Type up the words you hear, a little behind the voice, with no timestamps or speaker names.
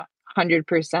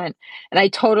100%. And I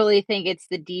totally think it's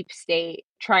the deep state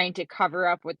trying to cover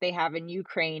up what they have in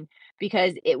Ukraine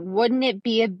because it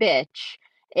be a bitch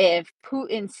if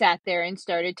Putin sat there and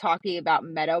started talking about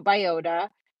metabiota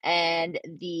and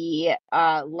the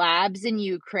labs in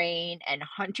Ukraine and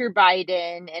Hunter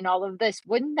Biden and all of this.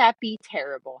 Wouldn't that be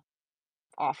terrible?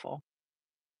 Awful.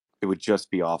 It would just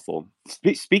be awful.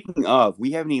 Speaking of,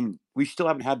 we still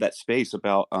haven't had that space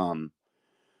about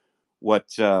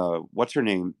what's her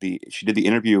name? She did the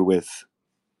interview with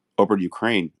over in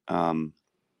Ukraine.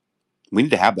 We need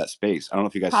to have that space. I don't know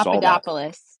if you guys saw that.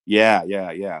 Papadopoulos. Yeah,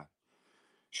 yeah, yeah.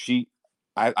 She,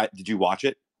 I did you watch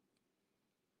it?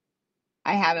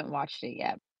 I haven't watched it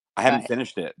yet, I haven't but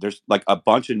finished it. There's like a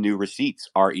bunch of new receipts,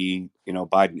 Biden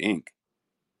Inc.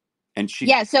 And she,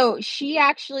 yeah, so she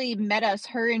actually met us,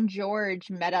 her and George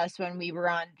met us when we were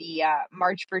on the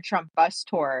March for Trump bus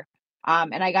tour.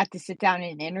 And I got to sit down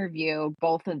and interview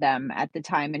both of them at the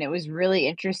time, and it was really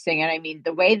interesting. And I mean,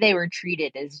 the way they were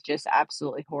treated is just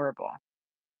absolutely horrible.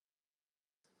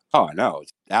 oh, I know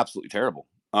it's absolutely terrible.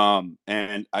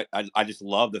 And I just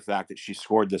love the fact that she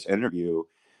scored this interview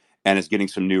and is getting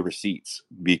some new receipts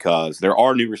because there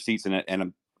are new receipts in it.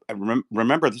 And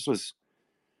remember this was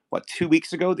what 2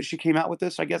 weeks ago that she came out with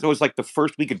this. I guess it was like the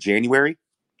first week of January,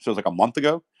 so it was like a month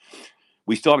ago.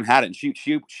 We still haven't had it, and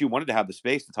she wanted to have the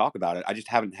space to talk about it. I just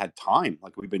haven't had time.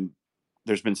 Like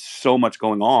there's been so much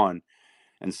going on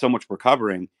and so much we're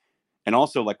covering, and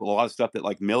also like a lot of stuff that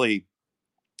like Millie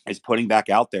is putting back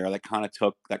out there that kind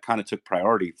of took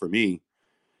priority for me.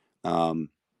 Um,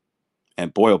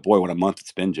 and boy, oh boy, what a month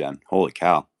it's been, Jen. Holy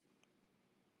cow!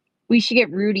 We should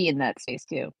get Rudy in that space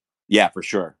too. Yeah, for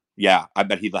sure. Yeah, I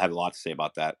bet he'd have a lot to say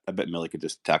about that. I bet Millie could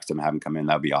just text him, have him come in.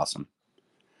 That would be awesome.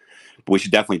 But we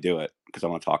should definitely do it because I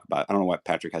want to talk about it. I don't know why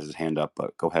Patrick has his hand up,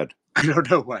 but go ahead. I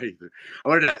don't know why either. I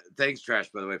wanted to thanks, Trash,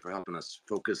 by the way, for helping us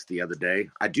focus the other day.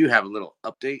 I do have a little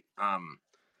update.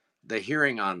 The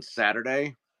hearing on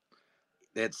Saturday,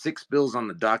 they had 6 bills on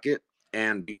the docket,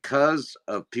 and because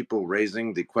of people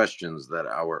raising the questions that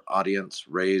our audience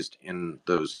raised in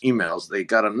those emails, they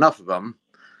got enough of them,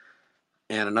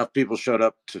 and enough people showed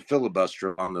up to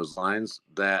filibuster on those lines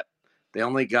that they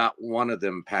only got one of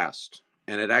them passed.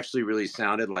 And it actually really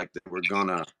sounded like they were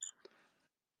gonna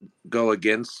go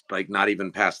against, like not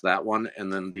even past that one.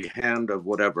 And then the hand of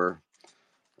whatever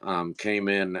came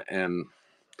in, and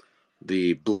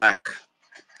the black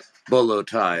bolo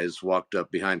ties walked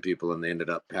up behind people, and they ended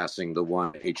up passing the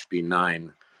one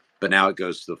HB9. But now it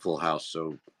goes to the full house.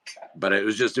 So, but it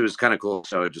was kind of cool.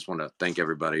 So I just want to thank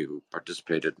everybody who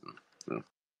participated.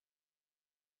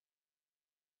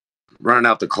 Running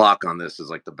out the clock on this is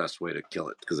like the best way to kill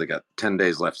it because I got 10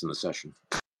 days left in the session.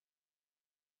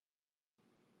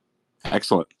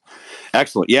 Excellent.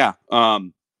 Excellent. Yeah.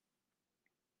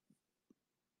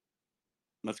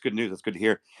 That's good news. That's good to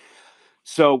hear.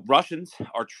 So Russians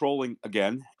are trolling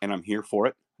again, and I'm here for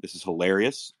it. This is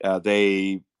hilarious.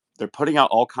 They're putting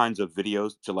out all kinds of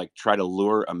videos to like try to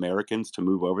lure Americans to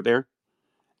move over there,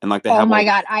 and like they Oh have my all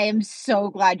God, I am so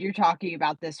glad you're talking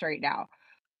about this right now.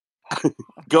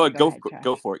 go Okay, go go ahead,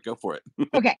 go Trash. for it. Go for it.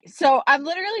 Okay, so I'm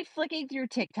literally flicking through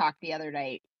TikTok the other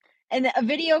night, and a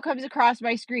video comes across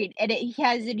my screen, and it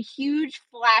has in huge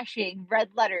flashing red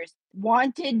letters,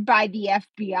 "Wanted by the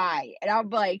FBI," and I'm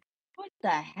like, "What the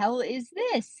hell is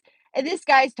this?" And this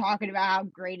guy's talking about how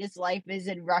great his life is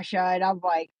in Russia, and I'm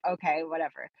like, "Okay,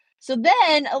 whatever." So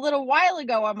then a little while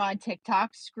ago, I'm on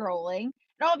TikTok scrolling, and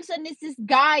all of a sudden, it's this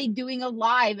guy doing a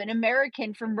live, an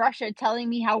American from Russia, telling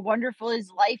me how wonderful his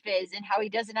life is and how he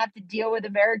doesn't have to deal with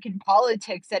American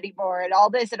politics anymore and all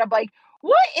this. And I'm like,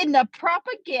 what in the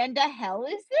propaganda hell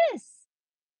is this?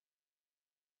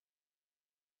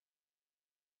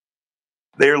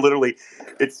 They're literally,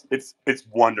 it's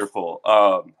wonderful.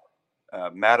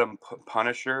 Madam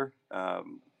Punisher,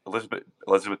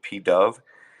 Elizabeth P. Dove.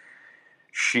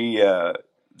 She uh,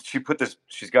 she put this.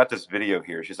 She's got this video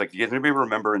here. She's like, "Does anybody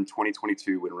remember in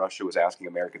 2022 when Russia was asking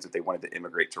Americans if they wanted to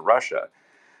immigrate to Russia?"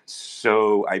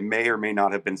 So I may or may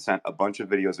not have been sent a bunch of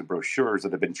videos and brochures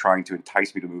that have been trying to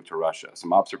entice me to move to Russia.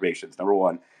 Some observations. Number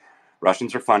one,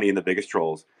 Russians are funny and the biggest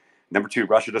trolls. Number two,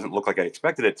 Russia doesn't look like I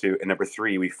expected it to. And number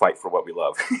three, we fight for what we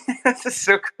love. This is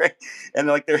so great. And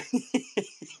like, they're,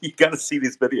 you got to see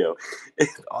this video.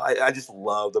 I just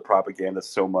love the propaganda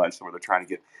so much where they're trying to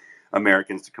get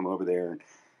Americans to come over there.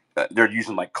 And they're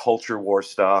using like culture war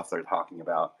stuff. They're talking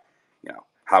about,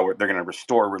 how they're going to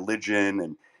restore religion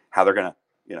and how they're going to,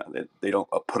 they don't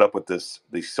put up with these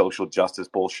social justice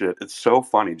bullshit. It's so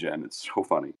funny, Jen. It's so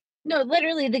funny. No,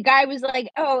 literally, the guy was like,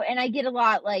 "Oh," and I get a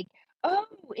lot like, "Oh,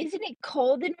 isn't it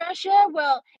cold in Russia?"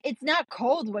 Well, it's not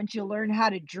cold once you learn how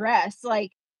to dress.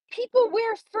 Like, people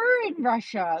wear fur in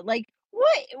Russia. Like,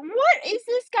 what is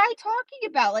this guy talking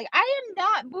about? Like, I am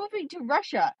not moving to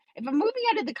Russia. If I'm moving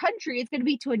out of the country, it's going to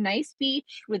be to a nice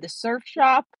beach with a surf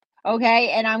shop, okay?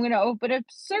 And I'm going to open a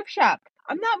surf shop.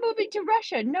 I'm not moving to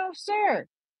Russia. No, sir.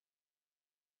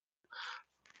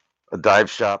 A dive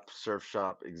shop, surf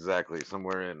shop, exactly.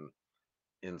 Somewhere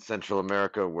in Central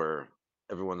America where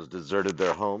everyone's deserted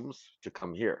their homes to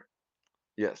come here.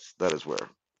 Yes, that is where.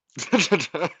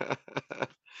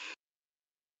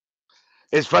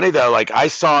 It's funny though, like I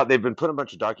saw they've been putting a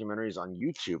bunch of documentaries on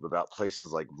YouTube about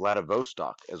places like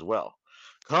Vladivostok as well.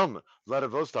 Come,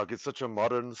 Vladivostok is such a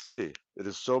modern city. It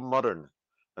is so modern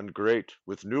and great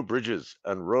with new bridges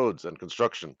and roads and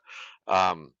construction.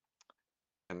 Um,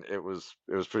 and it was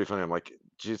pretty funny. I'm like,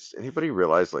 geez, anybody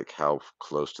realize like how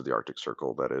close to the Arctic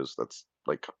Circle that is? That's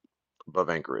like above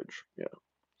Anchorage. Yeah.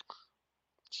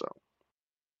 So,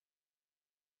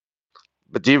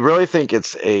 but do you really think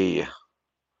it's the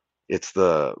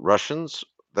Russians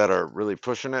that are really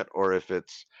pushing it, or if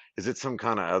is it some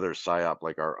kind of other psyop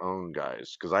like our own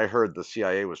guys? Because I heard the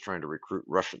CIA was trying to recruit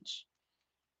Russians,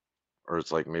 or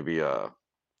it's like maybe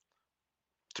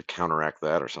to counteract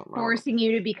that or something. I don't know. Forcing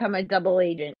you to become a double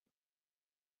agent,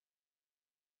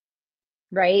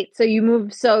 right? So you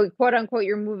move, so quote unquote,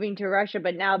 you're moving to Russia,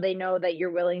 but now they know that you're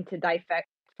willing to defect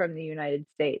from the United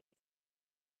States.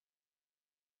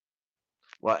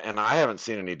 Well, and I haven't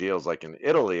seen any deals like in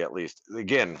Italy, at least.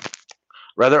 Again,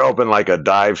 rather open like a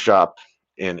dive shop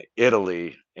in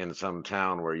Italy in some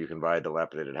town where you can buy a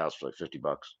dilapidated house for like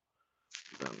 $50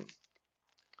 than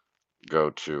go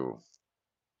to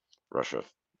Russia.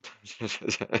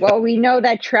 Well, we know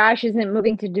that trash isn't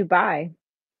moving to Dubai.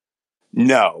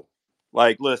 No.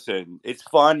 Like, listen, it's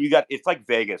fun. It's like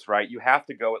Vegas, right? You have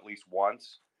to go at least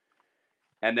once.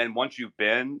 And then once you've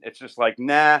been, it's just like,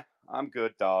 nah, I'm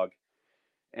good, dog.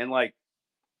 And like,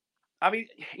 I mean,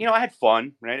 I had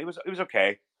fun, right? It was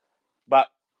okay. But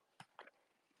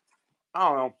I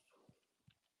don't know.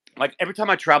 Like every time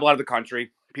I travel out of the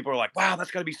country, people are like, wow,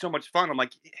 that's gotta be so much fun. I'm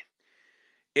like,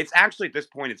 it's actually at this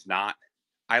point, it's not.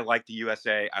 I like the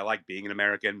USA. I like being an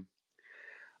American.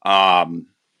 Um,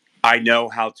 I know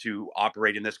how to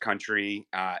operate in this country.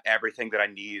 Everything that I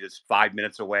need is 5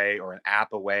 minutes away, or an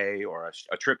app away, or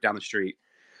a trip down the street.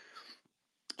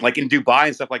 Like in Dubai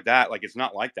and stuff like that. Like it's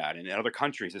not like that. And in other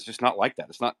countries, it's just not like that.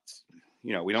 It's not.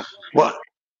 We don't. Well,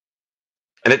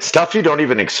 and it's stuff you don't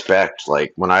even expect.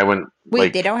 Like when I went,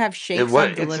 Wait, they like don't have shakes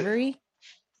on delivery?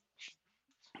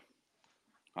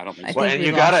 I don't think I so. well, think and we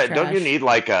you lost gotta, don't you Trash. need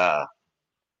like a?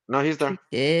 No, he's there.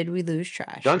 Did we lose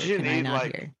Trash, Don't or you can I need not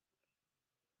like? hear?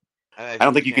 I I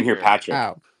don't think you think you can can't hear hear him. Patrick.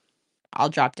 Oh, I'll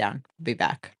drop down. Be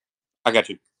back. I got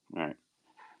you. All right.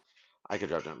 I could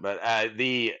drop down, but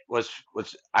the was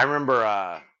I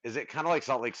remember. Is it kind of like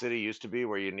Salt Lake City used to be,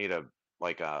 where you need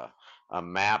like a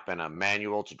map and a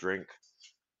manual to drink?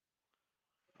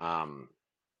 Um,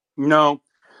 No.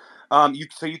 You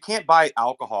can't buy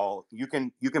alcohol. You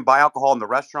can buy alcohol in the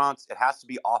restaurants. It has to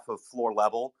be off of floor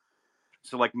level.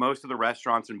 So like most of the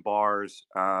restaurants and bars,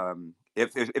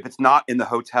 if it's not in the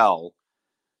hotel,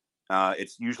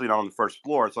 it's usually not on the first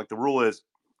floor. It's like the rule is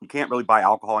you can't really buy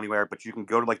alcohol anywhere, but you can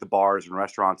go to like the bars and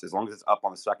restaurants as long as it's up on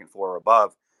the second floor or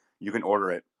above. You can order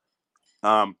it.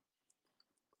 Um,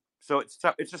 so it's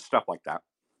just stuff like that.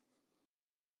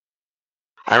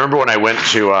 I remember when I went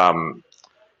to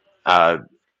uh,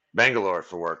 Bangalore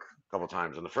for work a couple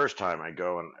times, and the first time I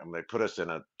go and they put us in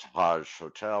a Taj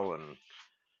hotel, and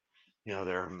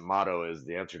their motto is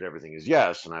the answer to everything is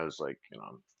yes, and I was like,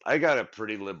 I got a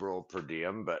pretty liberal per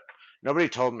diem, but nobody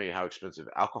told me how expensive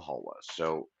alcohol was,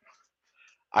 so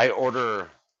I order.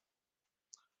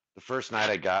 The first night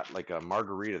I got like a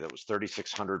margarita that was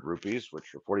 3,600 rupees,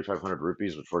 which are 4,500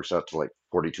 rupees, which works out to like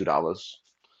 $42.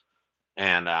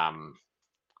 And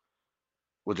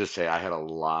we'll just say I had a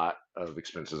lot of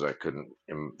expenses I couldn't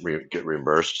get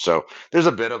reimbursed. So there's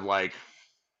a bit of like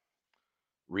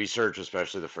research,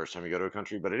 especially the first time you go to a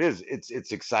country. But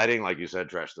it's exciting, like you said,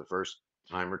 Trash, the first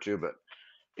time or two. But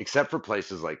except for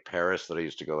places like Paris that I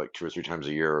used to go like 2 or 3 times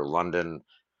a year, or London.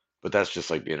 But that's just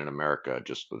like being in America,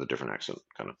 just with a different accent,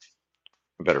 kind of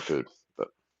better food. But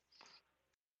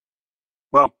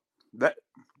Well, that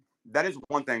is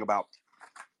one thing about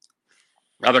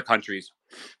other countries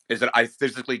is that I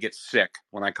physically get sick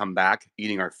when I come back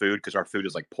eating our food because our food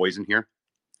is like poison here.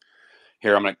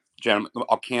 Here, I'm gonna Jen,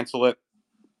 I'll cancel it,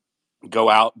 go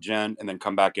out, Jen, and then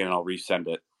come back in and I'll resend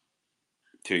it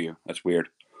to you. That's weird.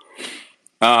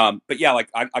 But yeah, like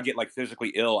I get like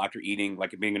physically ill after eating,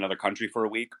 like being in another country for a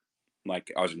week.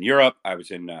 Like I was in Europe, I was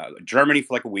in Germany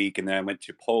for like a week, and then I went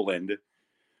to Poland.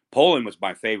 Poland was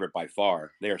my favorite by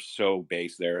far. They are so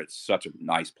based there. It's such a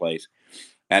nice place.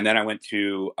 And then I went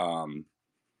to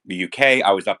the UK.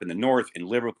 I was up in the north in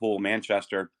Liverpool,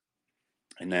 Manchester,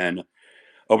 and then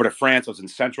over to France. I was in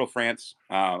central France.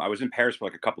 I was in Paris for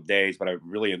like a couple of days, but I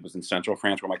really was in central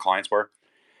France where my clients were.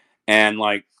 And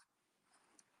like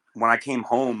when I came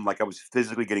home, like I was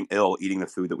physically getting ill eating the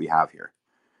food that we have here.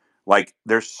 Like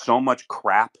there's so much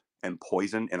crap and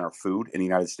poison in our food in the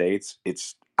United States.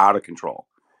 It's out of control.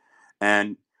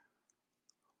 And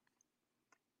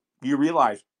you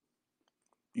realize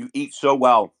you eat so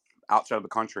well outside of the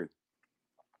country.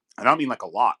 And I don't mean like a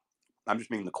lot. I'm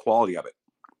just meaning the quality of it.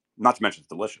 Not to mention it's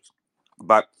delicious.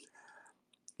 But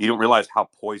you don't realize how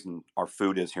poisoned our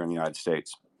food is here in the United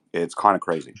States. It's kind of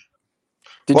crazy.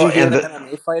 Did you hear the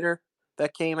MMA fighter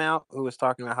that came out who was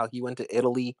talking about how he went to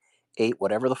Italy, ate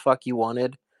whatever the fuck he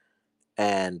wanted,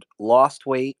 and lost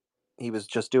weight? He was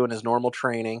just doing his normal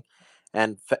training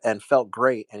and felt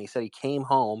great. And he said he came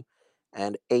home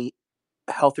and ate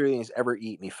healthier than he's ever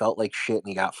eaten. He felt like shit and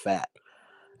he got fat.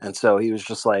 And so he was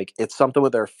just like, it's something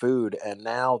with their food. And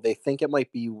now they think it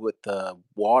might be with the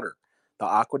water, the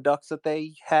aqueducts that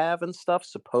they have and stuff.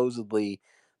 Supposedly,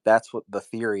 that's what the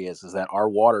theory is that our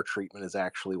water treatment is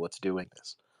actually what's doing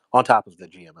this, on top of the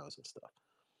GMOs and stuff.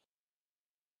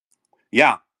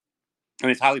 Yeah. I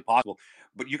mean, it's highly possible.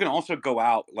 But you can also go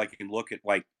out like and look at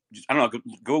like, just, I don't know,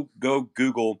 go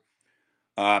Google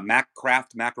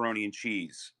Kraft macaroni and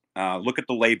cheese. Look at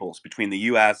the labels between the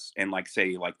U.S. and like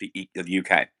say like the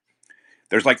UK.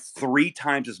 There's like 3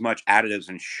 times as much additives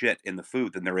and shit in the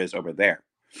food than there is over there.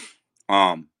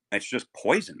 It's just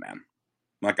poison, man.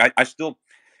 Like I still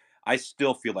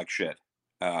feel like shit.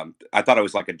 I thought it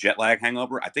was like a jet lag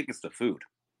hangover. I think it's the food.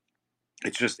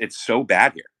 It's so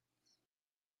bad here.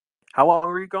 How long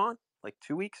were you gone? Like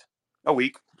 2 weeks? A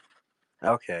week.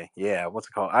 Okay, yeah. What's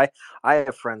it called? I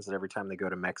have friends that every time they go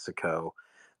to Mexico,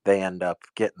 they end up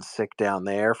getting sick down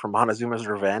there from Montezuma's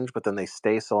Revenge, but then they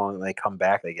stay so long and they come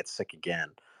back, they get sick again.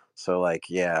 So, like,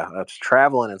 yeah, that's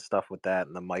traveling and stuff with that,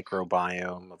 and the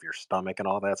microbiome of your stomach and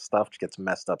all that stuff gets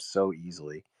messed up so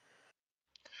easily.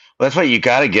 Well, that's why you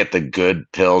got to get the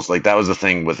good pills. Like that was the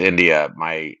thing with India.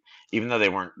 Even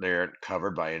though they're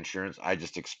covered by insurance, I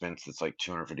just expensed it's like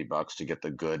 $250 to get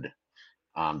the good,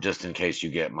 just in case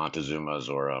you get Montezuma's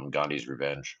or Gandhi's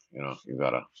Revenge. You know, you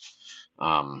gotta.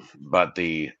 But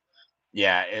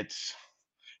it's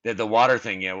the water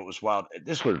thing. Yeah, what was wild.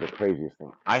 This was the craziest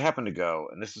thing. I happened to go,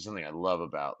 and this is something I love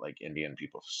about like Indian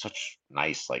people. Such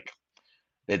nice like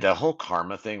the whole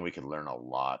karma thing. We could learn a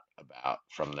lot about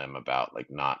from them about like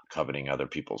not coveting other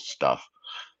people's stuff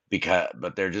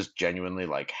but they're just genuinely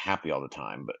like happy all the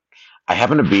time. But I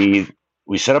happen to be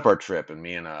we set up our trip, and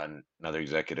me and another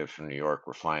executive from New York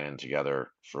were flying in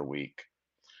together for a week,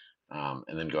 and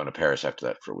then going to Paris after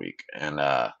that for a week. And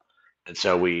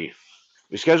so we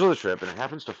scheduled the trip, and it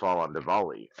happens to fall on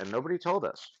Diwali, and nobody told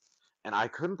us. And I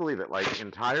couldn't believe it. Like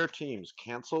entire teams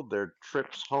canceled their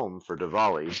trips home for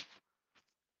Diwali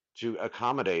to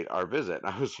accommodate our visit.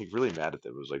 And I was like really mad at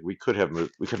them. It was like we could have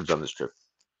moved, we could have done this trip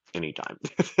anytime,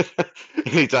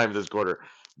 anytime this quarter.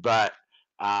 But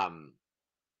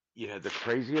the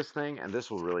craziest thing, and this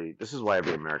is why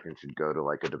every American should go to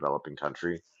like a developing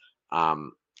country.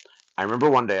 Um, I remember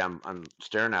one day I'm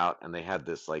staring out, and they had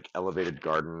this like elevated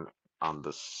garden on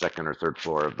the second or third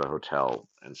floor of the hotel,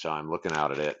 and so I'm looking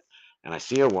out at it, and I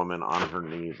see a woman on her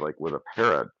knees, like with a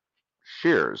pair of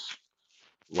shears,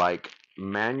 like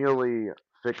manually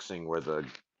fixing where the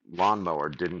lawnmower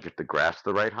didn't get the grass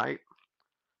the right height,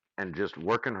 and just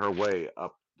working her way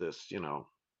up this, I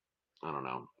don't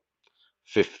know,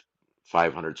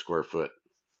 500 square foot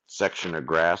section of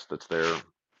grass that's there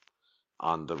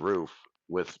on the roof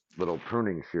with little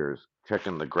pruning shears,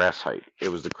 checking the grass height. It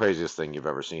was the craziest thing you've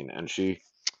ever seen. And she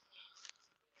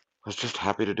was just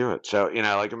happy to do it. So,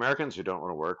 like Americans who don't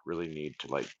want to work really need to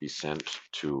like be sent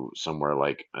to somewhere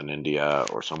like in India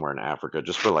or somewhere in Africa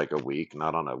just for like a week,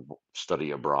 not on a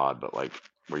study abroad, but like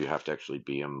where you have to actually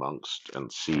be amongst and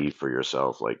see for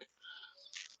yourself like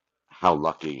how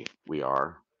lucky we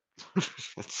are.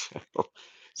 So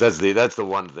that's the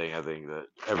one thing I think that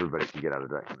everybody can get out of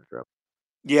that kind of trip.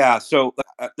 Yeah, so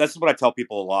this is what I tell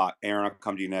people a lot. Aaron, I'll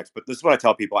come to you next, but this is what I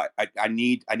tell people. I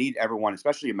need everyone,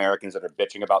 especially Americans that are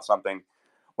bitching about something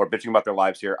or bitching about their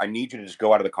lives here. I need you to just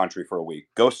go out of the country for a week.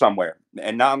 Go somewhere.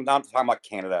 And now I'm not talking about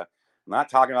Canada. I'm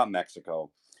not talking about Mexico.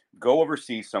 Go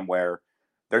overseas somewhere.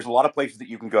 There's a lot of places that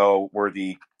you can go where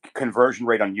the conversion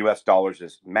rate on US dollars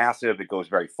is massive. It goes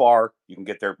very far. You can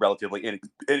get there relatively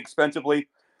inexpensively.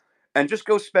 And just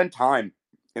go spend time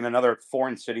in another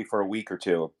foreign city for a week or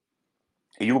two.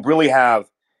 You really have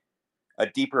a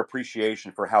deeper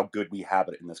appreciation for how good we have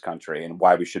it in this country and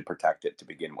why we should protect it to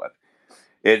begin with.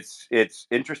 It's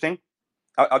interesting.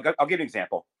 I'll give you an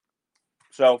example.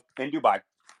 So in Dubai,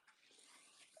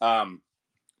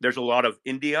 there's a lot of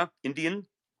Indian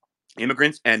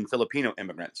immigrants and Filipino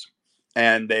immigrants,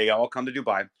 and they all come to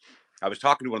Dubai. I was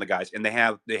talking to one of the guys, and they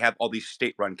have all these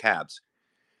state-run cabs,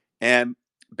 and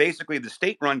basically the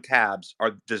state-run cabs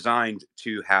are designed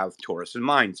to have tourists in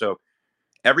mind. So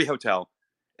every hotel,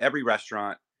 every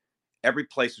restaurant, every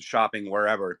place of shopping,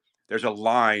 wherever, there's a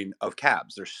line of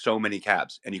cabs. There's so many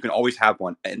cabs, and you can always have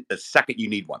one, and the second you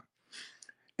need one.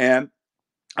 And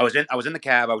I was in the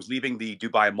cab. I was leaving the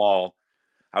Dubai Mall.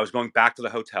 I was going back to the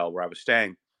hotel where I was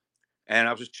staying, and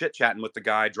I was just chit chatting with the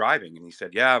guy driving. And he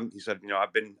said, "Yeah," he said,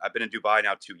 I've been in Dubai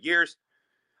now 2 years.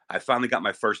 I finally got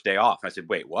my first day off." And I said,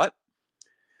 "Wait, what?"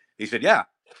 He said, "Yeah."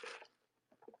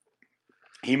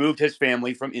 He moved his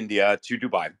family from India to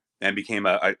Dubai and became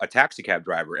a taxi cab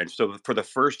driver. And so for the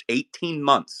first 18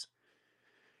 months,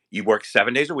 you work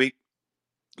 7 days a week,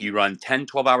 you run 10,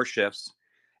 12-hour shifts,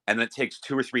 and then it takes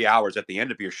 2 or 3 hours at the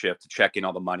end of your shift to check in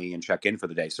all the money and check in for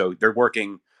the day. So they're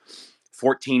working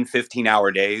 14,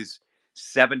 15-hour days,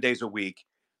 7 days a week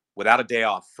without a day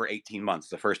off for 18 months,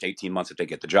 the first 18 months that they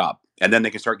get the job. And then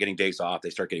they can start getting days off, they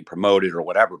start getting promoted or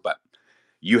whatever. But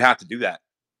you have to do that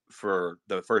for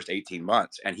the first 18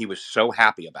 months. And he was so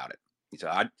happy about it. He said,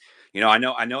 I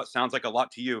know it sounds like a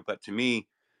lot to you, but to me,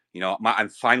 I'm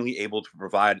finally able to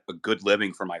provide a good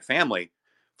living for my family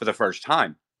for the first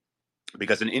time,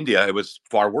 because in India, it was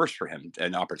far worse for him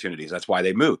and opportunities. That's why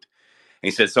they moved.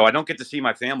 And he said, so I don't get to see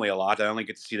my family a lot. I only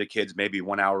get to see the kids maybe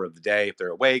 1 hour of the day if they're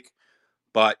awake,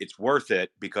 but it's worth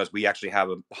it because we actually have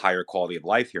a higher quality of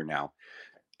life here now.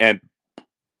 And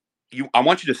I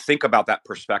want you to think about that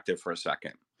perspective for a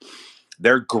second.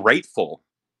 They're grateful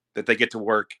that they get to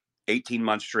work 18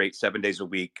 months straight, 7 days a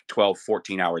week, 12,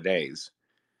 14-hour days,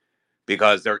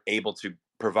 because they're able to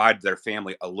provide their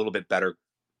family a little bit better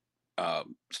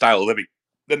style of living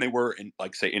than they were in,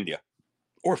 like, say, India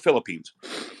or Philippines.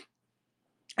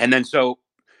 And then so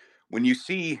when you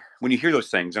hear those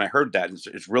things, and I heard that,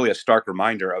 it's really a stark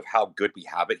reminder of how good we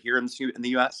have it here in the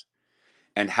U.S.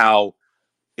 and how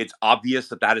it's obvious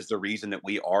that is the reason that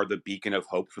we are the beacon of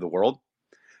hope for the world,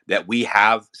 that we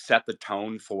have set the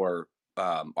tone for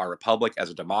our republic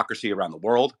as a democracy around the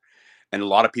world. And a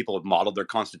lot of people have modeled their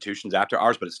constitutions after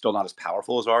ours, but it's still not as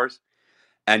powerful as ours.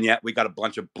 And yet we got a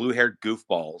bunch of blue-haired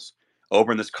goofballs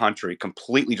over in this country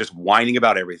completely just whining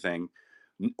about everything,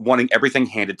 wanting everything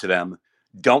handed to them,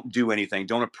 don't do anything,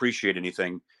 don't appreciate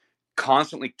anything,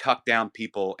 constantly tuck down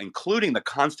people, including the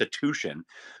Constitution,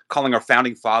 calling our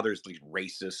founding fathers these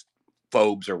racist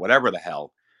phobes or whatever the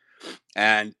hell.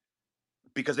 And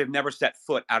because they've never set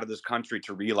foot out of this country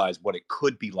to realize what it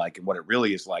could be like and what it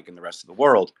really is like in the rest of the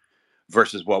world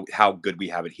versus how good we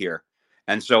have it here.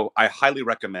 And so I highly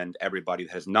recommend everybody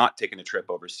that has not taken a trip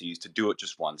overseas to do it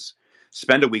just once.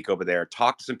 Spend a week over there,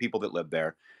 talk to some people that live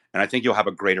there, and I think you'll have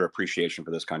a greater appreciation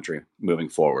for this country moving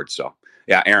forward. So,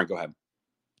 yeah, Aaron, go ahead.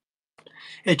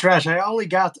 Hey, Trash, I only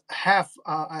got half,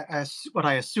 what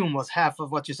I assume was half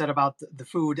of what you said about the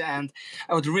food, and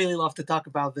I would really love to talk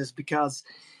about this because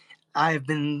I've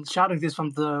been shouting this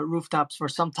from the rooftops for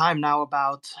some time now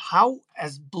about how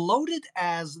as bloated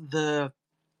as the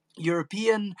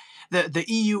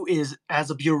EU is as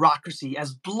a bureaucracy,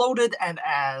 as bloated and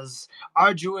as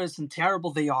arduous and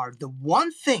terrible they are. The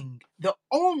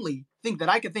only thing that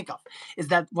I can think of is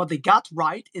that what they got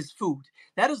right is food.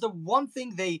 That is the one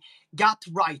thing they got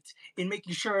right in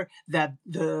making sure that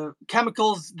the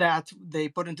chemicals that they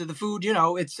put into the food,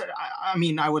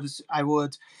 I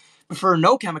would prefer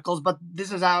no chemicals, but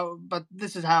this is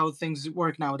how things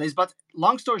work nowadays. But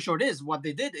long story short is what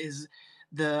they did is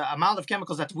the amount of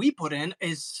chemicals that we put in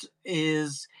is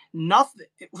nothing.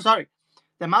 Sorry,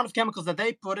 the amount of chemicals that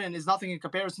they put in is nothing in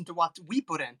comparison to what we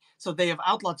put in. So they have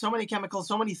outlawed so many chemicals,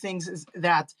 so many things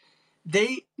that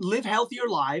they live healthier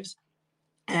lives.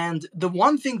 And the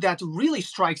one thing that really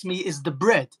strikes me is the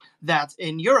bread. That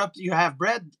in Europe, you have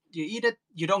bread, you eat it,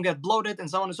 you don't get bloated, and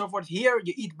so on and so forth. Here,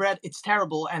 you eat bread, it's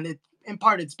terrible, and in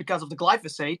part it's because of the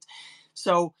glyphosate.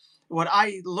 So what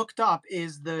I looked up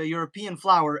is the European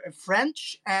flour,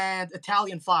 French and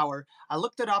Italian flour. I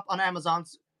looked it up on Amazon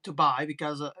to buy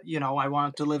because, I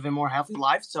wanted to live a more healthy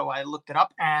life. So I looked it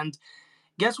up, and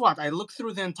guess what? I looked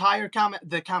through the entire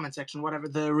comment section,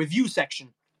 the review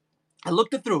section. I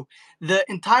looked it through. The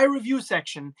entire review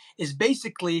section is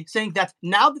basically saying that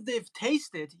now that they've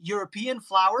tasted European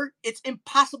flour, it's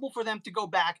impossible for them to go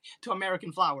back to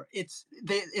American flour.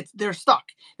 They're stuck.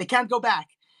 They can't go back.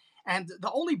 And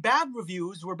the only bad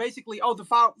reviews were basically, oh, the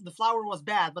flour was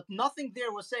bad, but nothing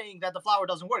there was saying that the flour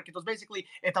doesn't work. It was basically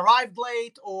it arrived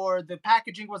late or the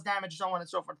packaging was damaged, so on and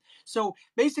so forth. So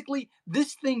basically,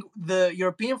 this thing, the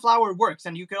European flour works,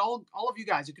 and you could all of you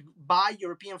guys, you could buy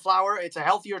European flour. It's a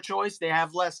healthier choice. They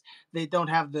don't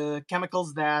have the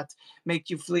chemicals that make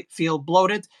you feel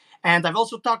bloated. And I've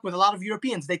also talked with a lot of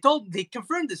Europeans. They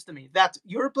confirmed this to me, that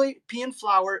European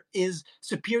flour is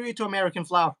superior to American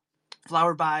flour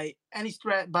by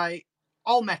by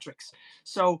all metrics.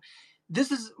 So this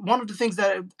is one of the things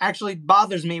that actually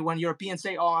bothers me when Europeans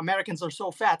say, oh, Americans are so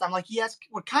fat. I'm like, yes,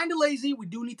 we're kind of lazy. We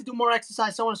do need to do more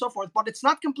exercise, so on and so forth. But it's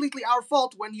not completely our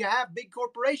fault when you have big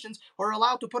corporations who are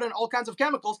allowed to put in all kinds of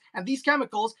chemicals. And these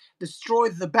chemicals destroy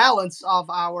the balance of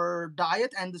our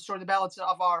diet and destroy the balance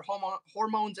of our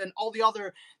hormones and all the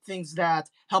other things that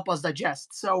help us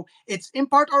digest. So it's in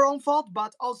part our own fault,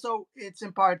 but also it's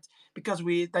in part because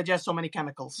we digest so many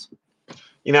chemicals.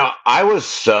 I was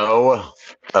so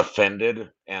offended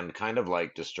and kind of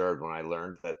like disturbed when I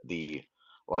learned that the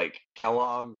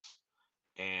Kellogg's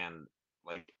and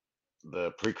like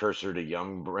the precursor to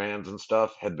Young brands and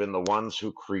stuff had been the ones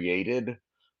who created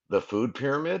the food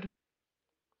pyramid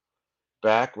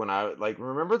back when I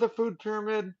remember the food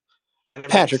pyramid? And it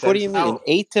makes Patrick, what do sense you mean? now.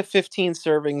 8 to 15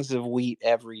 servings of wheat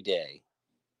every day.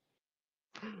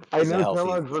 I know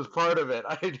Kellogg's was part of it.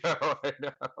 I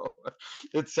know.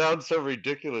 It sounds so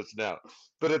ridiculous now.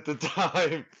 But at the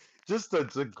time, just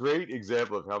it's a great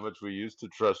example of how much we used to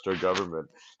trust our government.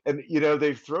 And,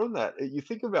 they've thrown that. You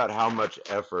think about how much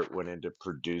effort went into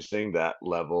producing that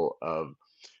level of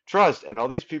trust, and all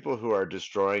these people who are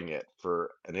destroying it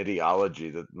for an ideology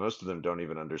that most of them don't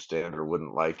even understand or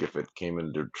wouldn't like if it came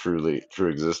into true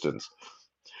existence.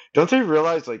 Don't they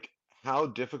realize how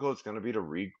difficult it's going to be to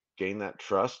regain that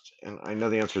trust? And I know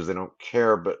the answer is they don't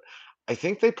care, but I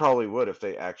think they probably would if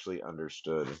they actually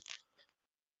understood.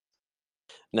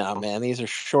 No, man, these are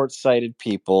short-sighted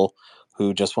people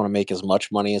who just want to make as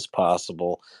much money as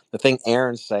possible. The thing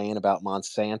Aaron's saying about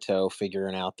Monsanto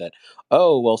figuring out that,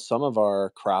 oh, well, some of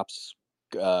our crops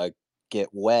get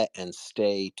wet and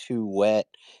stay too wet,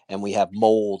 and we have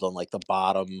mold on the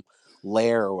bottom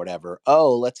layer or whatever.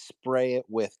 Oh, let's spray it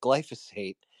with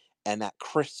glyphosate, and that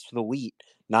crisps the wheat.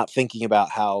 Not thinking about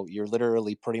how you're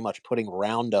literally pretty much putting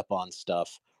Roundup on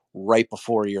stuff right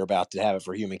before you're about to have it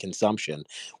for human consumption,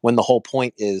 when the whole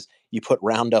point is you put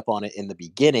Roundup on it in the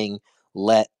beginning,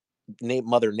 let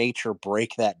Mother Nature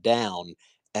break that down,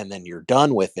 and then you're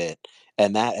done with it.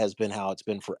 And that has been how it's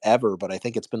been forever. But I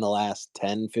think it's been the last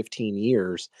 10, 15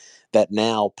 years that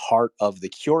now part of the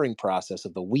curing process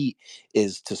of the wheat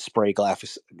is to spray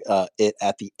it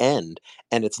at the end.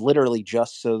 And it's literally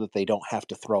just so that they don't have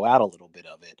to throw out a little bit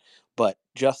of it. But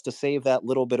just to save that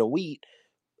little bit of wheat,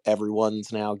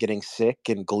 everyone's now getting sick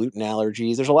and gluten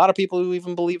allergies. There's a lot of people who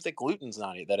even believe that gluten's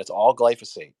not it, that it's all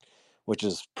glyphosate, which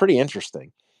is pretty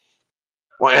interesting.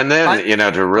 Well, and then,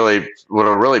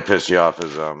 what'll really piss you off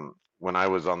is when I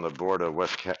was on the board of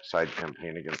West Side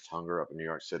Campaign Against Hunger up in New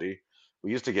York City,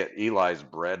 we used to get Eli's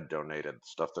bread donated,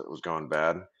 stuff that was going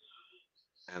bad.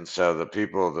 And so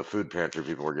the food pantry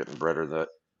people were getting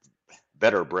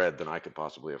better bread than I could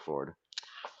possibly afford.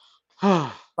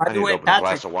 I By the need to way, open a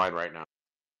glass of wine right now.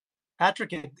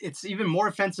 Patrick, it's even more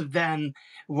offensive than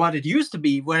what it used to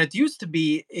be. What it used to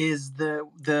be is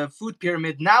the food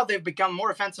pyramid. Now they've become more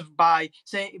offensive by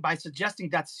suggesting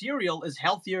that cereal is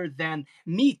healthier than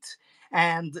meat.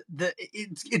 And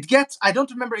it gets, I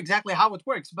don't remember exactly how it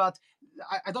works, but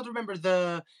I don't remember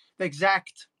the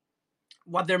exact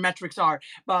what their metrics are,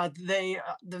 but they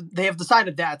have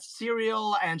decided that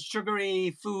cereal and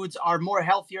sugary foods are more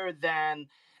healthier than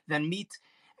meat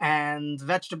and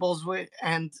vegetables.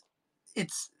 And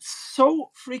it's so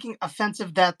freaking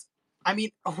offensive that, I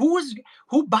mean,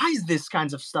 who buys this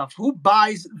kinds of stuff? Who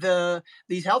buys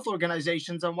these health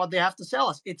organizations and what they have to sell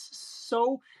us? It's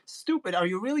so stupid.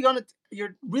 You're really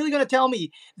gonna tell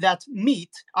me that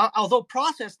meat, although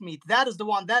processed meat, that is the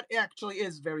one that actually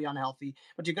is very unhealthy,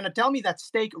 but you're gonna tell me that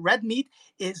red meat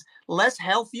is less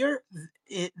healthier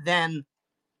than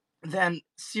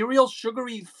cereal,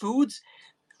 sugary foods?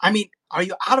 I mean, are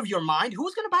you out of your mind?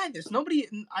 Who's going to buy this? Nobody.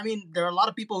 I mean, there are a lot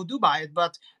of people who do buy it,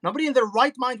 but nobody in their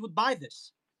right mind would buy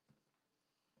this.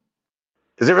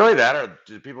 Is it really that, or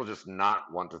do people just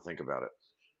not want to think about it?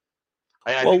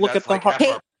 I Well, think look that's at the half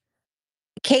our.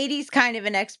 Katie's kind of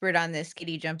an expert on this.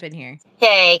 Katie, jump in here.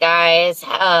 Hey guys,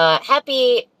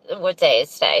 happy, what day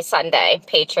is today? Sunday,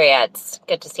 Patriots.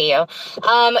 Good to see you.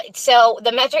 So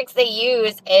the metrics they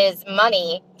use is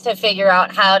money to figure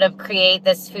out how to create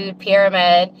this food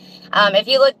pyramid. If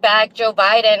you look back, Joe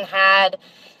Biden had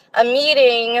a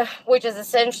meeting, which is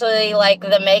essentially like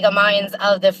the mega minds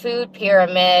of the food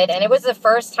pyramid. And it was the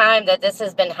first time that this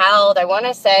has been held, I want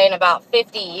to say, in about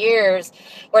 50 years,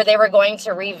 where they were going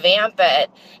to revamp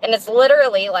it. And it's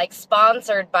literally like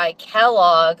sponsored by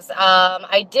Kellogg's.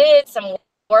 I did some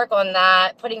work on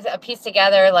that, putting a piece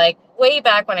together like way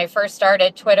back when I first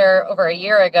started Twitter over a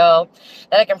year ago,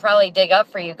 that I can probably dig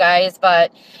up for you guys.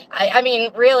 But I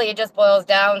mean, really, it just boils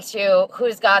down to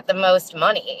who's got the most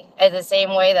money. In the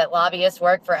same way that lobbyists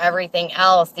work for everything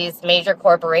else, these major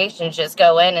corporations just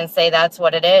go in and say that's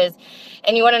what it is.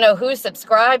 And you want to know who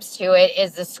subscribes to it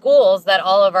is the schools that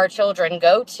all of our children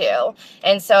go to.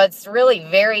 And so it's really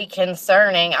very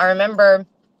concerning. I remember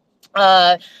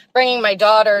bringing my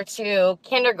daughter to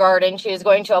kindergarten. She was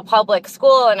going to a public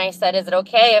school, and I said, is it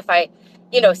okay if I,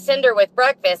 send her with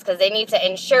breakfast, because they need to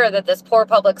ensure that this poor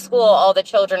public school, all the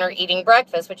children are eating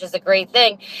breakfast, which is a great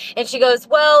thing. And she goes,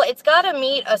 well, it's got to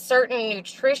meet a certain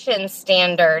nutrition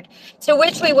standard, to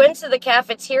which we went to the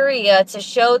cafeteria to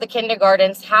show the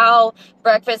kindergartens how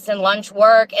breakfast and lunch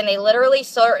work, and they literally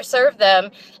serve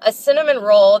them a cinnamon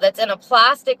roll that's in a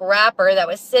plastic wrapper that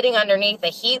was sitting underneath a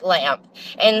heat lamp.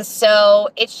 And so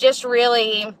it's just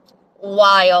really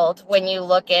wild when you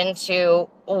look into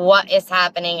what is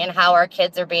happening and how our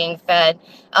kids are being fed.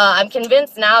 I'm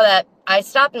convinced now that I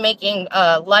stopped making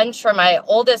lunch for my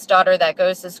oldest daughter that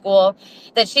goes to school,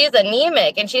 that she's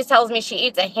anemic, and she tells me she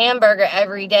eats a hamburger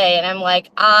every day. And I'm like,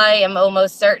 I am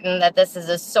almost certain that this is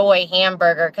a soy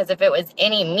hamburger, because if it was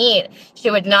any meat,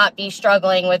 she would not be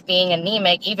struggling with being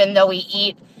anemic, even though we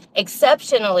eat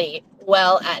exceptionally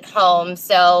well at home.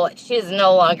 So she's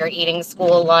no longer eating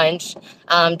school lunch,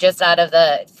 just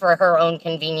for her own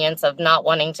convenience of not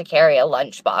wanting to carry a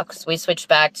lunchbox. We switched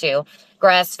back to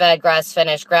grass-fed,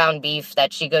 grass-finished ground beef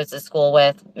that she goes to school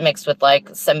with, mixed with like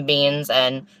some beans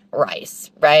and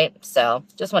rice, right? So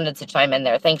just wanted to chime in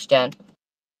there. Thanks, Jen.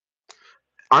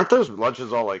 Aren't those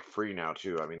lunches all like free now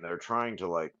too? I mean,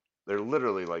 they're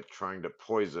literally like trying to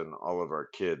poison all of our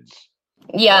kids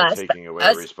while Yeah, taking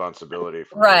away responsibility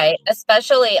from right. parents.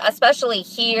 Especially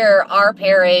here, our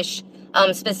parish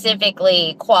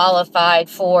specifically qualified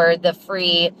for the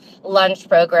free lunch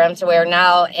program, to where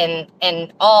now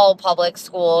in all public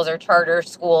schools or charter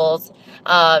schools,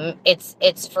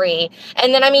 it's free.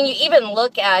 And then, I mean, you even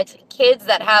look at kids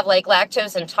that have like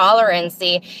lactose intolerance.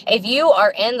 If you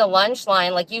are in the lunch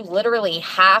line, like, you literally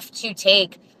have to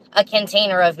take a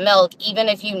container of milk, even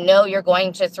if you know you're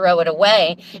going to throw it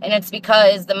away. And it's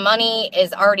because the money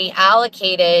is already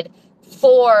allocated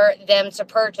for them to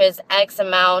purchase X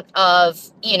amount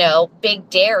of, big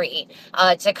dairy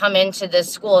to come into the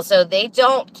school. So they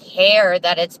don't care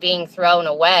that it's being thrown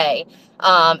away,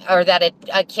 or that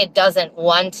a kid doesn't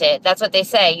want it. That's what they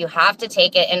say. You have to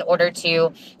take it in order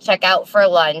to check out for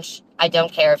lunch. I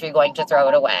don't care if you're going to throw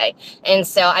it away. And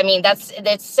so, I mean, that's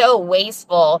so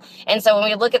wasteful. And so when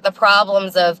we look at the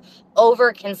problems of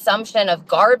overconsumption of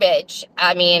garbage,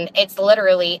 I mean, it's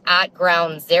literally at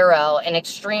ground zero and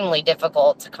extremely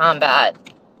difficult to combat.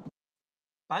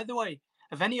 By the way,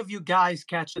 if any of you guys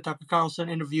catch the Tucker Carlson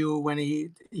interview when he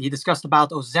discussed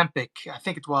about Ozempic, I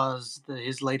think it was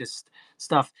his latest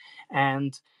stuff,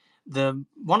 and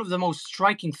one of the most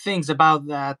striking things about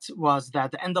that was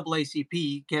that the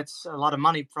NAACP gets a lot of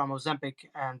money from Ozempic,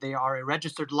 and they are a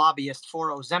registered lobbyist for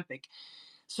Ozempic.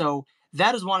 So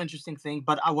that is one interesting thing.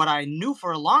 But what I knew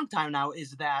for a long time now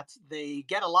is that they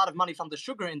get a lot of money from the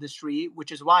sugar industry,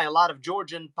 which is why a lot of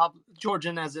Georgian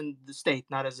as in the state,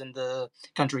 not as in the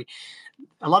country,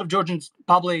 a lot of Georgian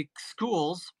public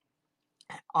schools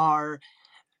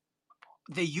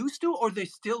they used to, or they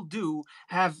still do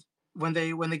have, when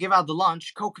they give out the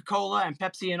lunch, Coca-Cola and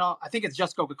Pepsi and all. I think it's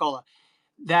just Coca-Cola.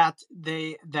 That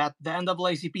the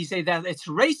NAACP say that it's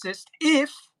racist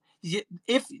if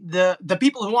the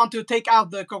people who want to take out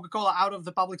the Coca-Cola out of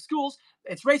the public schools,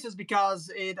 it's racist because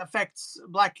it affects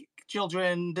black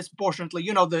children disproportionately.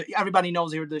 Everybody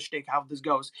knows here the shtick how this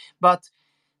goes, but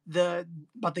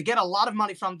they get a lot of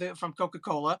money from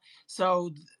Coca-Cola.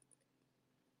 So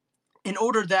in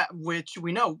order that, which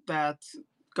we know that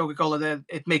Coca-Cola, that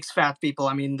it makes fat people.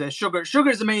 I mean, the sugar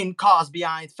is the main cause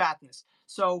behind fatness.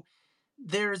 So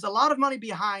there's a lot of money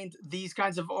behind these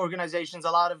kinds of organizations,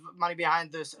 a lot of money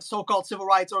behind this so-called civil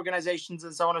rights organizations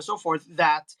and so on and so forth,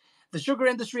 that the sugar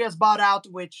industry has bought out,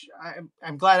 which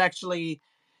I'm glad actually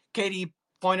Katie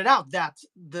pointed out that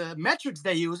the metrics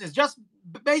they use is just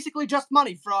basically just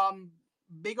money from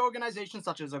big organizations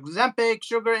such as Ozempic,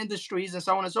 sugar industries, and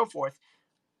so on and so forth.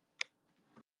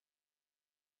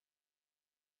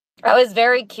 I was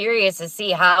very curious to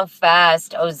see how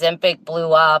fast Ozempic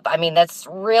blew up. I mean, that's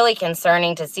really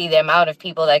concerning to see the amount of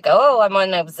people that go, oh, I'm on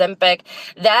Ozempic.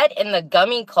 That in the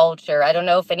gummy culture. I don't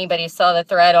know if anybody saw the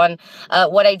thread on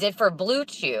what I did for Blue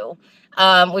Chew.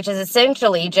 Which is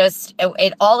essentially just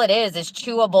all it is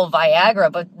chewable Viagra,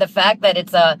 but the fact that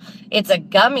it's a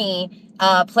gummy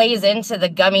plays into the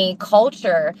gummy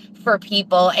culture for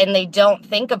people, and they don't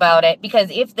think about it, because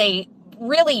if they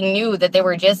really knew that they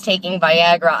were just taking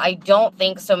Viagra, I don't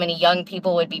think so many young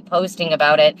people would be posting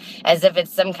about it as if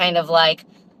it's some kind of like,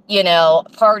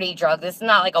 party drug. This is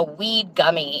not like a weed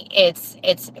gummy. It's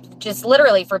just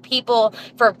literally for people,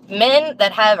 for men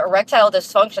that have erectile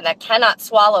dysfunction that cannot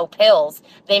swallow pills.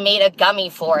 They made a gummy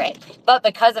for it. But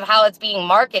because of how it's being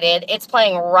marketed, it's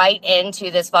playing right into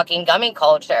this fucking gummy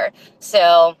culture.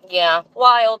 So, yeah,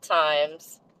 wild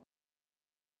times.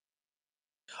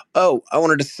 Oh, I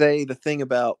wanted to say the thing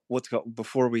about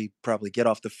before we probably get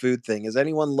off the food thing. Has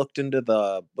anyone looked into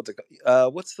the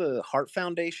what's the Heart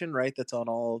Foundation, right? That's on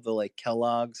all of the like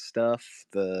Kellogg stuff.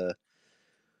 Does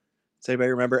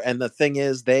anybody remember? And the thing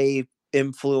is, they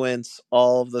influence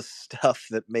all of the stuff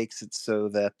that makes it so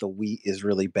that the wheat is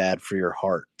really bad for your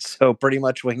heart. So pretty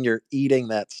much when you're eating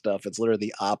that stuff, it's literally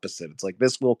the opposite. It's like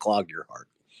this will clog your heart.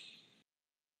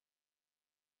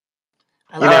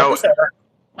 I You love know,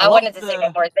 I I love wanted to say one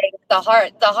the more thing. The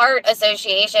Heart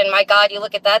Association, my God, you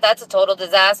look at that, that's a total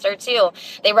disaster too.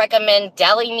 They recommend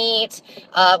deli meat,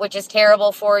 which is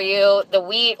terrible for you, the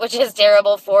wheat, which is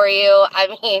terrible for you.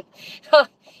 I mean,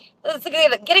 it's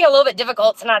getting a little bit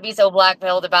difficult to not be so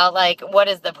black-pilled about, like, what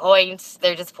is the point?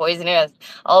 They're just poisoning us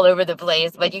all over the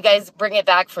place. But you guys bring it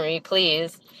back for me,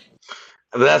 please.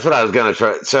 that's what I was going to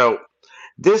try. So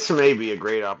this may be a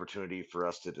great opportunity for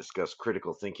us to discuss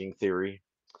critical thinking theory.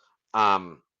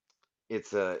 Um,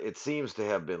 it seems to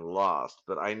have been lost,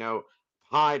 but I know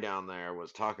Pi down there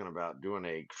was talking about doing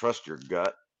a trust your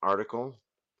gut article,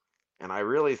 and I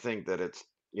really think that it's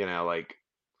like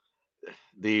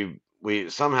we've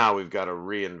got to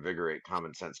reinvigorate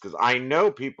common sense, because I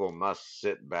know people must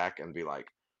sit back and be like,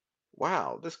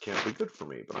 wow, this can't be good for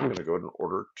me, but I'm going to go ahead and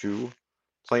order 2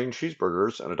 plain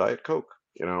cheeseburgers and a Diet Coke.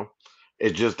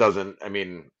 It just doesn't. I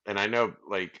mean, and I know,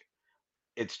 like,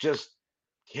 it's just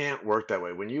can't work that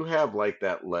way. When you have like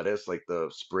that lettuce, like the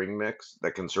spring mix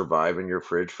that can survive in your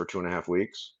fridge for 2.5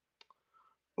 weeks,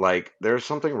 like there's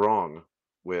something wrong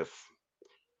with.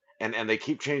 And they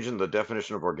keep changing the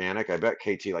definition of organic. I bet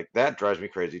KT, like, that drives me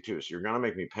crazy too. So you're gonna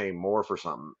make me pay more for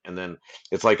something, and then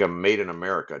it's like a made in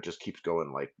America just keeps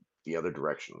going like the other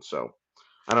direction. So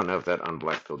I don't know if that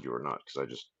unblackpilled you or not,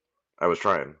 because I was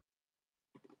trying.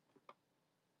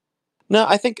 No,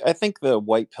 I think the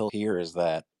white pill here is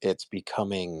that it's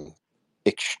becoming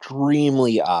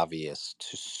extremely obvious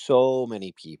to so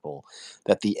many people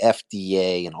that the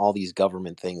FDA and all these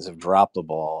government things have dropped the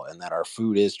ball, and that our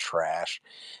food is trash.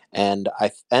 And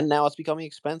now it's becoming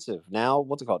expensive. Now,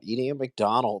 what's it called? Eating at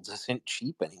McDonald's isn't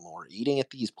cheap anymore. Eating at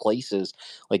these places,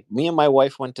 like me and my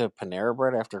wife went to Panera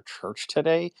Bread after church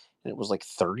today, and it was like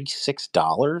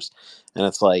 $36. And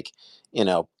it's like,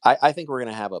 I think we're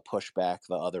going to have a pushback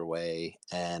the other way.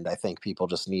 And I think people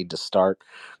just need to start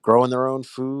growing their own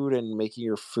food and making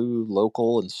your food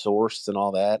local and sourced and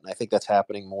all that. And I think that's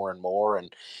happening more and more.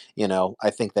 And, I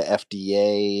think the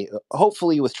FDA,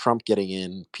 hopefully with Trump getting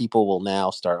in, people will now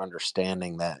start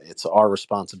understanding that it's our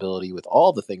responsibility with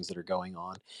all the things that are going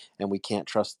on. And we can't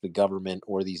trust the government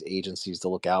or these agencies to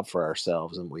look out for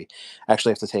ourselves. And we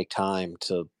actually have to take time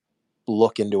to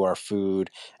look into our food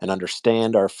and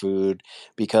understand our food,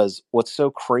 because what's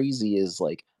so crazy is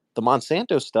like the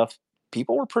Monsanto stuff,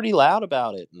 people were pretty loud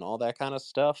about it and all that kind of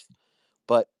stuff,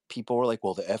 but people were like,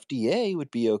 well, the FDA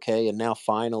would be okay. And now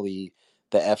finally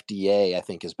the FDA, I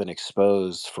think, has been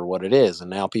exposed for what it is, and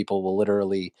now people will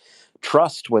literally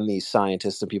trust when these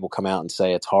scientists and people come out and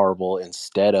say it's horrible,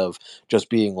 instead of just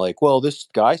being like, well, this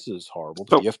guy says it's horrible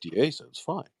but So the FDA says it's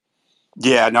fine.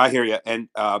 yeah, no, I hear you. And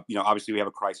obviously we have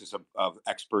a crisis of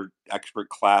expert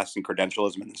class and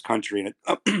credentialism in this country. And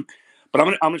but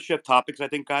I'm gonna shift topics. I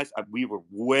think, guys, we were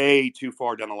way too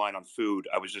far down the line on food.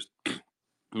 I was just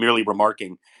merely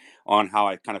remarking on how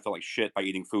I kind of felt like shit by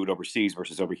eating food overseas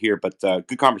versus over here. But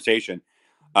good conversation.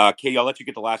 Katie, I'll let you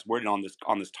get the last word on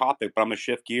this topic, but I'm gonna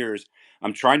shift gears.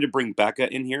 I'm trying to bring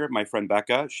Becca in here, my friend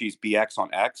Becca. She's BX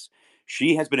on X.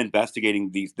 She has been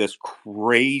investigating this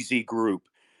crazy group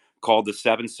called the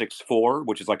 764,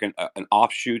 which is like an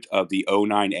offshoot of the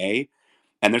O9A.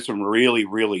 And there's some really,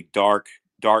 really dark,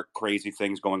 crazy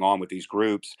things going on with these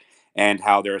groups, and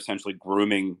how they're essentially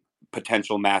grooming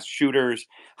potential mass shooters,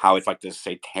 how it's like this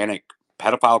satanic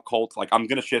pedophile cult. Like, I'm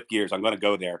going to shift gears. I'm going to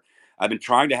go there. I've been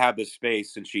trying to have this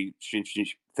space since she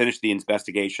finished the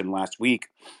investigation last week,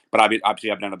 but I've been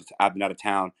out of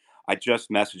town. I just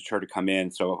messaged her to come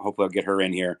in, so hopefully I'll get her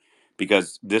in here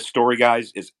because this story,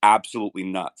 guys, is absolutely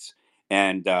nuts.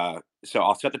 And so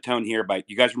I'll set the tone here. By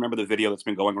you guys remember the video that's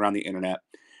been going around the internet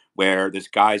where this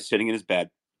guy's sitting in his bed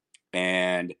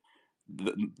and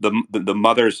the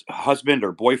mother's husband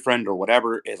or boyfriend or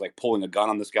whatever is like pulling a gun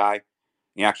on this guy.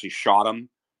 He actually shot him.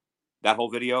 That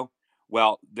whole video.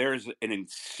 Well, there's an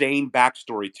insane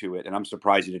backstory to it, and I'm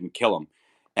surprised he didn't kill him.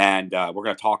 And we're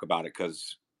going to talk about it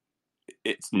because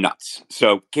it's nuts.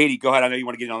 So, Katie, go ahead. I know you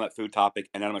want to get in on that food topic,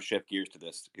 and then I'm going to shift gears to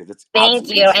this because it's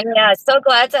Thank you. And yeah, so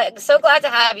glad to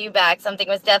have you back. Something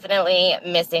was definitely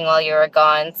missing while you were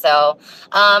gone. So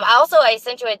I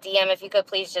sent you a DM. If you could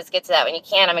please just get to that when you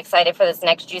can. I'm excited for this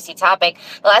next juicy topic.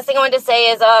 The last thing I wanted to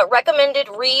say is recommended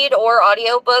read or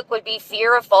audiobook would be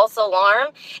Fear of False Alarm.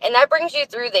 And that brings you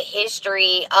through the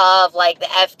history of like the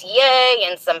FDA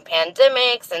and some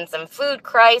pandemics and some food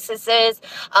crises.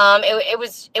 It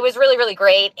was really, really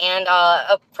great and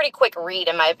a pretty quick read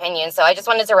in my opinion. So I just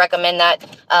wanted to recommend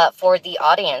that for the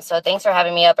audience. So thanks for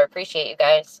having me up. I appreciate you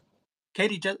guys.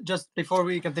 Katie, just before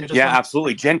we continue,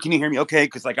 absolutely. Jen, can you hear me? Okay,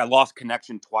 because like I lost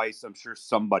connection twice. I'm sure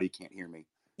somebody can't hear me.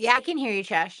 Yeah, I can hear you,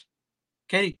 Trash.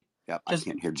 Katie. Yeah, I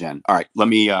can't hear Jen. All right, let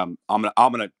me.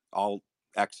 I'll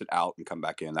exit out and come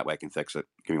back in. That way I can fix it.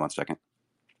 Give me 1 second.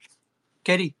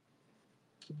 Katie.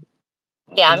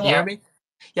 Yeah, I'm here. Hear me?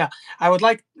 Yeah, I would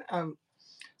like.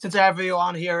 Since I have you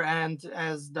on here, and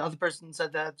as the other person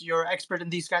said that you're expert in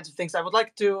these kinds of things, I would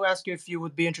like to ask you if you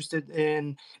would be interested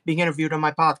in being interviewed on my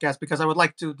podcast, because I would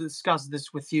like to discuss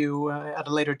this with you at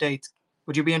a later date.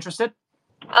 Would you be interested?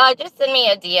 Just send me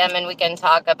a DM and we can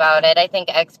talk about it. I think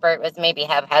expert was maybe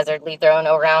haphazardly thrown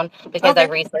around because I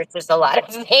researched just a lot of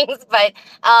things. But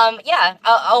yeah,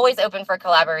 always open for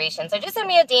collaboration. So just send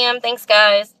me a DM. Thanks,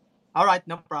 guys. All right,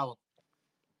 no problem.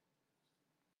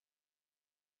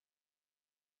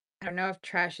 I don't know if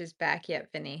Trash is back yet,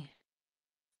 Vinny.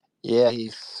 Yeah,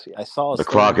 I saw his the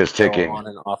clock is ticking on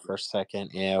and off for a second.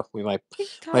 Yeah, we might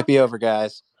be over,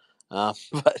 guys. But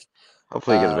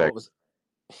hopefully he gets back.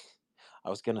 I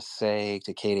was gonna say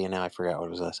to Katie, and now I forgot what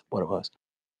it was.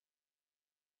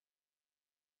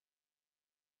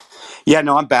 Yeah,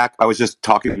 no, I'm back. I was just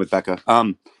talking with Becca.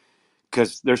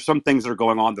 Because there's some things that are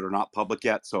going on that are not public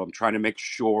yet, so I'm trying to make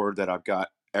sure that I've got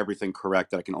everything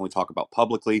correct that I can only talk about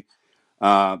publicly.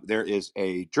 There is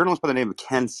a journalist by the name of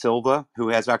Ken Silva who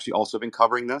has actually also been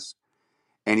covering this,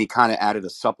 and he kind of added a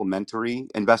supplementary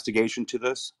investigation to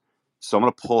this. So I'm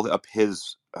going to pull up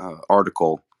his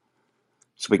article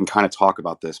so we can kind of talk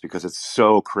about this because it's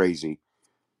so crazy.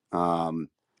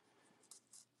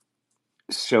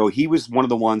 So he was one of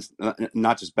the ones,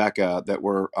 not just Becca, that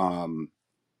were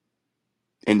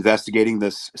investigating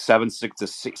this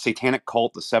the satanic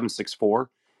cult, the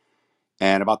 764,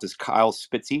 and about this Kyle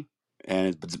Spitzy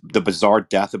and the bizarre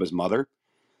death of his mother.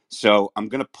 So I'm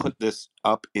going to put this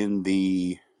up in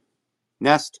the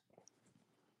nest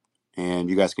and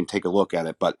you guys can take a look at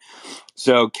it. But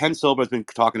so Ken Silva has been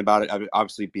talking about it.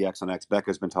 Obviously, BX on X.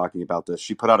 Becca's been talking about this.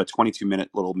 She put out a 22-minute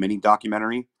little mini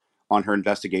documentary on her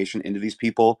investigation into these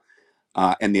people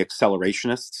and the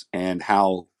accelerationists and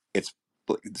how it's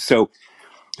so.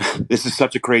 This is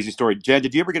such a crazy story. Jen,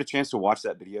 did you ever get a chance to watch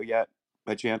that video yet,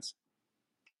 by chance?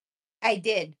 I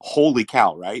did. Holy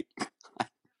cow, right?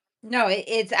 No,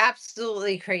 it's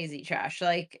absolutely crazy, Trash.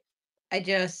 Like,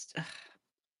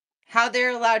 how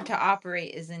they're allowed to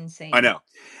operate is insane. I know.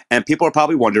 And people are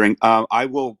probably wondering,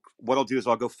 what I'll do is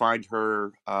I'll go find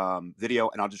her video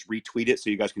and I'll just retweet it so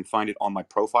you guys can find it on my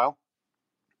profile.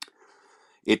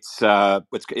 It's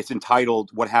entitled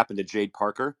 "What Happened to Jade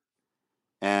Parker."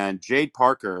 And Jade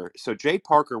Parker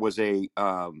was a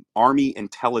Army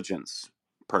intelligence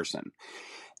person,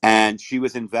 and she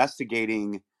was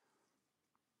investigating.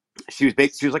 She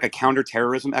was like a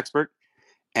counterterrorism expert,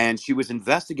 and she was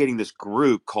investigating this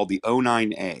group called the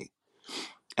O9A.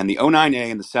 And the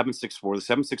O9A and the 764. The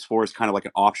 764 is kind of like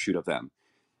an offshoot of them,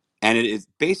 and it is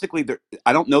basically.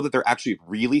 I don't know that they're actually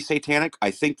really satanic.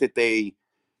 I think that they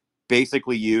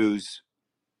basically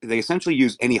essentially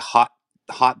use any hot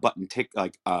button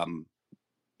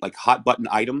like hot button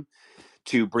item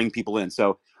to bring people in.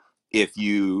 So if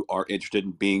you are interested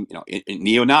in being, in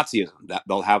neo-Nazism, that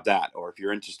they'll have that. Or if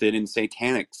you're interested in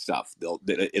satanic stuff,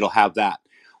 it'll have that.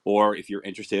 Or if you're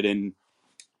interested in,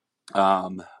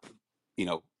 no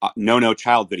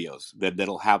child videos,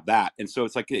 that'll have that. And so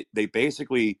it's like they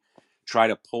basically try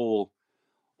to pull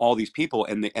all these people,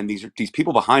 and these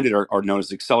people behind it are known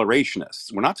as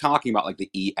accelerationists. We're not talking about like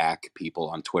the EAC people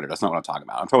on Twitter. That's not what I'm talking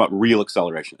about. I'm talking about real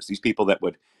accelerationists. These people that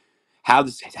would have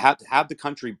the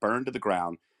country burned to the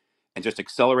ground and just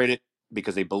accelerate it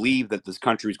because they believe that this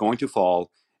country is going to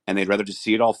fall, and they'd rather just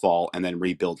see it all fall and then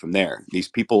rebuild from there. These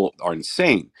people are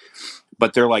insane,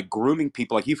 but they're like grooming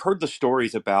people. Like, you've heard the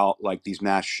stories about like these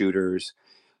mass shooters,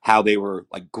 how they were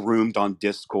like groomed on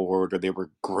Discord or they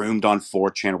were groomed on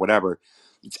 4chan or whatever.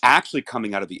 It's actually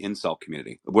coming out of the incel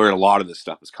community where a lot of this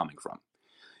stuff is coming from.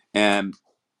 And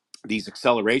these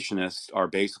accelerationists are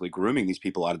basically grooming these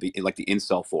people out of the like the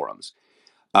incel forums.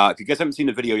 If you guys haven't seen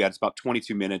the video yet, it's about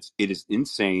 22 minutes. It is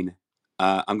insane.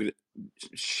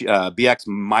 BX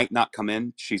might not come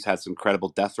in. She's had some credible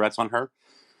death threats on her.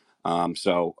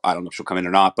 So I don't know if she'll come in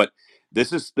or not, but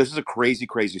this is a crazy,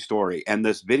 crazy story. And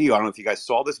this video, I don't know if you guys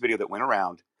saw this video that went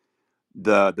around,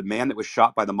 the man that was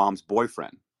shot by the mom's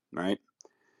boyfriend, right?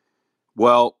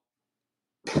 Well,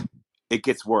 it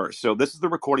gets worse. So this is the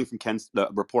reporting from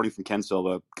Ken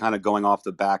Silva, kind of going off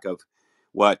the back of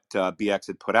what BX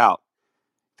had put out.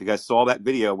 If you guys saw that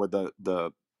video where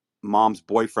the mom's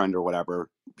boyfriend or whatever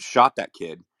shot that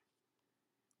kid,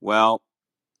 well,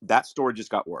 that story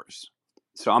just got worse.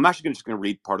 So I'm actually just going to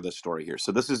read part of this story here.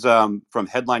 So this is from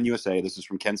Headline USA. This is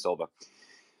from Ken Silva.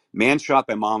 Man shot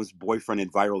by mom's boyfriend in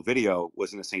viral video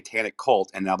was in a satanic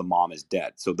cult, and now the mom is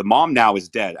dead. So the mom now is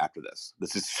dead after this.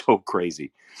 This is so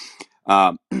crazy.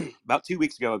 About 2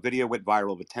 weeks ago, a video went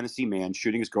viral of a Tennessee man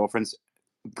shooting his girlfriend's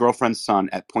son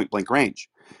at point blank range.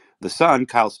 The son,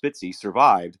 Kyle Spitzy,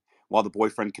 survived while the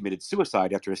boyfriend committed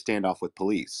suicide after a standoff with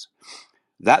police.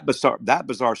 That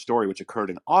bizarre story, which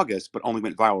occurred in August but only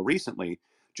went viral recently,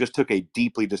 just took a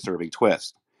deeply disturbing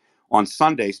twist. On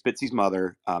Sunday, Spitzy's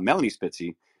mother, Melanie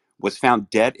Spitzy, was found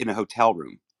dead in a hotel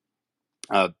room.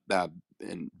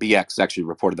 And BX actually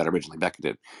reported that originally. Becca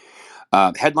did.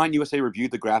 Headline USA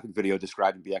reviewed the graphic video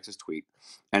described in BX's tweet,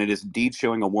 and it is indeed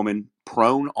showing a woman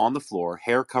prone on the floor,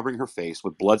 hair covering her face,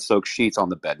 with blood-soaked sheets on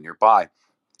the bed nearby.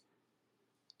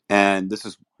 And this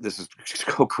is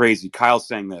so crazy. Kyle's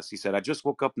saying this. He said, "I just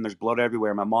woke up and there's blood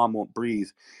everywhere. My mom won't breathe,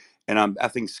 and I'm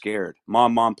effing scared.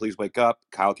 Mom, please wake up."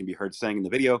 Kyle can be heard saying in the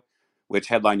video, which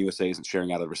Headline USA isn't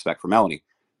sharing out of respect for Melanie.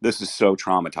 This is so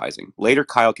traumatizing. Later,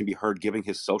 Kyle can be heard giving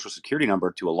his social security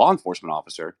number to a law enforcement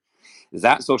officer.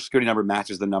 That social security number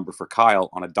matches the number for Kyle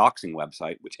on a doxing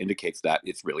website, which indicates that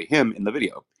it's really him in the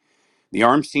video. The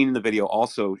arm seen in the video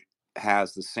also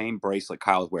has the same bracelet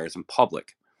Kyle wears in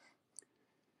public.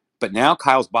 But now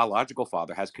Kyle's biological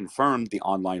father has confirmed the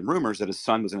online rumors that his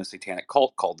son was in a satanic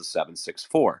cult called the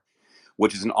 764,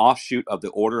 which is an offshoot of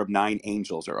the Order of Nine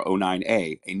Angels, or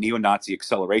O9A, a neo-Nazi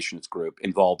accelerationist group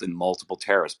involved in multiple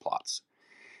terrorist plots.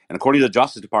 And according to the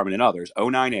Justice Department and others,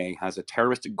 O9A has a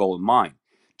terroristic goal in mind: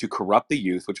 to corrupt the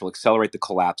youth, which will accelerate the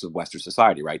collapse of Western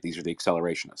society, right? These are the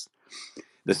accelerationists.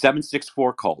 The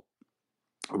 764 cult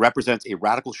represents a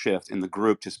radical shift in the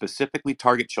group to specifically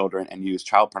target children and use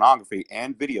child pornography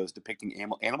and videos depicting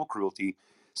animal cruelty,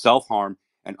 self-harm,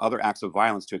 and other acts of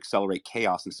violence to accelerate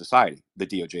chaos in society, the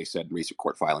DOJ said in recent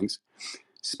court filings.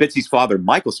 Spitzy's father,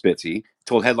 Michael Spitzy,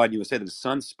 told Headline USA that his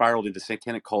son spiraled into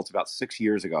satanic cults about 6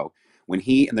 years ago when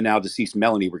he and the now deceased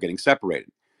Melanie were getting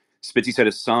separated. Spitzy said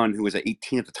his son, who was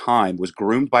 18 at the time, was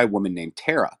groomed by a woman named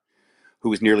Tara, who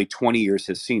was nearly 20 years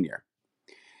his senior.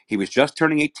 He was just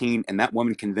turning 18, and that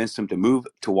woman convinced him to move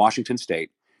to Washington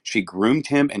State. She groomed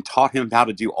him and taught him how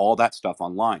to do all that stuff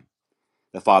online,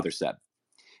 the father said.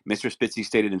 Mr. Spitzy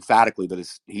stated emphatically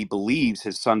that he believes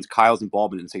his son Kyle's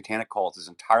involvement in satanic cults is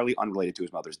entirely unrelated to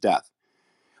his mother's death.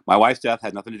 My wife's death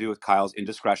had nothing to do with Kyle's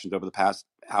indiscretions over the past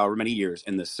however many years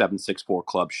in this 764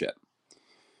 club shit.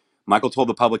 Michael told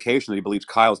the publication that he believes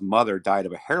Kyle's mother died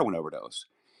of a heroin overdose.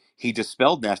 He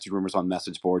dispelled nasty rumors on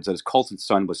message boards that his cult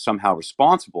son was somehow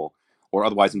responsible or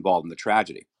otherwise involved in the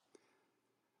tragedy.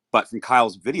 But from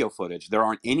Kyle's video footage, there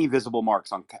aren't any visible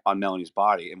marks on Melanie's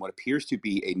body, and what appears to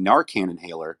be a Narcan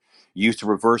inhaler used to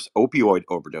reverse opioid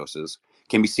overdoses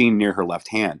can be seen near her left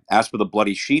hand. As for the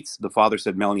bloody sheets, the father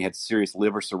said Melanie had serious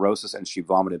liver cirrhosis and she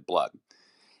vomited blood.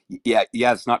 Yeah,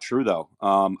 it's not true though.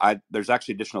 There's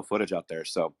actually additional footage out there,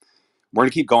 so we're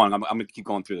gonna keep going. I'm gonna keep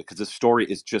going through it because this story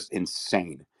is just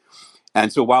insane.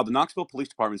 And so while the Knoxville Police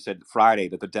Department said Friday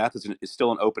that the death is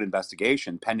still an open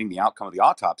investigation pending the outcome of the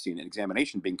autopsy and an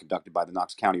examination being conducted by the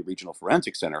Knox County Regional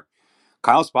Forensic Center,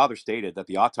 Kyle's father stated that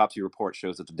the autopsy report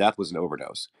shows that the death was an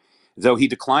overdose. Though he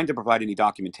declined to provide any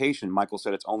documentation, Michael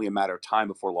said it's only a matter of time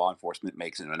before law enforcement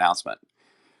makes an announcement.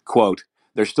 Quote,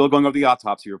 "They're still going over the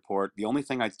autopsy report. The only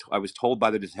thing I was told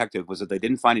by the detective was that they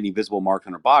didn't find any visible marks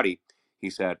on her body," he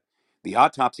said. "The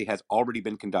autopsy has already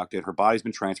been conducted. Her body's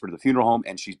been transferred to the funeral home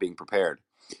and she's being prepared."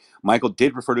 Michael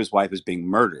did refer to his wife as being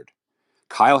murdered.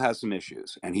 Kyle has some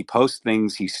issues, and he posts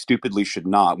things he stupidly should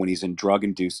not when he's in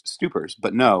drug-induced stupors.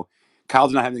 But no, Kyle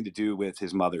did not have anything to do with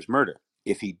his mother's murder.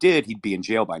 If he did, he'd be in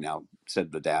jail by now,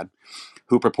 said the dad,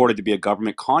 who purported to be a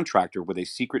government contractor with a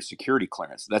secret security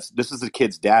clearance. This is the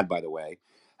kid's dad, by the way.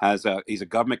 He's a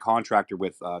government contractor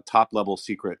with top-level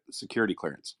secret security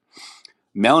clearance.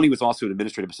 Melanie was also an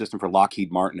administrative assistant for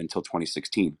Lockheed Martin until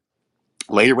 2016.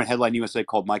 Later, when Headline USA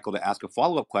called Michael to ask a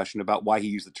follow-up question about why he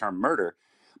used the term murder,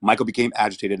 Michael became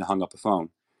agitated and hung up the phone.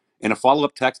 In a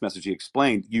follow-up text message, he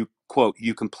explained, quote,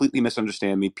 "You completely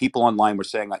misunderstand me. People online were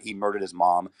saying that he murdered his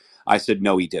mom. I said,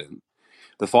 no, he didn't."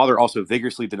 The father also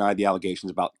vigorously denied the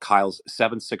allegations about Kyle's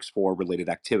 764 related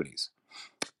activities.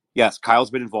 Yes,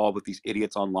 Kyle's been involved with these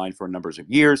idiots online for a number of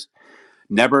years.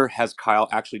 Never has Kyle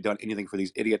actually done anything for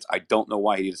these idiots. I don't know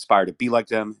why he'd aspire to be like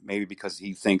them. Maybe because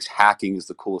he thinks hacking is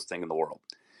the coolest thing in the world.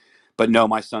 But no,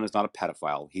 my son is not a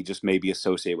pedophile. He just may be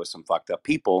associated with some fucked up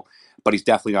people, but he's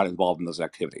definitely not involved in those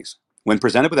activities. When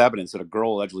presented with evidence that a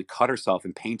girl allegedly cut herself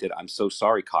and painted "I'm so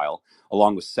sorry, Kyle,"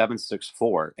 along with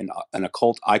 764 and an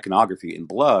occult iconography in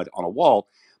blood on a wall,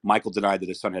 Michael denied that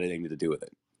his son had anything to do with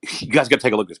it. You guys got to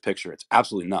take a look at this picture. It's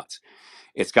absolutely nuts.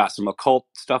 It's got some occult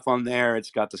stuff on there.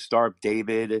 It's got the Star of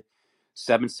David,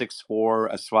 764,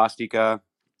 a swastika.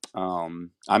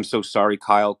 I'm so sorry,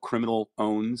 Kyle. Criminal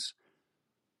owns.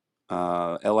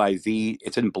 LIV.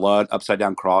 It's in blood, upside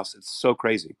down cross. It's so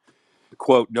crazy.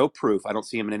 Quote, "No proof. I don't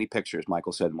see him in any pictures,"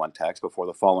 Michael said in one text before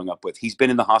the following up with, "He's been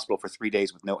in the hospital for 3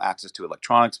 days with no access to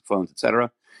electronics, phones,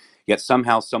 etc. Yet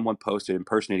somehow someone posted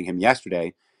impersonating him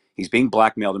yesterday. He's being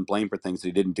blackmailed and blamed for things that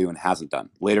he didn't do and hasn't done."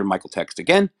 Later, Michael texted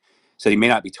again, said he may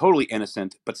not be totally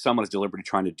innocent, but someone is deliberately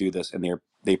trying to do this and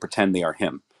they pretend they are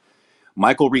him.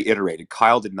 Michael reiterated,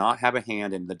 "Kyle did not have a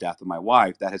hand in the death of my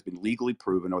wife. That has been legally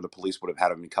proven, or the police would have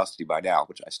had him in custody by now,"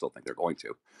 which I still think they're going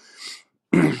to.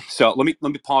 So let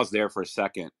me pause there for a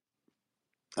second.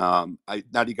 Now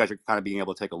that you guys are kind of being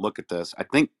able to take a look at this, I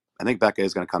think Becca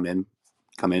is going to come in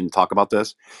and talk about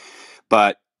this.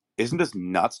 But isn't this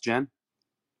nuts, Jen?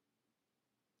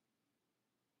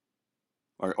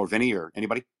 Or Vinny or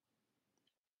anybody?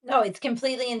 No, it's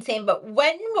completely insane. But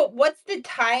what's the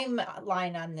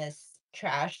timeline on this,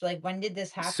 Trash? Like, when did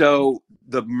this happen? So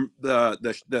the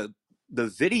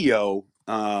video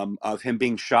of him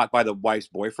being shot by the wife's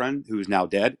boyfriend, who's now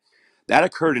dead, that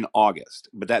occurred in August,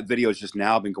 but that video has just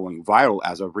now been going viral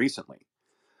as of recently.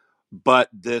 But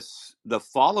the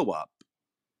follow-up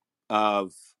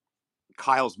of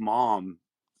Kyle's mom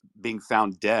being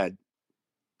found dead,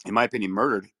 in my opinion,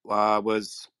 murdered,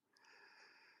 was,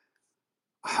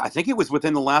 I think it was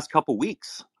within the last couple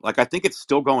weeks. Like, I think it's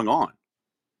still going on.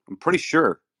 I'm pretty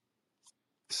sure.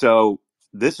 So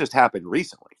this just happened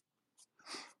recently.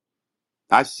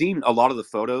 I've seen a lot of the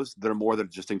photos. There are more that are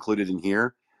just included in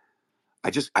here.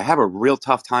 I have a real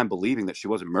tough time believing that she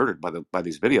wasn't murdered by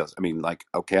these videos. I mean, like,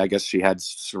 okay, I guess she had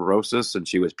cirrhosis and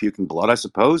she was puking blood, I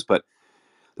suppose, but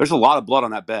there's a lot of blood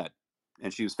on that bed,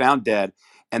 and she was found dead.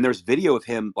 And there's video of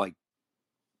him like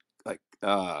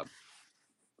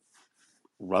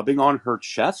rubbing on her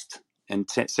chest and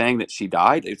saying that she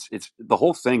died. It's the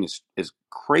whole thing is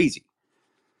crazy.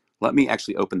 Let me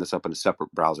actually open this up in a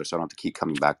separate browser so I don't have to keep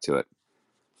coming back to it,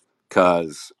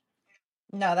 because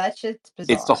No, that shit's it's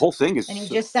the bizarre. whole thing is. And he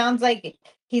just sounds like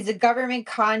he's a government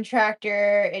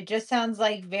contractor. It just sounds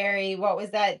like very, what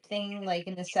was that thing like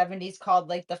in the 70s called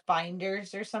like the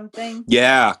Finders or something?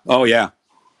 Yeah. Oh yeah.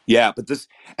 Yeah, but that's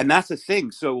the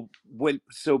thing. So when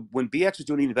BX was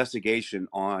doing the investigation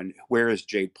on where is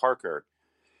Jade Parker,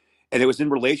 and it was in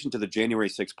relation to the January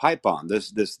 6th pipe bomb.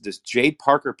 This Jade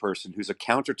Parker person, who's a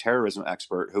counterterrorism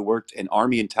expert who worked in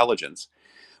Army intelligence,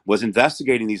 was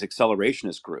investigating these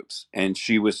accelerationist groups, and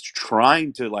she was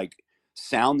trying to like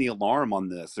sound the alarm on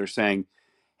this. They're saying,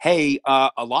 "Hey,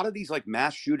 a lot of these like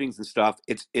mass shootings and stuff,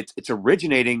 it's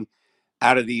originating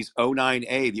out of these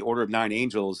O9A, the Order of Nine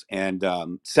Angels, and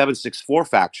 764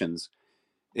 factions.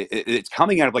 It's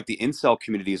coming out of like the incel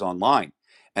communities online,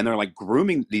 and they're like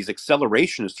grooming these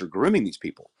accelerationists, are grooming these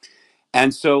people."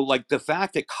 And so, like, the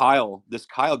fact that this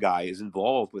Kyle guy is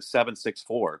involved with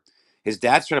 764, his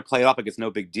dad's trying to play it up like it's no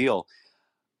big deal.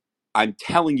 I'm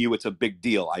telling you, it's a big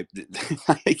deal.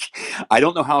 Like, I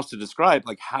don't know how else to describe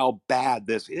like how bad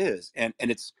this is, and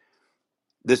it's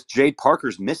this Jade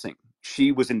Parker's missing.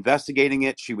 She was investigating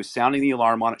it. She was sounding the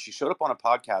alarm on it. She showed up on a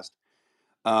podcast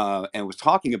and was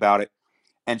talking about it.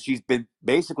 And she's been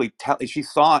basically she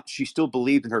thought she still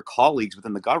believed in her colleagues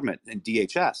within the government and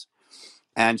DHS.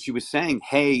 And she was saying,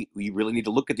 "Hey, we really need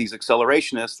to look at these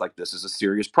accelerationists. Like, this is a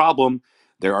serious problem.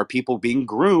 There are people being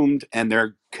groomed, and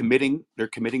they're committing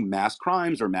mass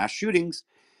crimes or mass shootings."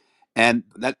 And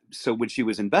so when she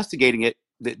was investigating it,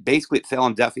 that basically it fell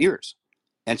on deaf ears,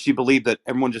 and she believed that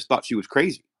everyone just thought she was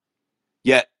crazy.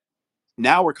 Yet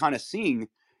now we're kind of seeing,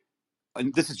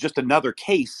 and this is just another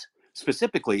case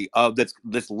specifically of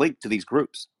that's linked to these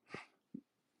groups.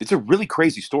 It's a really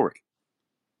crazy story.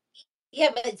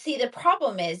 Yeah, but see, the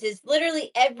problem is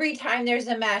literally every time there's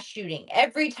a mass shooting,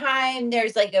 every time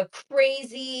there's like a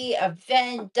crazy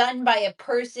event done by a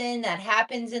person that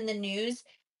happens in the news,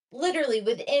 literally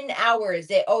within hours,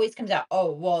 it always comes out,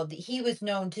 oh, well, he was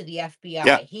known to the FBI.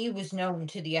 Yeah. He was known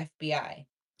to the FBI.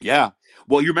 Yeah.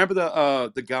 Well, you remember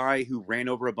the guy who ran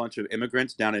over a bunch of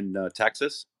immigrants down in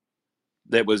Texas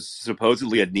that was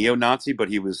supposedly a neo-Nazi, but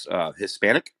he was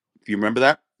Hispanic? If you remember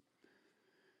that?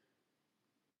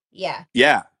 Yeah.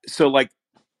 Yeah. So, like,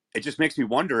 it just makes me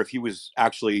wonder if he was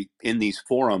actually in these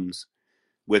forums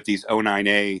with these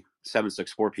 09A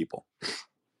 764 people.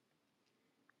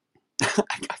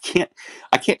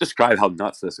 I can't describe how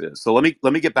nuts this is. So let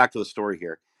me get back to the story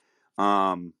here,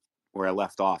 where I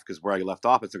left off, because where I left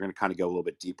off is they're going to kind of go a little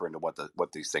bit deeper into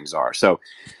what these things are. So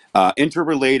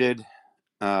interrelated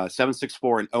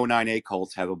 764 and 09A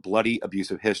cults have a bloody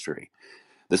abusive history.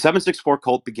 The 764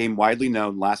 cult became widely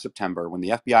known last September when the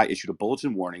FBI issued a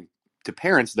bulletin warning to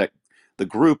parents that the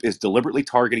group is deliberately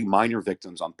targeting minor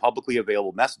victims on publicly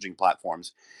available messaging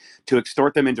platforms to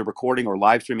extort them into recording or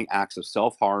live streaming acts of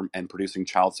self-harm and producing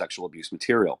child sexual abuse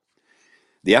material.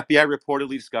 The FBI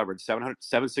reportedly discovered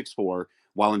 764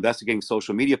 while investigating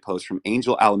social media posts from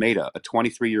Angel Alameda, a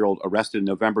 23-year-old arrested in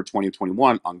November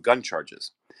 2021 on gun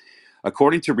charges.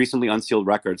 According to recently unsealed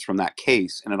records from that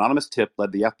case, an anonymous tip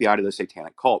led the FBI to the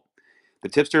satanic cult. The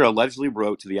tipster allegedly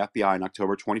wrote to the FBI in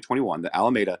October 2021 that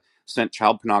Alameda sent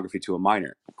child pornography to a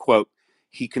minor. Quote,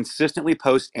 he consistently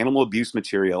posts animal abuse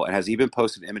material and has even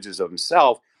posted images of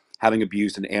himself having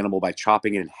abused an animal by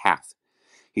chopping it in half.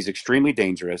 He's extremely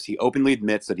dangerous. He openly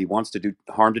admits that he wants to do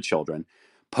harm to children,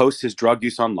 posts his drug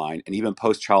use online, and even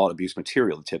posts child abuse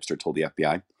material, the tipster told the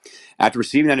FBI. After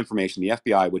receiving that information, the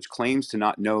FBI, which claims to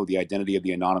not know the identity of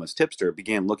the anonymous tipster,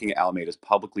 began looking at Alameda's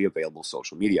publicly available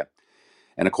social media.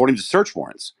 And according to search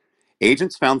warrants,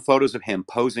 agents found photos of him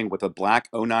posing with a black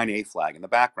 09A flag in the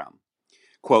background.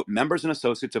 Quote, members and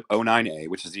associates of 09A,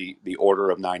 which is the Order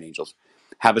of Nine Angels,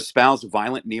 have espoused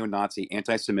violent neo-Nazi,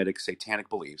 anti-Semitic, satanic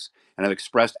beliefs and have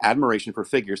expressed admiration for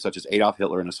figures such as Adolf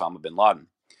Hitler and Osama bin Laden.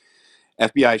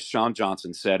 FBI's Sean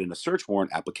Johnson said in a search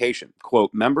warrant application,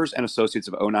 quote, members and associates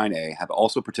of 09A have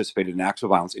also participated in acts of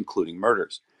violence, including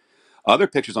murders. Other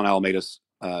pictures on Alameda's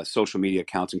social media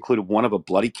accounts included one of a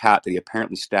bloody cat that he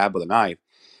apparently stabbed with a knife,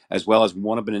 as well as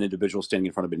one of an individual standing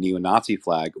in front of a neo-Nazi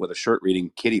flag with a shirt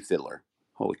reading Kitty Fiddler.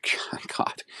 Holy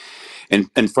God. And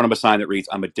in front of a sign that reads,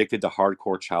 I'm addicted to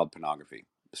hardcore child pornography.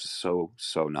 This is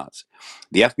so nuts.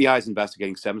 The FBI is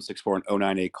investigating 764 and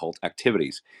 09A cult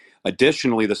activities.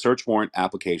 Additionally, the search warrant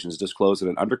applications disclosed that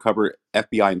an undercover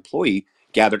FBI employee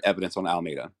gathered evidence on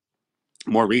Alameda.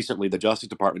 More recently, the Justice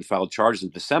Department filed charges in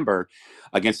December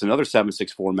against another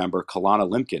 764 member, Kalana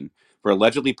Limkin, for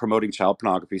allegedly promoting child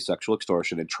pornography, sexual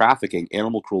extortion, and trafficking,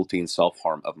 animal cruelty, and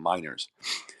self-harm of minors.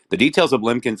 The details of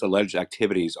Limkin's alleged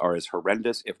activities are as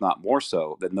horrendous, if not more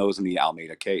so, than those in the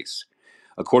Alameda case.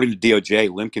 According to DOJ,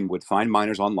 Limkin would find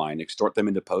minors online, extort them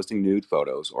into posting nude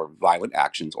photos or violent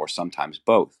actions, or sometimes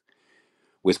both.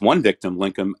 With one victim,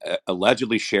 Lincoln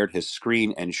allegedly shared his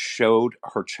screen and showed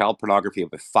her child pornography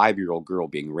of a 5-year-old girl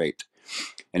being raped.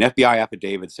 An FBI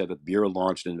affidavit said that the Bureau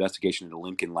launched an investigation into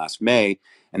Lincoln last May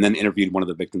and then interviewed one of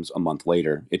the victims a month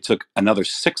later. It took another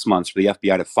 6 months for the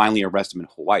FBI to finally arrest him in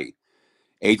Hawaii.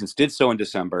 Agents did so in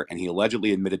December, and he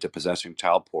allegedly admitted to possessing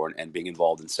child porn and being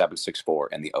involved in 764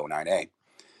 and the 09A.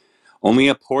 Only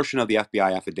a portion of the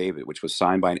FBI affidavit, which was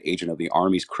signed by an agent of the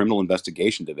Army's Criminal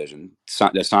Investigation Division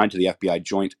assigned to the FBI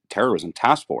Joint Terrorism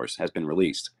Task Force, has been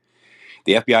released.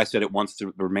 The FBI said it wants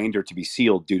the remainder to be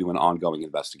sealed due to an ongoing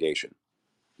investigation.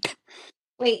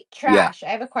 Wait, Yeah, Trash, I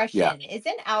have a yeah. question.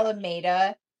 Isn't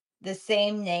Alameda the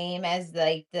same name as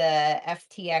like the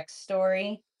FTX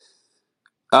story?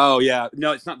 Oh, yeah.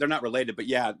 No, it's not. They're not related, but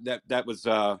yeah, that was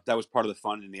part of the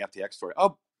fun in the FTX story.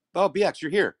 Oh, BX,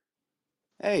 you're here.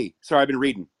 Hey, sorry, I've been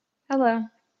reading. Hello.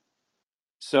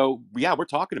 So yeah, we're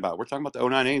talking about the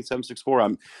 09A and 764.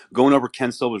 I'm going over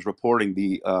Ken Silva's reporting,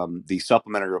 the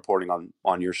supplementary reporting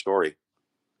on your story.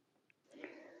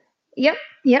 Yep.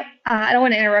 I don't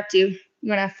want to interrupt you.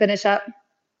 You want to finish up?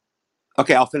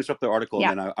 Okay, I'll finish up the article,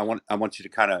 Yeah. and then I want you to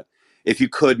kind of, if you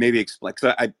could, maybe explain.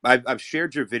 Because I've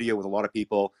shared your video with a lot of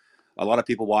people. A lot of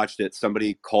people watched it.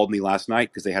 Somebody called me last night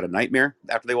because they had a nightmare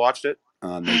after they watched it.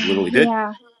 They literally did.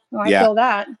 Yeah. Well, I Yeah. feel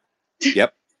that.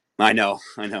 Yep. I know.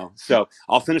 So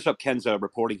I'll finish up Ken's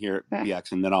reporting here at Okay.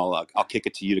 BX, and then I'll kick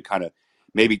it to you to kind of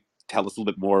maybe tell us a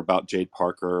little bit more about Jade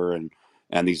Parker and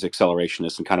these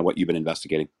accelerationists and kind of what you've been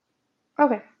investigating.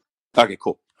 Okay. Okay,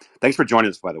 cool. Thanks for joining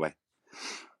us, by the way.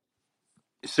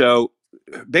 So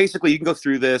basically, you can go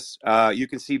through this. You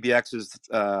can see BX's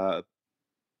the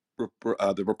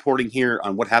reporting here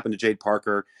on what happened to Jade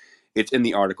Parker. It's in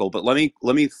the article, but let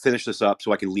me finish this up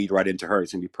so I can lead right into her.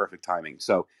 It's gonna be perfect timing.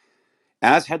 So,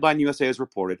 as Headline USA has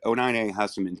reported, O9A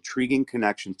has some intriguing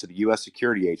connections to the U.S.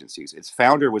 security agencies. Its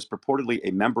founder was purportedly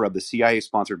a member of the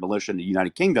CIA-sponsored militia in the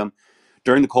United Kingdom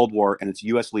during the Cold War, and its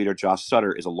U.S. leader, Josh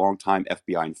Sutter, is a longtime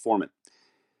FBI informant.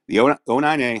 The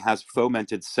O9A has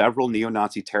fomented several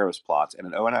neo-Nazi terrorist plots,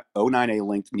 and an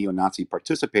O9A-linked neo-Nazi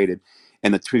participated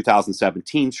in the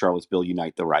 2017 Charlottesville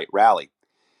Unite the Right rally.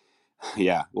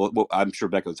 Yeah, well, I'm sure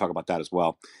Becca will talk about that as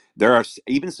well. There are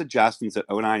even suggestions that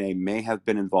O9A may have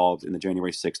been involved in the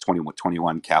January 6,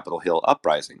 2021 Capitol Hill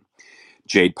uprising.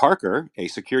 Jade Parker, a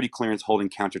security clearance holding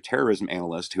counterterrorism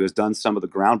analyst who has done some of the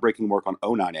groundbreaking work on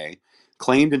O9A,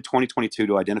 claimed in 2022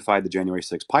 to identify the January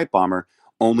 6 pipe bomber,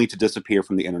 only to disappear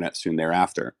from the internet soon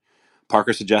thereafter.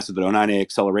 Parker suggested that O9A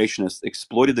accelerationists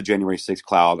exploited the January 6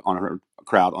 crowd on her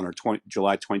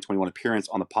July 2021 appearance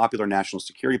on the popular national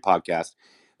security podcast,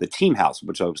 The Team House,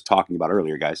 which I was talking about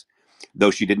earlier, guys,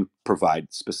 though she didn't provide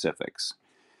specifics.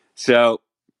 So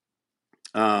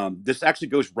this actually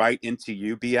goes right into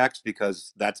you, BX,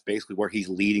 because that's basically where he's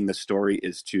leading the story,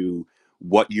 is to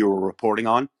what you were reporting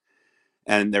on.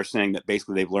 And they're saying that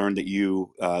basically they've learned that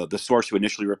you, the source who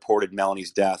initially reported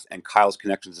Melanie's death and Kyle's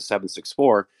connections to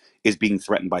 764, is being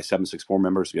threatened by 764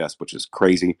 members, yes, which is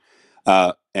crazy.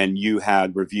 And you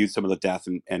had reviewed some of the death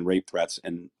and rape threats,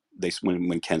 and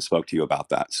when Ken spoke to you about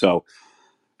that. So,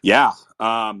 yeah,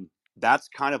 that's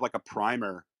kind of like a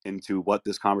primer into what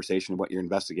this conversation, what your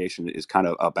investigation is kind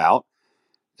of about.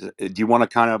 Do you want to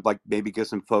kind of like maybe give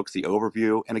some folks the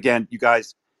overview? And again, you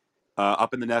guys,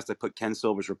 up in the nest, I put Ken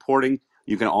Silver's reporting.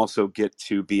 You can also get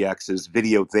to BX's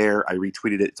video there. I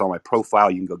retweeted it. It's on my profile.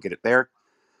 You can go get it there.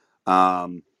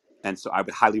 And so I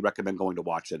would highly recommend going to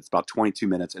watch it. It's about 22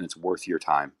 minutes and it's worth your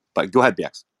time. But go ahead,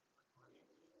 BX.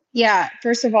 Yeah,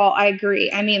 first of all, I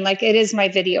agree. I mean, like, it is my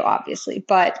video, obviously,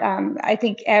 but I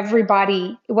think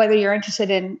everybody, whether you're interested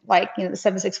in, like, the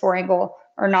 764 angle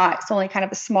or not, it's only kind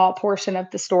of a small portion of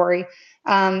the story.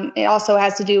 It also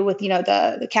has to do with,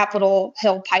 the Capitol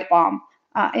Hill pipe bomb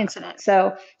incident.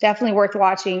 So definitely worth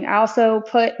watching. I also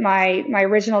put my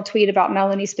original tweet about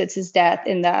Melanie Spitz's death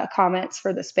in the comments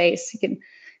for the space. If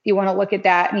you want to look at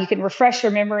that, and you can refresh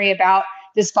your memory about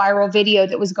this viral video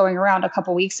that was going around a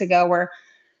couple weeks ago where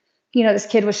this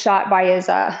kid was shot by his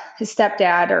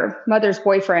stepdad or mother's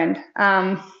boyfriend.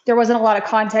 There wasn't a lot of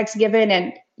context given,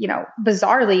 and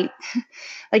bizarrely,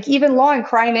 like, even Law and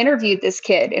Crime interviewed this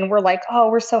kid, and we're like, "Oh,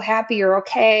 we're so happy you're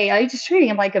okay." I just treating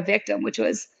him like a victim, which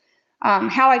was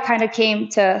how I kind of came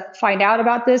to find out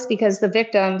about this, because the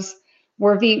victims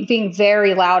were being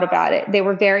very loud about it. They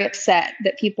were very upset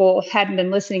that people hadn't been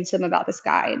listening to them about this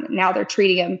guy, and now they're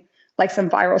treating him like some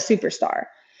viral superstar.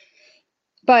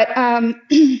 But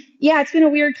yeah, it's been a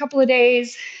weird couple of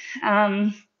days.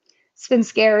 It's been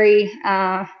scary.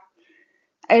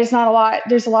 There's not a lot.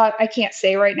 There's a lot I can't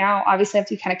say right now. Obviously, I have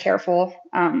to be kind of careful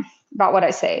about what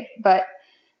I say. But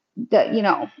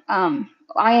I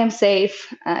am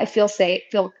safe. I feel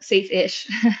safe-ish,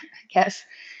 I guess.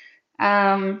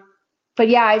 But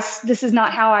yeah, this is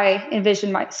not how I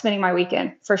envisioned spending my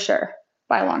weekend, for sure,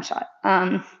 by a long shot.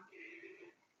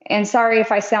 And sorry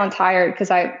if I sound tired, because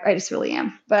I just really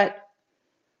am. But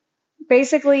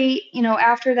basically,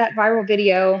 after that viral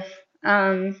video,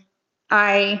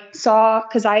 I saw,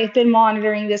 because I have been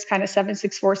monitoring this kind of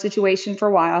 764 situation for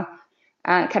a while,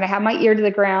 kind of have my ear to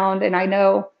the ground, and I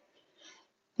know,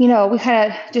 we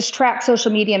kind of just track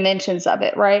social media mentions of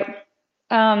it, right?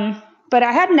 But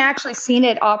I hadn't actually seen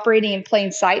it operating in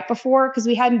plain sight before, because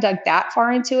we hadn't dug that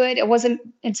far into it. It wasn't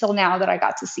until now that I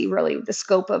got to see really the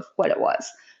scope of what it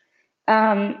was.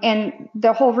 And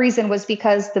the whole reason was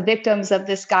because the victims of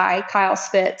this guy, Kyle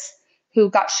Spitz, who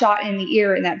got shot in the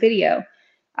ear in that video,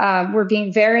 were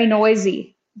being very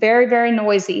noisy, very, very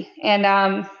noisy. And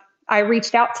I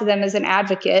reached out to them as an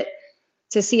advocate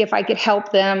to see if I could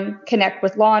help them connect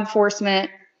with law enforcement.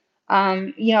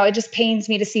 It just pains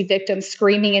me to see victims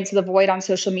screaming into the void on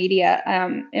social media.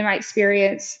 In my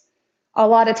experience, a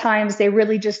lot of times they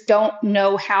really just don't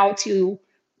know how to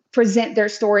present their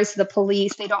stories to the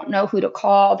police. They don't know who to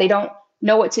call. They don't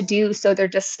know what to do. So they're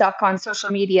just stuck on social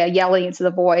media yelling into the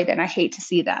void. And I hate to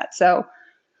see that. So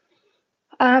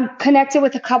connected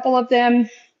with a couple of them,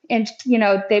 and,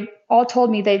 they all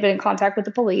told me they'd been in contact with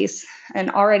the police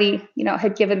and already,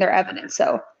 had given their evidence.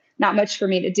 So not much for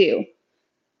me to do.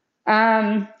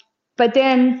 But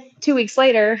then 2 weeks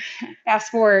later,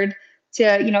 fast forward to,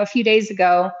 a few days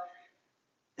ago,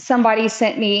 somebody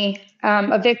sent me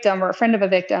a victim or a friend of a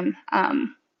victim,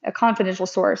 a confidential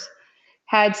source,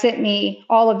 had sent me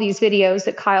all of these videos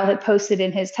that Kyle had posted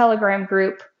in his Telegram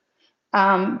group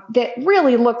that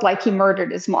really looked like he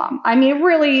murdered his mom. I mean, it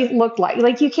really looked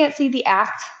like you can't see the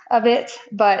act of it,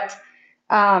 but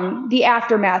the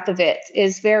aftermath of it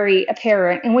is very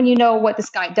apparent. And when you know what this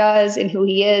guy does and who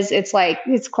he is, it's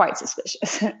quite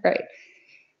suspicious, right?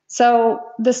 So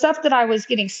the stuff that I was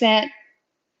getting sent,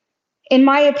 in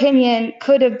my opinion,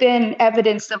 could have been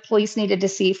evidence that police needed to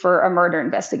see for a murder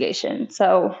investigation.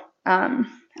 So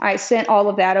I sent all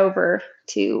of that over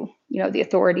to the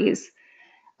authorities.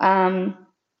 And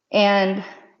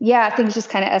yeah, things just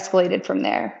kind of escalated from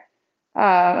there.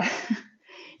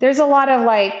 There's a lot of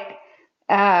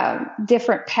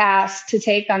different paths to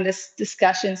take on this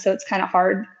discussion, so it's kind of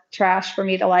hard, Trash, for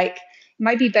me to it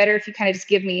might be better if you kind of just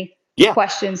give me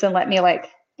questions and let me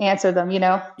answer them,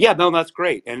 Yeah, no, that's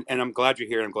great. And I'm glad you're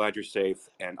here. I'm glad you're safe.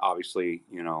 And obviously,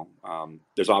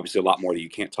 there's obviously a lot more that you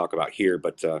can't talk about here,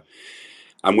 but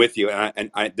I'm with you.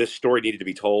 And this story needed to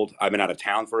be told. I've been out of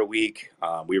town for a week.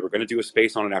 We were going to do a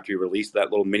space on it after you released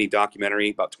that little mini documentary,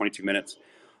 about 22 minutes.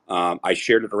 I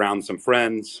shared it around some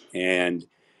friends. And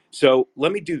so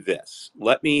let me do this.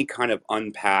 Let me kind of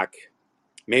unpack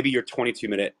maybe your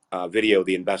 22-minute video,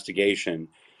 the investigation,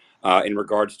 in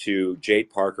regards to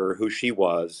Jade Parker, who she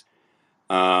was.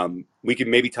 We could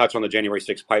maybe touch on the January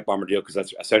 6th pipe bomber deal because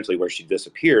that's essentially where she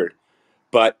disappeared.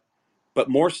 But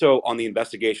more so on the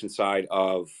investigation side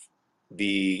of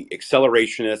the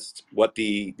accelerationists, what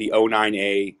the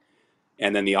 09A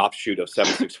and then the offshoot of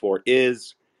 764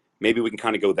 is. Maybe we can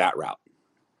kind of go that route.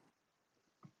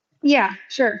 Yeah,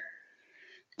 sure.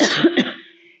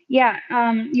 Yeah.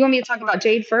 You want me to talk about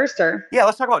Jade first, or? Yeah,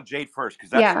 let's talk about Jade first, because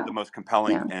that's the most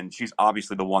compelling, and she's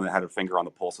obviously the one that had her finger on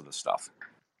the pulse of this stuff.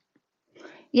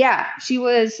 Yeah, she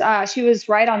was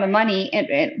right on the money.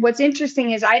 And what's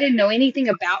interesting is I didn't know anything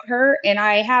about her, and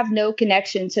I have no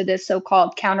connection to this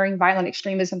so-called countering violent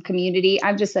extremism community.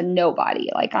 I'm just a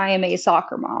nobody. I am a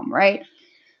soccer mom, right?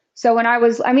 So when I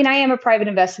am a private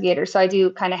investigator, so I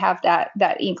do kind of have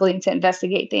that inkling to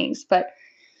investigate things. But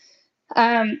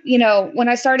when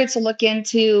I started to look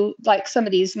into some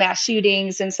of these mass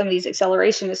shootings and some of these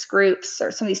accelerationist groups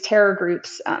or some of these terror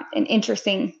groups and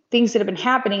interesting things that have been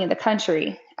happening in the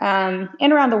country and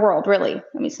around the world, really.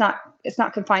 I mean, it's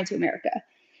not confined to America.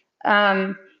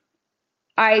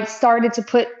 I started to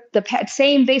put the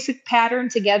same basic pattern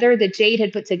together that Jade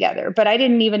had put together, but I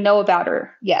didn't even know about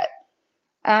her yet.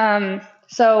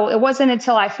 So it wasn't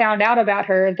until I found out about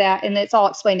her and it's all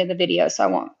explained in the video, so I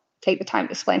won't take the time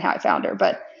to explain how I found her,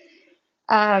 but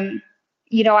I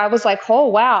was like, oh,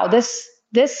 wow,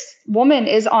 this woman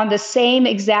is on the same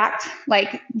exact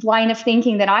line of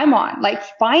thinking that I'm on.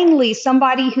 Finally,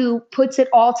 somebody who puts it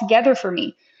all together for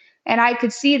me. And I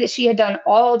could see that she had done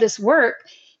all this work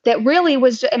that really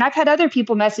was, and I've had other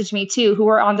people message me too, who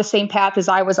are on the same path as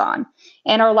I was on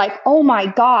and are like, oh my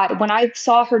God, when I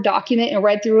saw her document and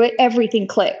read through it, everything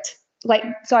clicked.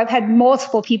 So I've had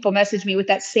multiple people message me with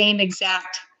that same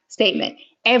exact statement.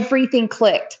 Everything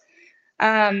clicked.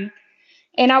 And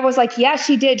I was like, yeah,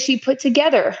 she did. She put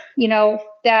together,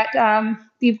 that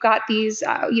you've got these,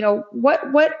 I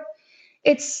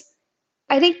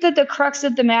think that the crux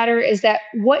of the matter is that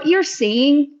what you're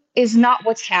seeing is not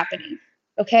what's happening.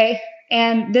 Okay.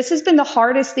 And this has been the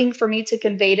hardest thing for me to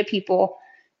convey to people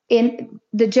in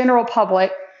the general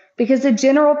public, because the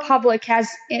general public has,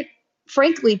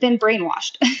 frankly, been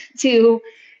brainwashed to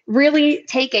really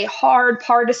take a hard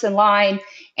partisan line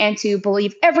and to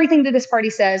believe everything that this party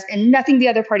says and nothing the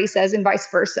other party says, and vice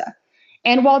versa.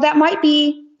 And while that might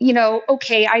be,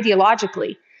 okay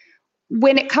ideologically,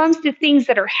 when it comes to things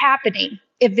that are happening,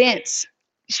 events,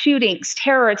 shootings,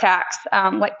 terror attacks,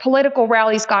 political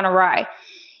rallies gone awry,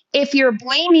 if you're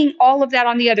blaming all of that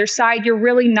on the other side, you're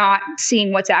really not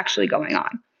seeing what's actually going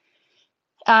on.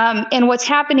 And what's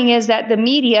happening is that the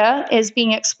media is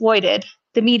being exploited,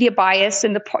 the media bias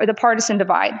and the partisan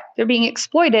divide. They're being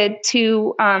exploited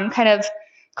to kind of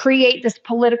create this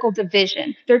political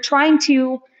division. They're trying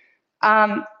to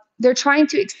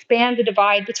expand the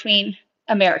divide between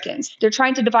Americans. They're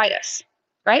trying to divide us,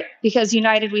 right? Because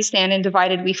united we stand and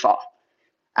divided we fall.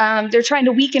 They're trying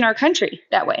to weaken our country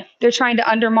that way. They're trying to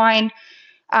undermine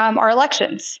our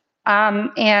elections.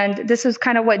 And this is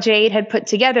kind of what Jade had put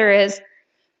together is,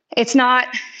 it's not,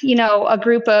 a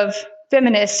group of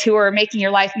feminists who are making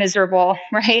your life miserable,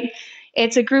 right?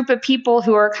 It's a group of people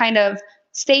who are kind of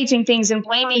staging things and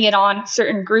blaming it on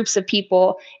certain groups of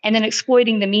people and then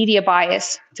exploiting the media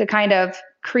bias to kind of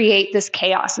create this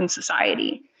chaos in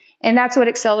society. And that's what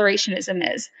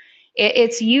accelerationism is.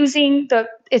 It's using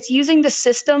the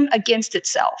system against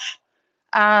itself.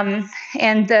 And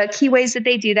the key ways that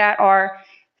they do that are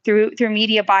through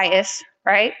media bias,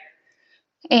 right?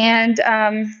 And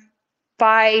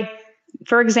by,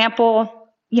 for example,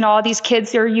 all these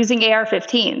kids are using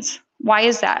AR-15s. Why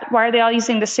is that? Why are they all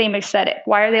using the same aesthetic?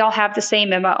 Why are they all have the same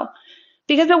MO?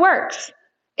 Because it works.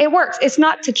 It works. It's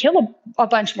not to kill a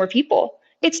bunch more people.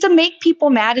 It's to make people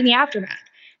mad in the aftermath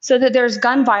so that there's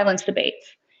gun violence debates.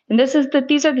 And these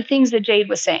are the things that Jade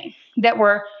was saying that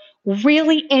were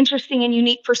really interesting and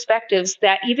unique perspectives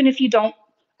that even if you don't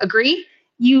agree,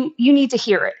 you need to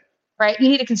hear it, right? You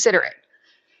need to consider it.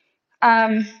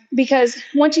 Because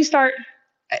once you start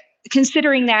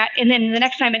considering that, and then the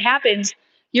next time it happens,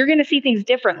 you're going to see things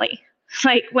differently.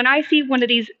 Like when I see one of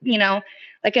these,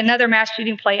 like another mass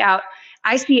shooting play out,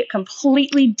 I see it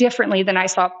completely differently than I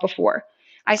saw it before.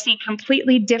 I see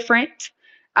completely different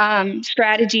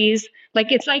strategies.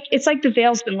 Like it's like the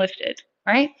veil's been lifted,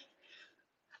 right?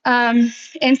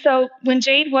 And so when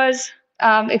Jade was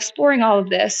exploring all of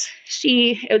this,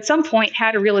 she at some point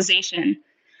had a realization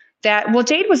that, well,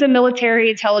 Jade was a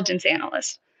military intelligence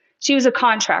analyst. She was a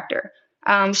contractor.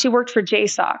 She worked for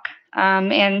JSOC,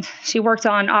 and she worked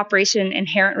on Operation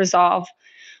Inherent Resolve,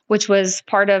 which was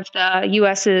part of the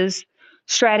U.S.'s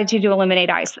strategy to eliminate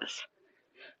ISIS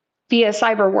via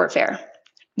cyber warfare,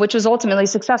 which was ultimately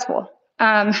successful.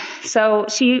 So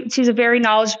she's a very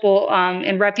knowledgeable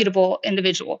and reputable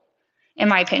individual, in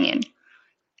my opinion.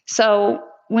 So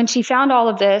when she found all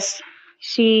of this,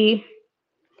 she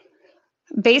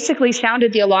basically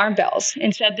sounded the alarm bells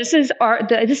and said, this is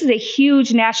a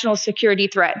huge national security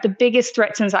threat, the biggest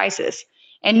threat since ISIS.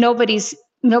 And nobody's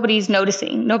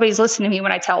noticing. Nobody's listening to me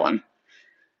when I tell them.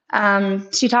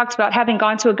 She talked about having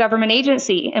gone to a government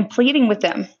agency and pleading with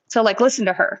them to listen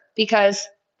to her, because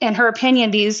in her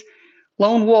opinion, these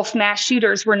lone wolf mass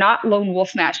shooters were not lone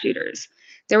wolf mass shooters.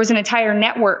 There was an entire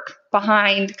network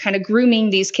behind kind of grooming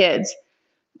these kids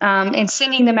and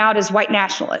sending them out as white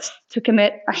nationalists to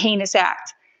commit a heinous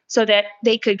act so that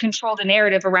they could control the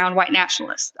narrative around white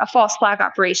nationalists, a false flag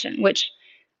operation, which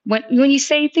when you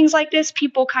say things like this,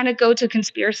 people kind of go to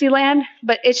conspiracy land,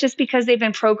 but it's just because they've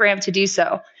been programmed to do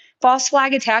so. False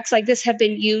flag attacks like this have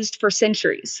been used for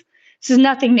centuries. This is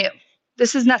nothing new.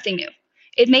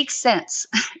 It makes sense,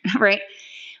 right?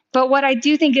 But what I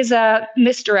do think is a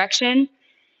misdirection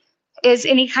is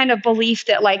any kind of belief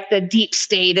that the deep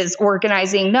state is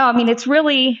organizing. No, I mean, it's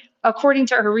really, according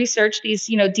to her research, these,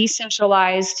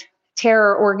 decentralized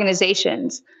terror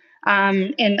organizations.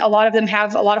 And a lot of them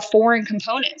have a lot of foreign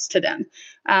components to them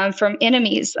from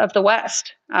enemies of the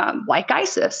West, like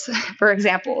ISIS, for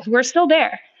example, who are still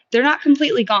there. They're not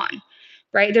completely gone,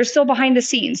 right? They're still behind the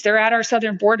scenes. They're at our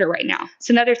southern border right now. It's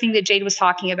another thing that Jade was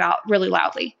talking about really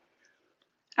loudly.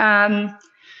 So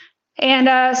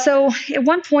at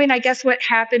one point, I guess what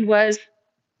happened was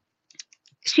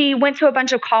she went to a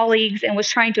bunch of colleagues and was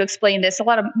trying to explain this, a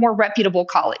lot of more reputable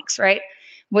colleagues, right?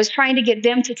 Was trying to get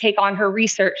them to take on her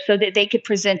research so that they could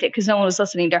present it because no one was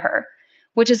listening to her,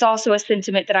 which is also a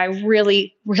sentiment that I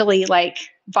really, really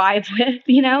vibe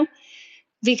with,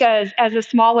 because as a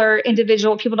smaller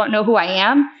individual, people don't know who I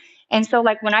am. And so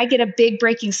when I get a big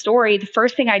breaking story, the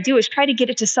first thing I do is try to get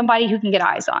it to somebody who can get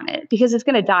eyes on it because it's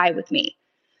going to die with me.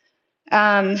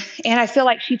 And I feel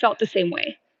like she felt the same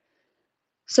way.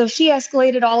 So she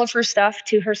escalated all of her stuff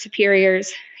to her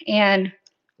superiors. And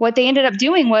what they ended up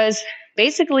doing was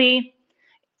basically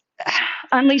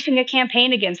unleashing a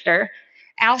campaign against her,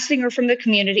 ousting her from the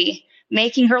community,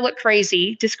 making her look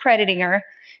crazy, discrediting her,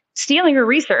 stealing her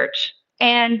research,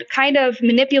 and kind of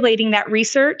manipulating that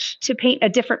research to paint a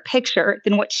different picture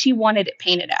than what she wanted it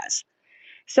painted as.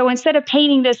 So instead of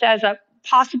painting this as a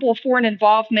possible foreign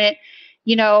involvement,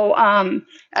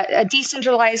 a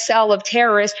decentralized cell of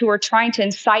terrorists who are trying to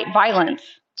incite violence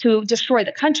to destroy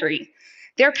the country,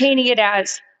 they're painting it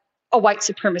as a white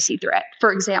supremacy threat,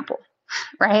 for example,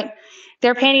 right?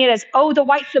 They're painting it as, the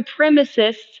white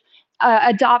supremacists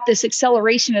adopt this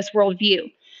accelerationist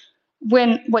worldview.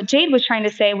 When what Jade was trying to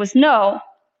say was, no,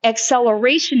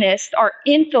 accelerationists are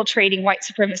infiltrating white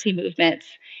supremacy movements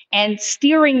and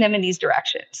steering them in these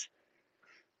directions.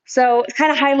 So it's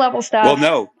kind of high level stuff. Well,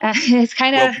 no, it's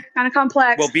kind of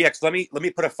complex. Well, BX, let me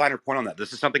put a finer point on that.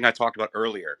 This is something I talked about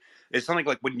earlier. It's something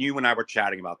like when you and I were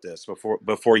chatting about this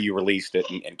before you released it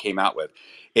and came out with.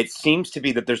 It seems to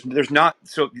be that there's not,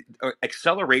 so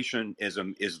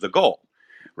accelerationism is the goal,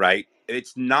 right?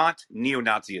 It's not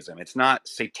neo-Nazism. It's not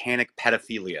satanic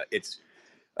pedophilia. It's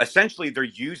essentially they're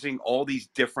using all these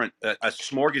different a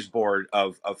smorgasbord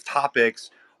of topics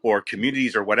or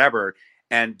communities or whatever,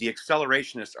 And the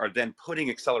accelerationists are then putting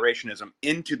accelerationism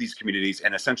into these communities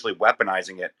and essentially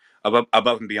weaponizing it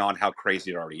above and beyond how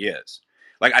crazy it already is.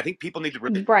 Like, I think people need to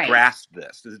really grasp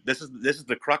this. This is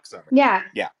the crux of it. Yeah.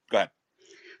 Yeah. Go ahead.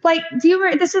 Like,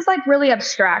 this is like really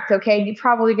abstract, okay? You're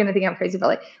probably going to think I'm crazy, but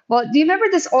like, well, do you remember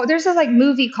this? There's this like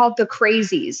movie called The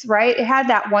Crazies, right? It had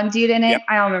that one dude in it. Yep.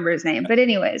 I don't remember his name, but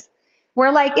anyways,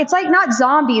 where like, it's like not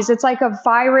zombies. It's like a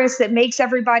virus that makes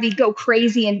everybody go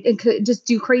crazy and just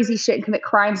do crazy shit and commit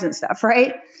crimes and stuff,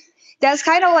 right? That's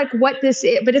kind of like what this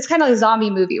is, but it's kind of like a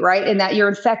zombie movie, right? In that you're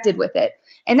infected with it.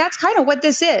 And that's kind of what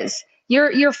this is.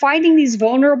 You're finding these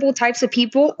vulnerable types of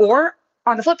people, or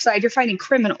on the flip side, you're finding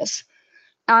criminals.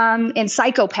 And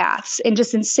psychopaths and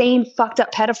just insane, fucked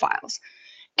up pedophiles.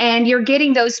 And you're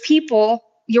getting those people,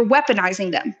 you're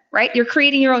weaponizing them, right? You're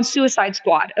creating your own suicide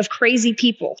squad of crazy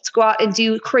people to go out and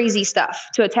do crazy stuff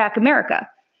to attack America.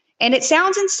 And it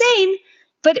sounds insane,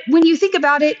 but when you think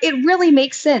about it, it really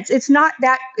makes sense. It's not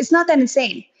that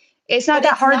insane. It's not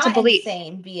that hard to believe.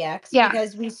 Insane, BX, yeah.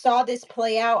 Because we saw this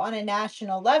play out on a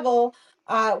national level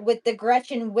with the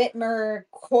Gretchen Whitmer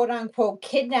quote unquote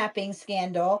kidnapping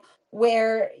scandal,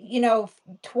 where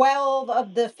 12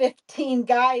 of the 15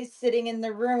 guys sitting in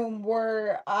the room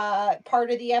were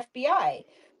part of the FBI.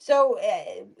 So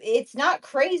it's not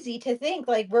crazy to think,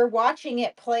 like, we're watching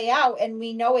it play out and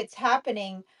we know it's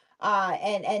happening,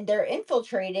 and they're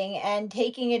infiltrating and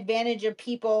taking advantage of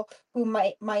people who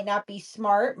might not be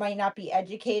smart, might not be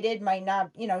educated, might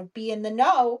not be in the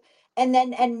know,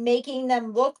 and making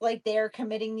them look like they're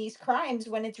committing these crimes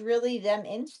when it's really them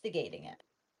instigating it.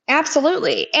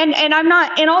 Absolutely. And I'm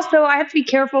not, and also I have to be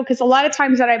careful because a lot of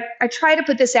times that I try to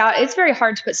put this out, it's very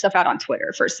hard to put stuff out on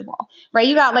Twitter, first of all, right?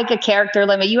 You got like a character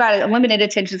limit, you got a limited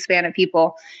attention span of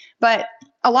people, but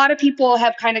a lot of people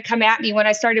have kind of come at me when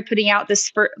I started putting out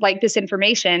this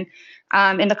information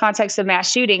in the context of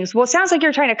mass shootings. Well, it sounds like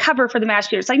you're trying to cover for the mass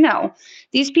shooters. Like, no,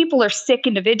 these people are sick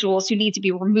individuals who need to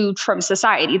be removed from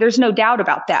society. There's no doubt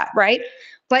about that, right?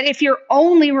 But if you're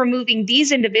only removing these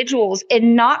individuals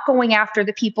and not going after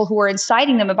the people who are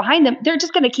inciting them and behind them, they're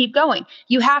just going to keep going.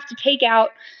 You have to take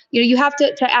out, you have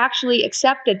to actually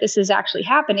accept that this is actually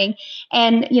happening.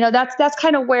 And, that's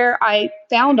kind of where I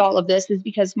found all of this, is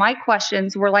because my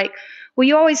questions were like, well,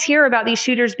 you always hear about these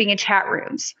shooters being in chat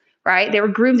rooms, right? They were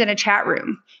groomed in a chat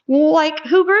room. Well, like,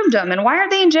 who groomed them and why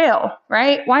aren't they in jail,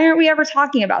 right? Why aren't we ever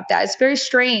talking about that? It's very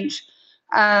strange.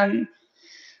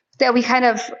 That we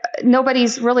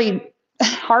nobody's really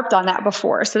harped on that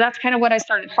before. So that's kind of what I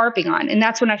started harping on. And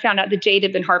that's when I found out that Jade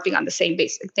had been harping on the same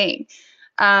basic thing.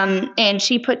 And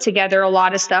she put together a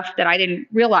lot of stuff that I didn't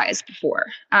realize before.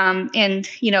 And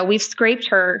we've scraped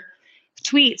her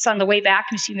tweets on the Wayback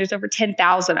Machine. There's over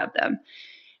 10,000 of them.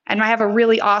 And I have a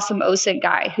really awesome OSINT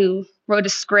guy who wrote a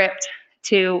script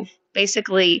to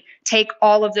basically take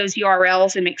all of those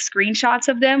URLs and make screenshots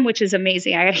of them, which is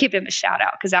amazing. I gotta give him a shout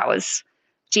out because that was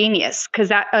genius, because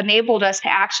that enabled us to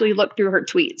actually look through her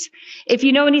tweets. If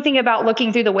you know anything about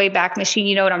looking through the Wayback Machine,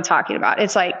 you know what I'm talking about.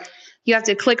 It's like you have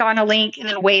to click on a link and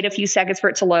then wait a few seconds for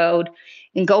it to load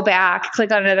and go back,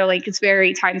 click on another link. It's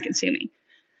very time consuming.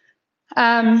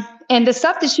 And the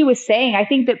stuff that she was saying, I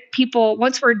think that people,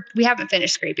 we haven't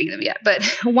finished scraping them yet,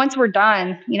 but once we're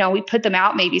done, we put them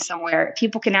out maybe somewhere,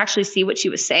 people can actually see what she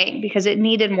was saying, because it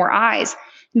needed more eyes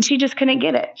and she just couldn't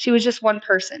get it. She was just one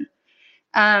person.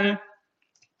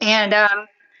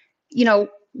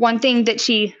 One thing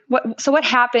that what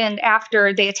happened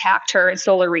after they attacked her in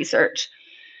solar research?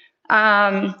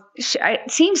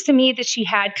 It seems to me that she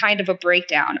had kind of a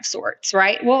breakdown of sorts,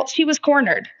 right? Well, she was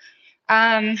cornered.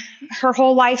 Her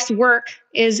whole life's work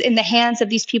is in the hands of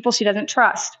these people she doesn't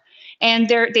trust. And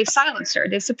they've silenced her,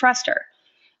 they've suppressed her.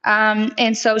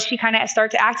 And so she kind of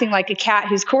starts acting like a cat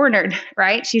who's cornered,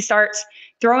 right? She starts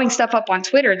throwing stuff up on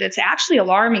Twitter that's actually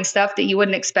alarming stuff that you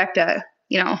wouldn't expect a,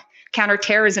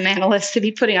 counterterrorism analyst to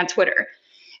be putting on Twitter.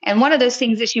 And one of those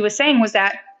things that she was saying was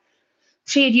that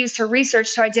she had used her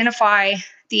research to identify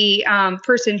the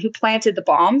person who planted the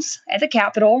bombs at the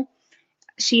Capitol.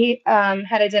 She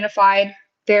had identified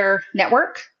their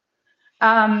network.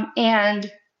 And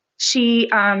she,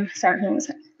 sorry, hold on a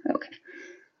second. Okay.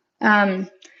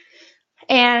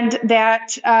 And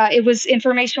that it was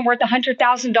information worth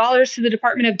 $100,000 to the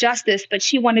Department of Justice, but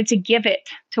she wanted to give it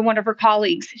to one of her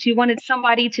colleagues. She wanted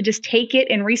somebody to just take it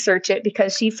and research it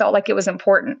because she felt like it was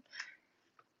important.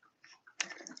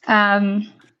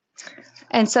 And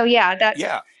so, that's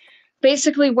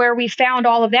basically where we found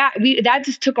all of that. That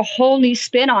just took a whole new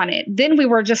spin on it. Then we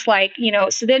were just like,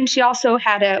 so then she also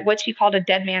had what she called a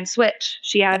dead man switch.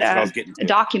 She had a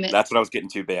document. That's what I was getting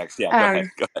to, Bax. Yeah,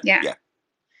 go ahead. Yeah.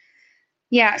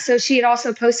 Yeah, so she had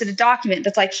also posted a document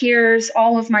that's like, here's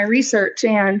all of my research,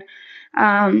 and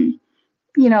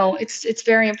it's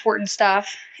very important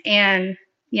stuff, and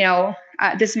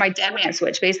this is my dead man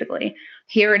switch, basically.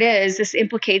 Here it is. This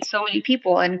implicates so many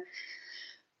people, and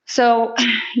so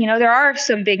there are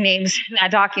some big names in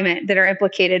that document that are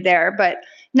implicated there, but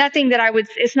nothing that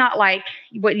it's not like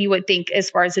what you would think as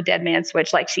far as a dead man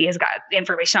switch, like she has got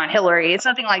information on Hillary. It's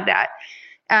nothing like that.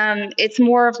 It's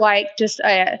more of like just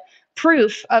a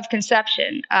proof of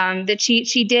conception, that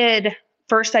she did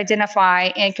first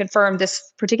identify and confirm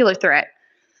this particular threat.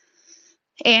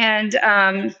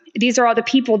 And these are all the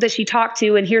people that she talked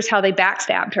to, and here's how they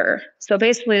backstabbed her. So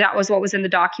basically, that was what was in the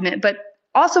document. But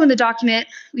also in the document,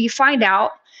 you find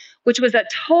out, which was a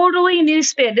totally new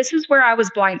spin. This is where I was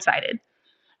blindsided.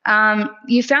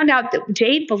 You found out that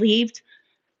Jade believed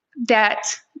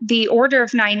that the Order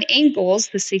of Nine Angles,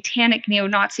 the satanic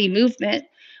neo-Nazi movement,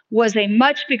 was a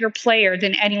much bigger player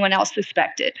than anyone else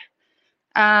suspected.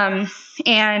 And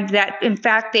that, in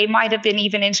fact, they might have been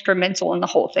even instrumental in the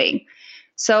whole thing.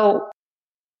 So,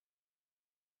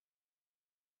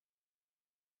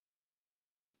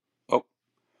 Oh,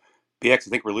 BX, I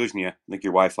think we're losing you. I think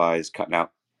your Wi-Fi is cutting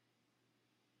out.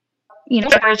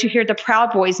 As you hear the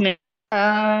Proud Boys,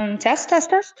 test.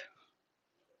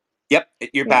 Yep,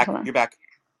 you're Yeah, back. hold on. You're back.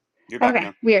 You're back Okay,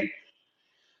 now. weird.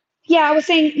 Yeah, I was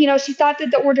saying, she thought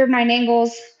that the Order of Nine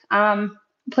Angles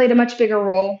played a much bigger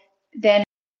role than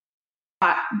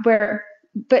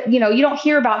but you don't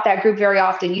hear about that group very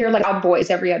often. You hear like Proud Boys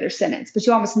every other sentence, but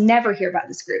you almost never hear about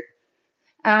this group.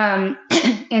 And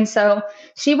so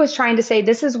she was trying to say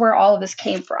this is where all of this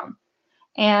came from.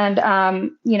 And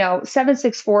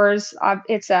 764s,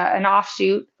 it's an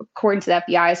offshoot, according to the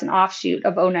FBI, is an offshoot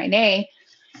of 09A.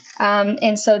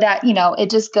 And so that it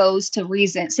just stands to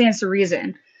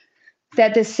reason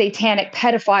that this satanic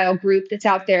pedophile group that's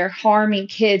out there harming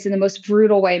kids in the most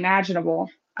brutal way imaginable,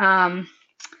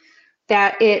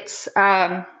 that it's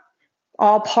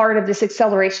all part of this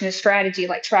accelerationist strategy,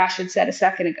 like Trash had said a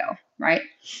second ago, right?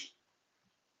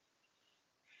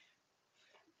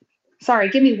 Sorry,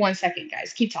 give me 1 second,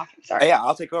 guys. Keep talking. Sorry. Yeah,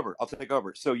 I'll take over.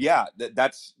 So yeah,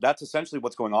 that's essentially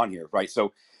what's going on here, right?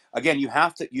 So again, you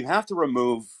have to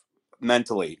remove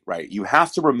mentally, right? You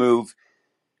have to remove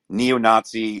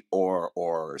neo-Nazi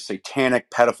or satanic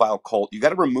pedophile cult. You got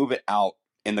to remove it out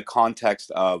in the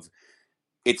context of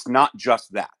it's not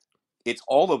just that. It's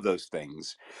all of those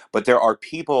things, but there are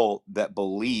people that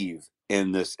believe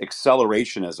in this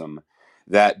accelerationism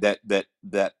that the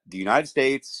United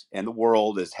States and the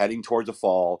world is heading towards a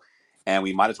fall, and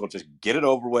we might as well just get it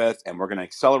over with, and we're going to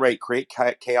accelerate, create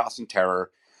chaos and terror,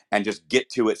 and just get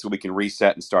to it so we can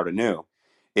reset and start anew.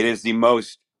 It is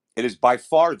by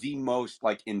far the most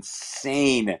like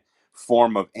insane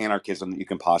form of anarchism that you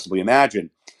can possibly imagine.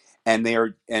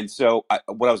 So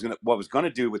what I was gonna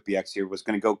do with BX here was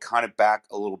gonna go kind of back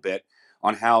a little bit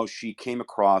on how she came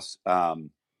across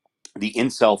the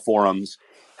incel forums,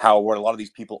 where a lot of these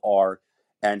people are,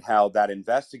 and how that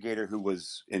investigator who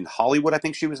was in Hollywood, I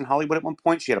think she was in Hollywood at one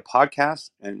point, she had a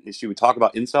podcast and she would talk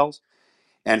about incels,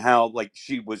 and how like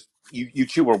you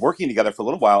two were working together for a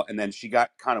little while, and then she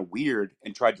got kind of weird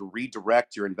and tried to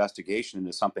redirect your investigation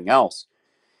into something else,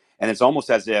 and it's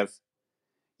almost as if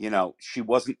she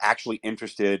wasn't actually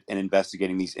interested in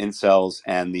investigating these incels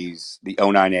and the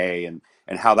 09A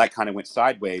and how that kind of went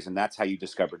sideways. And that's how you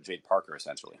discovered Jade Parker,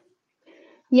 essentially.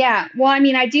 Yeah, well, I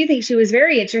mean, I do think she was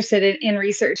very interested in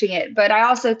researching it, but I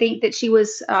also think that she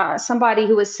was somebody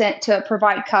who was sent to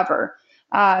provide cover.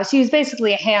 She was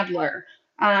basically a handler,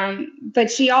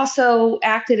 but she also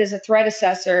acted as a threat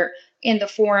assessor in the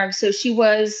forum. So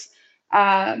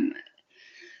um,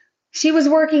 she was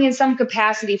working in some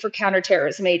capacity for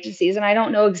counterterrorism agencies, and I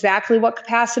don't know exactly what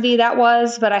capacity that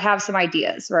was, but I have some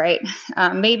ideas, right?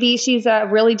 Maybe she's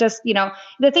really just,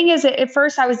 the thing is, at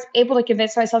first I was able to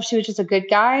convince myself she was just a good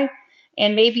guy,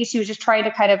 and maybe she was just trying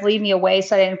to kind of lead me away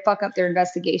so I didn't fuck up their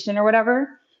investigation or whatever.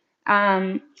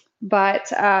 But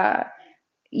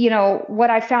what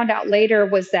I found out later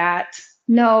was that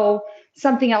no,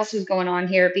 something else is going on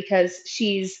here, because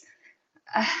she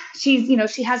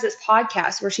has this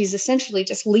podcast where she's essentially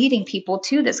just leading people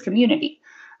to this community,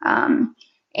 and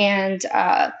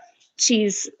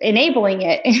she's enabling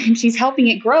it, and she's helping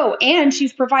it grow, and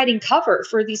she's providing cover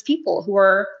for these people who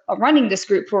are running this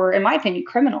group, who are, in my opinion,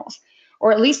 criminals,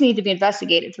 or at least need to be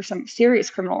investigated for some serious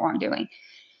criminal wrongdoing.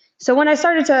 So when I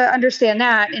started to understand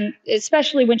that, and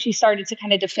especially when she started to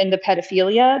kind of defend the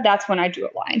pedophilia, that's when I drew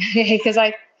a line, because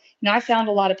I found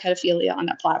a lot of pedophilia on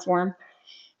that platform.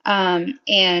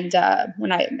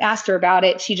 When I asked her about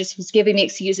it, she just was giving me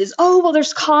excuses. Oh, well,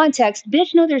 there's context.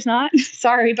 Bitch, no, there's not.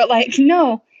 Sorry, but like,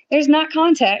 no, there's not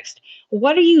context.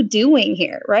 What are you doing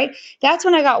here? Right? That's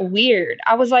when I got weird.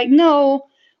 I was like, no,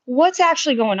 what's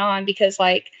actually going on? Because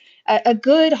like a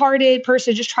good-hearted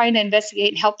person just trying to investigate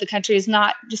and help the country is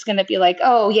not just going to be like,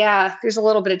 oh yeah, there's a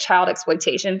little bit of child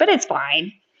exploitation, but it's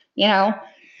fine, you know?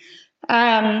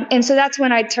 And so that's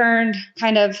when I turned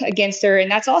kind of against her.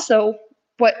 And that's also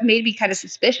what made me kind of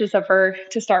suspicious of her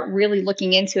to start really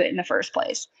looking into it in the first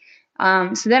place.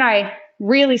 So then I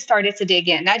really started to dig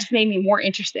in. That just made me more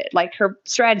interested. Like her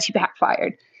strategy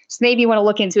backfired. Just made me want to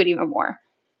look into it even more.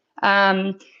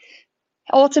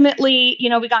 Ultimately, you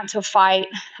know, we got into a fight,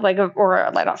 like not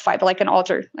a fight, but like an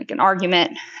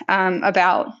argument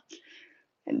about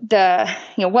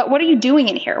what are you doing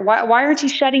in here? Why aren't you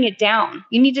shutting it down?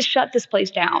 You need to shut this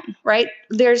place down, right?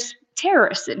 There's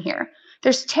terrorists in here.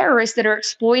 There's terrorists that are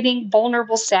exploiting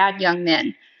vulnerable, sad young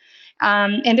men.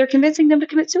 And they're convincing them to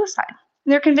commit suicide.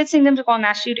 They're convincing them to go on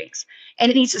mass shootings. And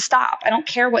it needs to stop. I don't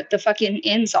care what the fucking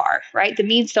ends are, right? The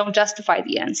means don't justify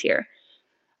the ends here.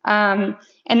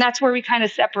 And that's where we kind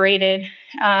of separated.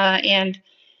 And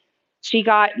she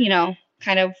got,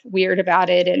 kind of weird about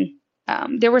it. And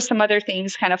there were some other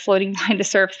things kind of floating behind the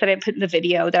surface that I put in the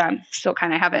video that I'm still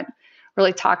kind of haven't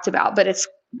really talked about, but it's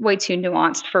way too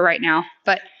nuanced for right now.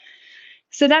 But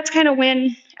so that's kind of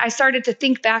when I started to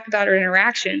think back about our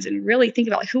interactions and really think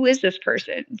about, like, who is this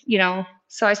person,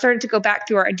 So I started to go back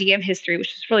through our DM history,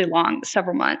 which is really long,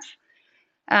 several months.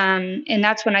 And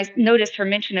that's when I noticed her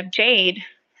mention of Jade.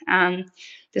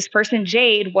 This person,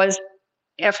 Jade, was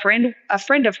a friend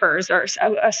of hers or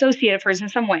associate of hers in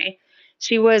some way.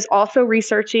 She was also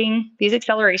researching these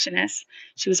accelerationists.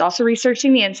 She was also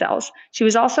researching the incels. She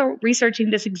was also researching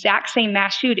this exact same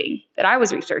mass shooting that I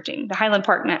was researching, the Highland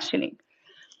Park mass shooting.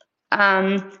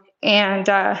 And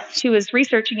she was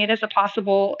researching it as a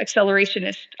possible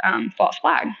accelerationist false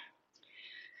flag.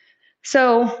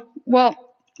 So,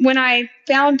 when I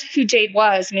found who Jade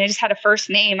was, I just had a first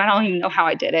name. I don't even know how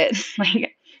I did it.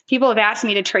 Like, people have asked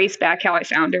me to trace back how I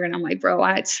found her, and I'm like, bro,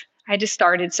 I just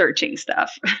started searching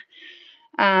stuff.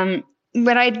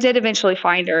 But I did eventually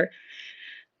find her.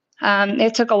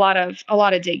 It took a lot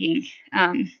of digging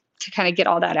to kind of get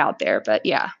all that out there. But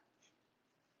yeah.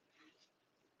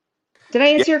 Did I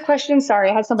answer your question? Sorry,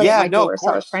 I had somebody at my No, of door,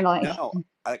 so I was course. trying to like. No,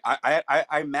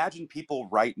 I imagine people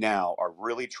right now are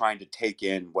really trying to take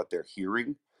in what they're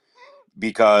hearing,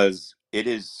 because it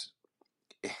is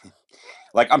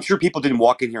like, I'm sure people didn't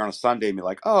walk in here on a Sunday and be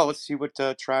like, oh, let's see what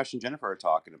Trash and Jennifer are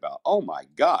talking about. Oh my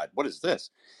God, what is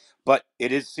this? But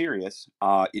it is serious.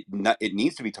 It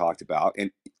needs to be talked about.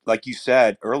 And like you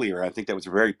said earlier, I think that was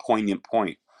a very poignant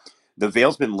point. The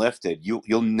veil's been lifted.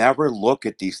 You'll never look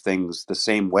at these things the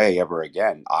same way ever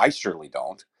again. I surely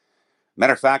don't.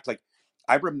 Matter of fact, like,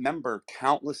 I remember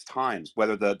countless times,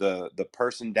 whether the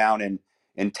person down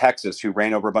in Texas who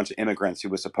ran over a bunch of immigrants, who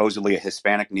was supposedly a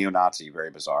Hispanic neo-Nazi, very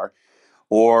bizarre,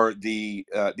 or the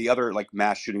other, like,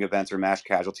 mass shooting events or mass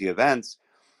casualty events,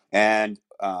 and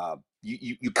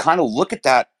you kind of look at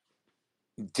that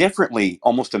differently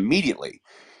almost immediately.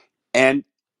 And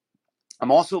I'm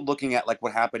also looking at, like,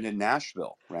 what happened in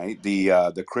Nashville, right?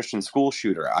 The Christian school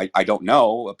shooter. I don't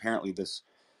know. Apparently, this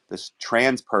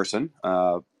trans person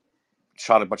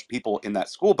shot a bunch of people in that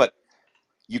school, but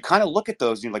you kind of look at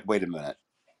those and you're like, wait a minute.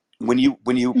 When you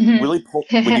really pull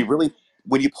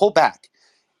when you pull back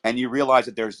and you realize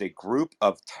that there's a group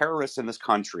of terrorists in this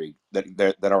country that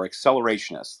are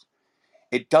accelerationists,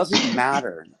 it doesn't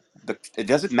matter. It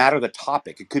doesn't matter the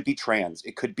topic. It could be trans.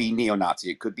 It could be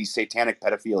neo-Nazi. It could be satanic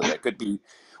pedophilia. It could be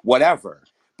whatever.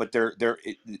 But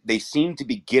they seem to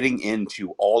be getting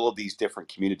into all of these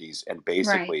different communities and Right.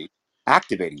 basically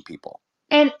activating people.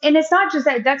 And it's not just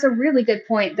that. That's a really good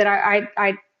point that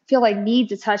I feel like need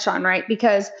to touch on, right?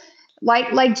 Because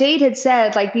like Jade had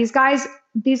said, like these guys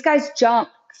jump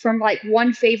from like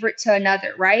one favorite to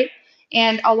another, right?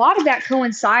 And a lot of that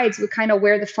coincides with kind of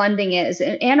where the funding is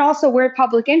and also where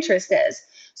public interest is.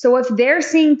 So if they're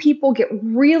seeing people get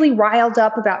really riled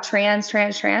up about trans,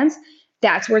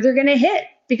 that's where they're going to hit,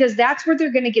 because that's where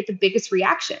they're going to get the biggest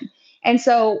reaction. And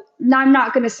so I'm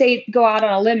not going to go out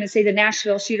on a limb and say the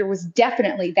Nashville shooter was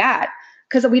definitely that,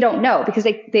 because we don't know, because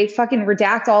they fucking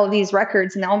redact all of these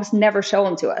records and they almost never show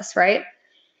them to us, right?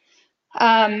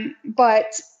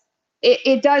 But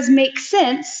it does make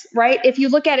sense, right? If you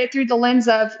look at it through the lens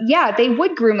of, yeah, they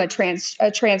would groom a trans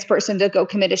person to go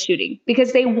commit a shooting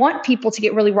because they want people to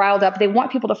get really riled up. They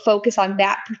want people to focus on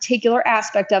that particular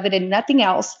aspect of it and nothing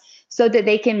else, so that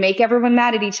they can make everyone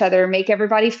mad at each other, make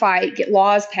everybody fight, get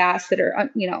laws passed that are,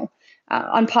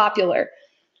 unpopular.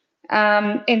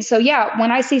 And so, yeah,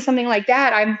 when I see something like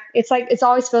that, it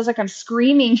always feels like I'm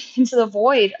screaming into the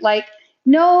void. Like,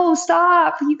 no,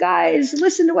 stop, you guys,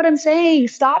 listen to what I'm saying.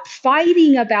 Stop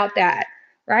fighting about that,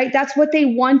 right? That's what they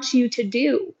want you to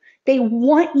do. They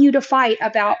want you to fight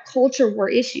about culture war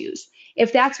issues.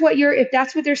 If that's what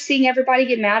they're seeing everybody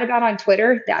get mad about on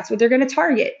Twitter, that's what they're going to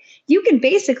target. You can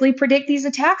basically predict these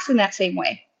attacks in that same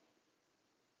way.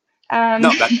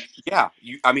 No,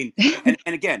 I mean, and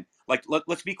again, like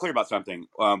let's be clear about something.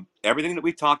 Everything that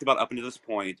we've talked about up until this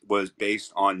point was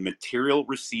based on material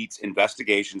receipts,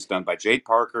 investigations done by Jade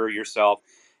Parker, yourself,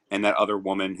 and that other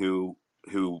woman who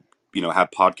have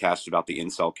podcasts about the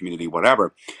incel community,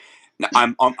 whatever.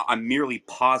 Now, I'm merely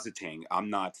positing. I'm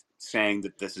not saying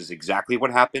that this is exactly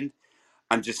what happened.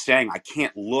 I'm just saying I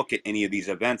can't look at any of these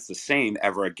events the same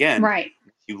ever again. Right.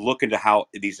 You look into how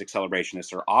these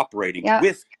accelerationists are operating Yeah.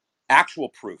 with actual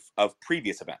proof of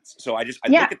previous events. So I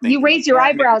Yeah, look at things you and I'm like, raise your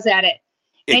eyebrows at it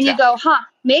and you go, exactly.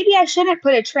 maybe I shouldn't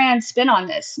put a trans spin on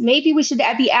this. Maybe we should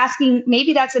be asking,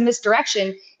 maybe that's a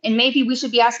misdirection. And maybe we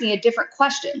should be asking a different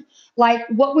question. Like,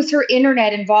 what was her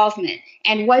internet involvement?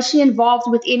 And was she involved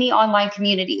with any online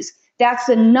communities? That's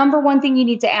the number one thing you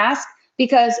need to ask.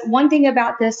 Because one thing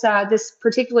about this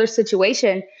particular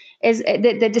situation is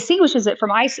that distinguishes it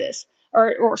from ISIS.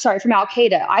 Or sorry, from Al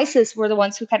Qaeda. ISIS were the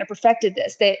ones who kind of perfected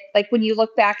this. They, like, when you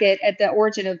look back at the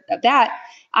origin of that,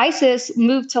 ISIS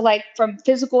moved to, like, from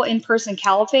physical in-person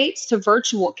caliphates to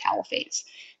virtual caliphates.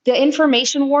 The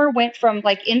information war went from,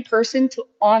 like, in person to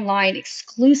online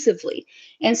exclusively.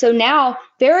 And so now,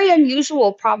 very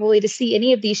unusual probably to see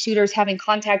any of these shooters having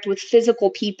contact with physical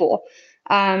people.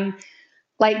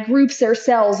 Like groups or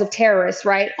cells of terrorists,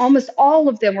 right? Almost all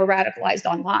of them were radicalized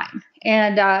online.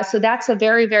 And so that's a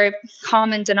very, very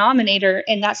common denominator.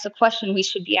 And that's the question we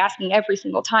should be asking every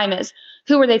single time is,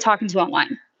 who are they talking to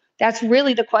online? That's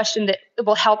really the question that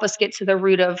will help us get to the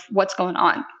root of what's going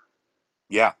on.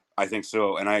 Yeah, I think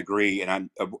so, and I agree. And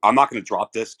I'm not going to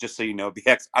drop this, just so you know,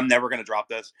 BX. I'm never going to drop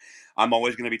this. I'm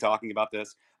always going to be talking about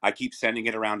this. I keep sending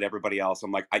it around to everybody else.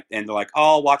 I'm like, and they're like, "Oh,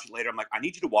 I'll watch it later." I'm like, I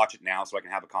need you to watch it now so I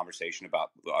can have a conversation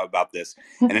about this.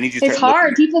 And I need you to It's start looking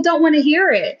hard. at. People don't want to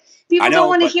hear it. I People don't know,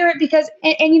 want to but hear it because,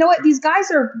 and you know what? These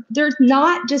guys they're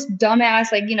not just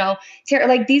dumbass, like,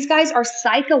 like, these guys are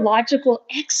psychological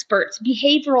experts,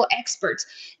 behavioral experts.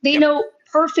 They yep, know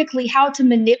perfectly how to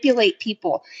manipulate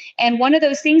people. And one of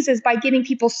those things is by getting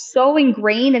people so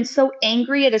ingrained and so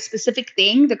angry at a specific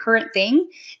thing, the current thing,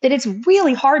 that it's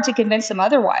really hard to convince them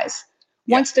otherwise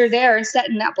yeah. once they're there and set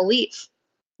in that belief.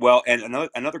 Well, and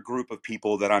another group of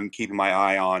people that I'm keeping my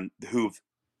eye on who've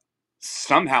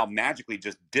somehow magically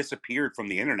just disappeared from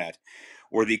the internet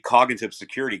or the cognitive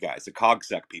security guys, the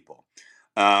CogSec people.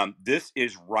 This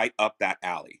is right up that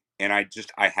alley. And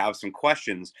I have some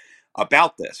questions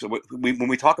about this. So when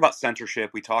we talk about censorship,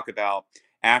 we talk about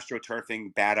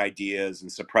astroturfing bad ideas and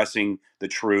suppressing the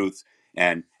truth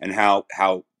and how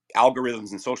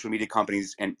algorithms and social media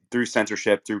companies and through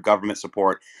censorship, through government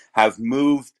support have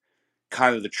moved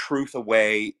kind of the truth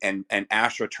away and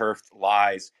astroturfed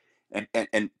lies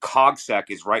and cogsec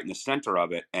is right in the center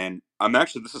of it. And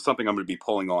this is something I'm going to be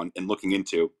pulling on and looking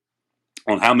into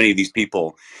on how many of these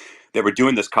people that were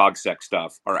doing this cogsec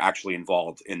stuff are actually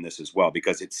involved in this as well,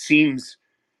 because it seems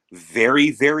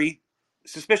very, very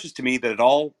suspicious to me that it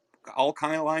all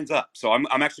kind of lines up. So I'm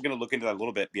actually going to look into that a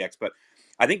little bit, BX. But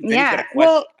I think Vinny's got Yeah. a question.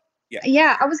 Well, Yeah.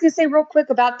 yeah, I was gonna say real quick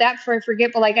about that before I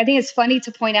forget, but, like, I think it's funny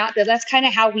to point out that that's kind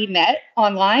of how we met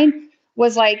online.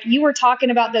 Was like you were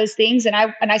talking about those things, and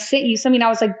I sent you something. I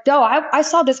was like, "Doe, I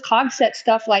saw this concept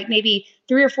stuff like maybe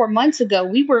 3 or 4 months ago.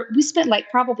 We spent like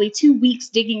probably 2 weeks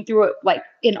digging through it, like,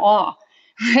 in awe,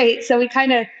 right? So we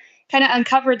kind of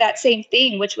uncovered that same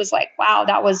thing, which was like, wow,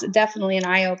 that was definitely an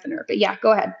eye opener. But yeah,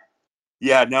 go ahead.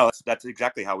 Yeah, no, that's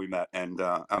exactly how we met, and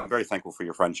I'm very thankful for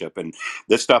your friendship. And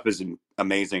this stuff is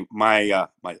amazing. My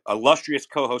illustrious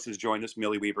co-host has joined us,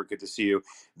 Millie Weaver. Good to see you.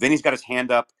 Vinny's got his hand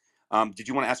up. Did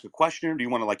you want to ask a question, or do you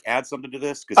want to like add something to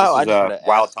this? Because this Oh, I is just a want to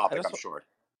wild ask. topic, I'm sure.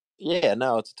 Yeah,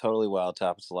 no, it's a totally wild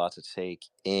topic. It's a lot to take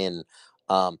in.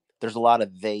 There's a lot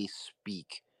of they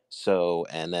speak. So,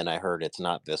 and then I heard it's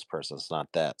not this person, it's not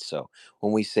that. So,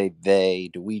 when we say they,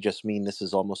 do we just mean this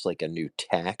is almost like a new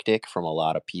tactic from a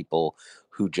lot of people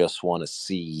who just want to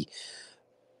see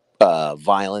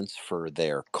violence for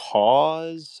their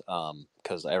cause?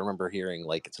 Because I remember hearing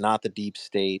like it's not the deep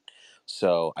state.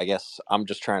 So, I guess I'm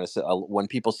just trying to say when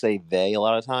people say they, a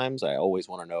lot of times, I always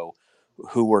want to know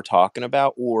who we're talking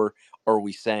about, or are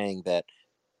we saying that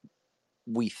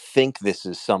we think this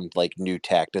is some like new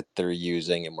tactic they're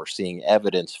using and we're seeing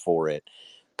evidence for it?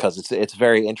 Because it's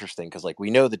very interesting, because like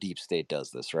we know the deep state does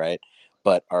this, right?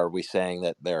 but are we saying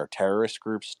that there are terrorist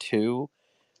groups too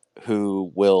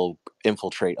who will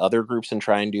infiltrate other groups and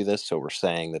try and do this? So we're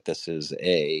saying that this is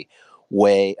a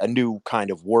new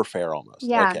kind of warfare almost.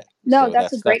 Yeah, Okay, no, so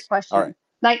that's a great all right. question.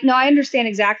 Like, no, I understand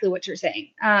exactly what you're saying.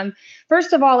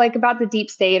 First of all, like about the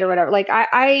deep state or whatever, like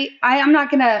I'm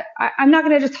not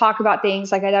gonna just talk about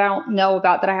things like that I don't know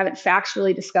about that I haven't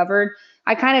factually discovered.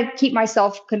 I kind of keep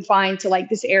myself confined to like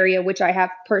this area, which I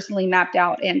have personally mapped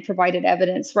out and provided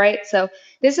evidence, right? So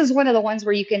this is one of the ones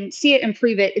where you can see it and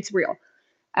prove it, it's real.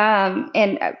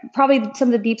 And probably some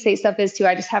of the deep state stuff is too.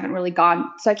 I just haven't really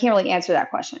gone, so I can't really answer that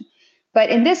question.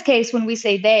 But in this case, when we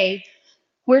say they,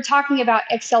 we're talking about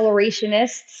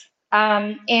accelerationists,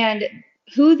 and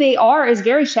who they are is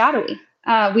very shadowy.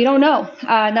 We don't know.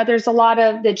 Now, there's a lot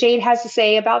of that Jade has to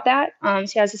say about that.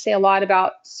 She has to say a lot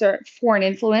about foreign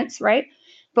influence, right?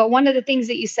 But one of the things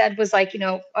that you said was like,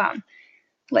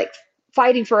 like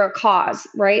fighting for a cause,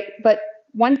 right? But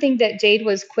one thing that Jade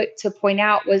was quick to point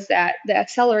out was that the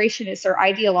accelerationists are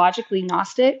ideologically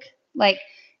gnostic. Like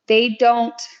they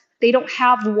don't they don't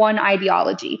have one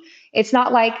ideology. It's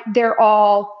not like they're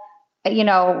all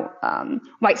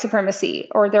white supremacy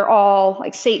or they're all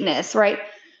like Satanists, right?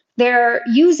 They're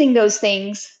using those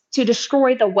things to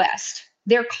destroy the West.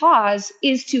 Their cause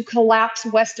is to collapse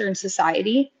Western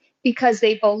society because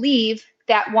they believe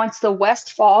that once the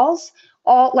West falls,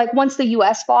 once the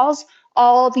US falls,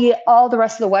 all the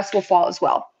rest of the West will fall as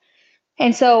well.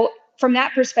 And so from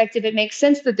that perspective, it makes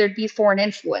sense that there'd be foreign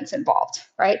influence involved,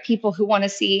 right? People who want to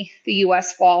see the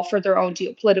US fall for their own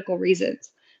geopolitical reasons.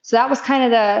 So that was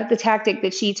kind of the tactic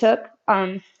that she took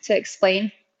to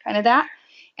explain kind of that.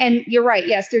 And you're right,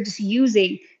 yes, they're just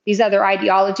using these other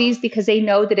ideologies because they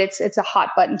know that it's a hot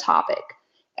button topic.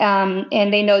 And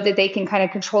they know that they can kind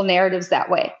of control narratives that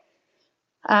way.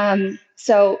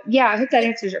 So yeah, I hope that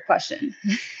answers your question.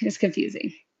 It's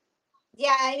confusing.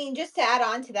 Yeah, I mean, just to add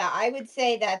on to that, I would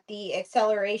say that the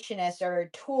accelerationists are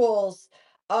tools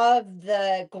of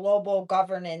the global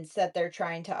governance that they're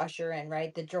trying to usher in,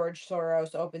 right? The George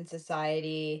Soros Open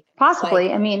Society, Possibly.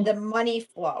 like I mean, the money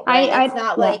flow, right? It's I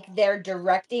not yeah. like they're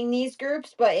directing these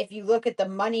groups, but if you look at the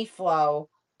money flow,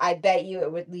 I bet you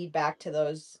it would lead back to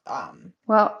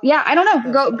Well, yeah, I don't know.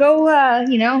 those places.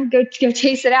 Go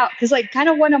chase it out because like kind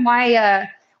of one of my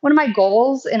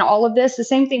goals in all of this, the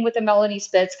same thing with the Melanie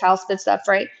Spitz, Kyle Spitz stuff,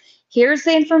 right? Here's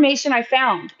the information I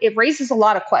found. It raises a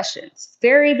lot of questions.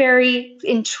 Very, very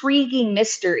intriguing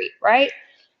mystery, right?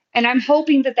 And I'm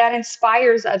hoping that that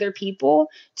inspires other people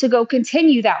to go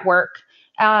continue that work,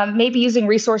 maybe using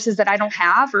resources that I don't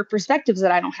have or perspectives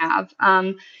that I don't have.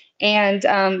 But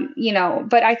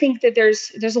I think that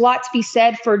there's a lot to be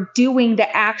said for doing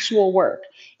the actual work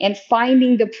and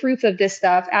finding the proof of this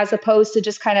stuff, as opposed to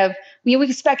just kind of we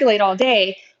can speculate all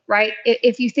day, right?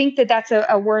 If you think that that's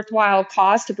a worthwhile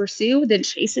cause to pursue, then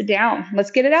chase it down.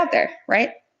 Let's get it out there,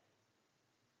 right?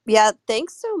 Yeah,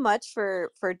 thanks so much for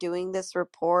doing this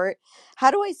report. How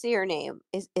do I say your name?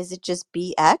 Is it just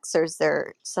BX or is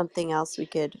there something else we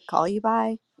could call you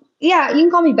by? Yeah, you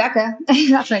can call me Becca.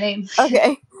 That's my name.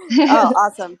 Okay. Oh,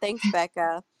 awesome. Thanks,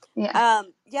 Becca. Yeah.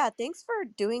 Yeah, thanks for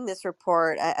doing this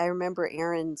report. I remember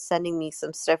Aaron sending me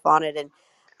some stuff on it, and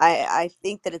I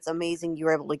think that it's amazing you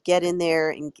were able to get in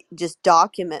there and just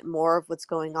document more of what's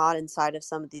going on inside of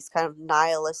some of these kind of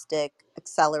nihilistic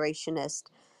accelerationist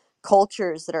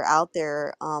cultures that are out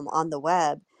there on the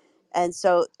web. And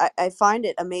so I find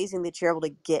it amazing that you're able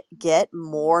to get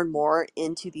more and more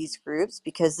into these groups,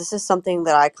 because this is something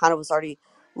that I kind of was already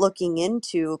looking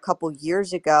into a couple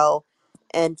years ago.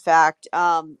 In fact,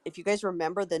 if you guys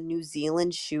remember the New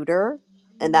Zealand shooter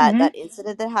and that Hmm.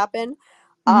 incident that happened,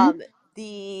 Hmm.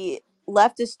 the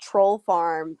leftist troll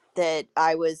farm that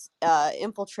I was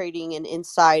infiltrating and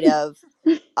inside of,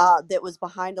 that was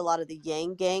behind a lot of the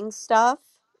Yang Gang stuff.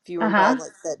 If you Uh-huh. remember,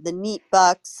 like the Neat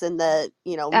Bucks and the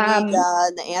Um, MIGA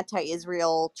and the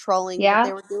anti-Israel trolling that yeah.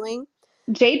 they were doing.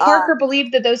 Jade Um, Parker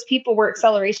believed that those people were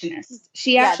accelerationists.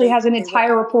 She yeah, actually has an they were.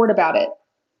 entire report about it,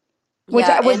 which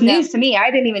Yeah, was and news to me. I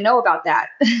didn't even know about that.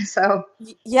 So,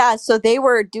 yeah, so they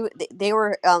were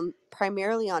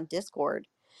primarily on Discord,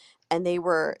 and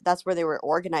that's where they were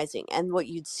organizing. And what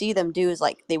you'd see them do is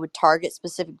like they would target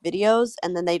specific videos,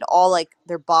 and then they'd all, like,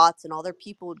 their bots and all their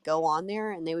people would go on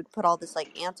there, and they would put all this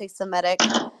like anti-Semitic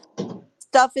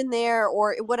stuff in there,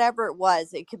 or whatever it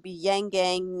was. It could be Yang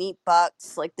Gang, Neat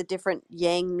Bucks, like the different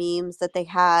Yang memes that they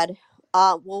had.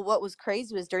 Well, what was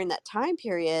crazy was during that time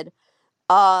period,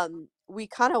 we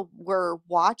kind of were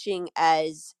watching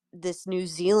as this New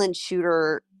Zealand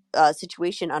shooter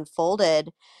situation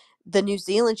unfolded. The New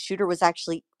Zealand shooter was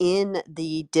actually in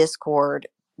the Discord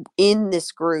in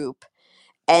this group,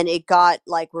 and it got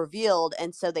like revealed,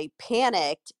 and so they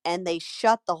panicked and they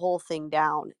shut the whole thing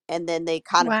down, and then they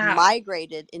kind of Wow.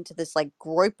 migrated into this like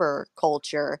groyper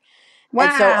culture. And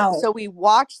Wow. so we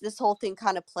watched this whole thing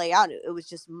kind of play out. It was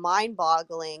just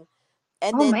mind-boggling.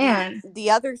 And Oh then man. the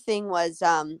other thing was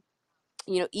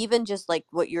even just like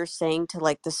what you're saying to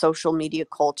like the social media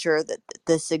culture that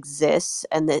this exists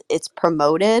and that it's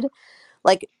promoted.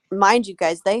 Like, mind you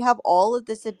guys, they have all of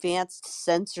this advanced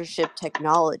censorship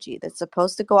technology that's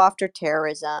supposed to go after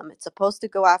terrorism. It's supposed to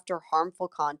go after harmful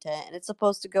content, and it's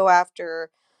supposed to go after,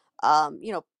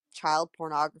 child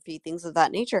pornography, things of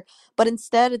that nature. But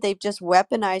instead, they've just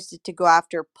weaponized it to go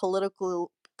after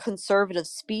political conservative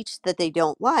speech that they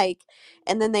don't like.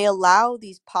 And then they allow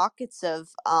these pockets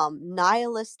of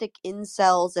nihilistic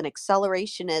incels and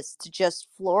accelerationists to just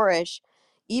flourish,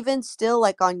 even still,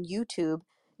 like on YouTube.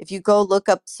 If you go look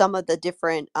up some of the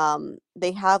different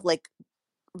they have like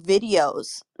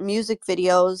videos, music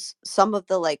videos, some of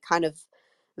the like kind of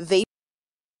vape.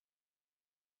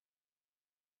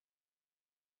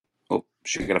 Oh,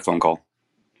 she got a phone call.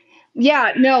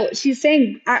 Yeah, no, she's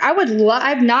saying I would love.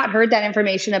 I've not heard that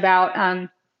information about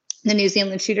the New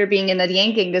Zealand shooter being in the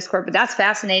Yang Gang Discord, but that's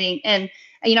fascinating. And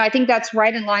I think that's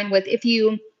right in line with if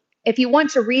you want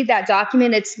to read that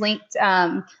document, it's linked.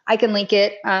 I can link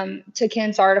it to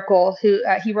Ken's article. Who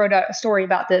he wrote a story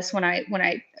about this when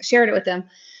I shared it with him.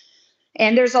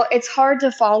 And it's hard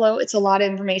to follow. It's a lot of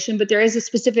information, but there is a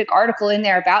specific article in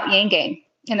there about Yang Gang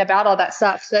and about all that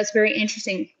stuff. So that's very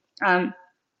interesting that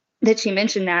she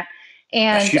mentioned that.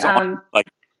 Yeah, And she's on. Like,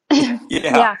 yeah,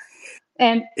 yeah,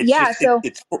 and it's yeah, just so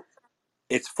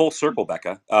it's full circle,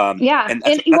 Becca. yeah, And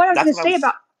and what I was that's going to what I say was.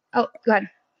 about. Oh, go ahead.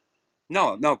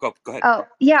 No, go ahead. Oh,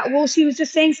 yeah. Well, she was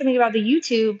just saying something about the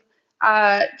YouTube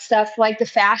stuff, like the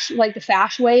fash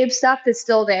wave stuff that's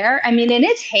still there. I mean, and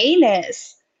it's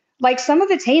heinous. Like some of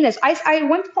it's heinous. At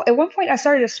one point I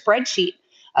started a spreadsheet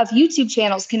of YouTube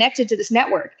channels connected to this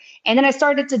network, and then I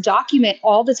started to document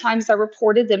all the times I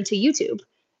reported them to YouTube.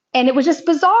 And it was just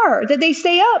bizarre that they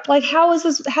stay up. Like, how's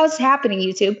this happening,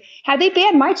 YouTube? Had they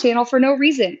banned my channel for no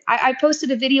reason? I posted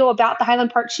a video about the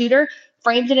Highland Park shooter,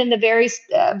 framed it in the very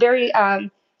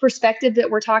perspective that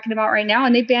we're talking about right now,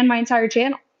 and they banned my entire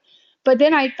channel. But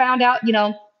then I found out,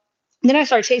 then I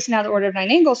started chasing out the Order of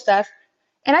Nine Angles stuff,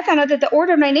 and I found out that the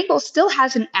Order of Nine Angles still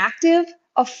has an active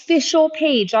official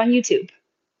page on YouTube.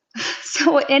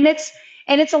 So, and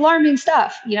it's alarming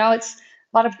stuff. It's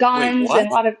a lot of Wait, guns and a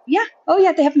what? lot of, yeah. Oh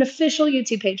yeah, they have an official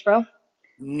YouTube page, bro.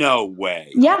 No way.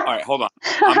 Yeah. All right, hold on.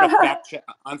 I'm gonna fact check.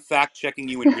 I'm fact checking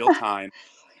you in real time.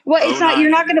 Well, it's Oh not. You're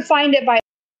nine not going to Angles. find it by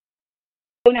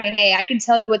 09A. I can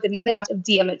tell you what the name of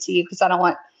DM it to you because I don't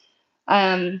want.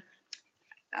 Um,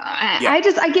 Yeah, I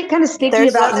get kind of yeah. sticky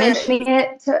There's about other. mentioning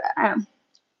it.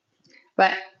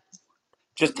 But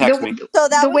Just text me. So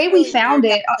that the was way we really found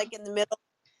weird, guys. it. Like in the middle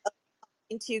of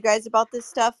talking to you guys about this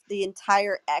stuff, the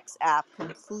entire X app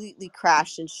completely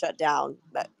crashed and shut down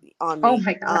on Oh me.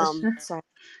 my gosh. So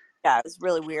yeah, it was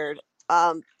really weird.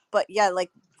 But yeah,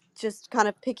 like just kind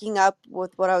of picking up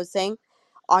with what I was saying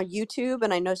on YouTube,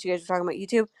 and I know you guys were talking about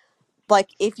YouTube. Like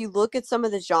if you look at some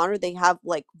of the genre, they have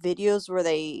like videos where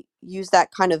they use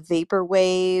that kind of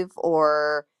vaporwave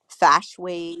or fash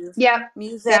wave Yeah.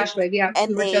 music, Dash wave. Yeah, we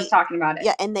and were just talking about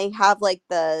it. they have like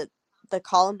the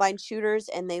Columbine shooters,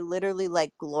 and they literally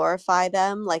like glorify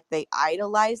them, like they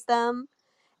idolize them,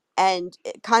 and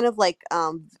kind of like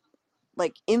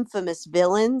infamous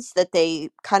villains that they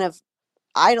kind of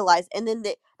idolize. And then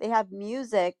they have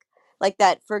music like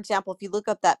that. For example, if you look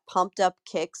up that Pumped Up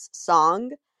Kicks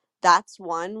song, that's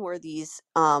one where these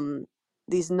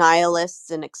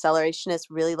nihilists and accelerationists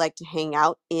really like to hang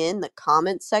out in the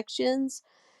comment sections,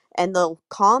 and they'll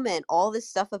comment all this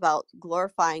stuff about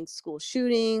glorifying school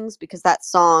shootings because that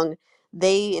song,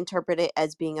 they interpret it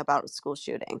as being about a school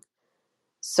shooting.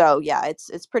 So yeah,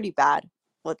 it's pretty bad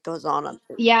what goes on.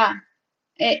 Yeah.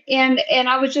 And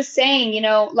I was just saying,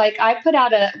 like I put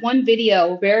out one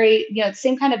video, very, the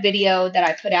same kind of video that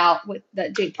I put out with the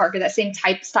Jake Parker, that same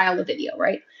type style of video,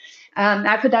 right?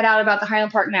 I put that out about the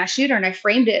Highland Park mass shooter, and I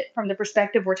framed it from the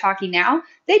perspective we're talking now.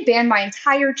 They banned my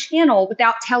entire channel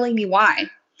without telling me why.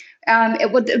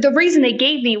 The reason they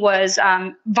gave me was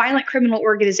violent criminal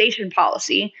organization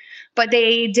policy, but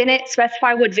they didn't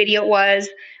specify what video it was.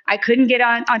 I couldn't get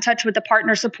on touch with the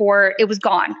partner support. It was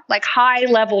gone, like high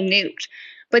level nuked.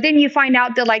 But then you find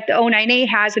out that like the O9A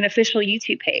has an official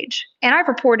YouTube page, and I've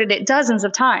reported it dozens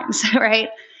of times, right?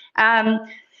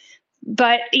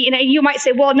 But you might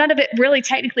say, well, none of it really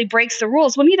technically breaks the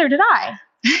rules. Well, neither did I,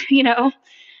 you know.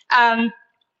 Um,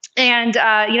 And,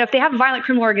 if they have a violent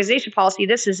criminal organization policy,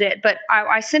 this is it. But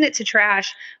I sent it to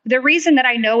Trash. The reason that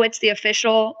I know it's the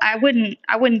official, I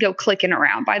wouldn't go clicking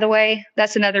around, by the way.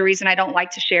 That's another reason I don't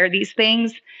like to share these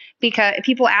things, because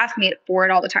people ask me for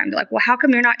it all the time. They're like, well, how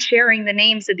come you're not sharing the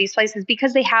names of these places?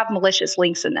 Because they have malicious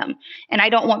links in them. And I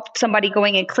don't want somebody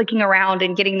going and clicking around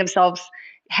and getting themselves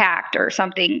hacked or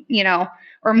something,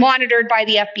 or monitored by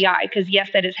the FBI, because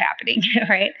yes, that is happening,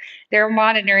 right? They're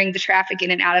monitoring the traffic in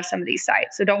and out of some of these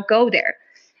sites. So don't go there.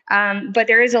 But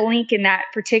there is a link in that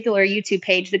particular YouTube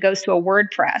page that goes to a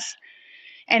WordPress.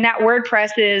 And that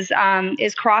WordPress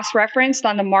is cross-referenced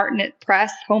on the Martinet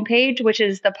Press homepage, which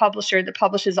is the publisher that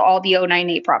publishes all the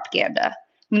 098 propaganda.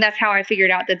 And that's how I figured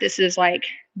out that this is like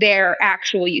their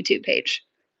actual YouTube page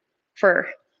for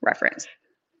reference.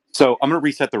 So I'm going to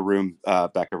reset the room,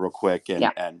 Becca, real quick, and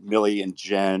Yeah. and Millie and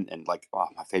Jen and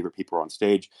my favorite people are on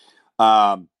stage.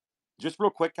 Just real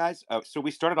quick, guys. So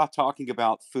we started off talking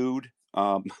about food,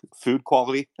 food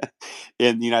quality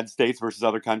in the United States versus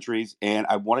other countries, and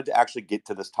I wanted to actually get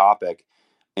to this topic.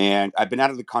 And I've been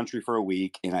out of the country for a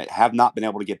week, and I have not been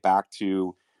able to get back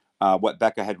to what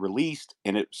Becca had released,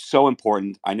 and it's so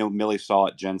important. I know Millie saw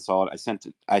it, Jen saw it.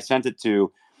 I sent it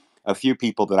to a few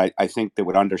people that I think that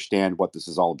would understand what this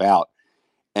is all about.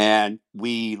 And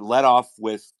we let off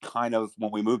with kind of,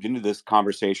 when we moved into this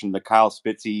conversation, the Kyle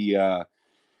Spitzy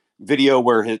video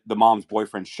where the mom's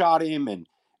boyfriend shot him, and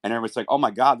everyone's like, oh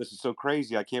my God, this is so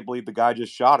crazy. I can't believe the guy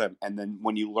just shot him. And then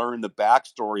when you learn the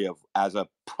backstory of as a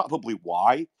probably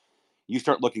why, you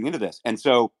start looking into this. And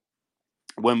so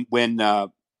when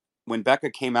Becca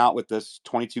came out with this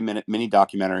 22-minute mini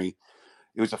documentary,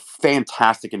 it was a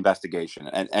fantastic investigation.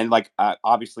 And like,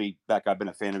 obviously, Becca, I've been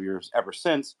a fan of yours ever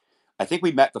since. I think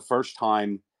we met the first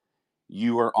time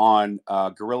you were on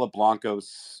Gorilla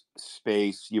Blanco's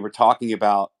space. You were talking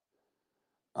about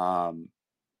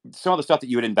some of the stuff that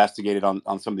you had investigated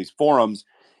on some of these forums.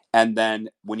 And then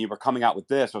when you were coming out with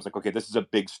this, I was like, okay, this is a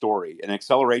big story. An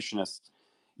accelerationist,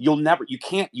 you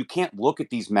can't look at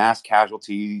these mass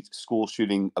casualty school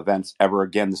shooting events ever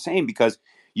again the same, because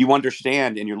you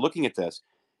understand and you're looking at this.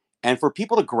 And for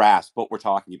people to grasp what we're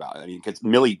talking about, I mean, because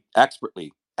Millie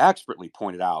expertly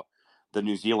pointed out the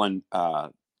New Zealand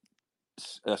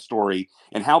story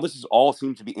and how this is all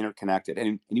seems to be interconnected.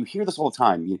 And you hear this all the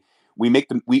time.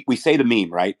 We say the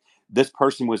meme, right? This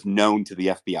person was known to the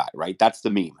FBI, right? That's the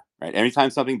meme, right?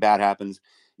 Anytime something bad happens,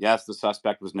 yes, the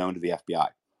suspect was known to the FBI.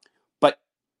 But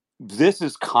this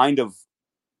is kind of,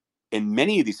 in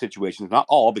many of these situations, not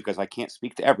all, because I can't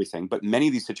speak to everything, but many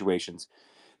of these situations,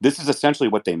 this is essentially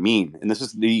what they mean. And this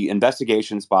is the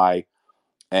investigations by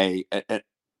a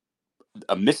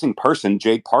missing person,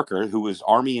 Jade Parker, who was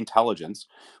Army intelligence,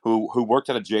 who worked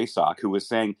at a JSOC, who was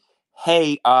saying,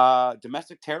 hey,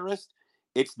 domestic terrorist,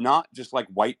 it's not just like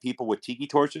white people with tiki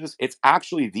torches. It's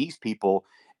actually these people,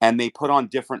 and they put on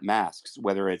different masks,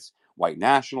 whether it's white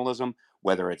nationalism,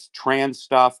 whether it's trans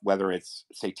stuff, whether it's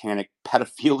satanic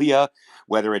pedophilia,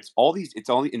 whether it's all these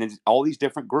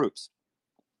different groups.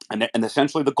 And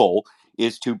essentially the goal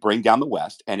is to bring down the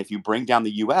West. And if you bring down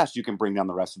the U.S., you can bring down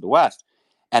the rest of the West.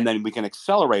 And then we can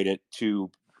accelerate it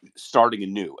to starting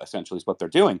anew, essentially, is what they're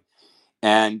doing.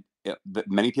 And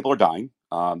many people are dying.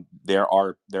 There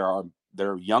are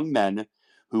young men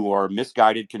who are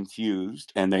misguided,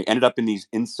 confused, and they ended up in these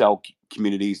incel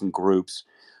communities and groups.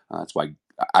 That's why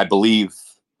I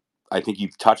think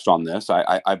you've touched on this.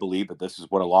 I believe that this is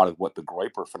what a lot of what the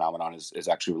Groyper phenomenon is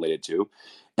actually related to.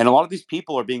 And a lot of these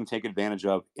people are being taken advantage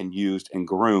of and used and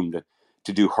groomed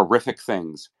to do horrific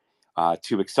things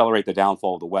to accelerate the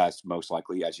downfall of the West, most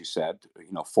likely, as you said,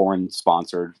 foreign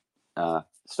sponsored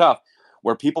stuff,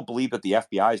 where people believe that the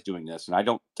FBI is doing this. And I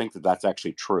don't think that that's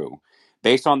actually true.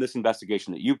 Based on this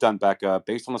investigation that you've done, Becca,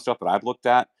 based on the stuff that I've looked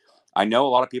at, I know a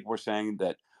lot of people are saying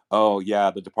that, oh yeah,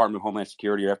 the Department of Homeland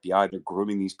Security or FBI, they're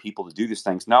grooming these people to do these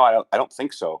things. No, I don't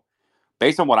think so.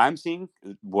 Based on what I'm seeing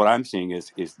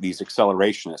is these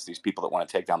accelerationists, these people that want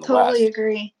to take down the Totally West.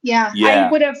 agree. Yeah. I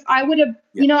Yeah. would have,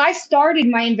 Yeah. I started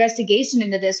my investigation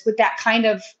into this with that kind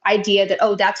of idea that,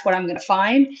 oh, that's what I'm going to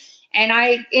find. And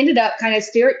I ended up kind of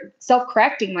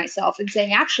self-correcting myself and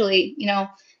saying, actually,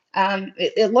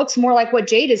 it looks more like what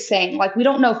Jade is saying. Like, we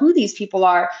don't know who these people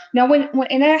are. Now,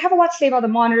 and I have a lot to say about the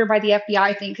monitor by the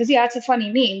FBI thing, because yeah, it's a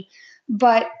funny meme,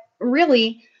 but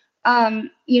really, the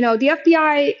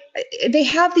FBI, they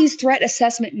have these threat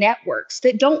assessment networks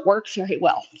that don't work very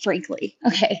well, frankly.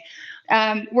 Okay.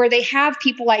 Where they have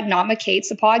people like Nama Cates,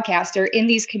 the podcaster, in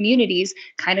these communities,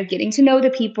 kind of getting to know the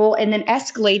people and then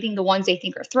escalating the ones they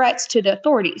think are threats to the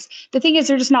authorities. The thing is,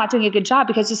 they're just not doing a good job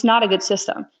because it's not a good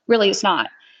system. Really, it's not.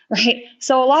 right?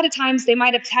 So a lot of times they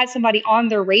might have had somebody on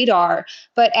their radar,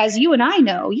 but as you and I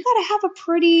know, you got to have a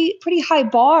pretty high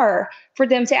bar for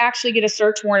them to actually get a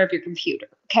search warrant of your computer.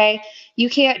 Okay, you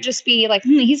can't just be like,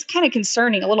 he's kind of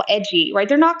concerning, a little edgy, right?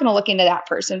 They're not going to look into that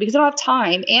person because they don't have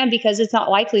time, and because it's not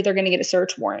likely they're going to get a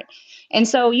search warrant. And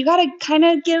so you got to kind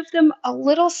of give them a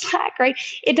little slack, right?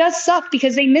 It does suck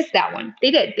because they missed that one.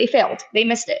 They failed, they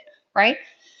missed it, right?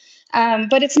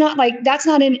 But it's not like, that's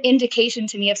not an indication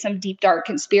to me of some deep dark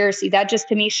conspiracy. That just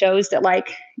to me shows that,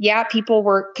 like, yeah, people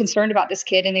were concerned about this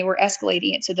kid and they were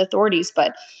escalating it to the authorities.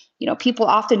 But people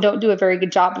often don't do a very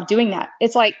good job of doing that.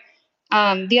 It's like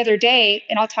the other day,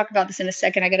 and I'll talk about this in a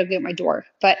second. I got to go at my door.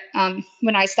 But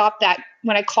when I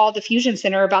called the Fusion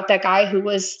Center about that guy who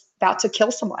was about to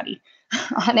kill somebody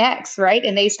on X, right?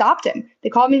 And they stopped him. They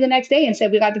called me the next day and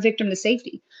said, we got the victim to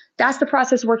safety. That's the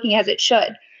process working as it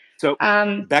should. So,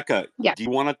 Becca, Yeah. do you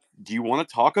want to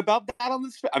talk about that on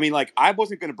this? I mean, like, I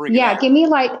wasn't going to bring it Yeah, up. give me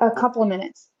like a couple of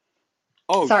minutes.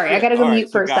 Oh, Sorry, I shit. gotta go All right. mute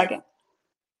So, for a guys, second.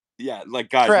 yeah, like,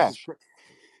 guys, this is Trash.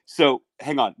 so.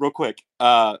 Hang on, real quick.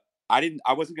 I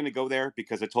wasn't going to go there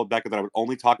because I told Becca that I would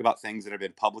only talk about things that have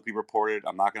been publicly reported.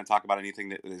 I'm not going to talk about anything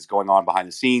that is going on behind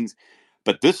the scenes.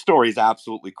 But this story is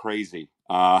absolutely crazy.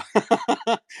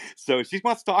 So if she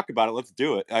wants to talk about it, let's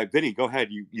do it. Vinny, go ahead.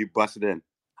 You bust it in.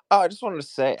 Oh, I just wanted to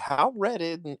say, how read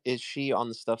in is she on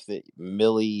the stuff that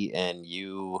Millie and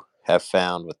you have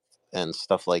found with and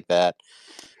stuff like that?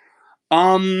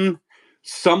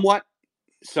 Somewhat.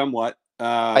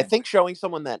 I think showing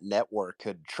someone that network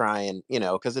could try and,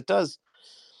 because it does,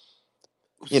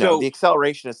 So the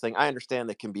accelerationist thing, I understand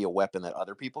that can be a weapon that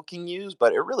other people can use,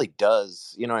 but it really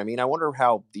does, what I mean? I wonder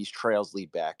how these trails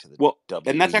lead back to the WEF.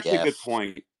 and that's actually a good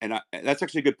point. And that's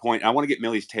actually a good point. I want to get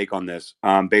Millie's take on this,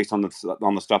 based on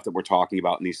the stuff that we're talking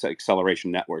about in these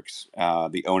acceleration networks,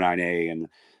 the O9A and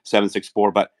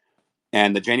 764,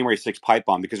 and the January 6th pipe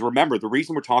bomb. Because remember, the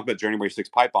reason we're talking about January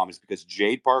 6th pipe bomb is because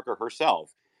Jade Parker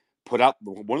herself put out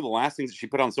one of the last things that she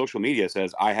put on social media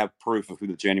says, I have proof of who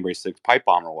the January 6th pipe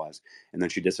bomber was. And then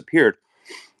she disappeared.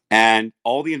 And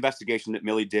all the investigation that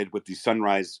Millie did with the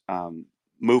Sunrise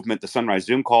movement, the Sunrise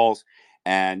Zoom calls,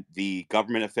 and the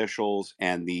government officials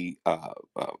and the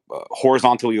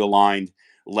horizontally aligned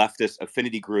leftist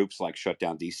affinity groups like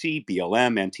Shutdown DC,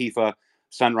 BLM, Antifa,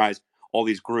 Sunrise, all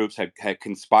these groups had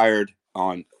conspired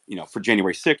on, for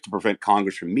January 6th to prevent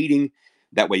Congress from meeting.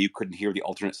 That way you couldn't hear the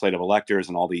alternate slate of electors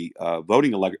and all the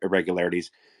voting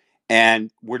irregularities. And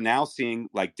we're now seeing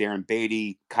like Darren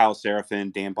Beatty, Kyle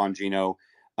Seraphin, Dan Bongino,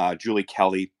 Julie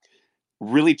Kelly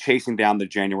really chasing down the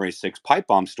January 6th pipe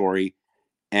bomb story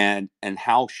and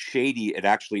how shady it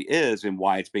actually is and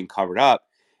why it's being covered up.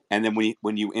 And then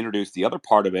when you introduce the other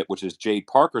part of it, which is Jade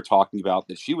Parker talking about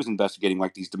that she was investigating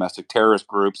like these domestic terrorist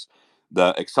groups,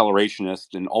 the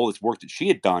accelerationists, and all this work that she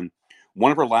had done.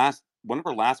 One of her last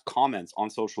comments on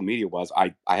social media was,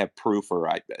 I have proof, or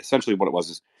essentially what it was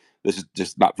is, this is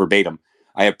just not verbatim,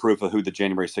 I have proof of who the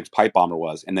January 6th pipe bomber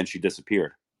was, and then she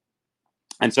disappeared.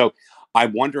 And so I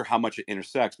wonder how much it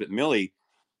intersects. But Millie,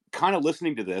 kind of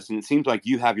listening to this, and it seems like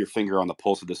you have your finger on the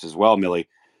pulse of this as well, Millie,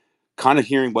 kind of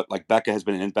hearing what like Becca has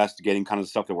been investigating, kind of the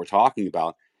stuff that we're talking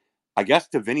about. I guess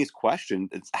to Vinny's question,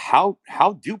 it's how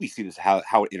do we see this, how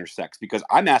it intersects? Because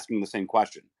I'm asking the same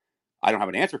question. I don't have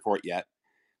an answer for it yet.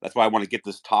 That's why I want to get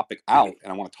this topic out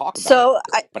and I want to talk about it. So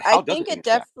But I how does it think it intersect?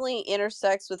 definitely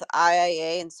intersects with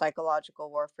IIA and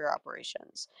psychological warfare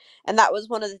operations. And that was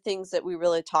one of the things that we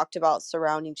really talked about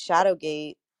surrounding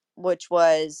Shadowgate, which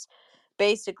was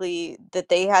basically that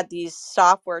they had these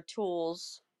software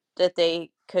tools that they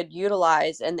could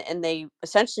utilize, and they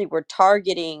essentially were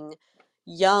targeting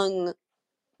young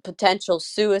potential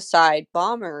suicide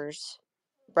bombers,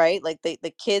 right? Like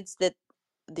the kids that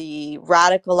the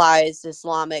radicalized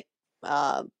Islamic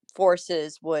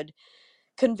forces would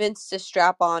convince to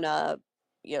strap on a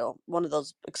one of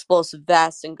those explosive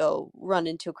vests and go run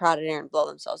into a crowded area and blow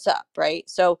themselves up, right?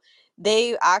 So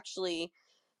they actually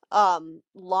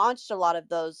launched a lot of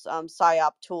those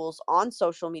psyop tools on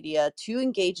social media to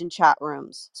engage in chat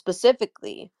rooms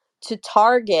specifically to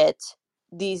target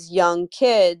these young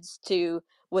kids to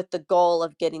with the goal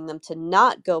of getting them to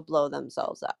not go blow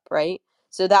themselves up, right?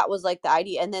 So that was like the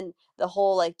idea. And then the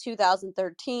whole like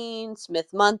 2013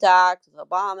 Smith-Mundt Act with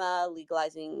Obama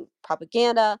legalizing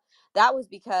propaganda, that was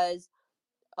because,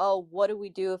 oh, what do we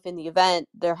do if in the event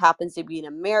there happens to be an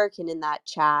American in that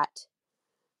chat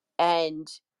and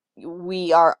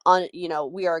we are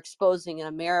we are exposing an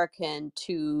American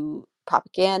to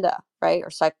propaganda, right?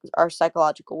 Or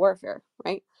psychological warfare,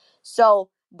 right? So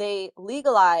they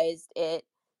legalized it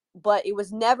but it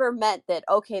was never meant that,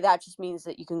 okay, that just means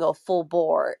that you can go full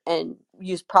bore and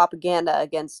use propaganda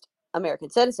against American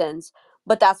citizens.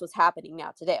 But that's what's happening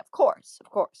now today, of course,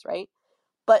 right?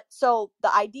 But so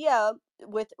the idea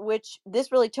with which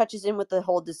this really touches in with the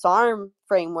whole disarm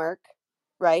framework,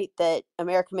 right, that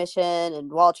American Mission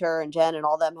and Walter and Jen and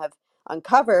all them have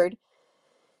uncovered,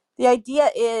 the idea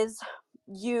is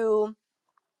you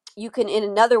can, in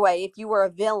another way, if you were a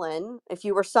villain, if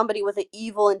you were somebody with an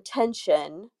evil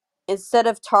intention, instead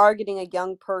of targeting a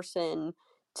young person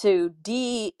to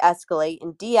de-escalate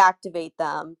and deactivate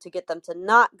them to get them to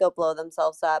not go blow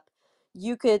themselves up,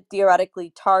 you could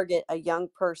theoretically target a young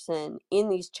person in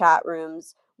these chat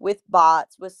rooms with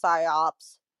bots, with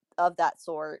psyops of that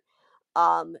sort,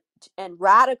 and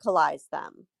radicalize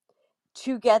them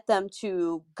to get them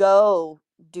to go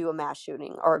do a mass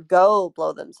shooting or go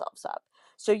blow themselves up.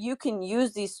 So you can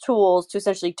use these tools to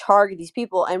essentially target these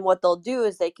people. And what they'll do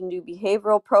is they can do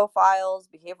behavioral profiles,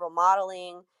 behavioral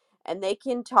modeling, and they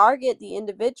can target the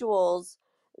individuals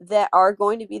that are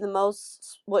going to be the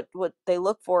most, what they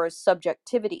look for is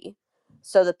subjectivity.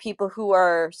 So the people who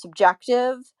are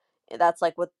subjective, that's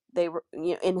like what they were,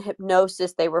 in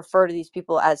hypnosis, they refer to these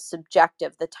people as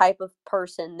subjective, the type of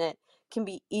person that can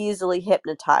be easily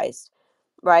hypnotized,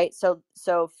 right? So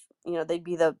they'd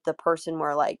be the person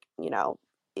where, like,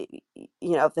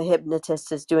 if the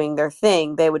hypnotist is doing their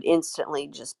thing, they would instantly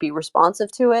just be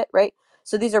responsive to it, right?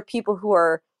 So these are people who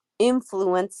are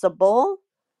influenceable,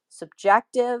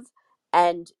 subjective,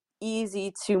 and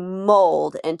easy to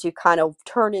mold and to kind of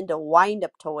turn into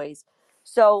wind-up toys.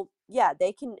 So yeah,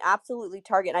 they can absolutely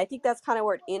target. And I think that's kind of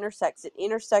where it intersects. It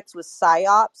intersects with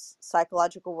psyops,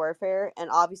 psychological warfare, and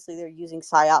obviously they're using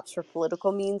psyops for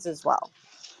political means as well.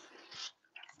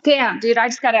 Damn, dude, I'm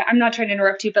not trying to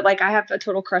interrupt you, but like, I have a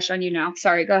total crush on you now.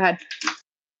 Sorry, go ahead.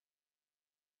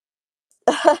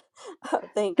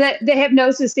 Thanks. The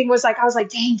hypnosis thing was like, I was like,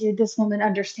 dang, dude, this woman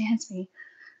understands me.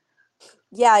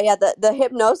 Yeah. The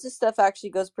hypnosis stuff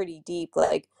actually goes pretty deep.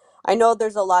 Like, I know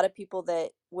there's a lot of people that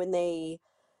when they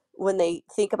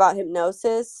think about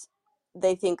hypnosis,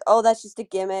 they think, oh, that's just a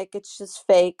gimmick, it's just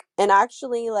fake. And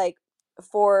actually, like,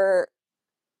 for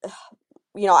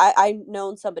I've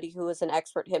known somebody who was an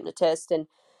expert hypnotist and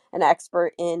an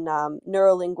expert in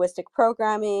neurolinguistic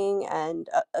programming and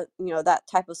that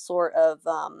type of sort of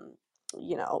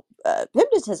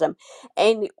hypnotism.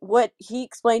 And what he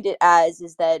explained it as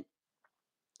is that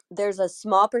there's a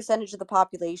small percentage of the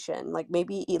population, like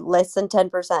maybe less than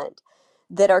 10%,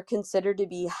 that are considered to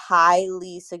be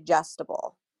highly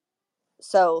suggestible.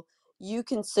 So you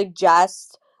can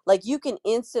suggest, like, you can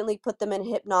instantly put them in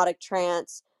hypnotic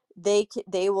trance. They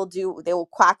will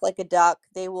quack like a duck.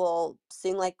 They will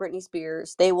sing like Britney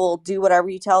Spears. They will do whatever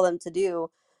you tell them to do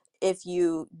if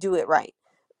you do it right.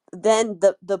 Then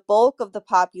the bulk of the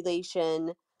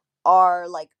population are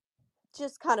like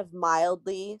just kind of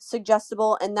mildly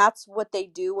suggestible, and that's what they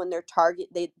do when they're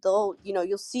they'll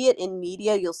you'll see it in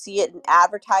media, you'll see it in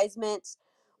advertisements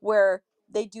where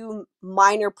they do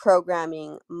minor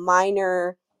programming,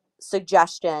 minor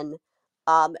suggestion,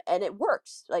 and it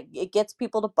works. Like, it gets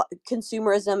people to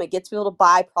consumerism, it gets people to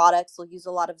buy products. They'll use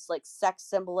a lot of like sex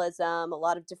symbolism, a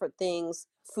lot of different things,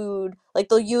 food, like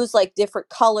they'll use like different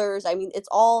colors. I mean, it's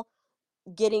all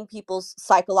getting people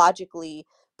psychologically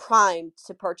primed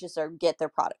to purchase or get their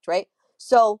product, right?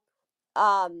 So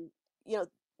um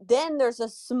then there's a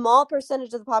small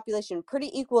percentage of the population, pretty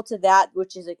equal to that,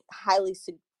 which is highly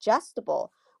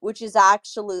suggestible, which is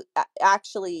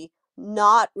actually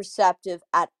not receptive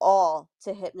at all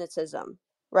to hypnotism,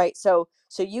 right? So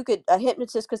a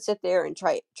hypnotist could sit there and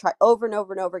try over and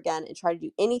over and over again and try to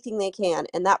do anything they can,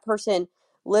 and that person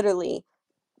literally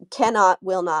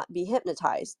will not be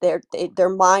hypnotized. Their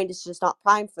mind is just not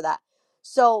primed for that.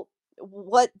 So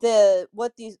what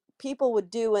these people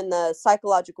would do in the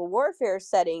psychological warfare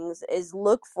settings is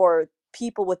look for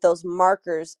people with those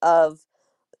markers of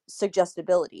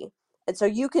suggestibility. And so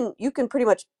you can pretty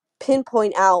much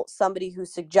pinpoint out somebody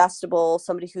who's suggestible,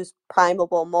 somebody who's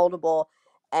primable, moldable,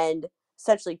 and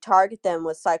essentially target them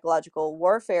with psychological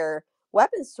warfare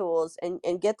weapons tools and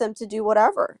get them to do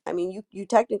whatever. I mean, you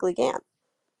technically can.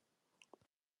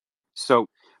 So,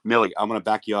 Millie, I'm going to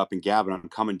back you up, and Gavin, I'm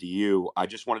coming to you. I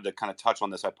just wanted to kind of touch on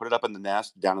this. I put it up in the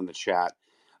nest down in the chat.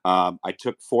 I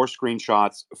took 4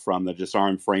 screenshots from the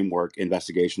Disarm Framework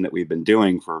investigation that we've been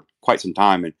doing for quite some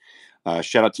time, and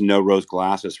shout out to No Rose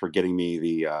Glasses for getting me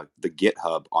the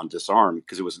GitHub on Disarm,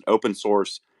 because it was an open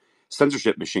source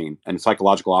censorship machine and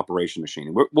psychological operation machine.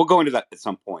 And we'll go into that at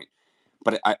some point.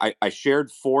 But I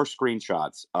shared 4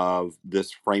 screenshots of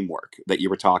this framework that you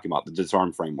were talking about, the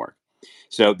Disarm Framework.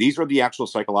 So these are the actual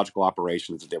psychological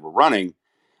operations that they were running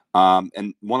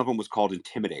And one of them was called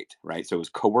intimidate, right? So it was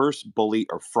coerce, bully,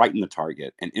 or frighten the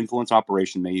target. An influence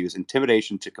operation may use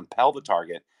intimidation to compel the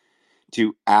target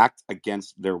to act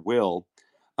against their will,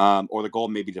 or the goal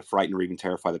may be to frighten or even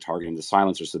terrify the target into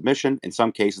silence or submission. In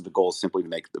some cases, the goal is simply to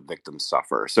make the victim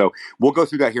suffer. So we'll go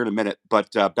through that here in a minute.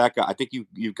 But Becca, I think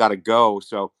you've got to go.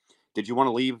 So did you want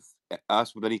to leave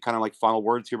us with any kind of like final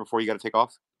words here before you got to take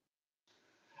off?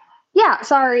 Yeah,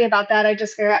 sorry about that. I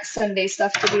just got Sunday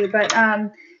stuff to do, but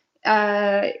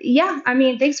yeah, I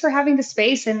mean, thanks for having the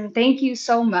space, and thank you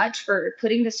so much for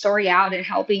putting the story out and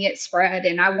helping it spread.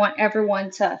 And I want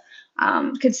everyone to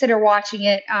consider watching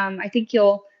it. I think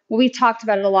you'll, well, we've talked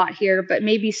about it a lot here, but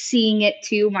maybe seeing it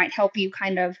too might help you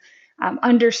kind of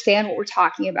understand what we're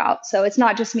talking about. So it's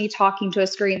not just me talking to a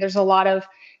screen. There's a lot of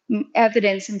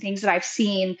evidence and things that I've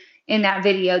seen in that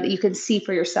video that you can see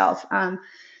for yourself. And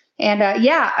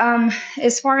yeah,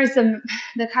 as far as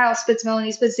the Kyle Spitz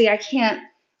Melanie Spitzy, I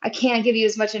can't give you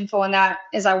as much info on that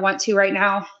as I want to right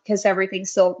now because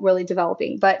everything's still really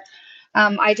developing. But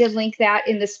I did link that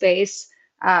in the space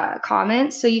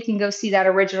comments, so you can go see that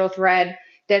original thread.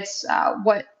 That's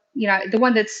what, you know, the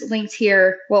one that's linked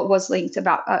here. What was linked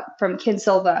about from Ken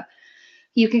Silva.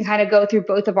 You can kind of go through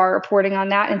both of our reporting on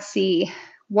that and see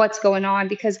what's going on.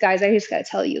 Because guys, I just got to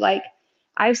tell you, like,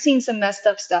 I've seen some messed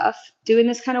up stuff doing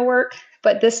this kind of work,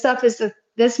 but this stuff is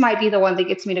this might be the one that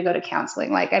gets me to go to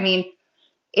counseling. Like, I mean,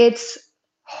 it's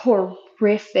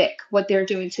horrific what they're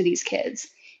doing to these kids.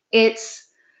 It's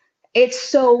it's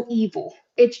so evil.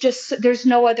 It's just, there's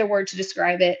no other word to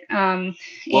describe it. Well,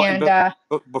 And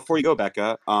but before you go,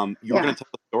 Becca, you were going yeah. to tell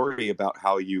a story about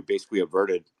how you basically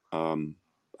averted a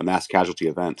mass casualty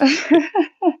event.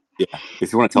 Yeah,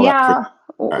 if you want to tell that before.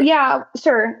 Yeah, All right. yeah,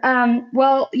 sure.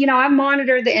 Well, you know, I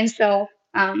monitor the incel,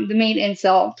 the main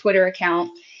incel Twitter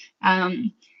account,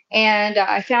 um, and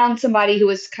I found somebody who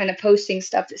was kind of posting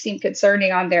stuff that seemed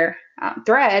concerning on their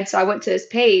thread. So I went to his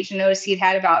page and noticed he'd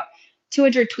had about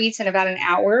 200 tweets in about an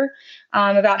hour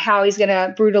about how he's going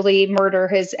to brutally murder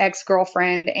his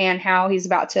ex-girlfriend and how he's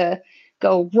about to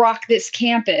go rock this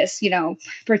campus, you know,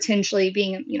 potentially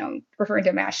being, you know, referring to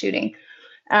a mass shooting.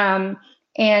 Um,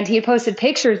 and he had posted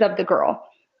pictures of the girl.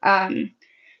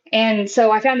 And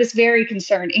so I found this very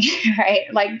concerning,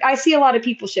 right? Like, I see a lot of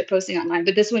people shit posting online,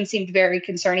 but this one seemed very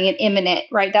concerning and imminent,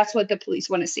 right? That's what the police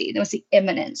want to see. They want to see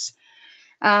imminence.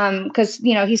 Because,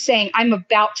 you know, he's saying, I'm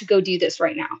about to go do this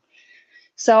right now.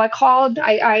 So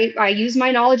I use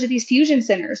my knowledge of these fusion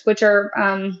centers, which are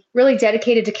really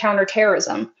dedicated to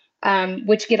counterterrorism,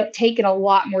 which get taken a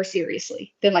lot more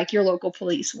seriously than like your local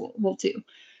police will do.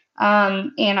 So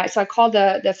I called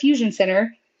the Fusion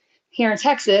Center here in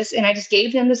Texas, and I just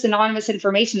gave them this anonymous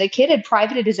information. The kid had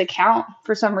privated his account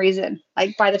for some reason,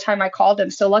 like by the time I called him.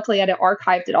 So luckily I had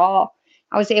archived it all.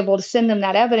 I was able to send them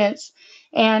that evidence.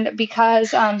 And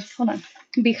because, hold on,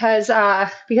 because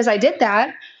I did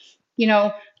that, you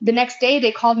know, the next day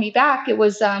they called me back. It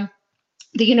was the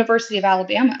University of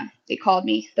Alabama. They called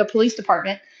me, the police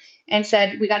department, and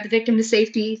said, we got the victim to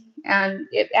safety, and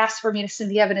it asked for me to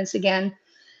send the evidence again.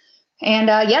 And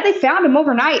yeah, they found him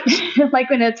overnight,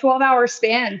 like in a 12-hour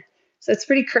span. So it's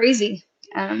pretty crazy.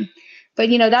 But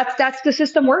you know, that's the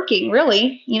system working,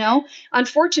 really. You know,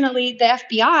 unfortunately, the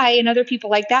FBI and other people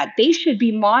like that, they should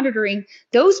be monitoring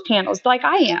those channels like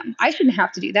I am. I shouldn't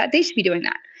have to do that. They should be doing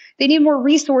that. They need more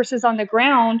resources on the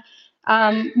ground,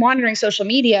 monitoring social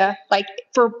media, like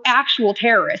for actual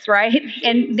terrorists, right?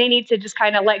 And they need to just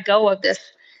kind of let go of this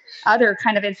other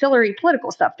kind of ancillary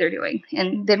political stuff they're doing,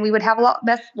 and then we would have a lot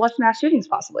less mass shootings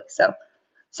possibly. So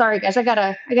sorry guys, I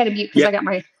gotta mute because I got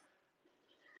my.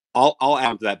 I'll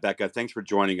add to that, Becca. Thanks for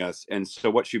joining us. And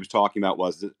so what she was talking about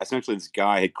was that essentially this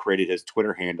guy had created his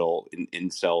Twitter handle in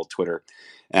Incel Twitter,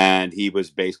 and he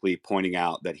was basically pointing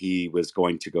out that he was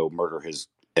going to go murder his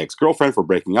ex-girlfriend for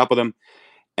breaking up with him,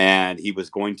 and he was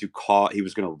going to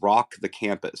rock the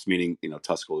campus, meaning, you know,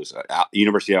 Tuscaloosa,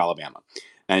 University of Alabama.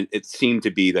 And it seemed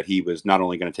to be that he was not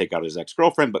only going to take out his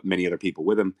ex-girlfriend, but many other people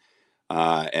with him.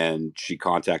 And she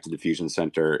contacted the Fusion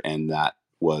Center, and that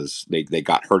was they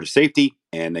got her to safety,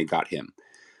 and they got him.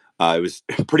 It was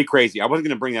pretty crazy. I wasn't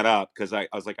going to bring that up because I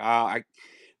was like,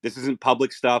 this isn't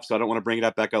public stuff, so I don't want to bring it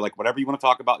up, Becca. Like, whatever you want to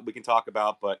talk about, we can talk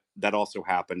about. But that also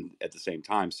happened at the same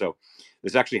time. So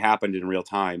this actually happened in real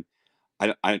time.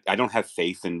 I don't have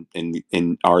faith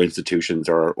in our institutions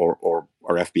or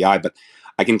FBI, but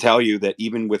I can tell you that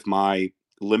even with my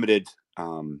limited,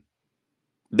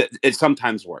 it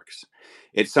sometimes works.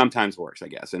 It sometimes works, I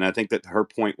guess. And I think that her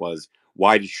point was,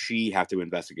 why does she have to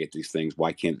investigate these things?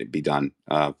 Why can't it be done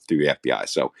through the FBI?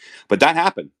 So, but that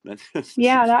happened.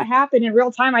 Yeah, that happened in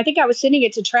real time. I think I was sending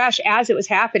it to trash as it was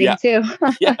happening Yeah. too.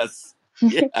 Yes.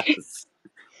 Yes.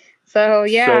 So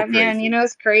yeah, So man, crazy.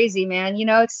 it's crazy, man.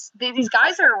 It's these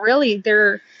guys are really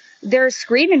they're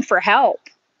screaming for help.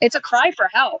 It's a cry for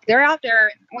help. They're out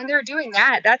there when they're doing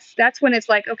that. That's when it's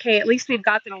like, okay, at least we've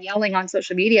got them yelling on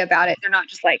social media about it. They're not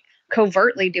just like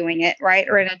covertly doing it, right?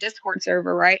 Or in a Discord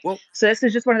server, right? Well, So this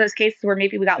is just one of those cases where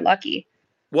maybe we got lucky.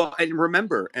 well, and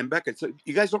remember, and Becca, so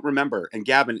you guys don't remember, and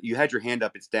Gavin, you had your hand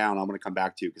up. It's down. I want to come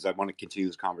back to you because I want to continue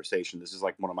this conversation. This is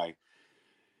like one of my,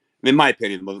 in my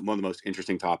opinion, one of the most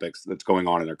interesting topics that's going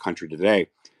on in our country today.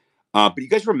 But you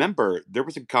guys remember there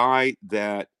was a guy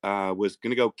that was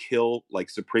going to go kill like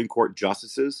Supreme Court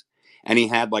justices, and he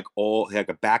had like a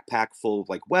backpack full of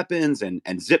like weapons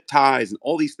and zip ties and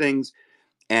all these things,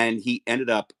 and he ended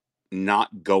up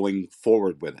not going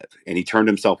forward with it, and he turned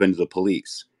himself into the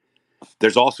police.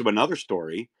 There's also another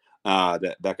story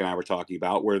that Beck and I were talking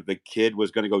about where the kid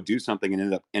was going to go do something and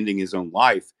ended up ending his own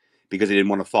life because he didn't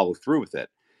want to follow through with it.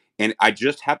 And I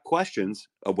just have questions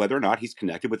of whether or not he's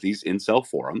connected with these incel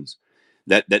forums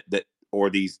that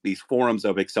or these forums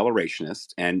of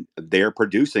accelerationists, and they're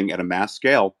producing at a mass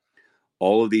scale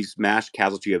all of these mass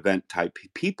casualty event type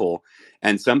people.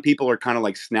 And some people are kind of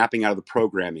like snapping out of the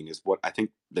programming, is what I think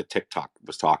the TikTok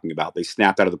was talking about. They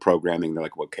snapped out of the programming. They're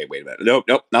like, well, okay, wait a minute.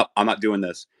 Nope, I'm not doing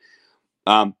this.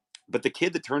 But the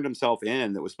kid that turned himself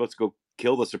in, that was supposed to go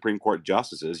kill the Supreme Court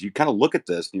justices, you kind of look at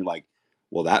this and you're like,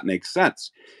 well, that makes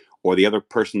sense. Or the other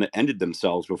person that ended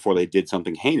themselves before they did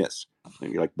something heinous.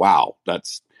 And you're like, wow,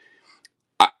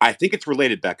 I think it's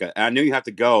related, Becca. And I know you have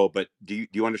to go, but do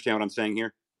you understand what I'm saying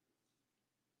here?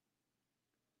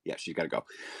 Yeah, she's got to go.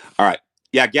 All right.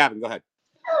 Yeah, Gavin, go ahead.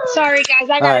 Sorry, guys,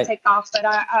 I All gotta right. take off, but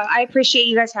I appreciate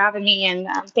you guys having me, and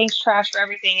thanks, Trash, for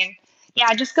everything. And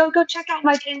yeah, just go check out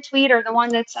my pinned tweet or the one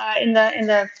that's um,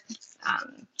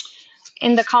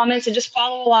 in the comments, and just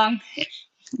follow along.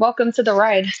 Welcome to the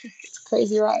ride. It's a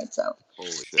crazy ride. So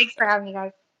Holy shit. thanks for having me,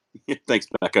 guys. Thanks,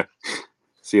 Becca.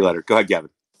 See you later. Go ahead,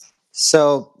 Gavin.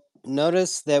 So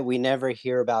notice that we never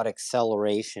hear about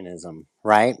accelerationism,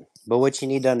 right? But what you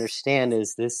need to understand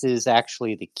is this is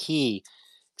actually the key.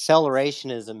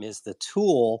 Accelerationism is the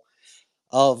tool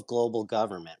of global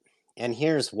government. And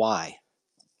here's why.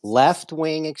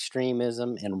 Left-wing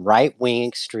extremism and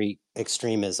right-wing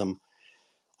extremism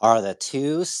are the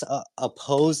two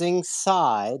opposing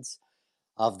sides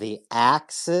of the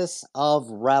axis of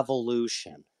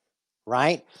revolution,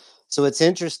 right? So what's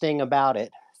interesting about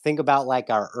it, think about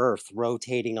like our Earth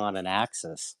rotating on an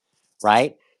axis,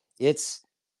 right? It's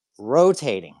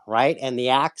rotating, right? And the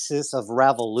axis of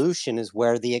revolution is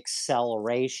where the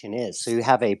acceleration is. So you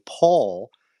have a pole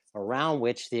around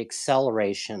which the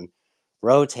acceleration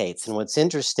rotates. And what's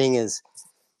interesting is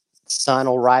sun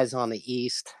will rise on the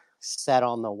east, set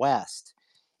on the west.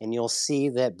 And you'll see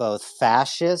that both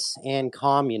fascists and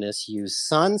communists use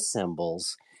sun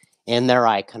symbols in their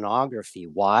iconography.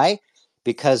 Why?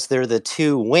 Because they're the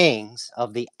two wings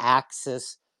of the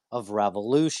axis of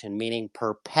revolution, meaning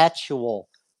perpetual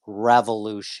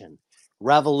revolution.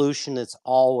 Revolution that's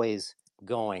always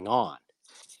going on.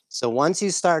 So once you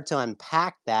start to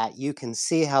unpack that, you can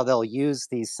see how they'll use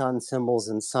these sun symbols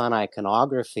and sun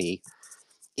iconography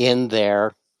in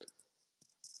their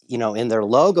in their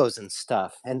logos and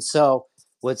stuff. And so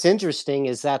what's interesting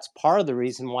is that's part of the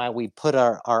reason why we put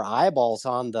our eyeballs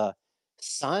on the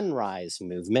sunrise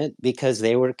movement, because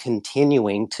they were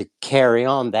continuing to carry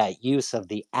on that use of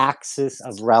the axis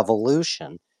of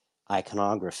revolution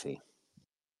iconography.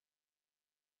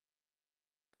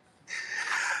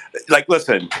 Like,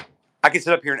 listen, I can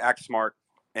sit up here and act smart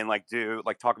and like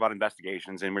talk about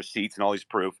investigations and receipts and all these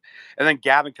proof. And then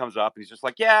Gavin comes up and he's just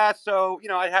like, yeah, so,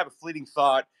 I have a fleeting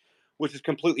thought, which is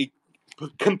completely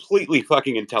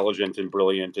fucking intelligent and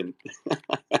brilliant. And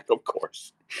of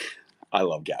course, I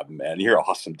love Gavin, man. You're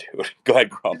awesome, dude. Go ahead,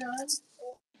 Grump.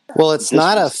 Well, it's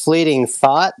not a fleeting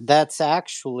thought. That's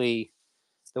actually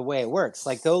the way it works.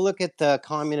 Like, go look at the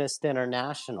Communist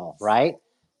International, right?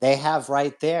 They have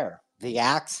right there the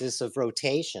axis of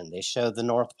rotation. They show the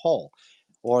North Pole,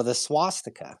 or the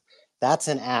swastika. That's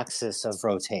an axis of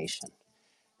rotation,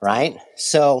 right?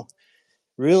 So,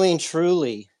 really and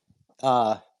truly,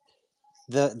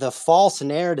 the false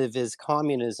narrative is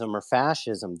communism or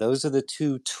fascism. Those are the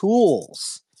two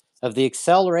tools of the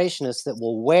accelerationists that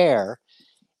will wear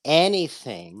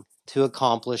anything to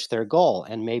accomplish their goal.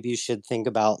 And maybe you should think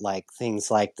about like things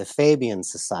like the Fabian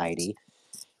Society,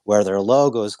 where their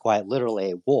logo is quite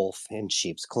literally a wolf in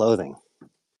sheep's clothing.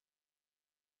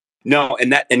 No,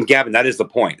 and Gavin, that is the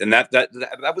point. And that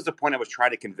was the point I was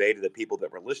trying to convey to the people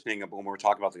that were listening when we were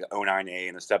talking about the 09A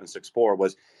and the 764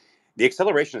 was the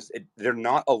accelerationists. They're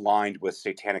not aligned with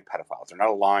satanic pedophiles. They're not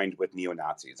aligned with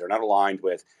neo-Nazis. They're not aligned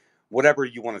with whatever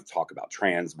you want to talk about,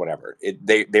 trans, whatever.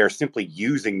 They are simply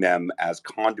using them as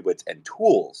conduits and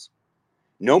tools,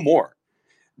 no more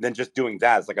than just doing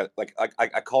that. It's like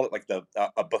I call it like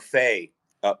a buffet,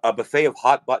 a buffet of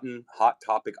hot button, hot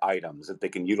topic items that they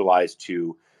can utilize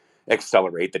to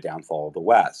accelerate the downfall of the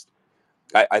West.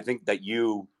 I think that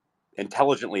you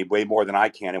intelligently, way more than I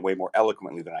can and way more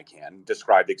eloquently than I can,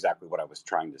 described exactly what I was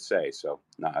trying to say. So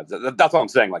that's all I'm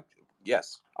saying. Like,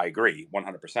 yes, I agree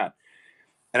 100%.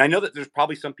 And I know that there's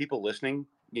probably some people listening,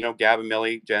 you know, Gavin,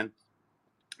 Millie, Jen,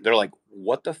 they're like,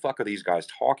 what the fuck are these guys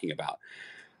talking about?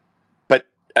 But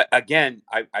again,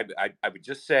 I would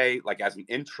just say, like, as an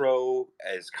intro,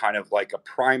 as kind of like a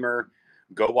primer,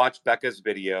 go watch Becca's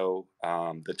video,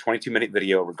 the 22-minute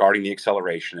video regarding the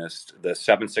accelerationist, the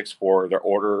 764, their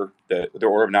order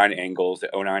of 9 angles, the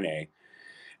O9A,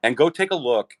 and go take a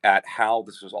look at how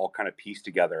this was all kind of pieced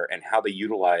together and how they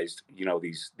utilized, you know,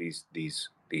 these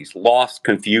lost,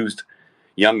 confused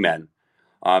young men,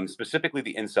 specifically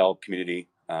the incel community,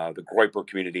 the Groyper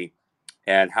community,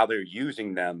 and how they're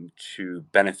using them to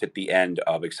benefit the end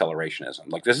of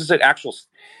accelerationism. Like, this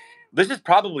is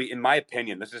probably, in my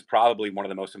opinion, this is probably one of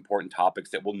the most important topics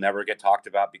that will never get talked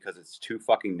about because it's too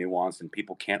fucking nuanced and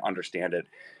people can't understand it.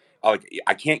 Like,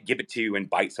 I can't give it to you in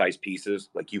bite-sized pieces.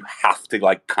 Like, you have to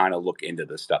like kind of look into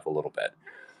this stuff a little bit.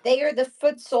 They are the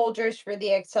foot soldiers for the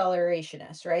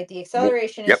accelerationists, right? The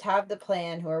accelerationists Yep. have the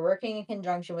plan, who are working in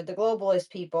conjunction with the globalist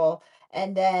people.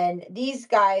 And then these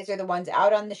guys are the ones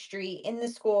out on the street, in the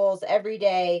schools every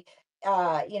day,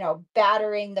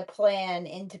 battering the plan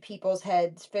into people's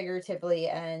heads, figuratively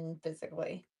and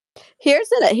physically.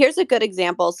 Here's a good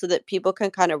example so that people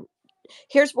can kind of,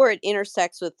 here's where it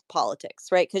intersects with politics,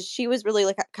 right? Because she was really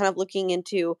like kind of looking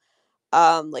into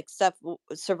like stuff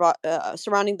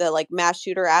surrounding the like mass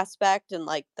shooter aspect and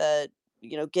like the,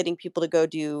 getting people to go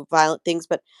do violent things,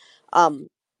 um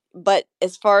but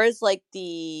as far as like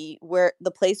the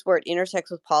place where it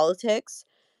intersects with politics,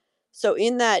 so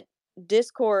in that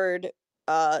Discord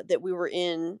that we were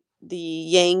in, the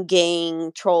Yang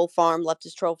Gang troll farm,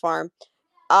 leftist troll farm,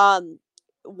 um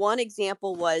one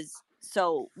example was,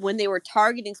 so when they were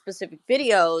targeting specific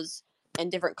videos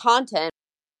and different content,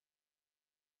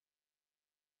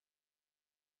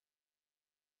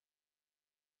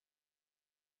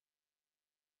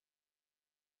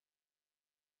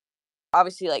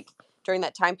 obviously, like during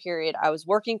that time period, I was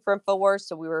working for InfoWars,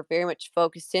 so we were very much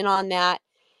focused in on that.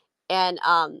 And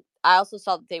I also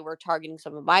saw that they were targeting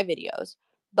some of my videos,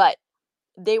 but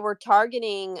they were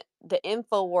targeting the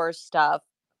InfoWars stuff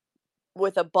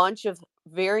with a bunch of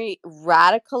very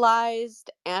radicalized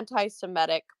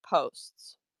anti-Semitic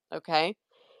posts. Okay.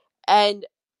 And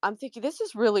I'm thinking, this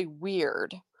is really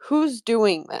weird. Who's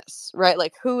doing this? Right?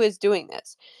 Like, who is doing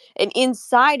this? And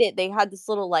inside it, they had this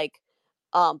little like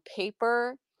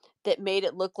paper that made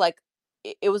it look like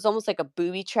it was almost like a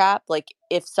booby trap. Like,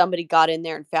 if somebody got in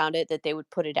there and found it, that they would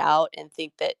put it out and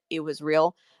think that it was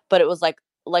real. But it was like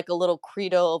a little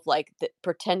credo of like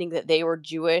pretending that they were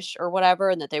Jewish or whatever,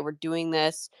 and that they were doing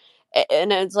this.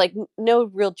 And it's like, no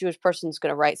real Jewish person's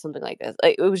going to write something like this.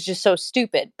 Like, it was just so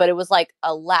stupid, but it was like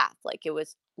a laugh, like it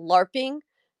was LARPing,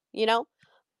 you know?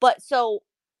 But so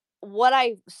what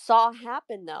I saw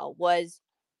happen though was,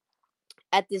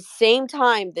 at the same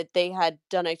time that they had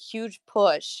done a huge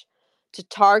push to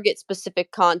target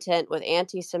specific content with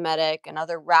anti-Semitic and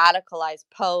other radicalized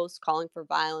posts calling for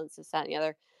violence, this, that, and the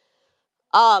other,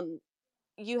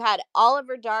 you had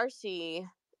Oliver Darcy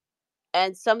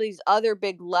and some of these other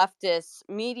big leftist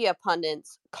media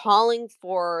pundits calling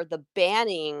for the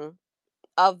banning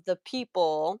of the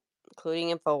people,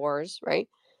 including InfoWars, right,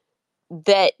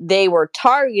 that they were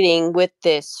targeting with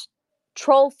this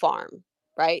troll farm,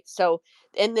 right? So,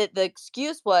 and the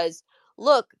excuse was,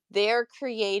 look, they're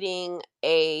creating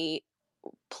a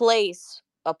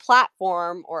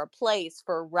platform or a place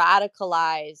for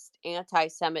radicalized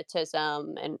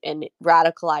anti-Semitism and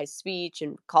radicalized speech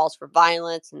and calls for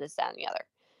violence and this, that, and the other,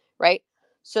 right?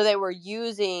 So they were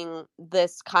using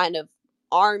this kind of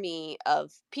army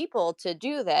of people to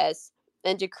do this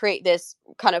and to create this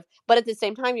kind of, but at the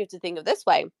same time, you have to think of this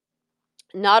way.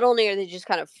 Not only are they just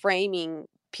kind of framing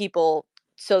people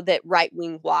so that Right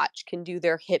Wing Watch can do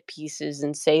their hit pieces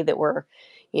and say that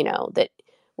that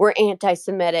we're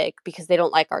anti-Semitic because they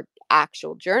don't like our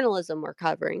actual journalism we're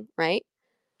covering, right?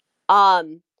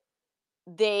 Um,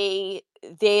 they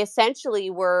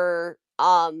essentially were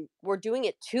doing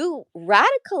it to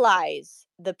radicalize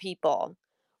the people,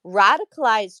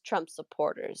 radicalize Trump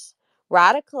supporters,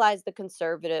 radicalize the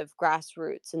conservative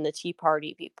grassroots and the Tea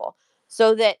Party people,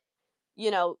 so that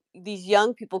these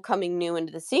young people coming new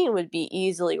into the scene would be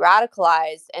easily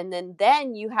radicalized. And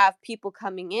then you have people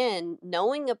coming in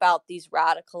knowing about these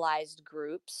radicalized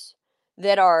groups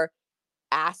that are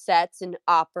assets and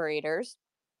operators.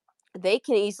 They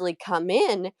can easily come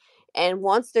in, and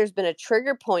once there's been a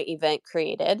trigger point event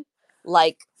created,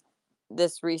 like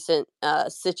this recent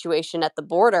situation at the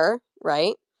border,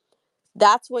 right?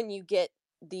 That's when you get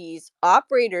these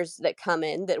operators that come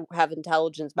in that have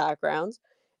intelligence backgrounds,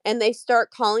 and they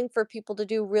start calling for people to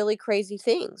do really crazy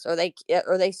things, or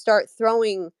they start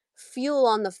throwing fuel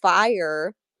on the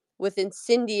fire with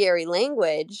incendiary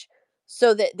language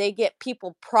so that they get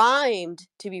people primed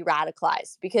to be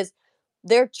radicalized, because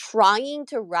they're trying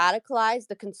to radicalize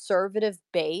the conservative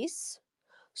base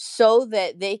so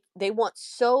that they want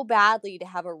so badly to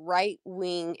have a right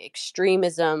wing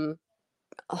extremism,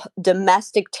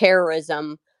 domestic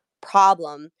terrorism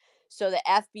problem, so the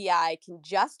FBI can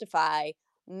justify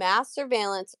mass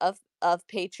surveillance of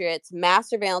patriots, mass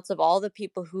surveillance of all the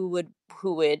people who would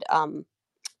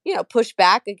push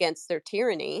back against their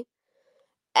tyranny,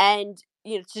 and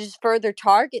to just further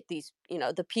target these,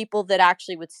 the people that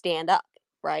actually would stand up,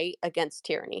 right, against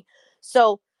tyranny.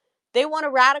 So they want to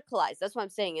radicalize. That's what I'm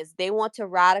saying, is they want to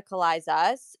radicalize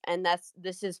us, and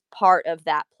this is part of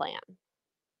that plan.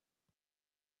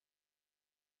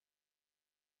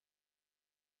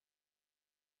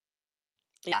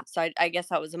 Yeah, so I guess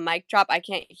that was a mic drop. I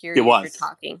can't hear you if you're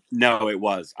talking. No, it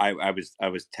was. I was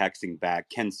texting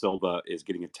back. Ken Silva is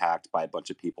getting attacked by a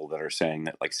bunch of people that are saying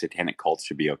that like satanic cults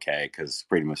should be okay because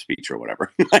freedom of speech or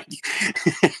whatever.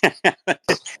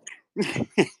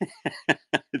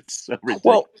 It's so ridiculous.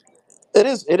 Well, it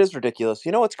is ridiculous.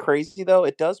 You know what's crazy though?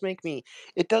 It does make me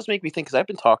think, because I've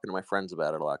been talking to my friends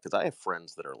about it a lot, because I have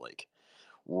friends that are like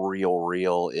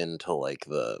real into like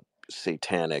the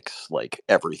satanics, like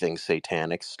everything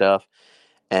satanic stuff.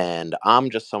 And I'm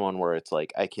just someone where it's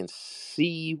like I can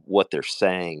see what they're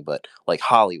saying, but like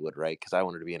Hollywood, right? Because I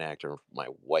wanted to be an actor. My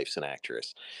wife's an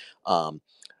actress.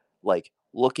 Like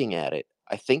looking at it,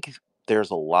 I think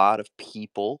there's a lot of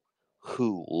people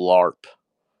who LARP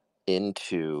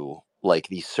into like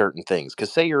these certain things.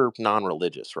 Because say you're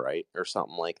non-religious, right, or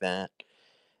something like that,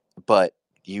 but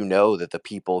that the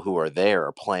people who are there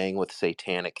are playing with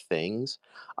satanic things.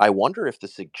 I wonder if the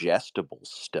suggestible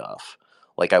stuff,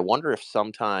 like I wonder if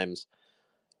sometimes,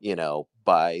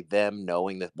 by them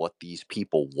knowing that what these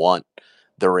people want,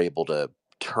 they're able to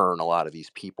turn a lot of these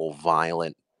people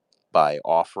violent by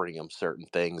offering them certain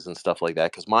things and stuff like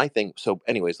that. Because my thing, so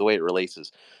anyways, the way it relates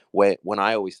is when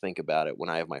I always think about it, when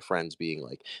I have my friends being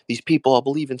like, these people all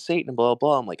believe in Satan and blah,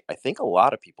 blah, I'm like, I think a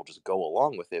lot of people just go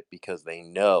along with it because they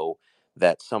know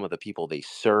that some of the people they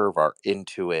serve are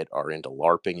into it, are into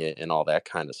LARPing it and all that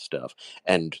kind of stuff.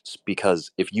 And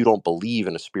because if you don't believe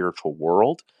in a spiritual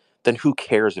world, then who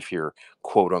cares if you're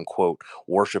quote unquote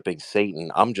worshiping Satan?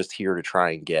 I'm just here to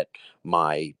try and get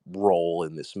my role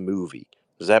in this movie.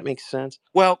 Does that make sense?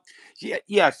 Well,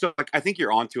 yeah. So like, I think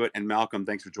you're onto it. And Malcolm,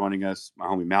 thanks for joining us. My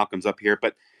homie Malcolm's up here,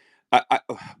 but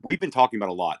we've been talking about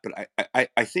a lot. But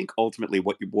I think ultimately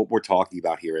what we're talking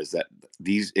about here is that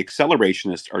these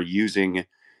accelerationists are using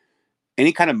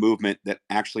any kind of movement that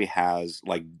actually has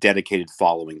like dedicated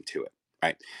following to it,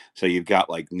 right? So you've got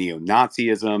like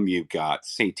neo-Nazism, you've got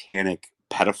satanic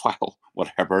pedophile,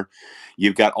 whatever.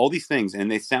 You've got all these things, and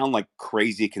they sound like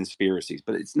crazy conspiracies,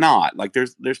 but it's not. Like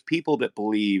there's people that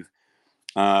believe.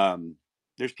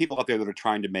 There's people out there that are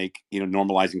trying to make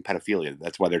normalizing pedophilia.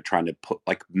 That's why they're trying to put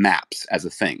like maps as a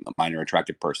thing, minor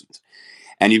attracted persons.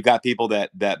 And you've got people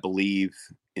that believe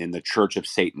in the Church of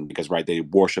Satan because, right, they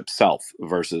worship self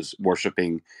versus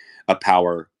worshiping a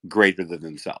power greater than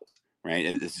themselves,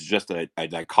 right? This is just a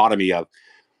dichotomy of,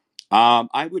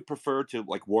 I would prefer to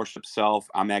like worship self.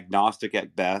 I'm agnostic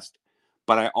at best,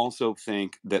 but I also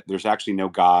think that there's actually no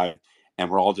God,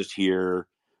 and we're all just here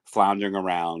floundering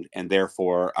around, and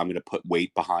therefore I'm going to put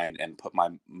weight behind and put my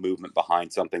movement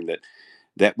behind something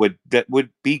that would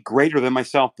be greater than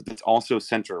myself, but that's also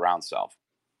centered around self.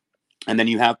 And then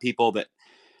you have people that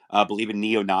believe in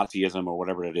neo-Nazism or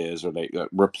whatever it is, or the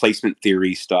replacement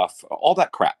theory stuff, all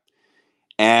that crap.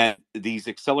 And these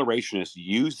accelerationists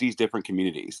use these different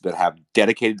communities that have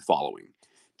dedicated following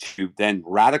to then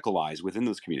radicalize within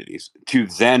those communities to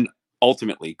then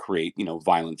ultimately create,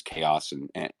 violence, chaos,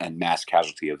 and mass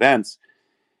casualty events.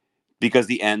 Because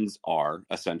the ends are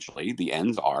that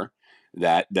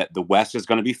the West is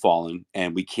going to be falling,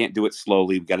 and we can't do it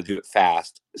slowly. We got to do it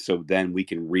fast, so then we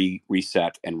can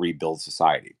reset and rebuild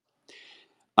society.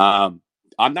 I'm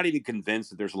not even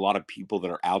convinced that there's a lot of people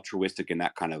that are altruistic in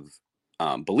that kind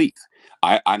of belief.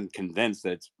 I'm convinced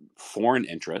that it's foreign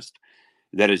interest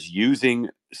that is using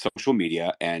social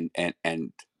media and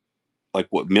like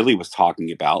what Millie was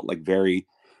talking about, like very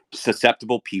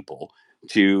susceptible people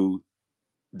to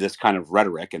this kind of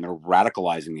rhetoric, and they're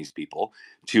radicalizing these people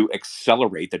to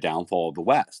accelerate the downfall of the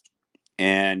West.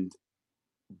 And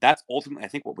that's ultimately, I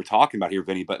think, what we're talking about here,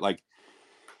 Vinny. But like,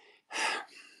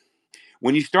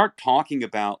 when you start talking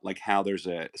about like how there's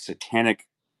a satanic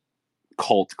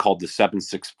cult called the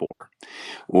 764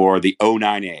 or the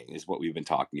O9A is what we've been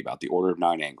talking about, the Order of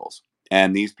Nine Angles,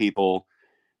 and these people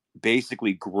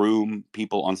basically groom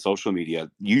people on social media,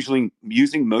 usually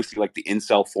using mostly like the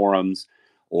incel forums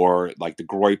or like the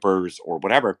groypers or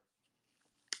whatever.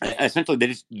 Essentially, they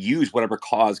just use whatever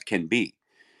cause can be.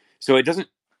 So it doesn't,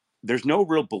 there's no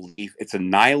real belief. It's a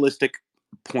nihilistic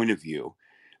point of view.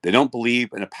 They don't believe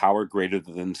in a power greater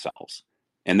than themselves.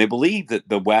 And they believe that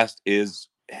the West is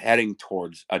heading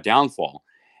towards a downfall.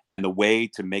 And the way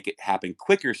to make it happen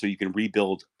quicker so you can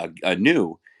rebuild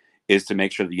anew is to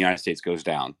make sure the United States goes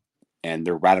down. And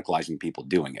they're radicalizing people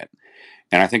doing it.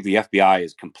 And I think the FBI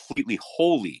is completely,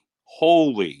 wholly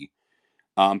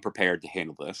unprepared to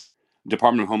handle this.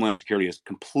 Department of Homeland Security is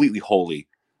completely, wholly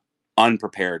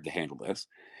unprepared to handle this.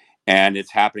 And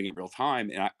it's happening in real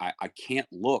time. And I can't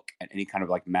look at any kind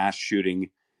of like mass shooting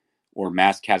or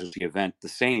mass casualty event the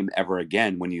same ever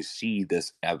again when you see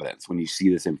this evidence, when you see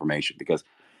this information, because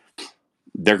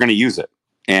they're going to use it.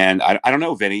 And I don't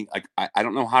know, Vinny, like, I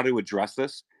don't know how to address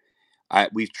this.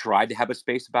 We've tried to have a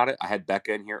space about it. I had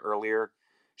Becca in here earlier.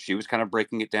 She was kind of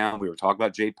breaking it down. We were talking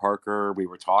about Jay Parker. We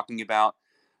were talking about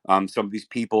some of these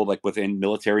people like within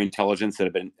military intelligence that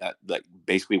have been like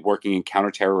basically working in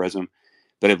counterterrorism,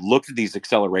 that have looked at these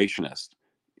accelerationists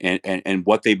and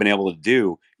what they've been able to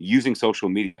do using social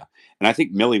media. And I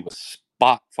think Millie was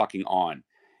spot fucking on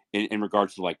in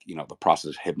regards to like, you know, the process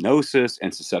of hypnosis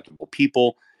and susceptible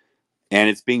people. And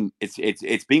it's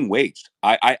being waged.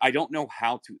 I don't know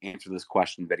how to answer this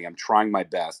question, Betty. I'm trying my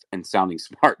best and sounding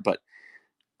smart, but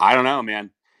I don't know,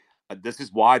 man. This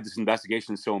is why this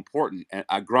investigation is so important.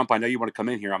 And Grump, I know you want to come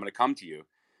in here. I'm going to come to you.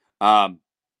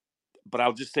 But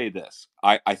I'll just say this.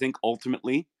 I think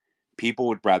ultimately people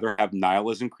would rather have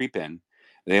nihilism creep in.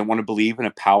 They want to believe in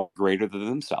a power greater than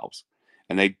themselves.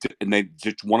 And they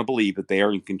just want to believe that they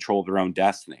are in control of their own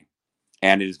destiny.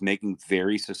 And it is making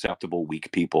very susceptible,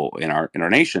 weak people in our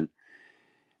nation.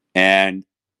 And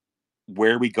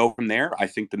where we go from there, I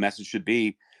think the message should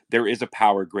be there is a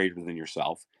power greater than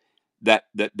yourself. That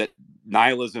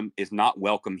nihilism is not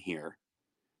welcome here.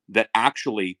 That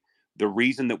actually the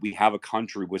reason that we have a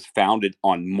country was founded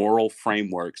on moral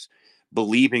frameworks,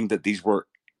 believing that these were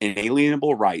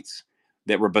inalienable rights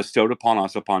that were bestowed upon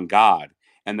us upon God,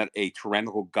 and that a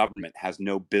tyrannical government has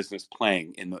no business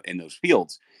playing in those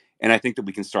fields. And I think that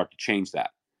we can start to change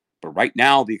that. But right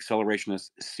now, the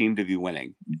accelerationists seem to be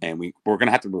winning, and we're going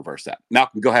to have to reverse that.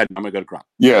 Malcolm, go ahead. I'm going to go to Grump.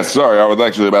 Yeah, sorry, I was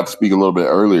actually about to speak a little bit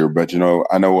earlier, but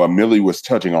I know Millie was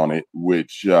touching on it,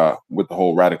 which with the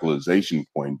whole radicalization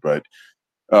point. But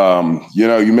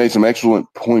you made some excellent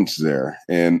points there,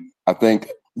 and I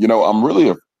think I'm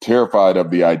really terrified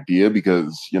of the idea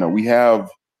because we have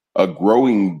a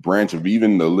growing branch of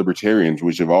even the libertarians,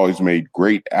 which have always made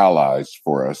great allies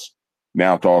for us,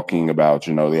 now talking about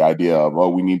the idea of, oh,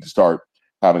 we need to start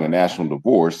having a national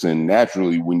divorce. And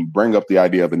naturally, when you bring up the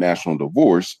idea of a national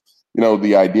divorce,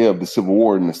 the idea of the Civil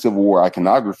War and the Civil War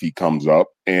iconography comes up.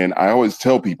 And I always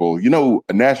tell people,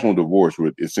 a national divorce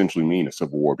would essentially mean a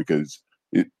civil war, because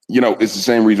it's the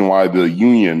same reason why the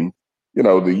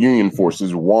Union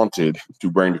forces wanted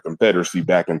to bring the Confederacy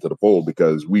back into the fold,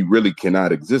 because we really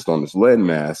cannot exist on this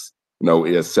landmass,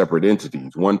 as separate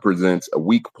entities. One presents a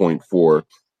weak point for,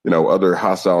 other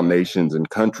hostile nations and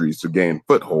countries to gain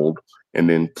foothold and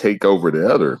then take over the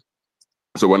other.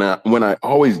 So when I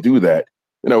always do that,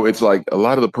 it's like a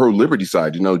lot of the pro-liberty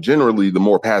side, generally the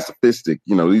more pacifistic,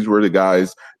 these were the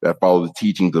guys that followed the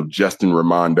teachings of Justin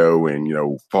Raimondo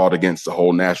and, fought against the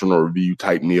whole National Review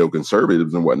type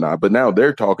neoconservatives and whatnot. But now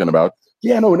they're talking about,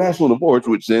 national divorce,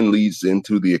 which then leads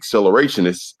into the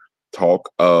accelerationist talk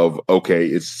of, okay,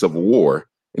 it's civil war.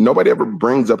 And nobody ever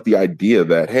brings up the idea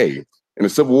that, hey, in a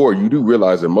civil war, you do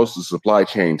realize that most of the supply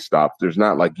chain stops. There's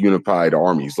not like unified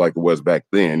armies like it was back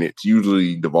then. It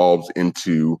usually devolves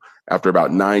into, after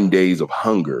about 9 days of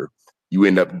hunger, you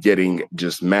end up getting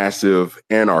just massive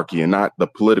anarchy, and not the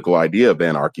political idea of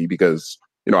anarchy, because,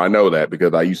 I know that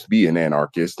because I used to be an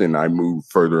anarchist and I moved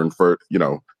further and further,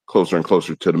 closer and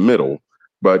closer to the middle.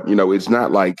 But, it's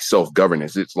not like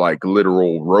self-governance. It's like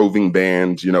literal roving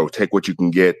bands, take what you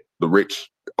can get. The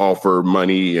rich offer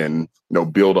money and,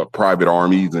 build up private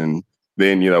armies. And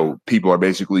then, people are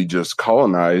basically just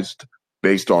colonized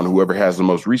based on whoever has the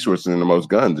most resources and the most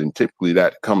guns. And typically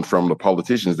that comes from the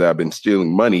politicians that have been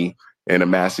stealing money and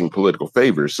amassing political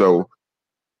favors. So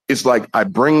it's like I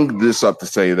bring this up to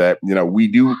say that, we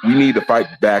need to fight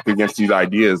back against these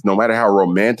ideas, no matter how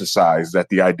romanticized that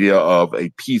the idea of a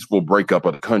peaceful breakup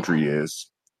of the country is.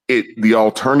 The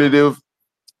alternative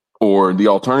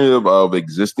of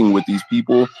existing with these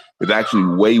people is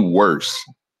actually way worse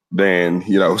than,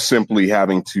 simply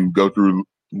having to go through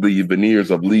the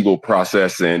veneers of legal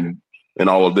process and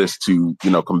all of this to,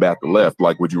 combat the left.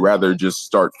 Like, would you rather just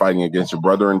start fighting against your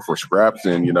brethren for scraps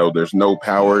and, there's no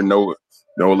power, no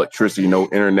electricity, no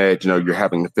internet, you're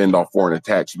having to fend off foreign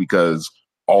attacks because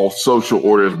all social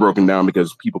order is broken down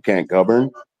because people can't govern.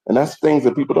 And that's things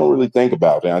that people don't really think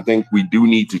about. And I think we do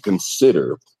need to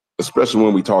consider, especially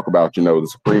when we talk about, the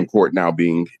Supreme Court now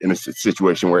being in a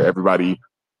situation where everybody,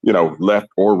 left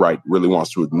or right, really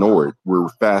wants to ignore it. We're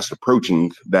fast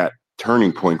approaching that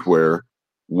turning point where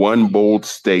one bold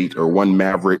state or one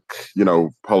maverick,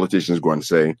 politician is going to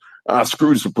say,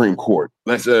 screw the Supreme Court.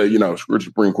 Let's, screw the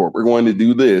Supreme Court. We're going to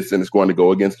do this, and it's going to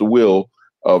go against the will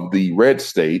of the red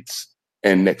states.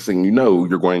 And next thing you know,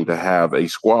 you're going to have a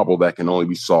squabble that can only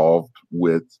be solved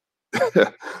with,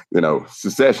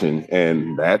 secession.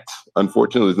 And that,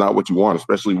 unfortunately, is not what you want,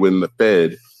 especially when the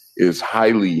Fed is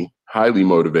highly, highly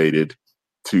motivated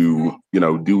to,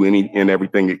 do any and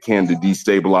everything it can to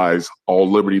destabilize all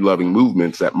liberty-loving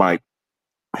movements that might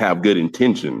have good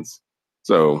intentions.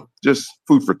 So just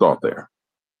food for thought there.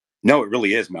 No, it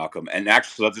really is, Malcolm. And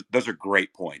actually, those are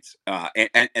great points.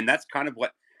 And that's kind of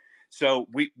what. So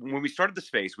when we started the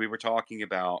space, we were talking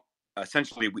about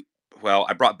essentially.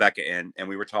 I brought Becca in, and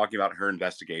we were talking about her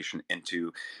investigation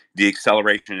into the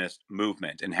accelerationist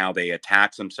movement and how they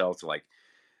attach themselves to like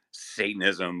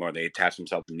Satanism, or they attach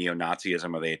themselves to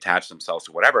neo-Nazism, or they attach themselves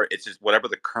to whatever. It's just whatever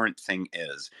the current thing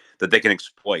is that they can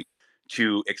exploit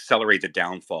to accelerate the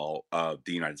downfall of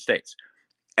the United States.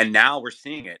 And now we're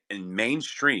seeing it in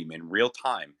mainstream in real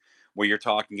time, where you're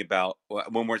talking about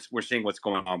when we're seeing what's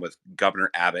going on with Governor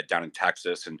Abbott down in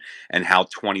Texas, and how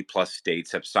 20 plus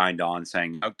states have signed on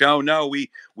saying, no,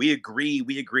 we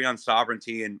agree on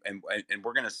sovereignty, and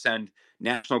we're going to send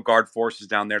National Guard forces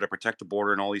down there to protect the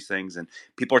border and all these things. And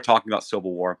people are talking about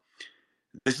civil war.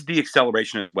 This is the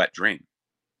acceleration of wet dream,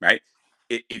 right?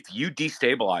 If you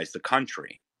destabilize the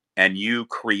country and you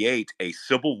create a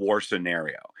civil war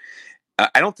scenario,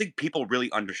 I don't think people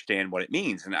really understand what it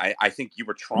means. And I think you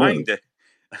were trying to,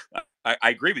 I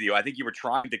agree with you. I think you were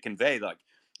trying to convey, like,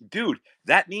 dude,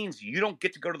 that means you don't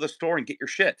get to go to the store and get your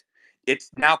shit.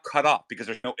 It's now cut off because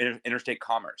there's no interstate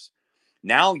commerce.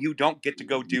 Now you don't get to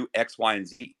go do X, Y, and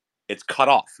Z. It's cut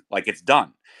off, like it's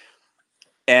done.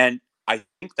 And I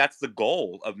think that's the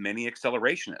goal of many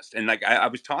accelerationists. And like I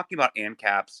was talking about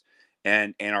ANCAPs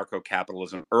and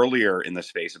anarcho-capitalism earlier in the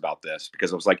space about this,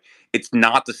 because I was like, it's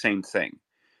not the same thing.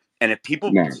 And if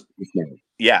people, It's not.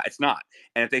 yeah, it's not.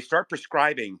 And if they start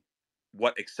prescribing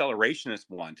what accelerationists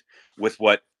want with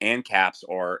what ANCAPs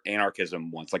or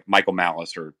anarchism wants, like Michael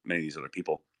Malice or many of these other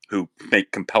people who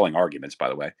make compelling arguments, by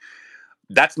the way,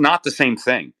 that's not the same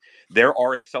thing. There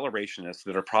are accelerationists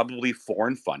that are probably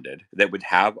foreign funded that would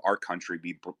have our country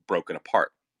be broken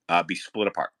apart, be split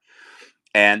apart.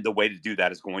 And the way to do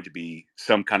that is going to be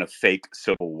some kind of fake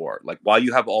civil war. Like, while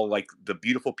you have all like the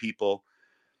beautiful people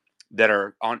that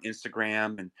are on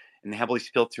Instagram, and they have all these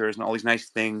filters and all these nice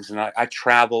things, and I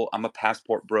travel, I'm a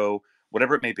passport bro,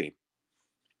 whatever it may be,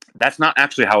 that's not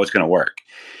actually how it's going to work.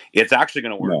 It's actually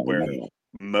going to work where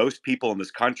most people in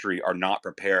this country are not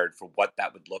prepared for what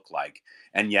that would look like.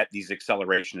 And yet these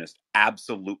accelerationists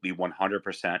absolutely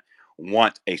 100%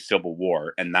 want a civil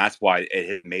war. And that's why it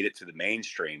has made it to the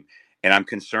mainstream. And I'm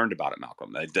concerned about it,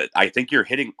 Malcolm. I think you're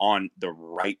hitting on the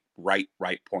right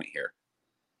point here.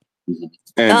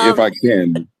 And if I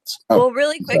can, well,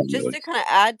 really quick, just to kind of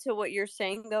add to what you're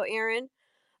saying though, Aaron,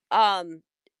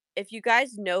 if you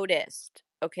guys noticed,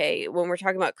 okay, when we're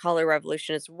talking about color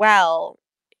revolution as well,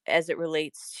 as it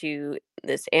relates to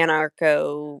this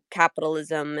anarcho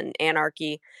capitalism and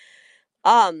anarchy,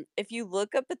 if you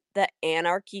look up at the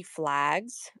anarchy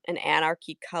flags and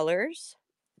anarchy colors,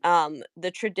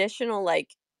 the traditional like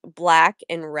black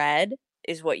and red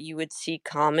is what you would see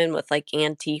common with like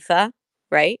Antifa,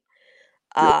 right?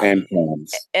 and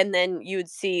And then you would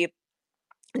see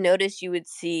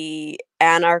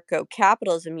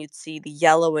anarcho-capitalism, you'd see the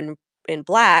yellow and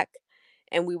black,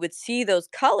 and we would see those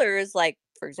colors, like,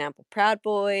 for example, Proud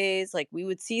Boys, like, we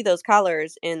would see those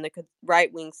colors in the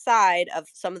right-wing side of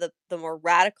some of the more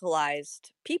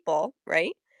radicalized people,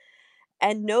 right?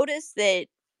 And notice that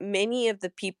many of the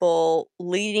people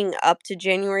leading up to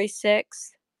January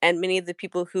 6th, and many of the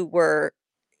people who were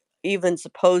even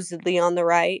supposedly on the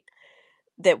right,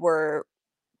 that were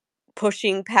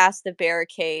pushing past the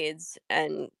barricades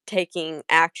and taking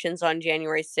actions on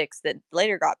January 6th that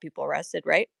later got people arrested,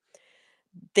 right?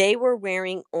 They were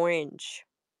wearing orange.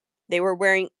 They were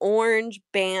wearing orange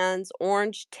bands,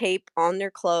 orange tape on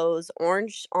their clothes,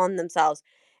 orange on themselves.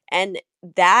 And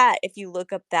that, if you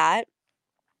look up that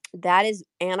is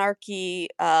anarcho-mutualism.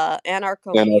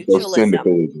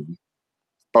 Anarcho-syndicalism.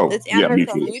 Oh, It's yeah, mutualist.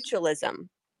 anarcho-mutualism.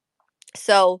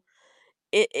 So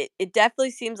it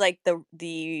definitely seems like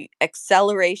the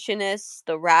accelerationists,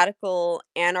 the radical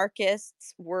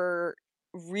anarchists were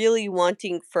really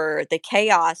wanting for the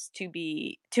chaos to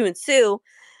ensue.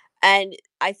 And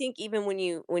I think even when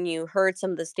you heard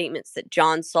some of the statements that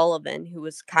John Sullivan, who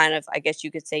was kind of, I guess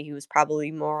you could say he was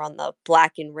probably more on the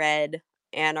black and red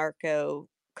anarcho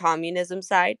communism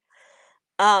side,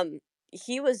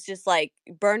 he was just like,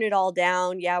 burn it all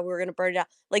down. Yeah, we're gonna burn it down.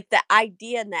 Like, the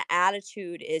idea and the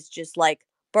attitude is just like,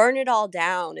 burn it all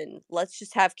down and let's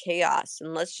just have chaos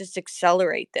and let's just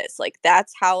accelerate this. Like,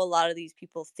 that's how a lot of these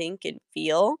people think and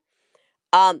feel.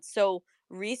 So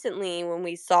recently when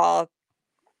we saw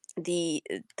the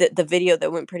video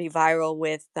that went pretty viral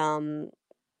with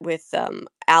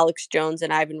Alex Jones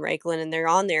and Ivan Raiklin, and they're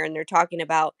on there and they're talking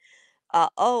about,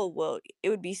 oh well, it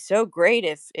would be so great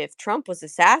if Trump was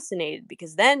assassinated,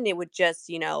 because then it would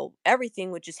just,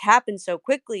 everything would just happen so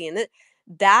quickly. And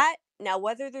that now,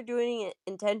 whether they're doing it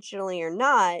intentionally or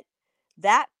not,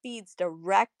 that feeds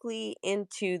directly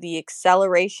into the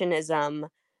accelerationism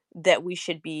that we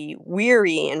should be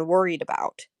weary and worried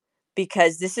about,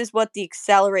 because this is what the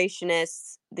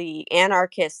accelerationists, the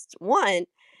anarchists want.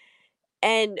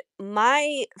 And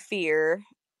my fear,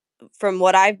 from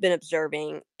what I've been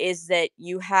observing, is that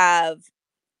you have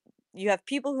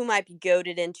people who might be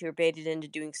goaded into or baited into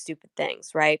doing stupid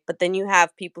things, right? But then you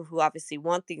have people who obviously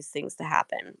want these things to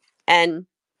happen. And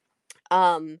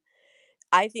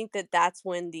I think that that's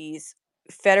when these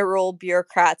federal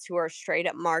bureaucrats who are straight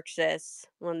up Marxists,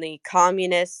 when the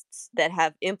communists that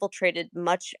have infiltrated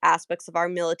much aspects of our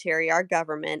military, our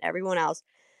government, everyone else,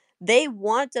 they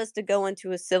want us to go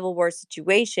into a civil war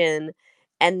situation,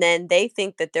 and then they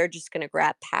think that they're just going to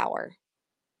grab power,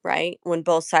 right? When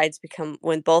both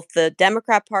the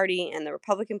Democrat Party and the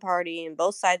Republican Party and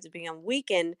both sides have become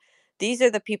weakened, these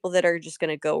are the people that are just going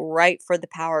to go right for the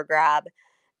power grab.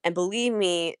 And believe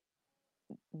me,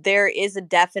 there is a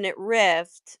definite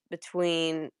rift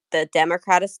between the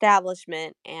Democrat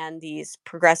establishment and these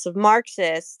progressive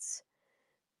Marxists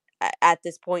at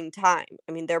this point in time.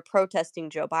 I mean, they're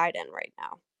protesting Joe Biden right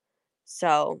now.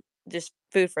 So just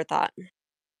food for thought.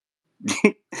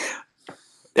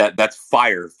 That's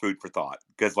fire food for thought,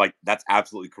 because like that's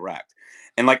absolutely correct.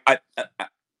 And like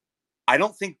I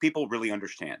don't think people really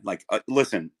understand. Like,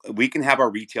 listen, we can have our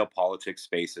retail politics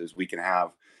spaces, we can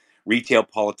have retail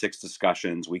politics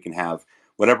discussions, we can have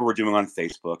whatever we're doing on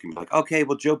Facebook, and be like, okay,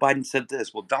 well, Joe Biden said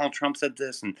this, well, Donald Trump said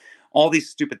this, and all these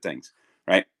stupid things,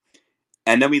 right?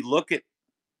 And then we look at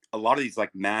a lot of these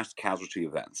like mass casualty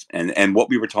events, and what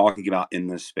we were talking about in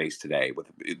this space today with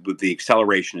the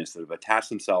accelerationists that have attached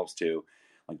themselves to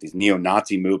like these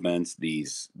neo-Nazi movements,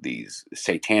 these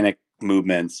satanic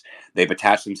movements. They've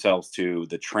attached themselves to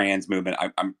the trans movement.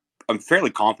 I'm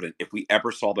fairly confident if we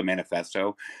ever saw the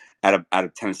manifesto out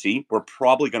of Tennessee, we're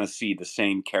probably going to see the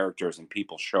same characters and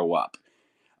people show up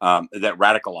that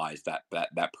radicalized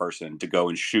that person to go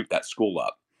and shoot that school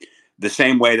up, the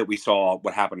same way that we saw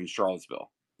what happened in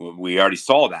Charlottesville. We already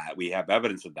saw that. We have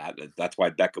evidence of that. That's why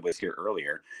Becca was here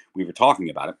earlier. We were talking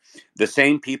about it. The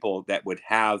same people that would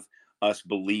have us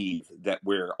believe that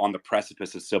we're on the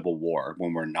precipice of civil war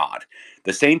when we're not.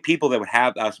 The same people that would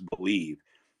have us believe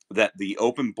that the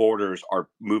open borders are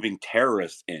moving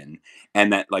terrorists in,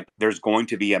 and that like there's going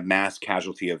to be a mass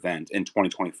casualty event in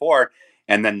 2024,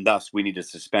 and then thus we need to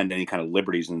suspend any kind of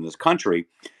liberties in this country.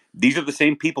 These are the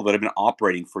same people that have been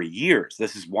operating for years.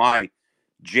 This is why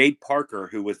Jade Parker,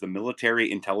 who was the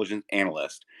military intelligence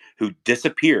analyst who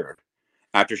disappeared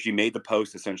after she made the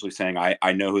post essentially saying,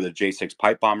 I know who the J6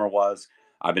 pipe bomber was.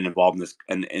 I've been involved in this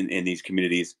in these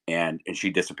communities, and she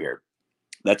disappeared.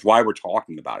 That's why we're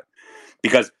talking about it.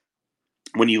 Because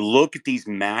when you look at these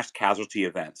mass casualty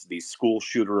events, these school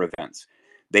shooter events,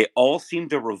 they all seem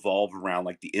to revolve around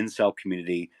like the incel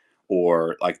community,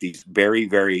 or like these very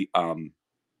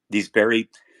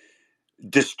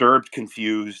disturbed,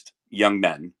 confused young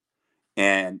men,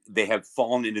 and they have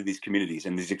fallen into these communities.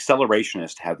 And these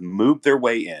accelerationists have moved their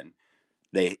way in.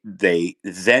 They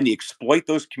then exploit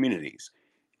those communities,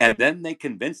 and then they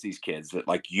convince these kids that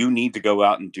like you need to go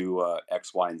out and do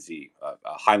X, Y, and Z,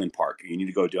 Highland Park. You need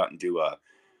to go out and do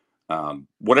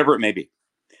whatever it may be.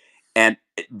 And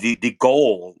the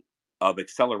goal of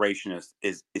accelerationist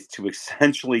is to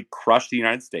essentially crush the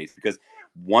United States, because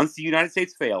once the United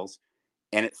States fails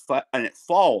and it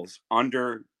falls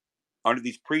under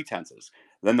these pretenses,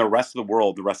 then the rest of the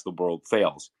world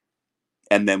fails,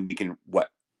 and then we can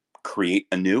create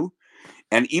anew.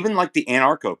 And even like the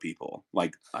anarcho people,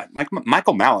 like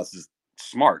Michael Malice is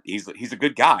smart. He's a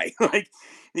good guy. Like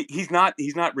he's not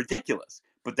ridiculous,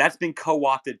 but that's been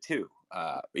co-opted too.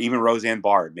 Even Roseanne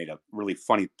Barr made a really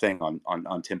funny thing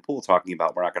on Tim Pool talking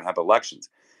about we're not going to have elections.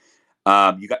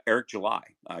 You got Eric July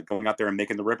going out there and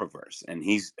making the Rippaverse, and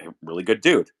he's a really good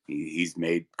dude. He's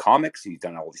made comics. He's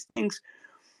done all these things.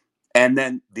 And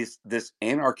then this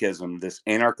anarchism, this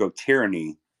anarcho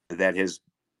tyranny that has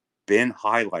been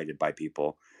highlighted by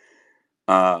people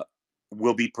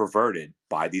will be perverted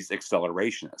by these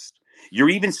accelerationists. You're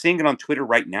even seeing it on Twitter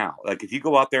right now. Like if you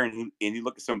go out there and you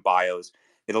look at some bios,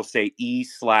 it'll say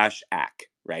E/AC,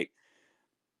 right?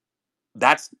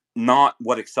 That's not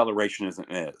what accelerationism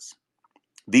is.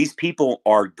 These people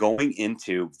are going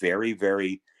into very,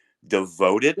 very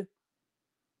devoted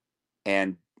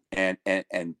and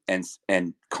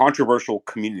controversial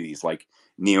communities like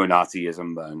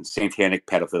neo-Nazism and satanic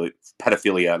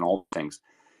pedophilia and all things.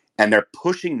 And they're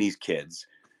pushing these kids,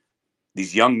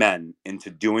 these young men,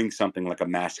 into doing something like a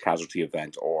mass casualty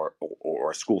event or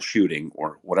a school shooting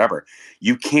or whatever.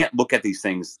 You can't look at these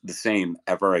things the same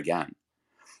ever again.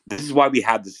 This is why we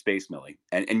have this space, Millie.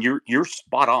 And you're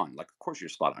spot on. Like, of course you're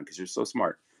spot on because you're so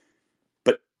smart.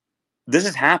 But this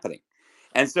is happening.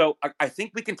 And so I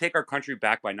think we can take our country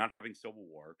back by not having civil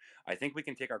war. I think we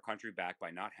can take our country back by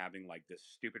not having like this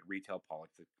stupid retail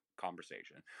politics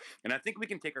conversation. And I think we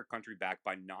can take our country back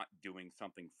by not doing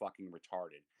something fucking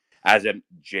retarded as in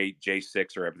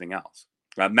J6 or everything else.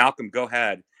 Malcolm, go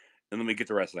ahead, and let me get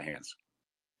the rest of the hands.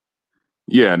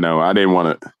 Yeah, no, I didn't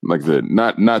want to, like I said,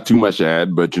 not too much to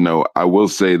add, but I will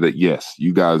say that yes,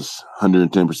 you guys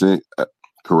 110%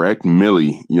 correct.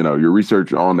 Millie, your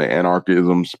research on the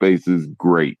anarchism space is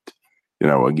great.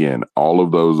 Again, all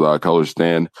of those colors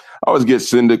stand. I always get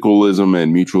syndicalism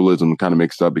and mutualism kind of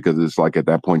mixed up because it's like at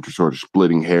that point you're sort of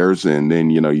splitting hairs, and then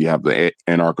you have the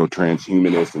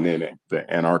anarcho-transhumanists and then the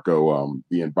anarcho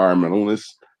the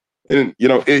environmentalists, and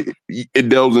it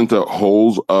delves into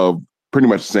holes of pretty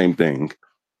much the same thing.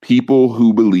 People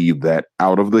who believe that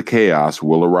out of the chaos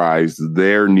will arise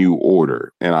their new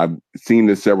order. And I've seen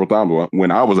this several times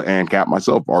when I was an ANCAP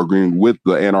myself, arguing with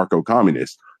the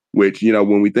anarcho-communists, which,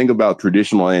 when we think about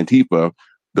traditional Antifa,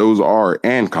 those are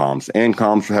ANCOMs.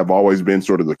 ANCOMs have always been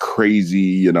sort of the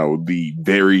crazy,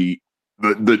 the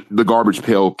garbage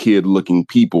pail kid looking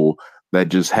people that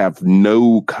just have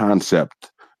no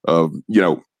concept of,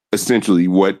 essentially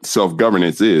what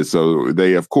self-governance is. So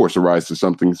they, of course, arise to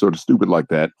something sort of stupid like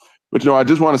that. But, I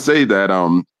just want to say that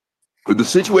the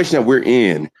situation that we're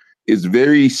in is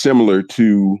very similar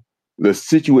to the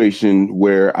situation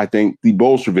where I think the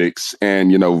Bolsheviks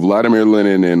and, Vladimir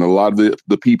Lenin and a lot of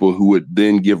the people who would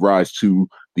then give rise to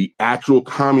the actual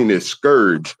communist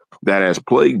scourge that has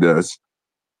plagued us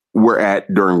were at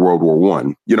during World War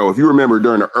One. If you remember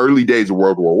during the early days of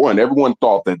World War One, everyone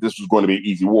thought that this was going to be an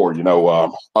easy war.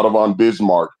 Otto von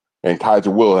Bismarck and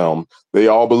Kaiser Wilhelm, they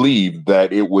all believed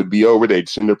that it would be over. They'd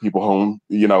send their people home.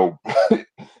 It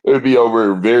would be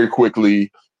over very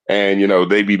quickly, and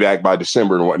they'd be back by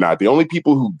December and whatnot. The only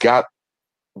people who got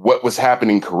what was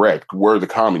happening correct were the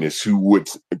communists, who would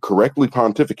correctly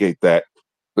pontificate that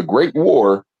the Great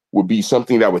War would be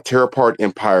something that would tear apart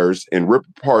empires and rip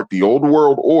apart the old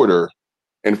world order.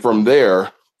 And from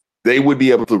there, they would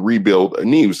be able to rebuild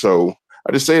anew. So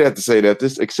I just say that to say that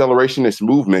this accelerationist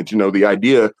movement, the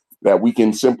idea that we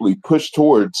can simply push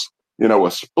towards,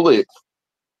 a split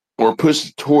or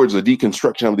push towards a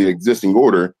deconstruction of the existing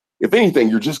order, if anything,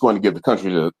 you're just going to give the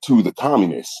country to the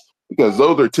communists, because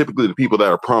those are typically the people that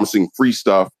are promising free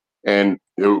stuff and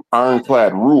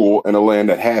ironclad rule in a land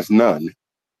that has none.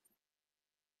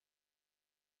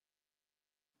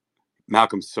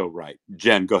 Malcolm's so right.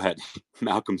 Jen, go ahead.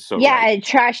 Malcolm's so Yeah, right.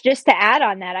 Trash, just to add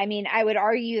on that, I mean, I would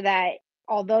argue that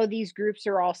although these groups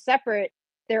are all separate,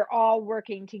 they're all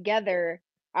working together,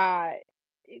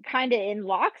 kind of in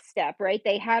lockstep, right?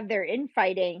 They have their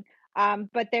infighting,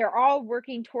 but they're all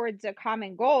working towards a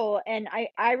common goal. And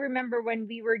I remember when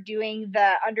we were doing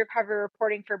the undercover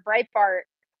reporting for Breitbart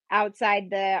outside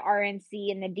the RNC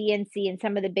and the DNC and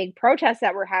some of the big protests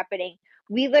that were happening,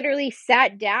 we literally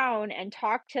sat down and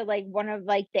talked to like one of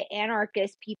like the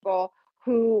anarchist people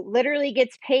who literally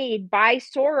gets paid by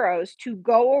Soros to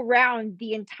go around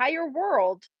the entire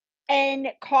world and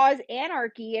cause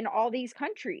anarchy in all these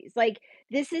countries. Like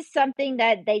this is something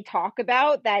that they talk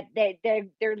about, that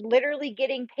they're literally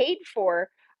getting paid for.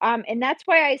 And that's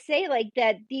why I say like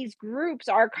that these groups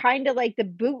are kind of like the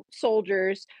boot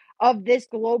soldiers of this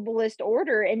globalist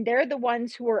order, and they're the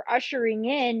ones who are ushering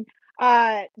in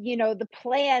the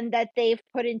plan that they've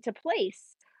put into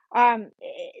place.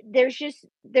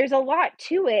 There's a lot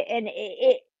to it, and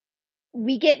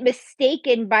we get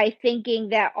mistaken by thinking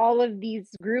that all of these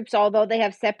groups, although they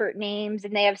have separate names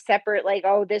and they have separate, like,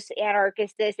 oh, this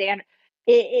anarchist, this and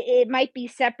it might be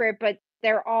separate, but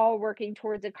they're all working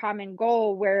towards a common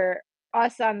goal. Where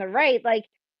us on the right, like,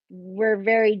 we're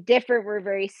very different, we're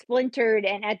very splintered,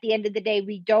 and at the end of the day,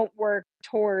 we don't work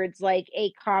towards like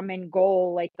a common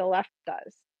goal like the left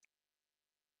does.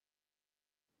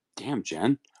 Damn,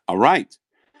 Jen. All right.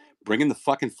 Bring in the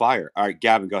fucking fire. All right,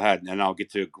 Gavin, go ahead, and I'll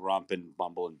get to Grump and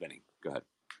Bumble and Benny. Go ahead.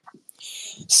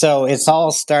 So it's all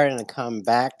starting to come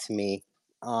back to me.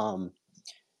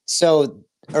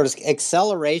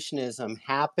 Accelerationism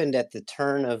happened at the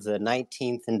turn of the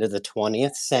 19th into the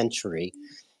 20th century.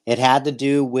 It had to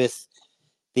do with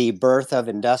the birth of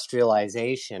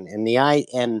industrialization, and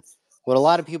what a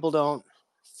lot of people don't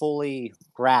fully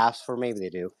grasp, or maybe they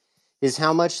do, is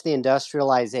how much the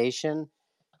industrialization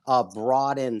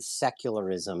brought in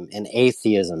secularism and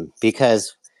atheism,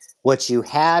 because what you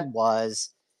had was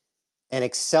an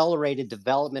accelerated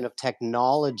development of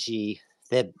technology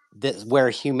that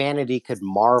where humanity could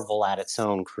marvel at its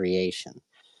own creation,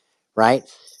 right?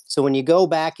 So when you go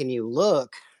back and you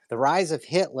look, the rise of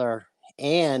Hitler,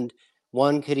 and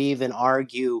one could even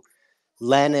argue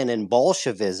Lenin and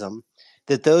Bolshevism,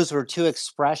 that those were two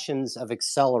expressions of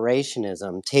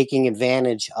accelerationism, taking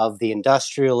advantage of the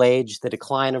industrial age, the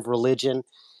decline of religion.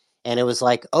 And it was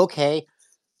like, okay,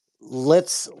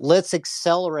 let's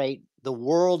accelerate the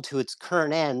world to its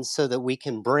current end so that we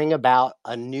can bring about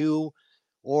a new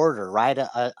order, right?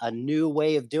 A new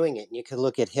way of doing it. And you could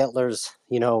look at Hitler's,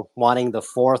 wanting the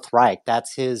Fourth Reich.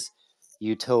 That's his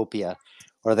utopia,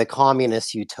 or the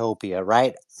communist utopia,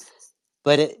 right?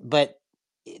 But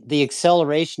the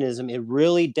accelerationism, it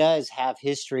really does have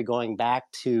history going back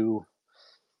to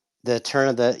the turn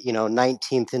of the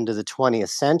 19th into the 20th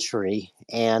century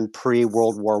and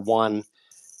pre-World War I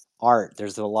art.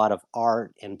 There's a lot of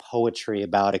art and poetry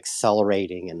about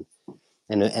accelerating, and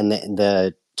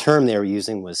the term they were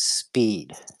using was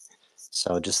speed.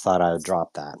 So just thought I would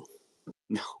drop that.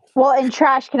 Well, and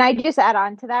Trash, can I just add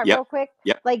on to that Yep. real quick?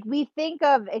 Yep. Like, we think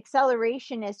of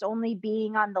accelerationists only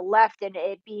being on the left and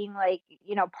it being like,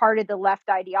 part of the left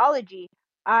ideology.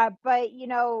 But,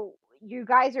 you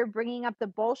guys are bringing up the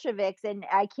Bolsheviks, and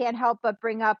I can't help but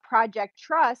bring up Project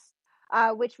Trust,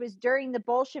 which was during the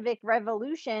Bolshevik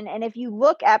Revolution. And if you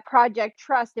look at Project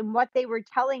Trust and what they were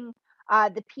telling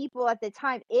the people at the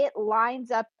time, it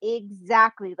lines up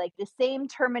exactly like the same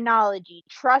terminology: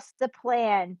 trust the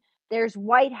plan. There's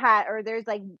white hat, or there's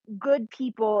like good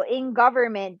people in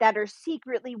government that are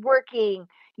secretly working,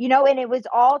 and it was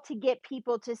all to get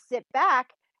people to sit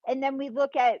back. And then we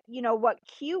look at, what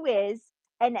Q is,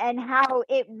 and how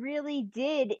it really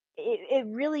it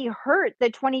really hurt the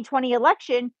 2020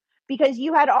 election, because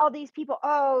you had all these people,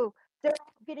 oh, they're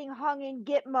getting hung in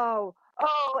Gitmo.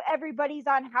 Oh, everybody's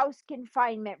on house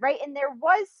confinement, right? And there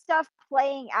was stuff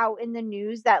playing out in the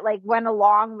news that like went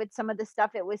along with some of the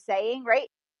stuff it was saying, right?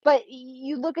 But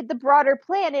you look at the broader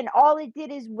plan, and all it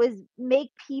did was make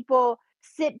people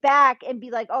sit back and be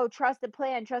like, oh, trust the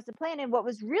plan, trust the plan. And what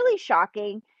was really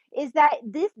shocking is that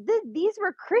these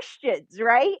were Christians,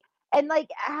 right? And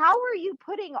like, how are you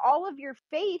putting all of your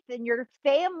faith and your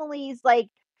family's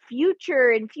like future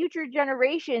and future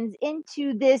generations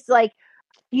into this like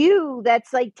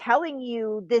that's like telling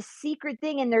you this secret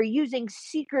thing, and they're using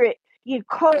secret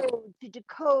code to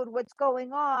decode what's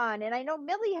going on? And I know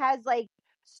Millie has like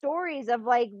stories of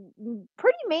like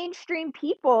pretty mainstream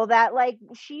people that like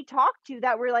she talked to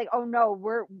that were like, oh no,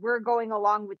 we're going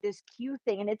along with this Q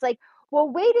thing. And it's like,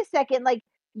 well, wait a second, like,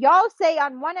 y'all say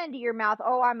on one end of your mouth,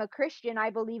 oh, I'm a Christian, I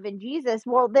believe in Jesus.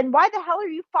 Well, then why the hell are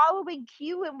you following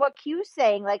Q and what Q's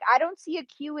saying? Like, I don't see a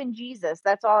Q in Jesus.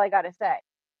 That's all I gotta say.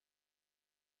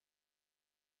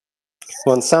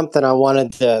 Well, and something I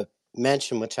wanted to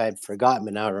mention, which I had forgotten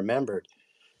but now remembered,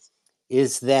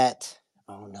 is that,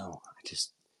 oh no,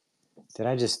 did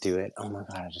I just do it? Oh my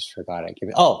God, I just forgot it.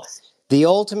 The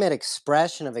ultimate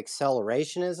expression of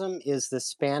accelerationism is the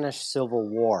Spanish Civil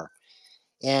War.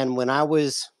 And when I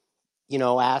was,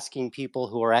 asking people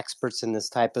who are experts in this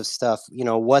type of stuff,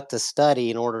 what to study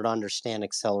in order to understand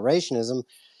accelerationism,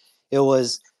 it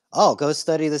was, go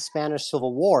study the Spanish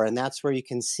Civil War. And that's where you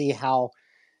can see how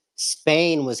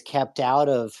Spain was kept out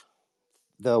of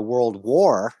the World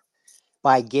War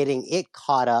by getting it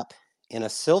caught up in a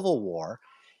civil war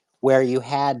where you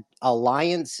had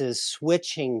alliances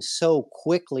switching so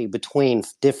quickly between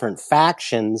different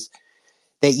factions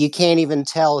that you can't even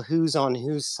tell who's on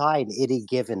whose side any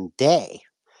given day.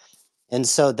 And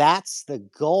so that's the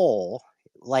goal.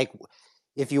 Like,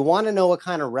 if you want to know what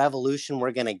kind of revolution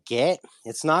we're going to get,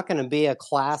 it's not going to be a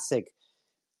classic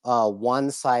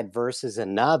one side versus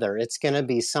another. It's going to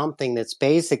be something that's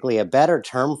basically, a better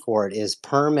term for it is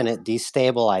permanent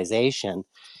destabilization,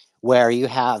 where you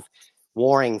have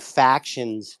warring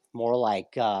factions, more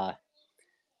like,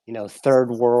 third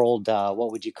world,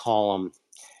 what would you call them?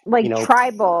 Like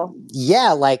tribal,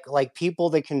 Yeah, like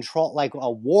people that control, like a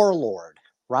warlord,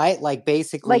 right? Like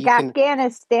basically like you can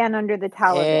Afghanistan under the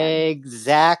Taliban.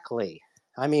 exactly.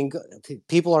 I mean,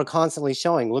 people are constantly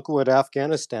showing, look what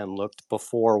Afghanistan looked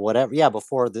before whatever. Yeah,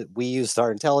 before we used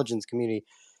our intelligence community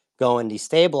go and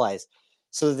destabilize.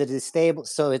 So it's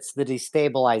the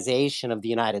destabilization of the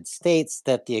United States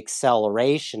that the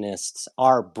accelerationists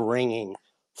are bringing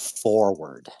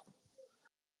forward.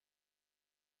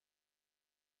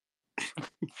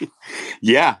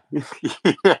 Yeah.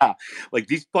 Yeah. Like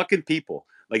these fucking people,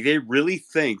 like they really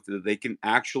think that they can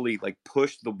actually like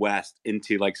push the West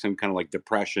into like some kind of like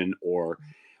depression or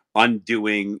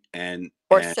undoing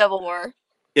Or and civil war.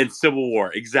 in civil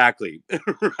war. Exactly.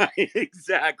 Right.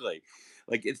 Exactly.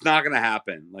 Like it's not gonna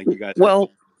happen. Like you guys are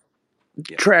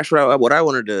yeah. Trash route. What I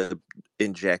wanted to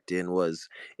inject in was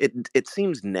it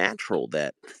seems natural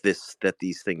that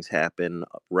these things happen,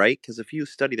 right? Because if you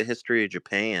study the history of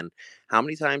Japan, how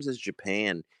many times has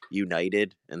Japan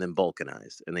united and then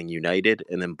balkanized and then united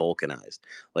and then balkanized?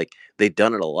 Like they've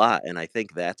done it a lot, and I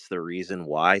think that's the reason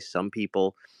why some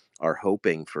people are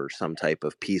hoping for some type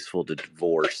of peaceful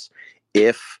divorce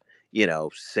if,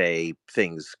 say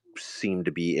things seem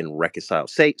to be in reconcile.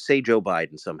 Say Joe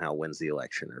Biden somehow wins the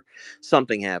election, or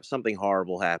something happens, something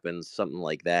horrible happens, something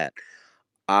like that.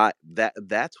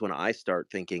 That's when I start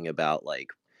thinking about, like,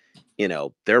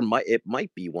 it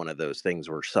might be one of those things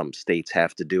where some states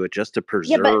have to do it just to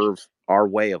Yeah, but preserve our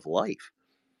way of life.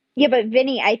 Yeah, but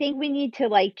Vinny, I think we need to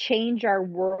like change our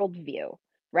worldview,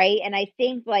 right? And I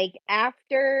think like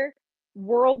after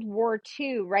World War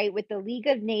II, right, with the League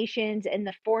of Nations and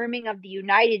the forming of the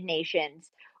United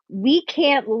Nations, we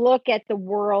can't look at the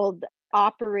world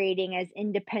operating as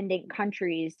independent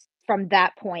countries from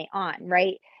that point on,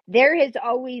 right? There has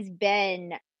always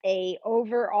been a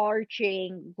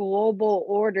overarching global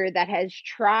order that has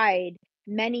tried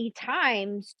many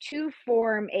times to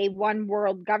form a one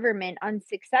world government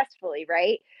unsuccessfully,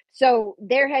 right? So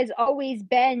there has always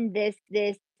been this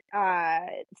uh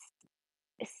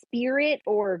spirit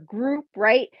or group,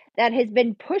 right, that has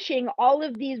been pushing all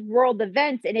of these world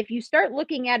events. And if you start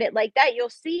looking at it like that, you'll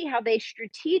see how they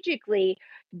strategically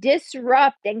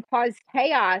disrupt and cause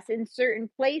chaos in certain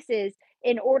places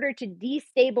in order to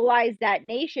destabilize that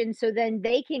nation so then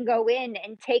they can go in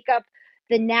and take up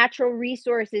the natural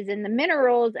resources and the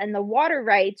minerals and the water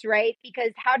rights, right?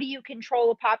 Because how do you control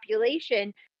a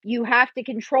population? You have to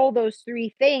control those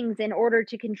three things in order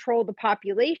to control the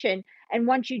population. And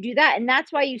once you do that, and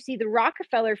that's why you see the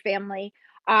Rockefeller family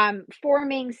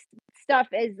forming stuff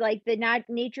as like the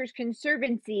Nature's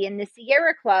Conservancy and the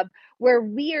Sierra Club, where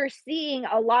we are seeing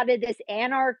a lot of this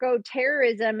anarcho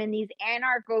terrorism and these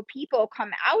anarcho people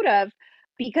come out of,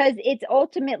 because it's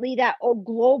ultimately that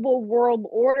global world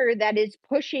order that is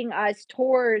pushing us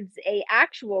towards a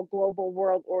actual global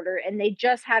world order, and they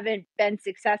just haven't been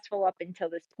successful up until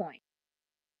this point.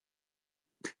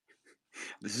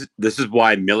 This is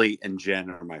why Millie and Jen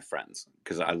are my friends,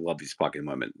 because I love these fucking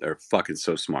women. They're fucking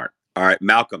so smart. All right,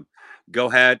 Malcolm, go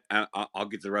ahead. I'll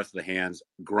get the rest of the hands.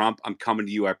 Grump, I'm coming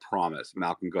to you. I promise.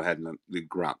 Malcolm, go ahead and lead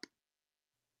Grump.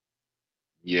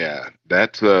 Yeah,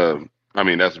 I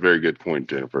mean, that's a very good point,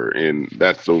 Jennifer. And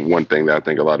that's the one thing that I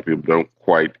think a lot of people don't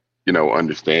quite,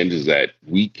 understand is that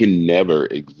we can never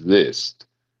exist,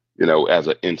 as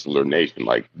an insular nation.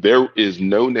 Like there is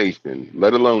no nation,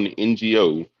 let alone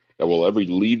NGO, that will ever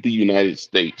leave the United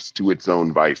States to its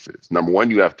own vices. Number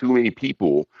one, you have too many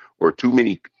people or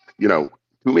you know,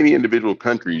 too many individual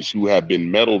countries who have been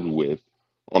meddled with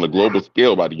on a global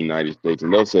scale by the United States.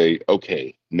 And they'll say,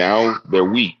 okay, now they're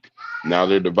weak. Now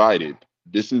they're divided.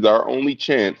 This is our only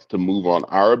chance to move on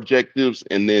our objectives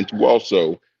and then to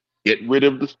also get rid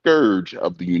of the scourge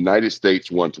of the United States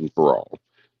once and for all.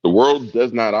 The world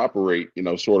does not operate,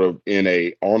 sort of in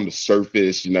a on the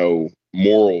surface,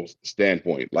 moral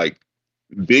standpoint. Like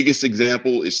biggest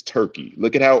example is Turkey.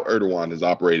 Look at how Erdogan has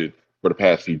operated for the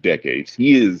past few decades.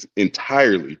 He is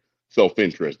entirely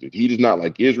self-interested. He does not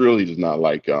like Israel. He does not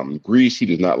like Greece. He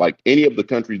does not like any of the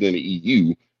countries in the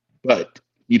EU, but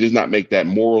he does not make that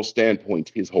moral standpoint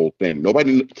his whole thing.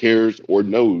 Nobody cares or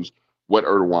knows what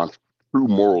Erdogan's true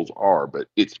morals are, but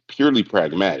it's purely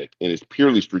pragmatic and it's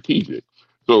purely strategic.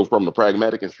 So, from a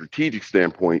pragmatic and strategic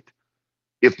standpoint,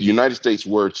 if the United States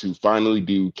were to finally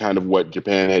do kind of what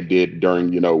Japan had did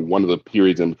during, one of the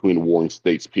periods in between the Warring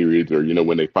States periods, or,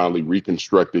 when they finally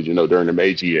reconstructed, during the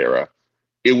Meiji era,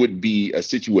 it would be a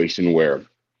situation where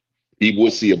people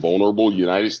would see a vulnerable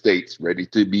United States ready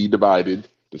to be divided,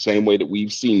 the same way that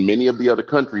we've seen many of the other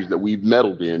countries that we've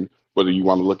meddled in. Whether you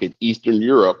want to look at Eastern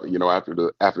Europe, after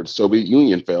the Soviet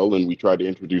Union fell and we tried to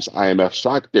introduce IMF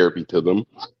shock therapy to them,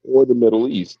 or the Middle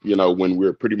East, when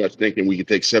we're pretty much thinking we could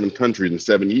take 7 countries in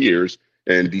 7 years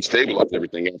and destabilize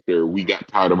everything after we got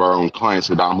tired of our own client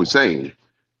Saddam Hussein.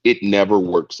 It never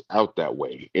works out that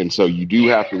way, and so you do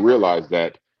have to realize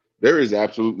that there is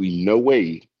absolutely no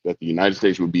way that the United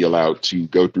States would be allowed to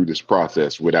go through this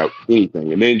process without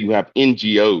anything. And then you have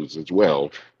NGOs as well.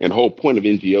 And the whole point of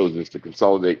NGOs is to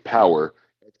consolidate power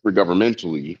extra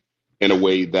governmentally in a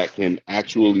way that can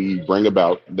actually bring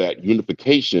about that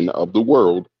unification of the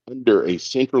world under a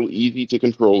central, easy to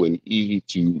control and easy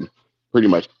to pretty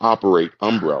much operate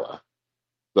umbrella.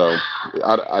 So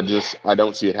I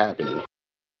don't see it happening.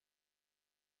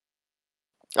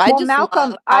 I Well, just Malcolm,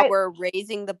 love how we're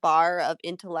raising the bar of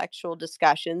intellectual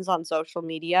discussions on social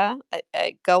media.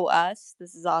 Go us.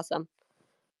 This is awesome.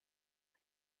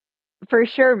 For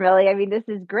sure, Millie. I mean, this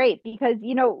is great because,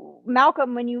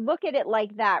 Malcolm, when you look at it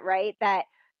like that, right, that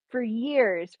for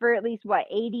years, for at least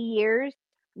 80 years,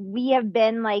 we have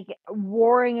been like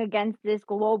warring against this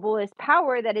globalist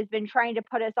power that has been trying to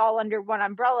put us all under one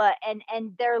umbrella. And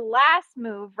their last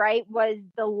move, right, was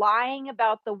the lying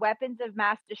about the weapons of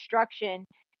mass destruction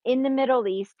in the Middle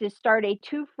East to start a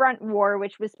two-front war,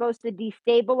 which was supposed to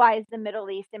destabilize the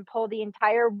Middle East and pull the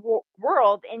entire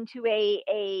world into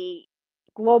a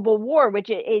global war, which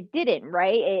it didn't,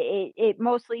 right? It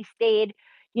mostly stayed,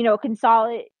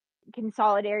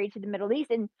 consolidatory to the Middle East.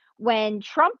 And when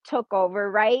Trump took over,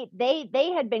 right,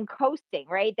 they had been coasting,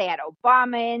 right? They had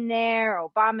Obama in there.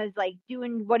 Obama's like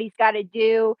doing what he's got to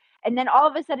do, and then all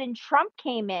of a sudden Trump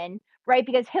came in, right?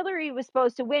 Because Hillary was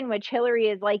supposed to win, which Hillary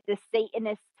is like the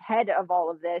Satanist head of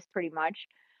all of this, pretty much.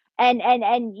 And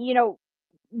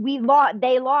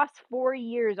they lost 4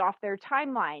 years off their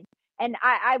timeline. And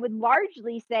I would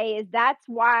largely say is that's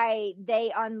why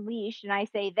they unleashed, and I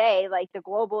say they, like the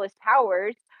globalist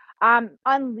powers,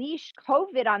 unleashed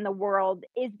COVID on the world,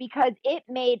 is because it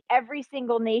made every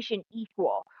single nation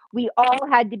equal. We all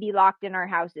had to be locked in our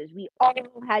houses. We all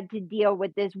had to deal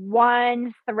with this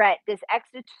one threat, this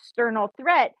external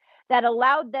threat that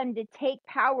allowed them to take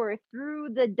power through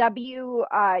the WHO,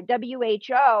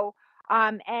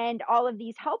 and all of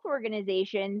these health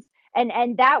organizations,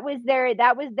 and that was their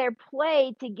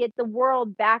play to get the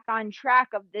world back on track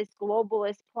of this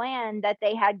globalist plan that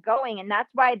they had going. And that's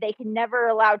why they can never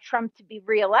allow Trump to be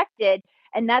reelected,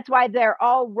 and that's why they're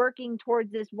all working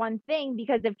towards this one thing,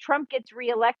 because if Trump gets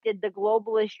reelected, the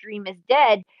globalist dream is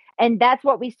dead. And that's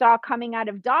what we saw coming out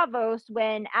of Davos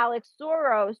when Alex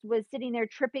Soros was sitting there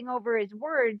tripping over his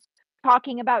words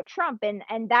talking about Trump.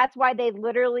 And that's why they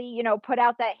literally, put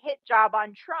out that hit job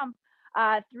on Trump,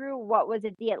 through what was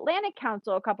it, the Atlantic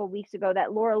Council a couple of weeks ago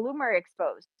that Laura Loomer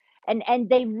exposed. And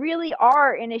they really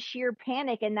are in a sheer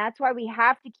panic, and that's why we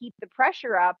have to keep the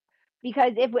pressure up,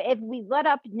 because if we let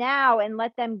up now and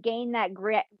let them gain that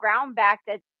ground back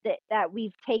that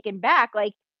we've taken back,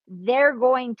 like, they're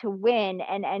going to win,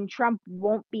 and Trump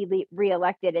won't be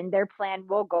reelected, and their plan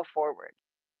will go forward.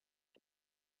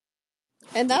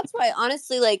 And that's why,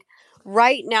 honestly, like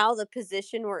right now, the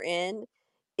position we're in,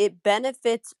 it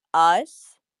benefits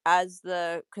us as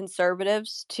the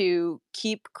conservatives to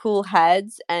keep cool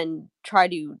heads and try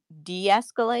to de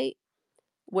escalate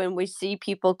when we see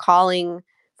people calling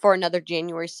for another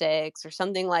January 6th or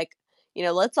something like,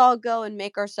 let's all go and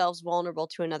make ourselves vulnerable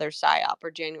to another PSYOP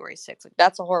or January 6th. Like,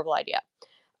 that's a horrible idea.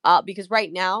 Because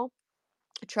right now,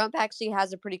 Trump actually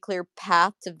has a pretty clear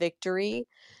path to victory,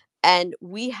 and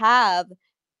we have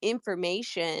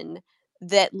information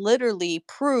that literally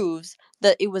proves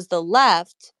that it was the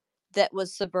left that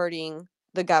was subverting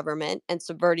the government and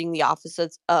subverting the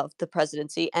offices of the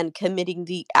presidency and committing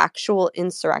the actual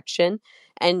insurrection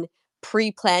and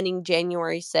pre-planning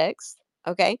January 6th.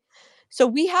 Okay. So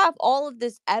we have all of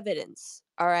this evidence,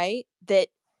 all right, that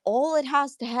all it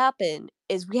has to happen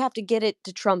is we have to get it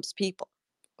to Trump's people.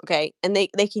 Okay. And they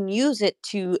can use it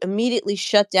to immediately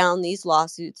shut down these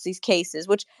lawsuits, these cases,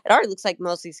 which it already looks like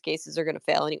most of these cases are going to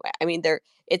fail anyway. I mean,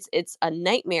 it's a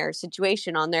nightmare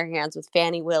situation on their hands with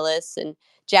Fannie Willis and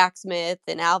Jack Smith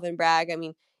and Alvin Bragg. I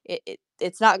mean,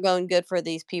 it's not going good for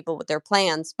these people with their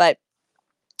plans. But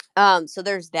So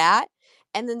there's that.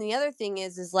 And then the other thing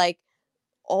is like,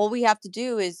 all we have to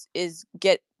do is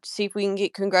see if we can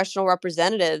get congressional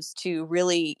representatives to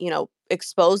really,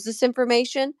 expose this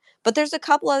information. But there's a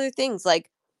couple other things, like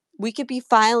we could be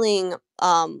filing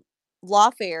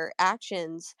lawfare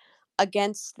actions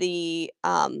against the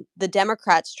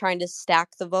Democrats trying to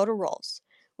stack the voter rolls.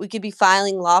 We could be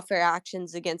filing lawfare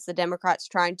actions against the Democrats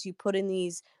trying to put in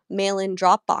these mail-in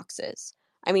drop boxes.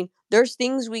 I mean, there's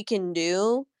things we can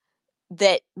do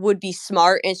that would be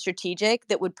smart and strategic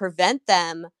that would prevent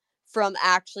them from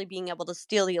actually being able to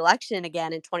steal the election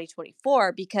again in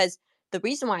 2024. Because the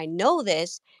reason why I know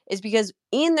this is because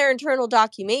in their internal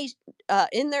documents,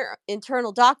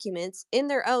 in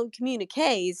their own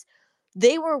communiques,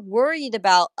 they were worried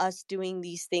about us doing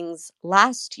these things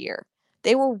last year.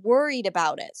 They were worried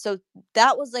about it. So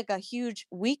that was like a huge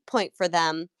weak point for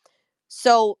them.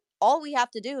 So all we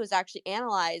have to do is actually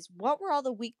analyze what were all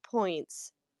the weak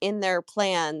points in their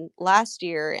plan last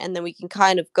year, and then we can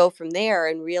kind of go from there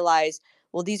and realize,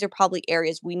 well, these are probably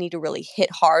areas we need to really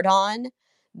hit hard on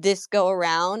this go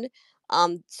around.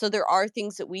 So there are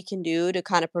things that we can do to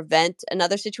kind of prevent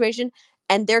another situation,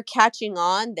 and they're catching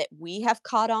on that we have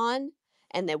caught on,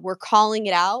 and that we're calling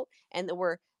it out, and that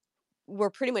we're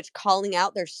pretty much calling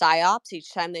out their psyops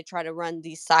each time they try to run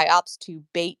these psyops to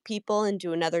bait people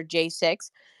into another J6.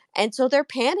 And so they're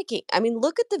panicking. I mean,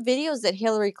 look at the videos that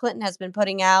Hillary Clinton has been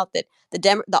putting out, that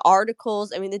the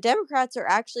articles. I mean, the Democrats are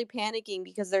actually panicking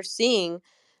because they're seeing,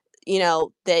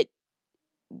 that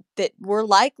we're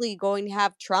likely going to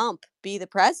have Trump be the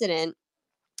president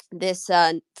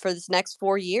for this next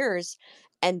 4 years,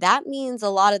 and that means a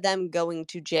lot of them going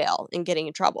to jail and getting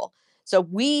in trouble. So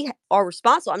we are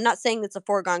responsible. I'm not saying it's a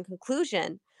foregone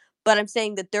conclusion, but I'm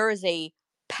saying that there is a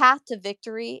path to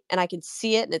victory, and I can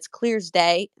see it, and it's clear as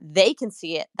day. They can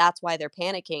see it. That's why they're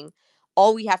panicking.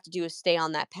 All we have to do is stay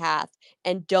on that path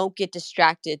and don't get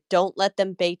distracted. Don't let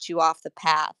them bait you off the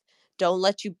path. Don't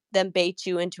let them bait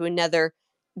you into another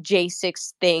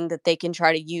J6 thing that they can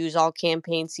try to use all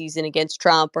campaign season against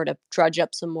Trump, or to drudge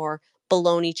up some more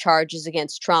baloney charges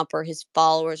against Trump or his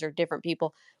followers or different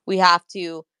people. We have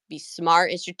to be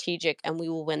smart and strategic, and we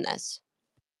will win this.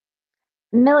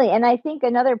 Millie, and I think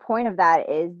another point of that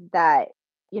is that,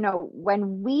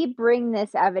 when we bring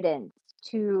this evidence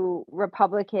to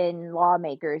Republican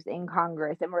lawmakers in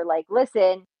Congress and we're like,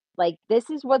 listen, like, this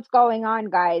is what's going on,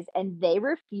 guys, and they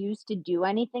refuse to do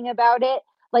anything about it,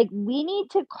 like, we need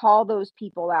to call those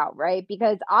people out, right?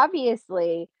 Because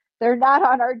obviously they're not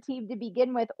on our team to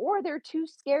begin with, or they're too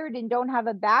scared and don't have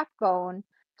a backbone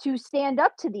to stand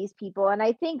up to these people. And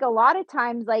I think a lot of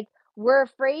times, like, we're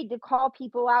afraid to call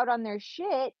people out on their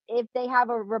shit if they have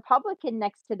a Republican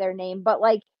next to their name. But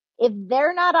like, if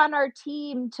they're not on our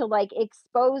team to like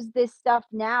expose this stuff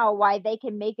now, why they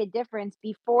can make a difference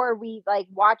before we like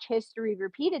watch history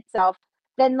repeat itself,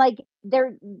 then like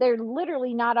they're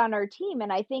literally not on our team.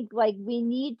 And I think like we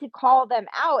need to call them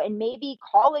out, and maybe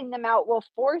calling them out will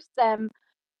force them,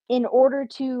 in order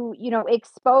to,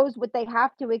 expose what they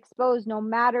have to expose, no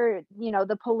matter,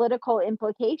 the political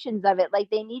implications of it. Like,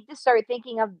 they need to start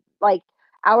thinking of like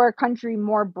our country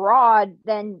more broad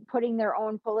than putting their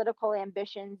own political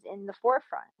ambitions in the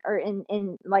forefront, or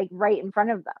in like right in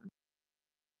front of them.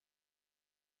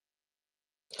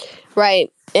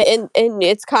 Right. And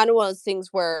it's kind of one of those things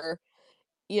where,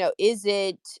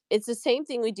 it's the same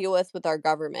thing we deal with our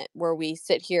government, where we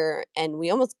sit here and we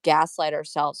almost gaslight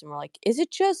ourselves, and we're like, is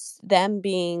it just them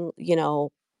being,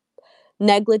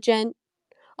 negligent?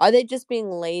 Are they just being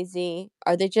lazy?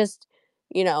 Are they just,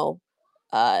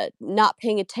 not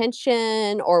paying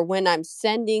attention? Or when I'm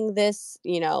sending this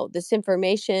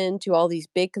information to all these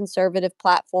big conservative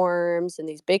platforms and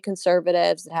these big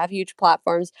conservatives that have huge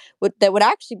platforms that would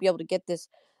actually be able to get this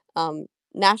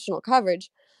national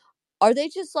coverage, are they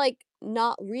just like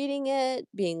not reading it,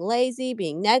 being lazy,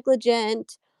 being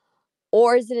negligent?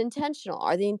 Or is it intentional?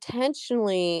 Are they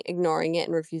intentionally ignoring it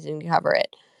and refusing to cover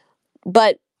it?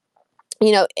 But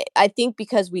I think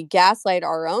because we gaslight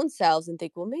our own selves and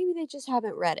think, well, maybe they just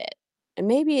haven't read it, and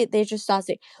maybe they're just not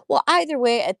saying. Well, either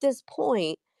way, at this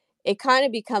point, it kind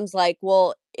of becomes like,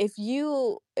 well, if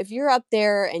you're up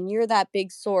there and you're that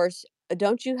big source,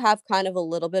 don't you have kind of a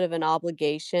little bit of an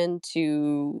obligation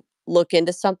to look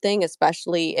into something,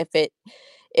 especially if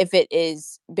it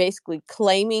is basically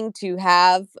claiming to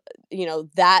have,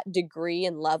 that degree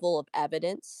and level of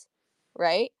evidence,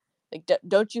 right? Like,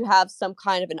 don't you have some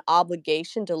kind of an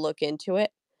obligation to look into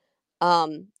it?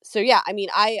 So yeah, I mean,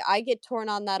 I get torn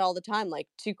on that all the time, like,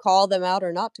 to call them out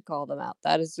or not to call them out.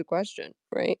 That is the question,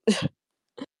 right?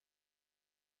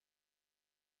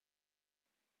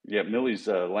 Yeah, Millie's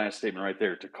last statement right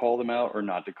there, to call them out or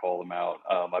not to call them out.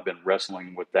 I've been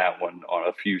wrestling with that one on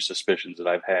a few suspicions that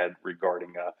I've had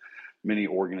regarding many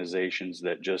organizations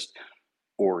that just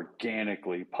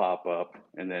organically pop up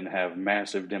and then have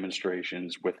massive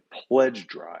demonstrations with pledge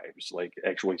drives, like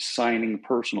actually signing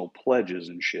personal pledges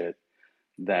and shit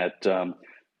that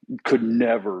could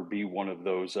never be one of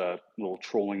those little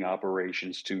trolling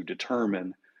operations to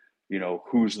determine,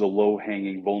 who's the low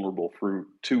hanging vulnerable fruit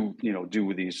to,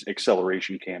 do these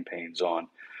acceleration campaigns on.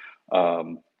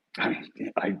 I'm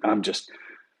just,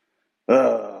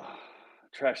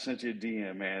 Trash sent you a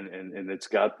DM, man, and it's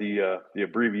got the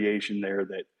abbreviation there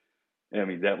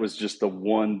that was just the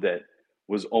one that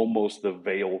was almost the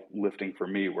veil lifting for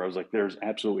me, where I was like, there's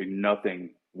absolutely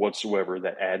nothing whatsoever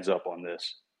that adds up on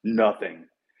this. Nothing.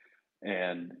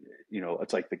 And,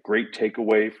 it's like the great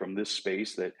takeaway from this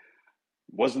space that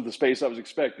wasn't the space I was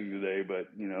expecting today, but,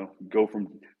 go from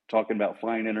talking about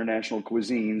fine international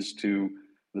cuisines to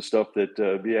the stuff that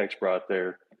BX brought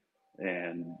there.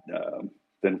 And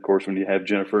then, of course, when you have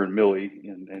Jennifer and Millie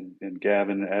and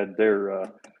Gavin add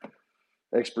their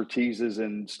expertises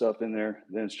and stuff in there,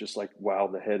 then it's just like, wow,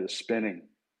 the head is spinning.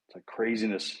 It's like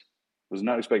craziness. Was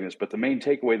not expecting this. But the main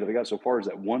takeaway that I got so far is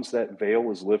that once that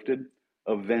veil is lifted,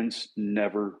 events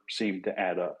never seem to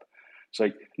add up. It's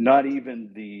like not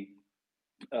even the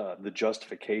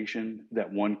justification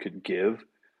that one could give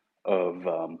of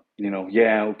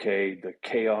the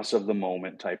chaos of the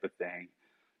moment type of thing,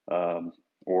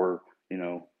 or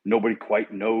nobody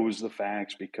quite knows the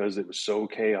facts because it was so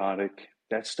chaotic.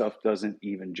 That stuff doesn't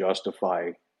even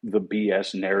justify the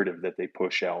BS narrative that they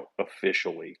push out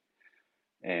officially.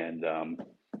 And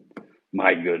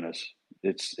my goodness,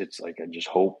 it's like I just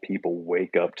hope people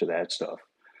wake up to that stuff.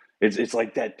 It's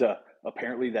like that.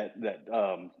 Apparently, that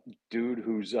dude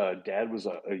whose dad was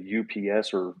a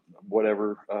UPS or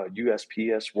whatever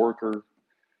USPS worker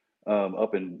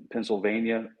up in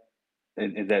Pennsylvania,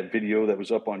 and that video that was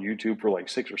up on YouTube for like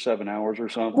 6 or 7 hours or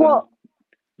something.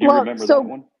 You remember that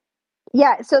one?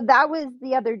 Yeah, so that was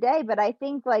the other day, but I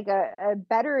think like a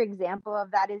better example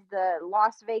of that is the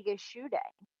Las Vegas shooting,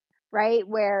 right?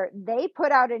 Where they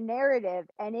put out a narrative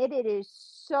and it is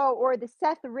so, or the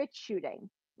Seth Rich shooting,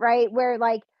 right? Where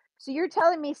like, so you're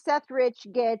telling me Seth Rich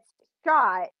gets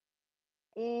shot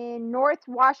in North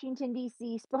Washington,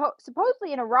 D.C.,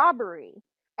 supposedly in a robbery.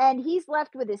 And he's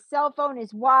left with his cell phone,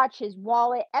 his watch, his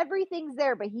wallet, everything's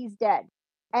there, but he's dead.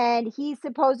 And he's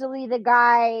supposedly the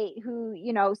guy who,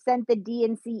 sent the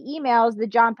DNC emails, the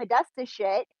John Podesta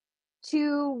shit,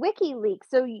 to WikiLeaks.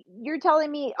 So you're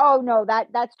telling me, oh no,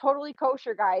 that's totally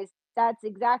kosher, guys. That's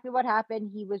exactly what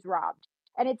happened. He was robbed.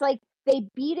 And it's like they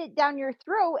beat it down your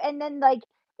throat, and then like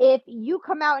if you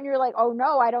come out and you're like, oh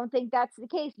no, I don't think that's the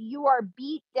case, you are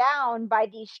beat down by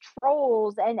these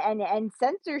trolls and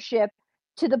censorship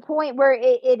to the point where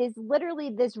it is literally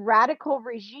this radical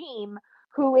regime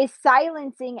who is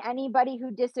silencing anybody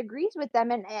who disagrees with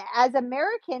them. And as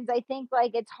Americans, I think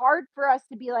like it's hard for us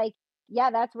to be like,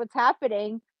 yeah, that's what's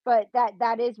happening, but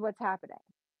that is what's happening.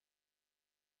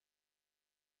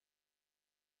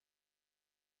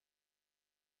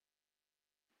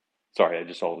 Sorry, I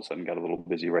just all of a sudden got a little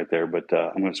busy right there, but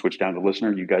I'm going to switch down to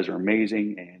listener. You guys are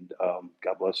amazing, and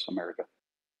God bless America.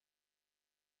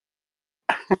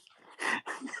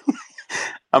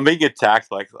 I'm being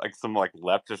attacked like some like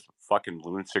leftist fucking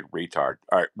lunatic retard.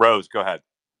 All right, Rose, go ahead.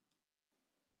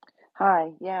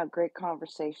 Hi, yeah, great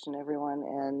conversation, everyone.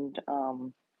 And,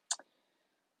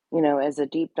 as a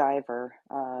deep diver,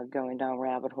 going down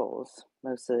rabbit holes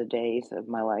most of the days of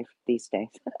my life these days,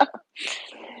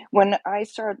 when I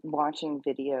started watching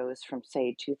videos from,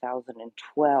 say,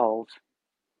 2012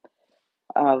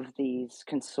 of these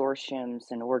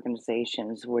consortiums and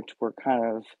organizations, which were kind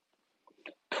of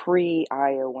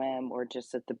pre-IOM or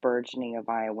just at the burgeoning of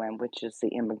IOM, which is the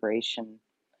immigration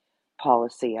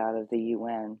policy out of the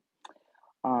UN,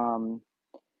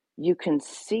 you can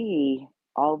see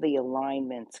all the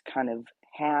alignments kind of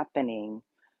happening,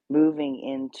 moving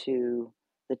into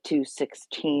the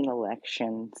 2016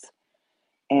 elections,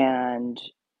 and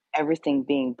everything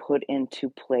being put into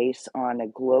place on a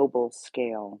global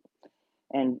scale.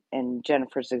 And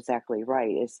Jennifer's exactly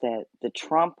right, is that the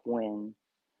Trump win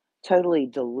totally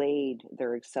delayed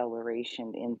their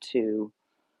acceleration into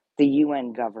the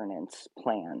UN governance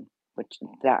plan, which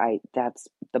that's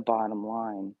the bottom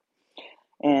line.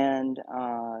 And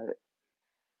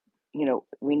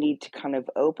we need to kind of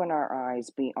open our eyes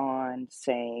beyond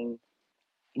saying,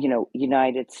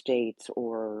 United States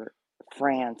or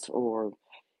France or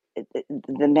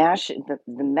the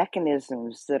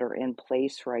mechanisms that are in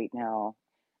place right now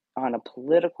on a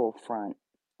political front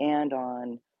and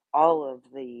on all of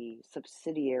the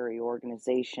subsidiary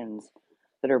organizations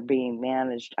that are being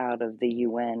managed out of the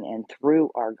UN and through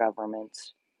our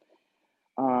governments,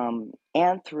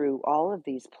 and through all of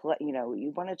these,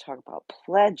 you want to talk about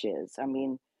pledges. I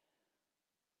mean,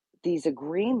 these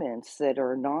agreements that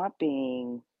are not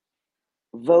being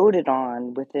voted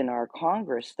on within our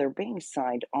Congress, they're being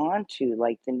signed on to,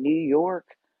 like the New York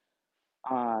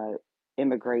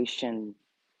immigration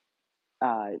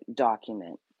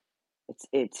document.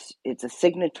 It's a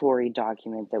signatory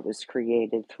document that was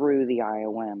created through the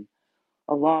IOM,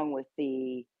 along with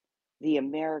the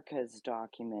Americas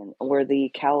document or the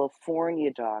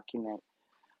California document.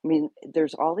 I mean,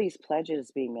 there's all these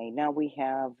pledges being made. Now we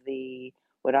have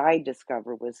what I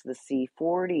discovered was the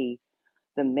C40,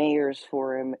 the Mayors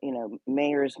Forum,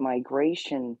 Mayors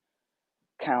Migration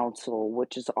Council,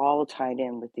 which is all tied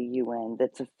in with the UN,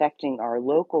 that's affecting our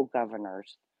local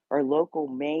governors, our local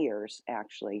mayors,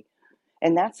 actually.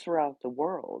 And that's throughout the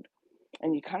world.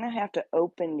 And you kind of have to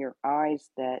open your eyes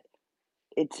that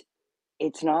it's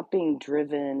not being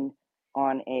driven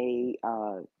on a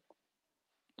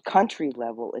country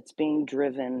level. It's being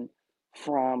driven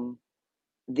from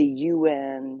the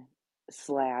UN /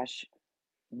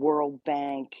 World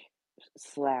Bank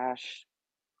 /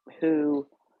 WHO.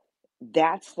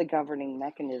 That's the governing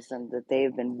mechanism that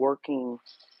they've been working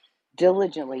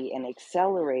diligently and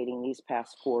accelerating these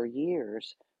past 4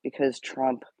 years, because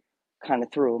Trump kind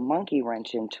of threw a monkey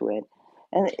wrench into it.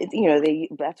 And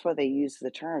that's why they use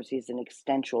the terms. He's an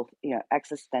existential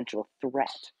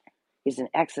threat. He's an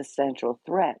existential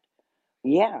threat.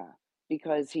 Yeah,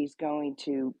 because he's going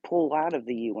to pull out of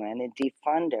the UN and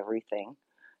defund everything,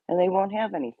 and they won't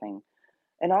have anything.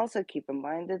 And also keep in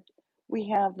mind that we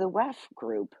have the WEF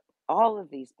group, all of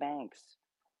these banks,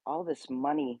 all this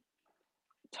money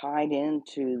tied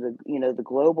into the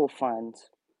global funds,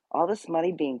 all this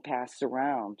money being passed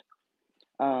around.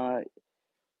 I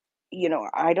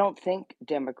don't think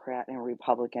Democrat and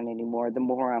Republican anymore. The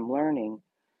more I'm learning,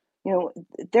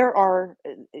 there are,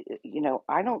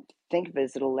 I don't think of it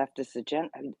as a leftist agenda.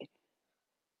 I mean,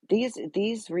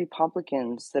 these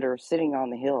Republicans that are sitting on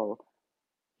the Hill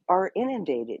are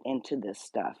inundated into this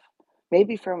stuff,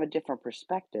 maybe from a different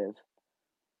perspective,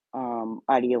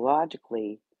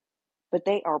 ideologically, but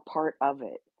they are part of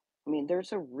it. I mean,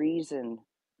 there's a reason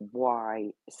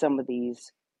why some of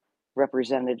these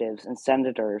representatives and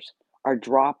senators are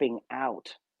dropping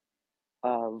out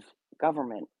of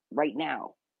government right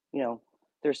now.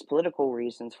 There's political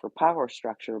reasons for power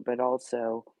structure, but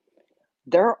also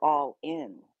they're all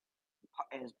in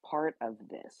as part of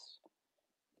this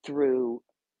through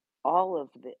all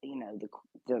of the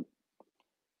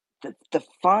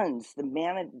funds, the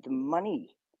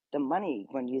money.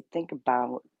 When you think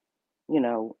about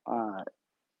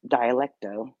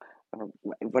dialecto, or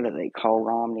what do they call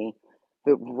Romney?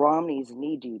 But Romney's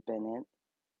knee deep in it,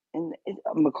 and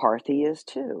McCarthy is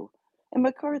too. And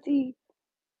McCarthy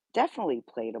definitely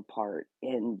played a part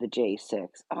in the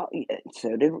J6. Oh, yeah,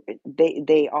 so did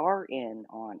they are in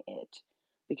on it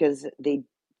because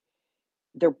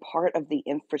they're part of the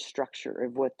infrastructure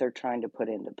of what they're trying to put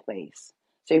into place.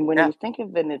 So when Yeah. you think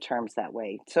of it in terms that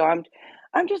way, so I'm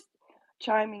just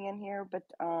chiming in here, but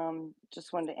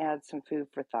just wanted to add some food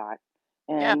for thought.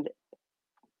 Yeah. And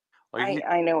Well,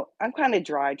 I know I'm kind of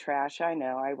dry trash. I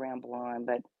know I ramble on,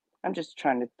 but I'm just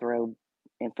trying to throw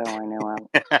info I know out.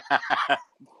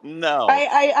 No.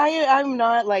 I'm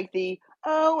not like the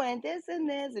and this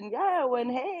and oh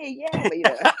and hey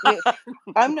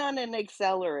I'm not an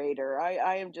accelerator.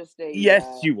 I am just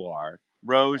Yes, you are.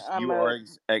 Rose, I'm you a are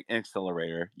an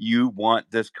accelerator. You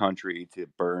want this country to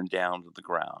burn down to the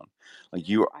ground. Like,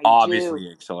 you are I do. obviously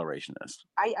an accelerationist.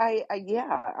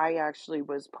 Yeah, I actually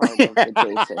was part of the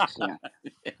J6. Yeah.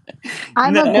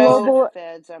 I'm a No. No, global.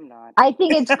 feds, I'm not. I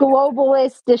think it's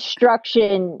globalist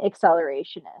destruction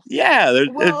accelerationist. Yeah.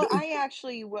 Well,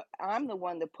 I'm the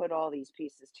one that put all these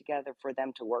pieces together for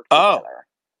them to work Oh. together.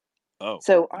 Oh.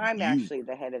 So I'm You. actually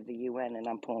the head of the UN, and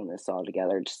I'm pulling this all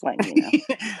together. Just letting you know.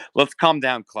 Let's calm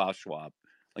down, Klaus Schwab.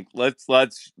 Like, let's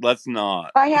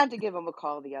not. I had to give him a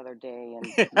call the other day, and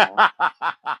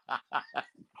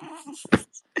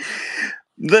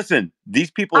Listen, these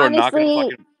people are not going to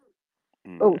Honestly,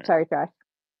 fucking. sorry, Josh.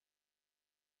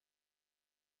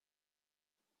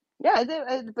 yeah,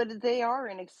 but they are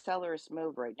in accelerist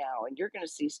mode right now, and you're going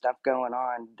to see stuff going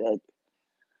on that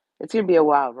it's going to be a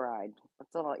wild ride.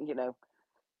 That's all,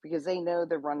 because they know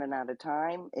they're running out of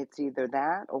time. It's either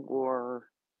that or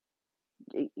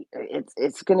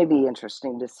it's going to be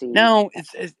interesting to see. No,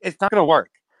 it's not going to work.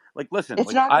 Like, listen, It's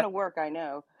like not going to work. I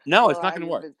know. no, Well, it's not going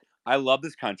to work. I love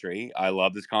this country. I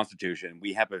love this Constitution.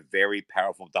 We have a very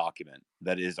powerful document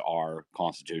that is our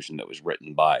Constitution that was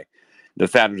written by the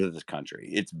founders of this country.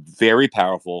 It's very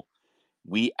powerful.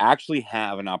 We actually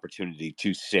have an opportunity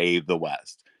to save the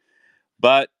West.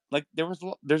 But like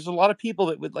there's a lot of people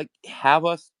that would like have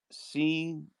us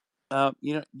see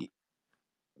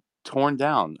torn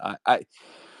down. I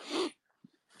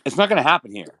it's not going to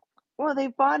happen here. Well, they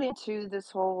bought into this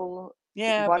whole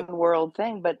Yeah, one world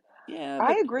thing, but I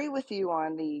but agree with you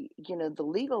on the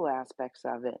legal aspects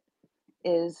of it.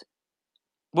 Is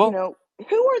well,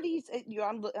 who are these?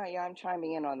 I'm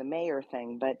chiming in on the mayor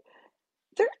thing, but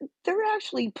they're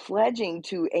actually pledging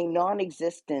to a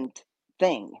non-existent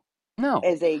thing no,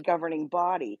 as a governing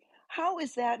body. How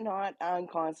is that not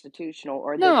unconstitutional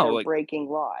or that no, they're like breaking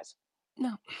laws?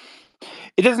 no.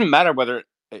 It doesn't matter whether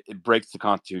it breaks the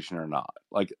Constitution or not.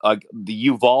 Like the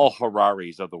Yuval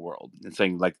Hararis of the world, and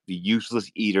saying like the useless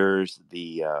eaters,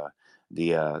 the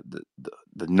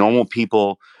normal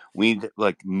people, we need to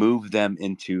like move them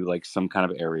into like some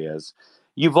kind of areas.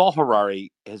 Yuval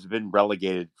Harari has been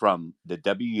relegated from the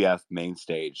WEF main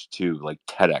stage to like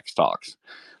TEDx talks.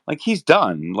 Like he's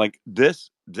done. Like this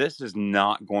is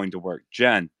not going to work.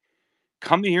 Jen,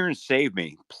 come here and save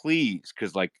me, please,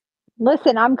 because like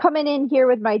Listen, I'm coming in here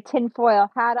with my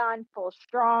tinfoil hat on, full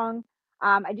strong.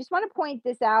 I just want to point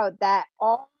this out that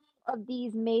all of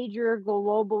these major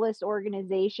globalist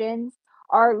organizations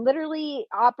are literally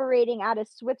operating out of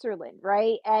Switzerland,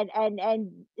 right?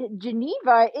 And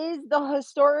Geneva is the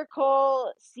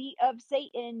historical seat of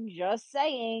Satan, just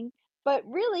saying. But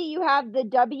really, you have the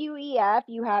WEF,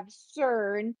 you have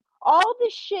CERN, all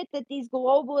the shit that these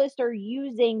globalists are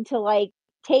using to like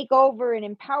take over and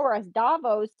empower us.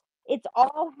 Davos, it's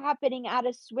all happening out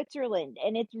of Switzerland,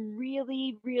 and it's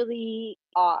really, really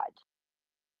odd.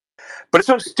 but it's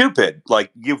so stupid.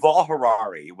 Like Yuval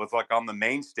Harari was like on the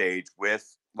main stage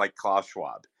with like Klaus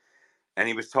Schwab, and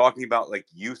he was talking about like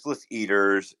useless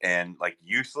eaters and like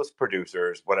useless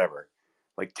producers, whatever,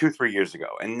 like 2-3 years ago.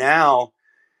 And now,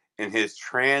 in his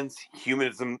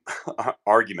transhumanism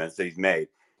arguments that he's made,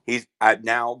 he's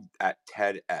now at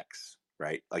TEDx,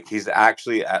 right? Like he's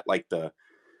actually at like the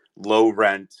low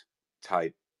rent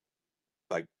type.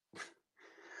 Like,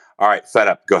 all right, set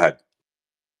up. Go ahead.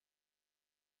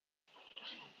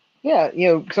 Yeah,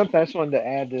 something I just wanted to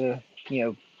add to,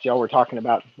 y'all were talking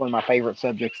about one of my favorite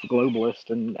subjects, the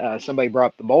globalist, and somebody brought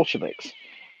up the Bolsheviks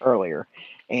earlier,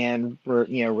 and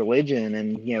religion,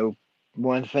 and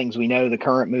one of the things we know the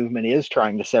current movement is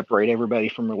trying to separate everybody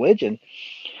from religion.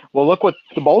 Well, look what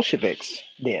the Bolsheviks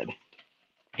did.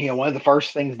 One of the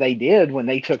first things they did when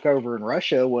they took over in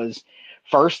Russia was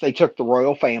first they took the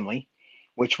royal family,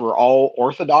 which were all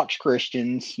Orthodox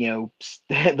Christians.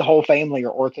 The whole family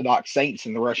are Orthodox saints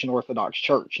in the Russian Orthodox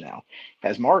Church now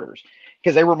as martyrs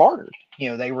because they were martyred.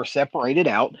 They were separated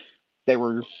out. They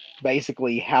were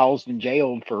basically housed and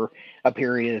jailed for a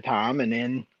period of time and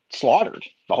then slaughtered,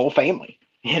 the whole family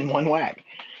in one whack,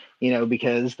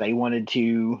 because they wanted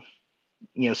to,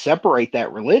 separate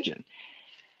that religion.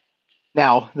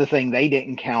 Now, the thing they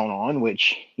didn't count on,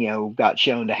 which, got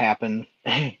shown to happen,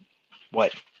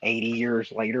 what, 80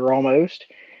 years later almost,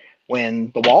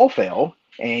 when the wall fell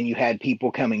and you had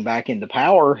people coming back into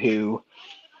power who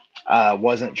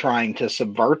wasn't trying to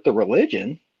subvert the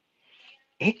religion,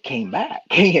 it came back.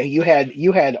 You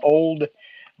had old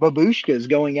babushkas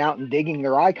going out and digging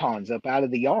their icons up out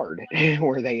of the yard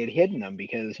where they had hidden them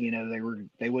because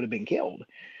they would have been killed.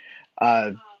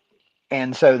 Uh,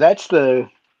 and so that's the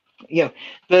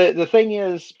thing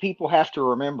is people have to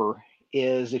remember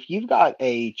is if you've got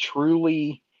a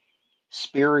truly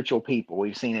spiritual people,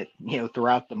 we've seen it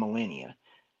throughout the millennia,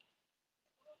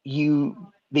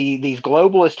 these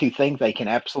globalists who think they can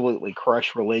absolutely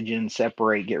crush religion,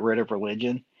 separate, get rid of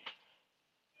religion,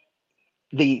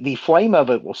 the flame of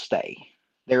it will stay.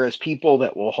 There is people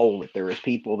that will hold it. There is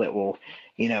people that will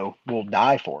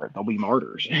die for it. They'll be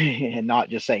martyrs. And not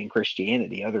just saying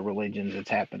Christianity, other religions it's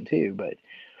happened too, but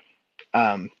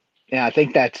Um, and I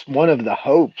think that's one of the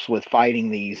hopes with fighting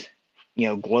these,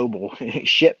 global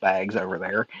shitbags over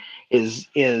there is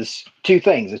two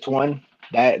things. It's one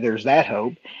that there's that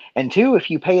hope, and two,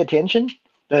 if you pay attention,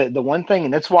 the one thing,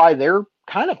 and that's why they're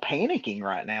kind of panicking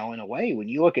right now in a way. When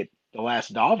you look at the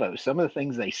last Davos, some of the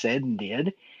things they said and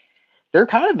did, they're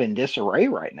kind of in disarray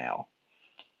right now.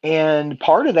 And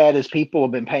part of that is people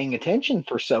have been paying attention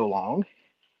for so long,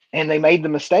 and they made the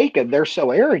mistake of they're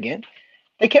so arrogant.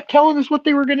 They kept telling us what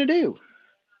they were going to do,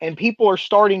 and people are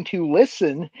starting to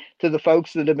listen to the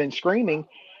folks that have been screaming,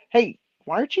 hey,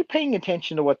 why aren't you paying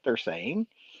attention to what they're saying?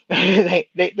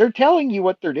 They're telling you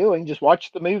what they're doing. Just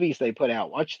watch the movies they put out,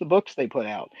 watch the books they put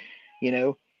out, you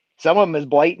know some of them as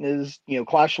blatant as,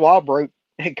 Klaus Schwab wrote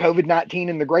COVID-19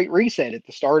 and the Great Reset at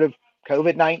the start of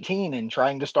COVID-19 and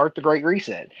trying to start the Great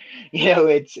Reset.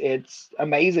 It's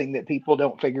amazing that people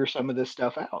don't figure some of this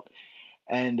stuff out.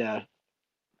 And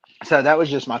so that was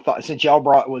just my thought. Since y'all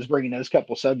was bringing those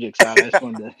couple subjects out, I just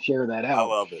wanted to share that I out.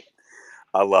 love it.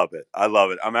 I love it. I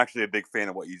love it. I'm actually a big fan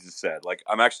of what you just said. Like,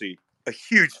 I'm actually a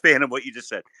huge fan of what you just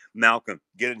said. Malcolm,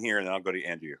 get in here, and then I'll go to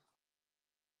Andrew.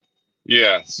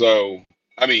 Yeah. So,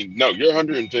 I mean, no, you're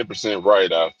 110%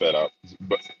 right, Fed up.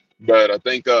 But I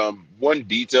think one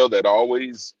detail that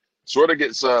always sort of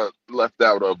gets left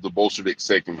out of the Bolsheviks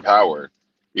taking power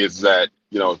is that,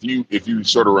 if you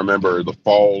sort of remember the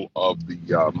fall of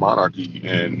the monarchy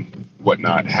and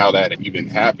whatnot, how that even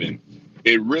happened.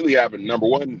 It really happened. Number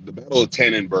one, the Battle of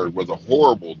Tannenberg was a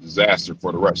horrible disaster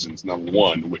for the Russians. Number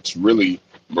one, which really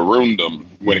marooned them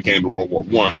when it came to World War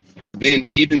One.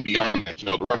 Then even beyond that,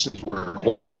 the Russians were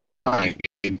behind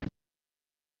in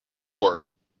war,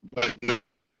 but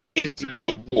into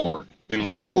the war,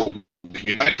 in the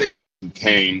United States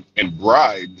came and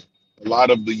bribed a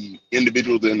lot of the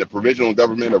individuals in the provisional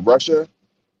government of Russia.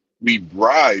 We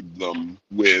bribed them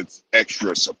with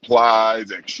extra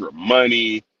supplies, extra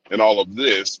money, and all of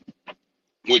this,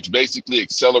 which basically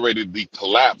accelerated the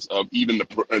collapse of even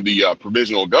the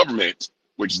provisional government,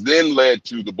 which then led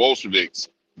to the Bolsheviks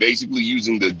basically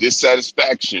using the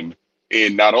dissatisfaction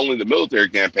in not only the military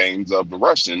campaigns of the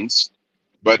Russians,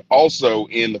 but also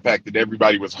in the fact that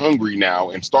everybody was hungry now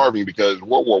and starving, because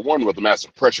World War One was a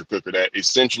massive pressure cooker that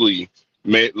essentially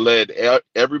led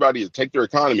everybody to take their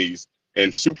economies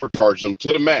and supercharge them to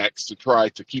the max to try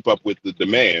to keep up with the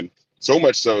demand. So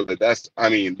much so that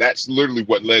that's literally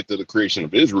what led to the creation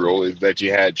of Israel, is that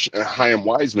you had Chaim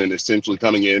Weizmann essentially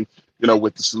coming in,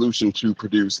 with the solution to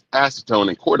produce acetone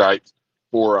and cordite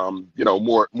for,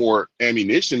 more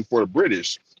ammunition for the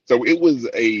British. So it was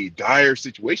a dire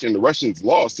situation. The Russians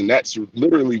lost, and that's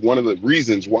literally one of the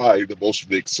reasons why the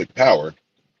Bolsheviks took power.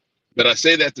 But I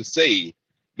say that to say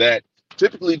that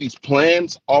typically these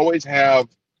plans always have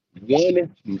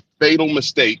one fatal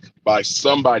mistake by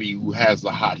somebody who has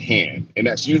the hot hand. And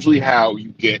that's usually how you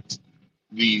get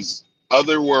these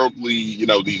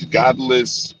otherworldly, these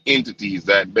godless entities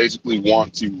that basically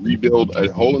want to rebuild a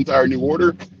whole entire new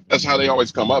order. That's how they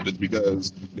always come up, is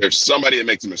because there's somebody that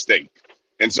makes a mistake.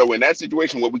 And so in that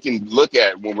situation, what we can look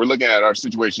at when we're looking at our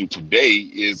situation today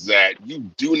is that you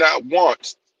do not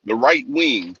want the right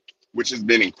wing, which has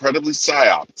been incredibly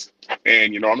psyoped.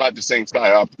 And, I'm not just saying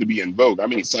psyop to be in vogue. I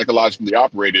mean, psychologically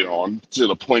operated on to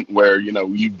the point where,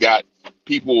 you've got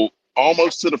people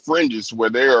almost to the fringes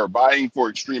where they are vying for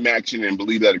extreme action and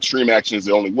believe that extreme action is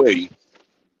the only way.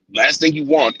 Last thing you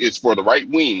want is for the right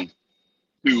wing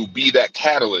to be that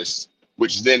catalyst,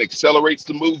 which then accelerates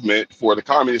the movement for the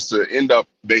communists to end up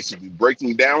basically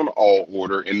breaking down all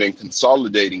order and then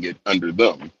consolidating it under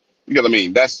them.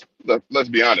 Because let's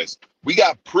be honest, we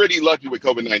got pretty lucky with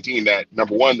COVID-19 that,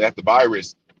 number one, that the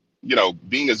virus,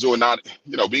 being a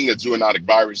zoonotic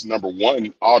virus, number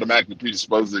one, automatically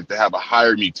predisposes it to have a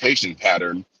higher mutation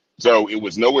pattern. So it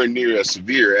was nowhere near as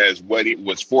severe as what it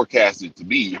was forecasted to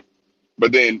be.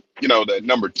 But then, that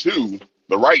number two,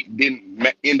 the right didn't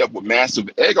end up with massive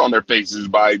egg on their faces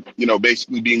by,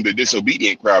 basically being the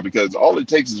disobedient crowd, because all it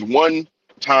takes is one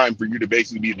time for you to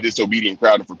basically be a disobedient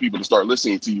crowd and for people to start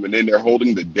listening to you. And then they're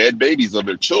holding the dead babies of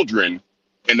their children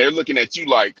and they're looking at you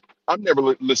like, I'm never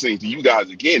listening to you guys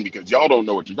again because y'all don't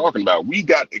know what you're talking about. We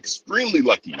got extremely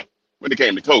lucky when it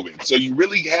came to COVID. So you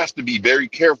really have to be very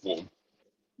careful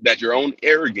that your own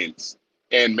arrogance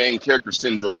and main character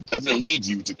syndrome doesn't lead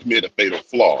you to commit a fatal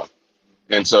flaw.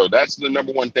 And so that's the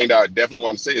number one thing that I definitely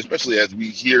want to say, especially as we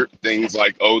hear things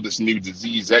like, oh, this new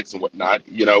disease X and whatnot.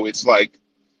 It's like,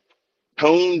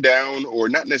 tone down, or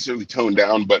not necessarily tone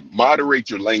down, but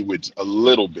moderate your language a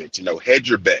little bit. Hedge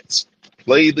your bets.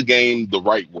 Play the game the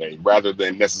right way rather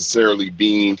than necessarily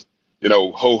being,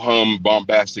 ho hum,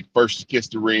 bombastic, first to kiss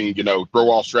the ring,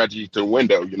 throw all strategy to the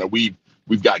window.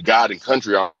 We've got God and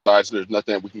country on our side, so there's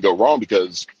nothing that we can go wrong,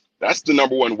 because that's the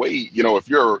number one way. If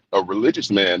you're a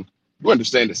religious man, you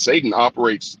understand that Satan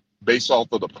operates based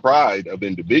off of the pride of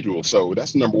individuals. So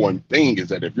that's the number one thing, is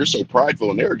that if you're so prideful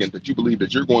and arrogant that you believe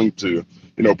that you're going to,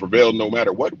 prevail no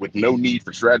matter what, with no need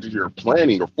for strategy or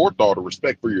planning or forethought or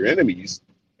respect for your enemies,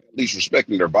 at least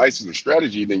respecting their vices or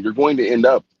strategy, then you're going to end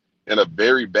up in a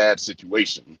very bad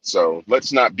situation. So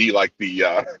let's not be like the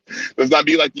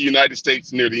United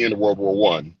States near the end of World War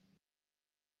One.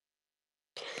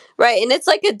 Right. And it's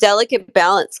like a delicate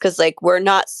balance, because like we're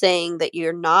not saying that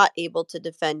you're not able to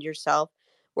defend yourself.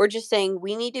 We're just saying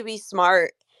we need to be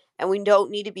smart and we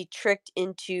don't need to be tricked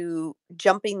into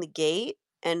jumping the gate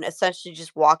and essentially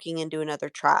just walking into another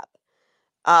trap.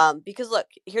 Because look,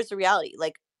 here's the reality: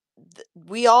 like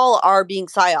we all are being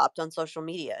psyoped on social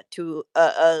media to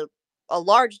a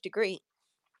large degree.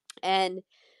 And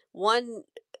one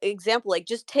example, like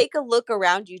just take a look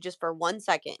around you just for 1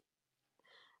 second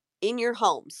in your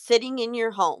home, sitting in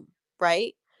your home,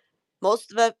 right?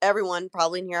 Most of everyone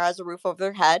probably in here has a roof over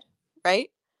their head, right?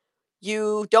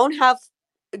 You don't have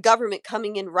government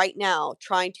coming in right now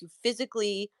trying to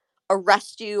physically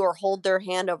arrest you or hold their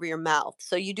hand over your mouth.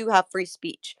 So you do have free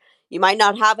speech. You might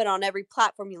not have it on every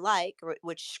platform you like,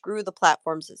 which screw the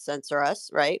platforms that censor us,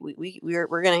 right?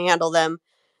 We're going to handle them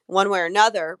one way or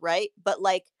another, right? But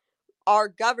like our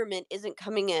government isn't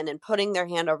coming in and putting their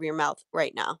hand over your mouth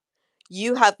right now.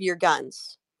 You have your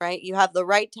guns, right? You have the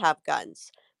right to have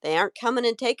guns. They aren't coming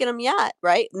and taking them yet,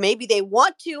 right? Maybe they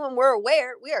want to, and we're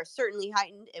aware. We are certainly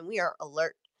heightened and we are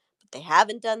alert, but they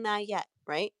haven't done that yet,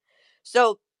 right?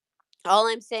 So, all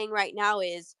I'm saying right now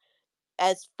is,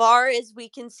 as far as we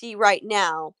can see right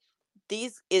now,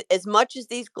 as much as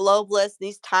these globalists,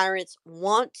 these tyrants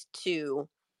want to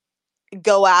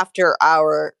go after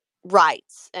our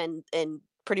rights and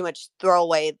pretty much throw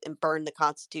away and burn the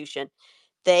Constitution,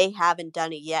 they haven't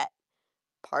done it yet,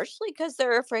 partially because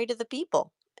they're afraid of the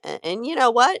people. And you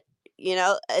know what?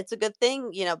 It's a good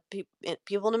thing.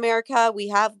 People in America, we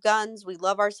have guns. We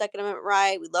love our Second Amendment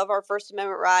right. We love our First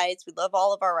Amendment rights. We love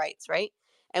all of our rights, right?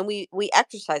 And we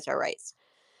exercise our rights.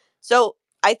 So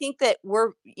I think that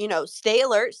we're, stay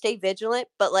alert, stay vigilant,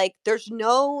 but like there's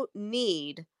no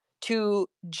need to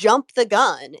jump the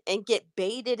gun and get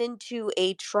baited into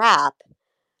a trap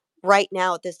right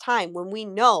now at this time when we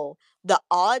know the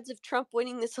odds of Trump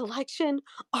winning this election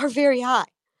are very high,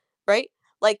 right?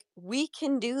 Like we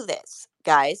can do this,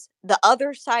 guys. The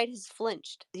other side has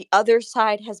flinched. The other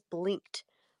side has blinked.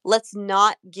 Let's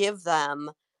not give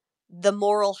them the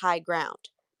moral high ground,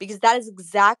 because that is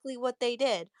exactly what they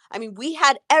did. I mean, we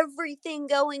had everything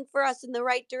going for us in the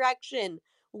right direction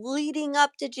leading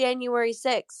up to January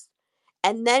 6th.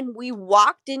 And then we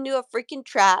walked into a freaking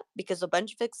trap because a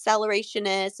bunch of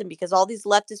accelerationists and because all these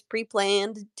leftists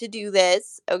pre-planned to do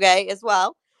this, okay, as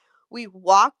well. We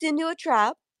walked into a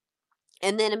trap,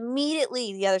 and then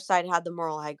immediately the other side had the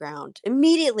moral high ground.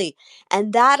 Immediately.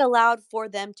 And that allowed for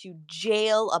them to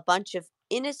jail a bunch of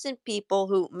innocent people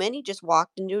who many just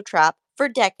walked into a trap for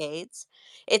decades.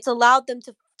 It's allowed them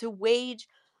to wage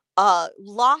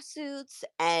lawsuits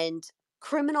and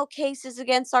criminal cases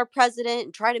against our president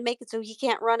and try to make it so he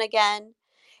can't run again.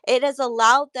 It has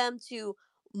allowed them to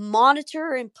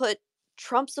monitor and put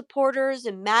Trump supporters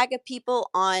and MAGA people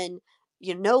on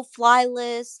no-fly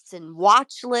lists and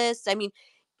watch lists. I mean,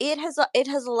 it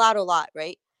has allowed a lot,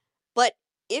 right? But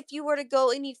if you were to go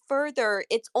any further,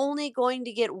 it's only going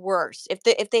to get worse.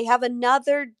 If they have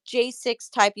another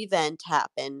J6 type event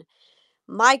happen,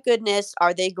 my goodness,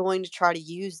 are they going to try to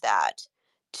use that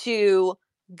to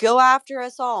go after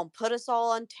us all and put us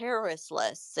all on terrorist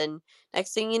lists? And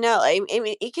next thing you know, I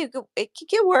mean, it could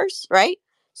get worse, right?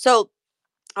 So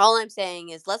all I'm saying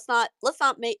is let's not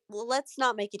make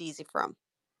it easy for them.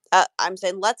 I'm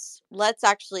saying let's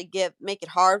actually make it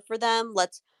hard for them.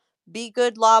 Let's be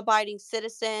good law-abiding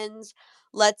citizens.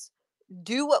 Let's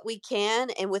do what we can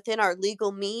and within our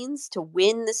legal means to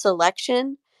win this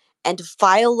election and to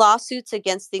file lawsuits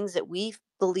against things that we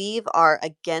believe are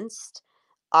against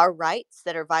our rights,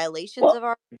 that are violations Well, of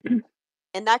our,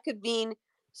 and that could mean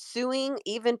suing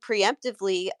even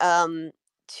preemptively,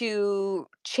 to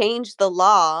change the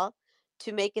law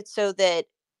to make it so that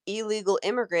illegal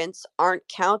immigrants aren't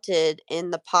counted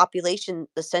in the population,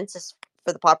 the census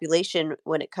for the population,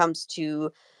 when it comes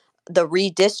to the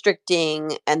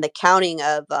redistricting and the counting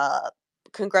of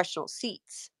congressional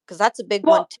seats, because that's a big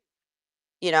one well,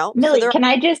 too, so Millie, there. can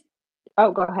I just?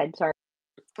 Oh, go ahead. Sorry.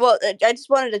 Well, I just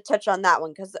wanted to touch on that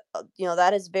one because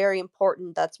that is very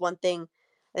important. That's one thing.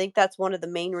 I think that's one of the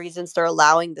main reasons they're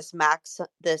allowing this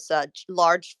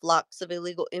large flux of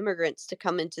illegal immigrants to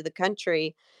come into the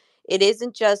country. It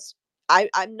isn't just.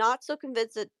 I'm not so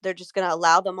convinced that they're just going to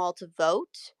allow them all to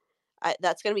vote.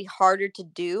 That's going to be harder to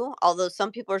do. Although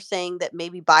some people are saying that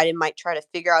maybe Biden might try to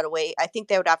figure out a way. I think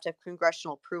they would have to have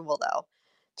congressional approval though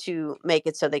to make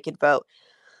it so they could vote.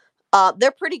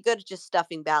 They're pretty good at just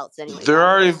stuffing ballots anyway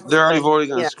nowadays. They're already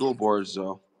voting on Yeah. school boards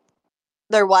though.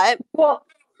 They're what? Well,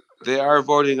 They are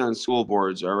voting on school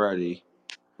boards already.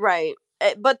 Right.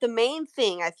 But the main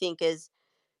thing I think is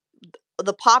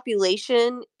the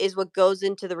population is what goes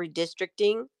into the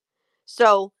redistricting.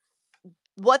 So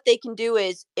what they can do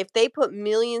is if they put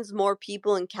millions more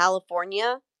people in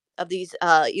California of these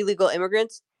illegal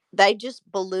immigrants, they just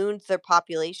ballooned their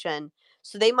population.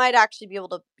 So they might actually be able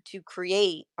to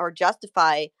create or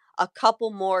justify a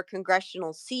couple more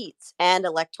congressional seats and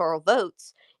electoral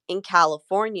votes in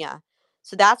California.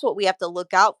 So that's what we have to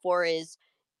look out for, is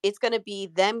it's going to be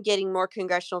them getting more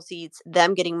congressional seats,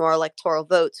 them getting more electoral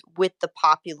votes with the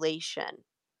population.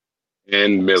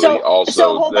 And Millie, So also,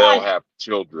 they'll hold have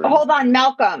children. on,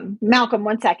 Malcolm,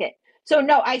 1 second. So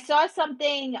no, I saw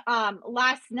something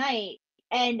last night,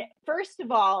 and first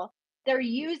of all, they're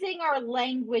using our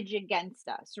language against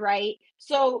us, right?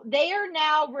 So they are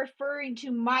now referring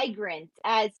to migrants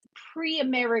as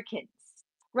pre-Americans,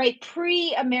 right?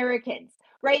 Pre-Americans,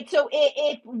 right? So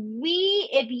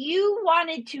if you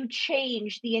wanted to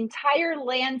change the entire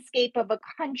landscape of a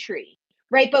country,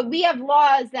 right? But we have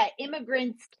laws that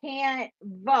immigrants can't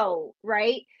vote,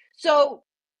 right? So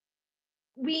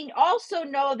we also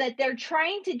know that they're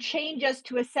trying to change us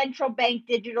to a central bank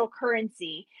digital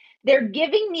currency. They're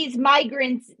giving these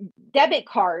migrants debit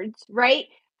cards, right?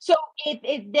 So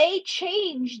if they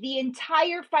change the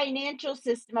entire financial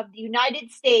system of the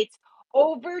United States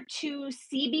over to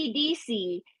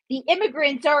CBDC, the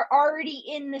immigrants are already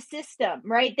in the system,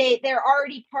 right? They're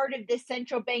already part of this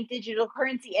central bank digital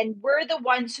currency, and we're the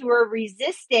ones who are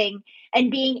resisting and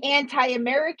being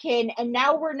anti-American, and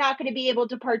now we're not going to be able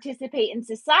to participate in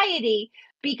society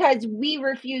because we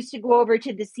refuse to go over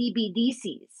to the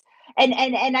CBDCs. And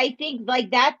I think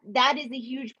like that is a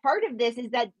huge part of this,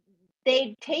 is that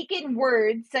they've taken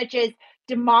words such as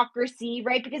democracy,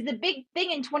 right? Because the big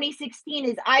thing in 2016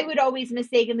 is I would always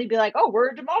mistakenly be like, oh,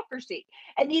 we're a democracy.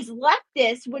 And these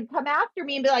leftists would come after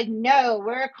me and be like, no,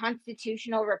 we're a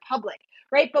constitutional republic,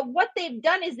 right? But what they've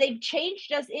done is they've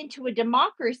changed us into a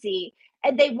democracy,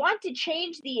 and they want to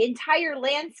change the entire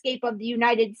landscape of the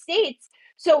United States.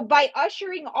 So by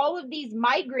ushering all of these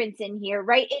migrants in here,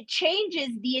 right, it changes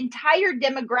the entire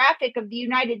demographic of the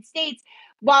United States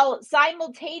while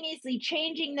simultaneously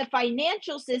changing the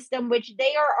financial system, which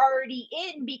they are already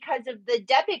in because of the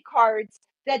debit cards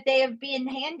that they have been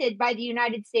handed by the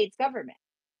United States government.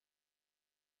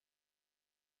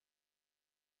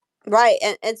 Right.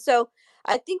 And so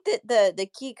I think that the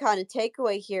key kind of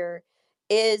takeaway here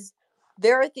is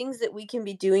there are things that we can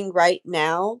be doing right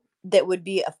now that would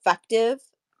be effective.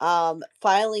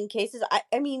 Filing cases.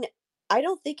 I mean, I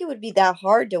don't think it would be that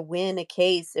hard to win a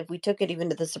case if we took it even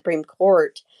to the Supreme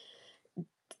Court,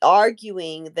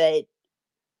 arguing that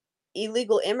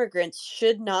illegal immigrants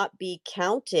should not be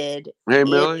counted Hey, in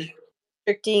Millie.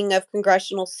 restricting of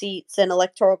congressional seats and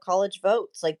electoral college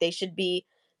votes. Like, they should be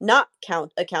not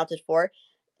accounted for,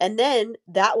 and then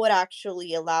that would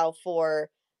actually allow for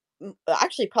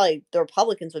actually probably the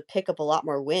Republicans would pick up a lot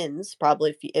more wins,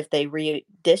 probably if they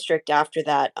redistrict after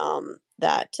that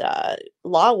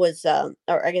law was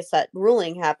or I guess that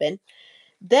ruling happened.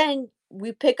 Then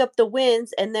we pick up the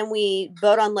wins, and then we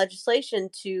vote on legislation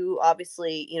to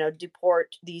obviously,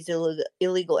 deport these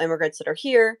illegal immigrants that are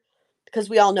here,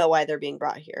 because we all know why they're being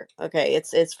brought here. Okay,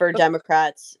 it's for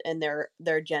Democrats and their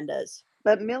agendas.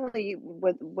 But Millie,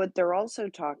 what they're also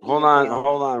talking Hold on, about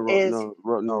hold on. is No,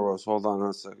 Rose. Hold on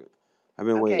a second. I've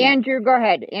been okay. waiting. Andrew, go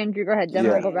ahead. Then Sorry,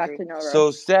 we'll go back Andrew. to Nora.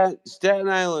 So Staten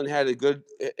Island had a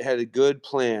good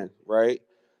plan, right?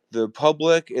 The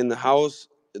public in the house,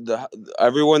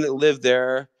 everyone that lived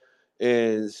there,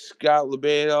 and Scott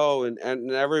Lebedo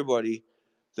and everybody,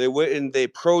 they went and they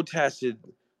protested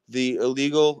the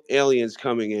illegal aliens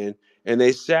coming in, and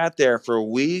they sat there for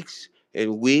weeks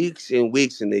and weeks and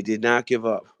weeks, and they did not give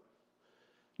up.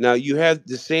 Now you have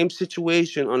the same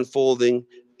situation unfolding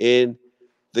in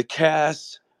the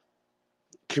Cass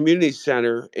Community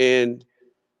Center in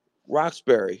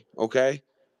Roxbury, okay?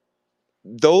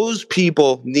 Those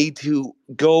people need to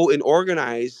go and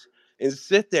organize and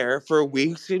sit there for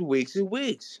weeks and weeks and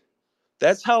weeks.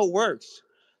 That's how it works.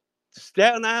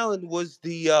 Staten Island was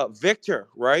the victor,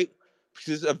 right?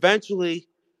 Because eventually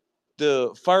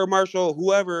the fire marshal,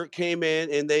 whoever came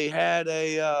in, and they had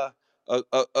a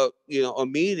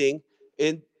meeting,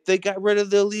 and they got rid of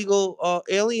the illegal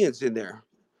aliens in there,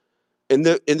 in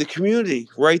the community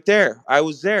right there. I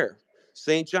was there,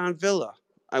 St. John Villa.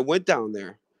 I went down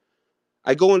there.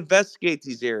 I go investigate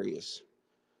these areas.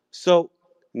 So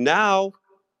now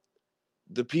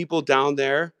the people down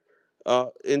there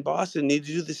in Boston need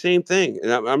to do the same thing,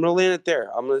 and I'm going to land it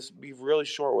there. I'm going to be really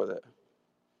short with it.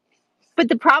 But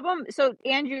the problem, so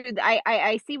Andrew,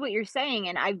 I see what you're saying,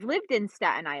 and I've lived in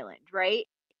Staten Island, right?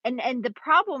 And the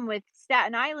problem with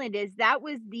Staten Island is that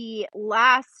was the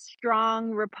last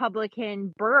strong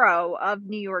Republican borough of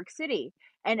New York City.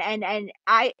 And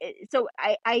I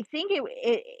think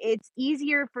it's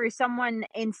easier for someone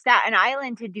in Staten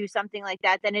Island to do something like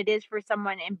that than it is for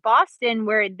someone in Boston,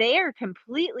 where they are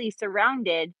completely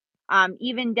surrounded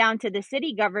even down to the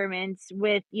city governments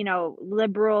with,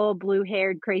 liberal,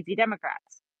 blue-haired, crazy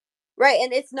Democrats. Right,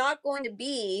 and it's not going to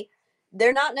be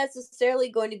they're not necessarily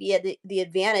going to be at the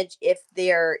advantage if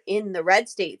they're in the red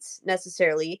states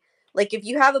necessarily. Like if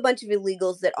you have a bunch of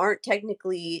illegals that aren't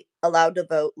technically allowed to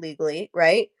vote legally,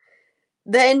 right?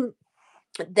 Then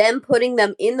them putting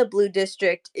them in the blue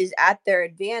district is at their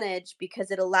advantage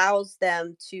because it allows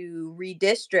them to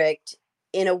redistrict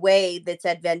in a way that's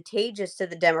advantageous to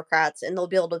the Democrats, and they'll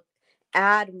be able to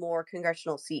add more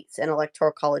congressional seats and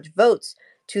electoral college votes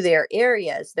to their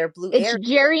areas, their blue It's areas.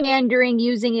 gerrymandering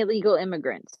using illegal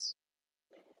immigrants.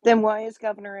 Then why is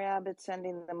Governor Abbott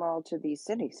sending them all to these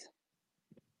cities?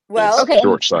 Well, Okay,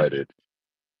 Short-sighted.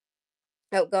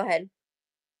 oh, go ahead.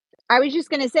 I was just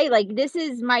going to say, like, this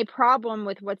is my problem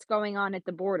with what's going on at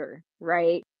the border,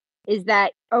 right? Is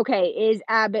that, okay, is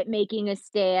Abbott making a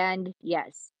stand?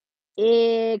 Yes.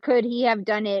 Could he have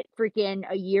done it freaking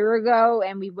a year ago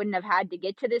and we wouldn't have had to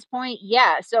get to this point?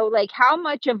 Yeah. So, like, how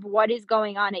much of what is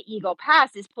going on at Eagle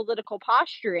Pass is political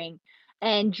posturing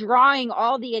and drawing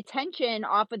all the attention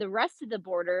off of the rest of the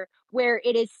border where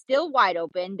it is still wide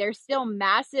open? There's still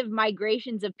massive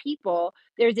migrations of people.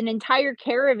 There's an entire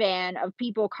caravan of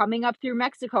people coming up through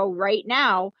Mexico right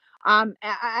now.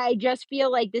 I just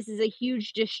feel like this is a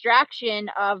huge distraction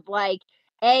of like,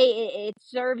 it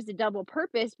serves a double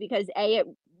purpose because it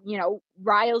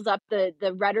riles up the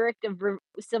rhetoric of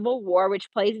civil war,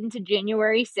 which plays into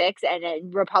January 6th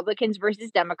and Republicans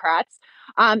versus Democrats.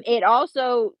 It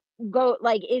also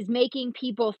is making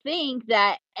people think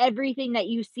that everything that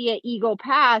you see at Eagle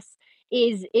Pass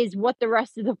is what the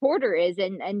rest of the border is,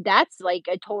 and that's like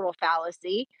a total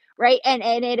fallacy, right?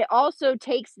 And it also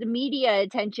takes the media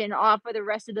attention off of the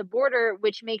rest of the border,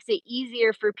 which makes it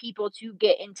easier for people to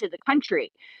get into the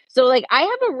country. So like I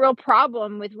have a real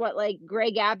problem with what like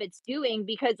Greg Abbott's doing,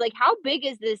 because like how big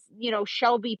is this,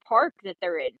 Shelby Park that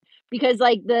they're in? Because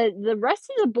like the rest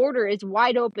of the border is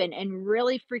wide open and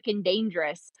really freaking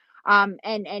dangerous.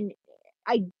 And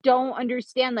I don't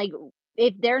understand, like,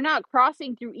 if they're not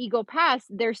crossing through Eagle Pass,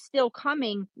 they're still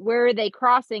coming. Where are they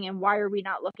crossing, and why are we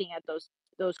not looking at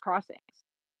those crossings?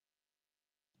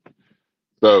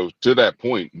 So to that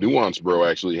point, Nuance Bro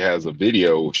actually has a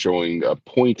video showing a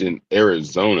point in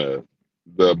Arizona,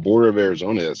 the border of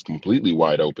Arizona is completely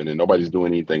wide open and nobody's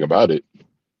doing anything about it.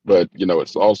 But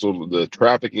it's also the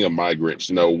trafficking of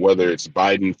migrants. Whether it's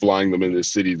Biden flying them into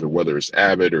cities or whether it's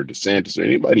Abbott or DeSantis or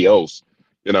anybody else,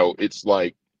 it's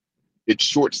like it's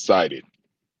short-sighted.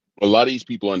 A lot of these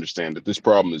people understand that this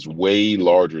problem is way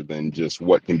larger than just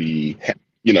what can be,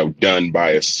 done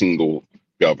by a single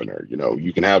governor.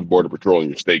 You can have Border Patrol in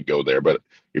your state go there, but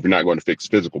if you're not going to fix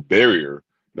physical barrier,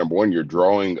 number one, you're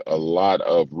drawing a lot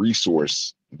of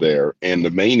resource there. And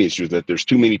the main issue is that there's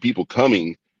too many people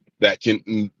coming that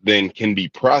can be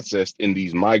processed in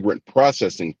these migrant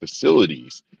processing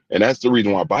facilities. And that's the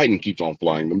reason why Biden keeps on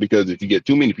flying them, because if you get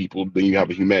too many people, then you have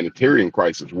a humanitarian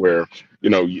crisis where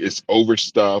it's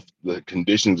overstuffed, the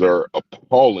conditions are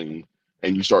appalling,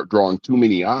 and you start drawing too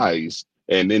many eyes,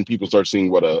 and then people start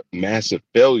seeing what a massive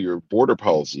failure border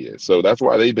policy is. So that's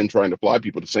why they've been trying to fly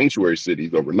people to sanctuary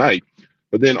cities overnight.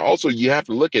 But then also you have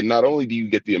to look at, not only do you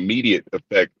get the immediate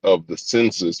effect of the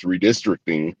census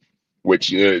redistricting,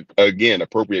 which again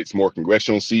appropriates more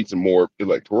congressional seats and more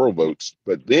electoral votes,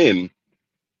 but then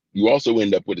you also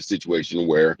end up with a situation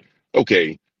where,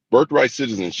 okay, birthright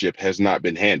citizenship has not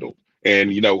been handled.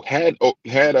 And had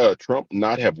Trump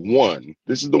not have won,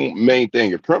 this is the main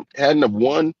thing. If Trump hadn't have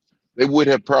won, they would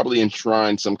have probably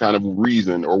enshrined some kind of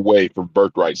reason or way for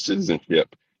birthright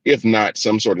citizenship, if not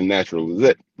some sort of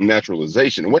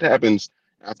naturalization. And what happens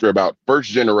after about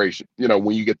first generation?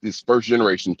 When you get this first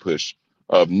generation push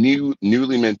of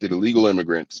newly minted illegal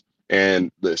immigrants, and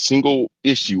the single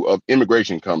issue of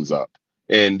immigration comes up,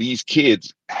 and these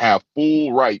kids have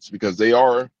full rights because they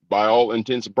are, by all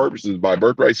intents and purposes, by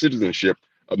birthright citizenship,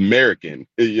 American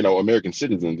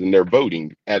citizens, and they're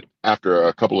voting after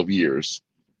a couple of years.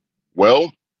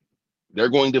 Well, they're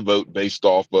going to vote based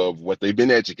off of what they've been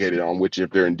educated on, which, if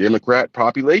they're in Democrat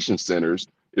population centers,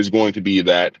 is going to be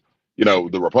that,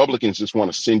 the Republicans just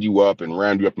want to send you up and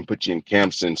round you up and put you in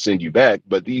camps and send you back.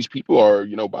 But these people are,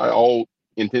 by all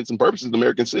intents and purposes,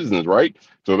 American citizens, right?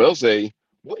 So they'll say,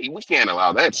 wait, we can't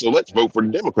allow that. So let's vote for the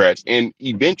Democrats. And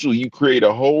eventually you create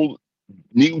a whole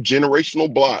new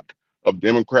generational block of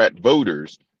Democrat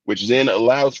voters, which then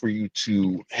allows for you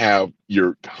to have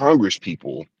your Congress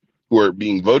people who are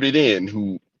being voted in,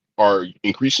 who are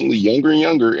increasingly younger and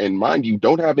younger, and mind you,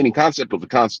 don't have any concept of the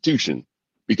Constitution.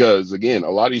 Because again, a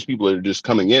lot of these people that are just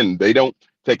coming in, they don't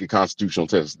take a constitutional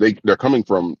test. They're coming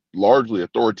from largely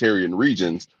authoritarian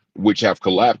regions. which have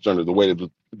collapsed under the weight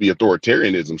of the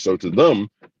authoritarianism. So to them,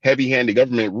 heavy-handed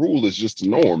government rule is just the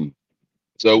norm.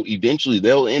 So eventually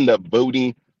they'll end up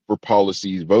voting for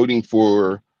policies, voting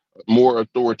for more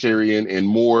authoritarian and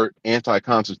more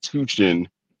anti-constitution,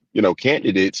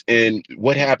 candidates. And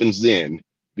what happens then?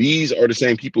 These are the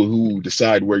same people who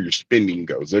decide where your spending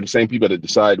goes. They're the same people that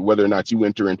decide whether or not you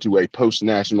enter into a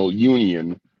post-national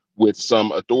union with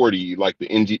some authority, like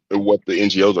what the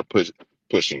NGOs are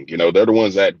pushing. They're the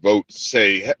ones that vote,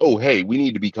 say, oh, hey, we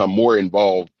need to become more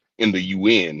involved in the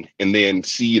UN and then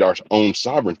cede our own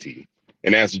sovereignty.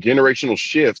 And as the generational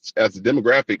shifts, as the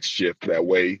demographics shift that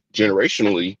way,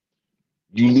 generationally,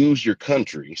 you lose your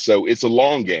country. So it's a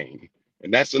long game.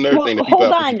 And that's another Well, thing that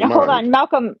people have to keep in hold mind. on,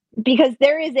 Malcolm, because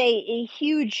there is a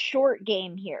huge short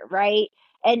game here, right?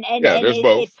 Yeah, And there's it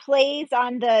both. plays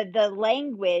on the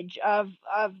language of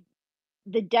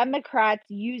the Democrats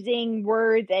using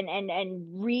words and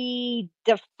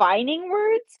redefining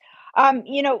words.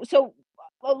 So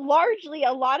largely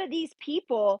a lot of these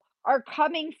people are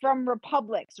coming from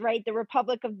republics, right? The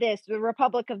republic of this, the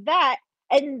republic of that.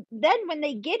 And then when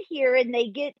they get here and they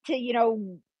get to,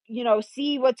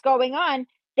 see what's going on,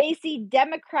 they see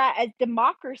Democrat as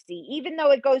democracy, even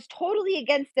though it goes totally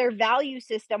against their value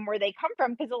system where they come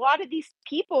from. Because a lot of these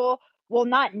people, well,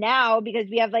 not now because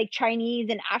we have like Chinese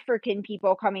and African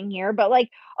people coming here, but like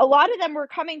a lot of them were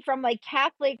coming from like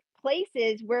Catholic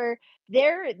places where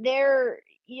their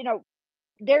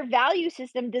their value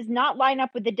system does not line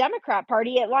up with the Democrat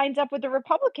Party. It lines up with the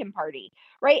Republican Party,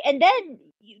 right? And then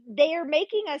they are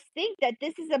making us think that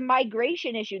this is a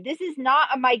migration issue. This is not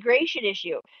a migration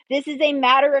issue. This is a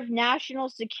matter of national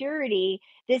security.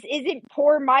 This isn't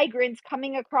poor migrants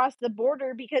coming across the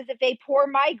border, because if a poor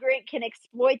migrant can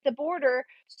exploit the border,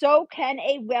 so can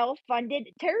a well-funded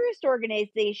terrorist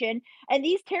organization. And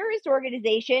these terrorist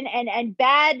organizations and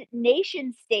bad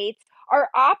nation states are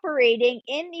operating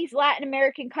in these Latin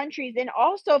American countries and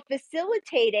also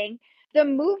facilitating the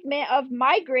movement of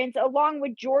migrants along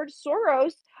with George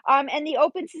Soros and the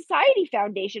Open Society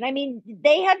Foundation. I mean,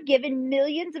 they have given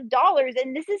millions of dollars,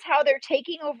 and this is how they're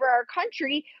taking over our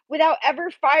country without ever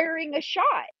firing a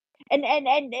shot. And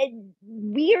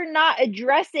we are not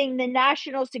addressing the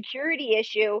national security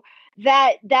issue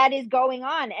that is going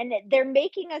on, and they're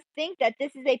making us think that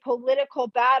this is a political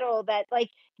battle, that like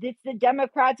it's the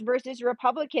Democrats versus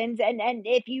Republicans. And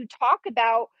if you talk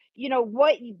about,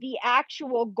 what the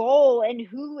actual goal and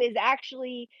who is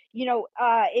actually,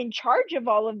 in charge of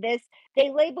all of this, they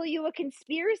label you a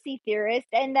conspiracy theorist,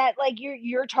 and that like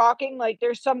you're talking like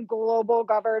there's some global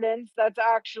governance that's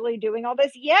actually doing all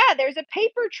this. Yeah, there's a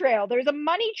paper trail, there's a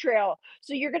money trail.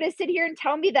 So you're going to sit here and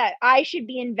tell me that I should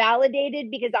be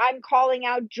invalidated because I'm calling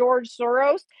out George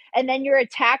Soros, and then your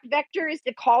attack vector is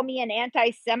to call me an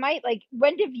anti-Semite? Like,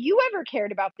 when have you ever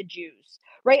cared about the Jews,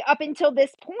 right? Up until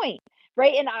this point,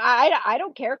 right? And I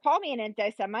don't care. Call me an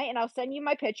anti-Semite, and I'll send you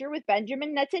my picture with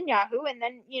Benjamin Netanyahu, and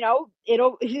then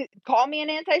it'll call me an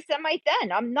anti-Semite.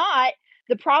 Then I'm not.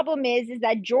 The problem is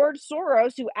that George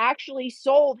Soros, who actually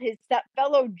sold his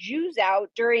fellow Jews out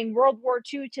during World War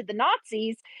II to the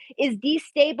Nazis, is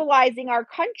destabilizing our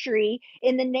country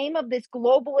in the name of this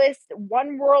globalist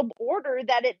one world order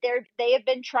that they have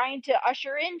been trying to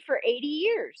usher in for 80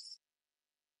 years.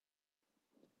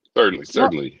 Certainly, Well,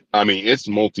 certainly. I mean, it's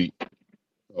multi.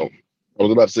 Oh, I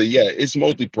was about to say, yeah, it's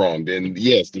multi-pronged. And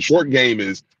yes, the short game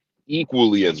is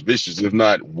equally as vicious, if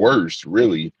not worse,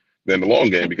 really, than the long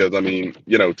game. Because, I mean,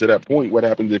 to that point, what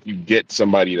happens if you get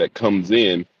somebody that comes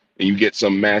in and you get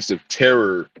some massive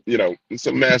terror,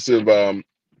 some massive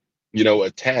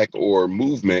attack or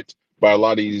movement by a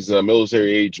lot of these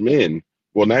military age men?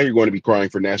 Well, now you're going to be crying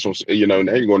for now you're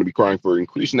going to be crying for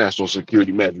increased national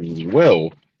security measures as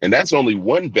well. And that's only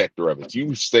one vector of it.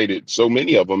 You stated so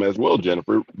many of them as well,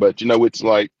 Jennifer. But, it's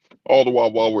like all the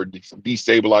while we're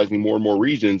destabilizing more and more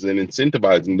regions and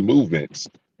incentivizing the movements.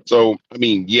 So, I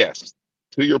mean, yes,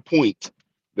 to your point,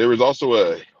 there is also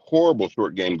a horrible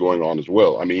short game going on as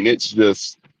well. I mean, it's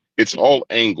all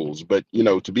angles, but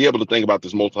to be able to think about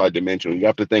this multi-dimensional, you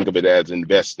have to think of it as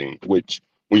investing, which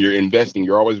when you're investing,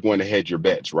 you're always going to hedge your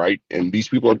bets, right? And these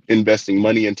people are investing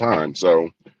money and time. So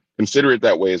consider it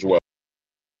that way as well.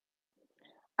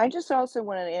 I just also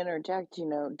want to interject,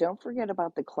 don't forget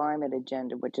about the climate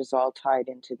agenda, which is all tied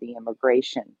into the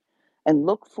immigration, and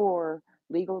look for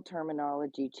legal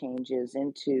terminology changes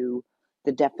into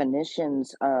the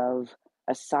definitions of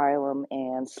asylum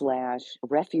and slash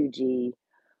refugee.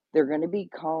 They're going to be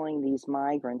calling these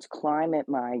migrants climate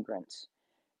migrants,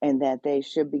 and that they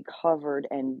should be covered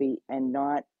and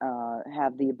not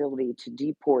have the ability to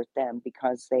deport them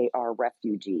because they are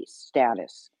refugee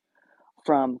status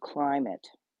from climate.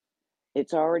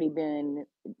 It's already been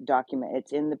documented.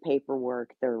 It's in the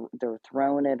paperwork. They're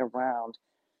throwing it around.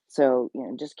 So,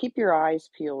 just keep your eyes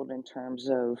peeled in terms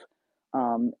of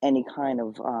any kind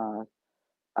of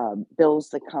bills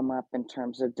that come up in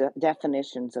terms of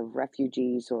definitions of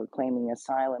refugees or claiming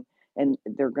asylum, and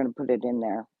they're going to put it in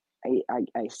there.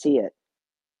 I see it.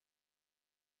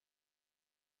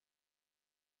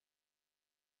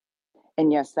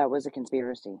 And yes, that was a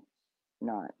conspiracy,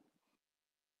 not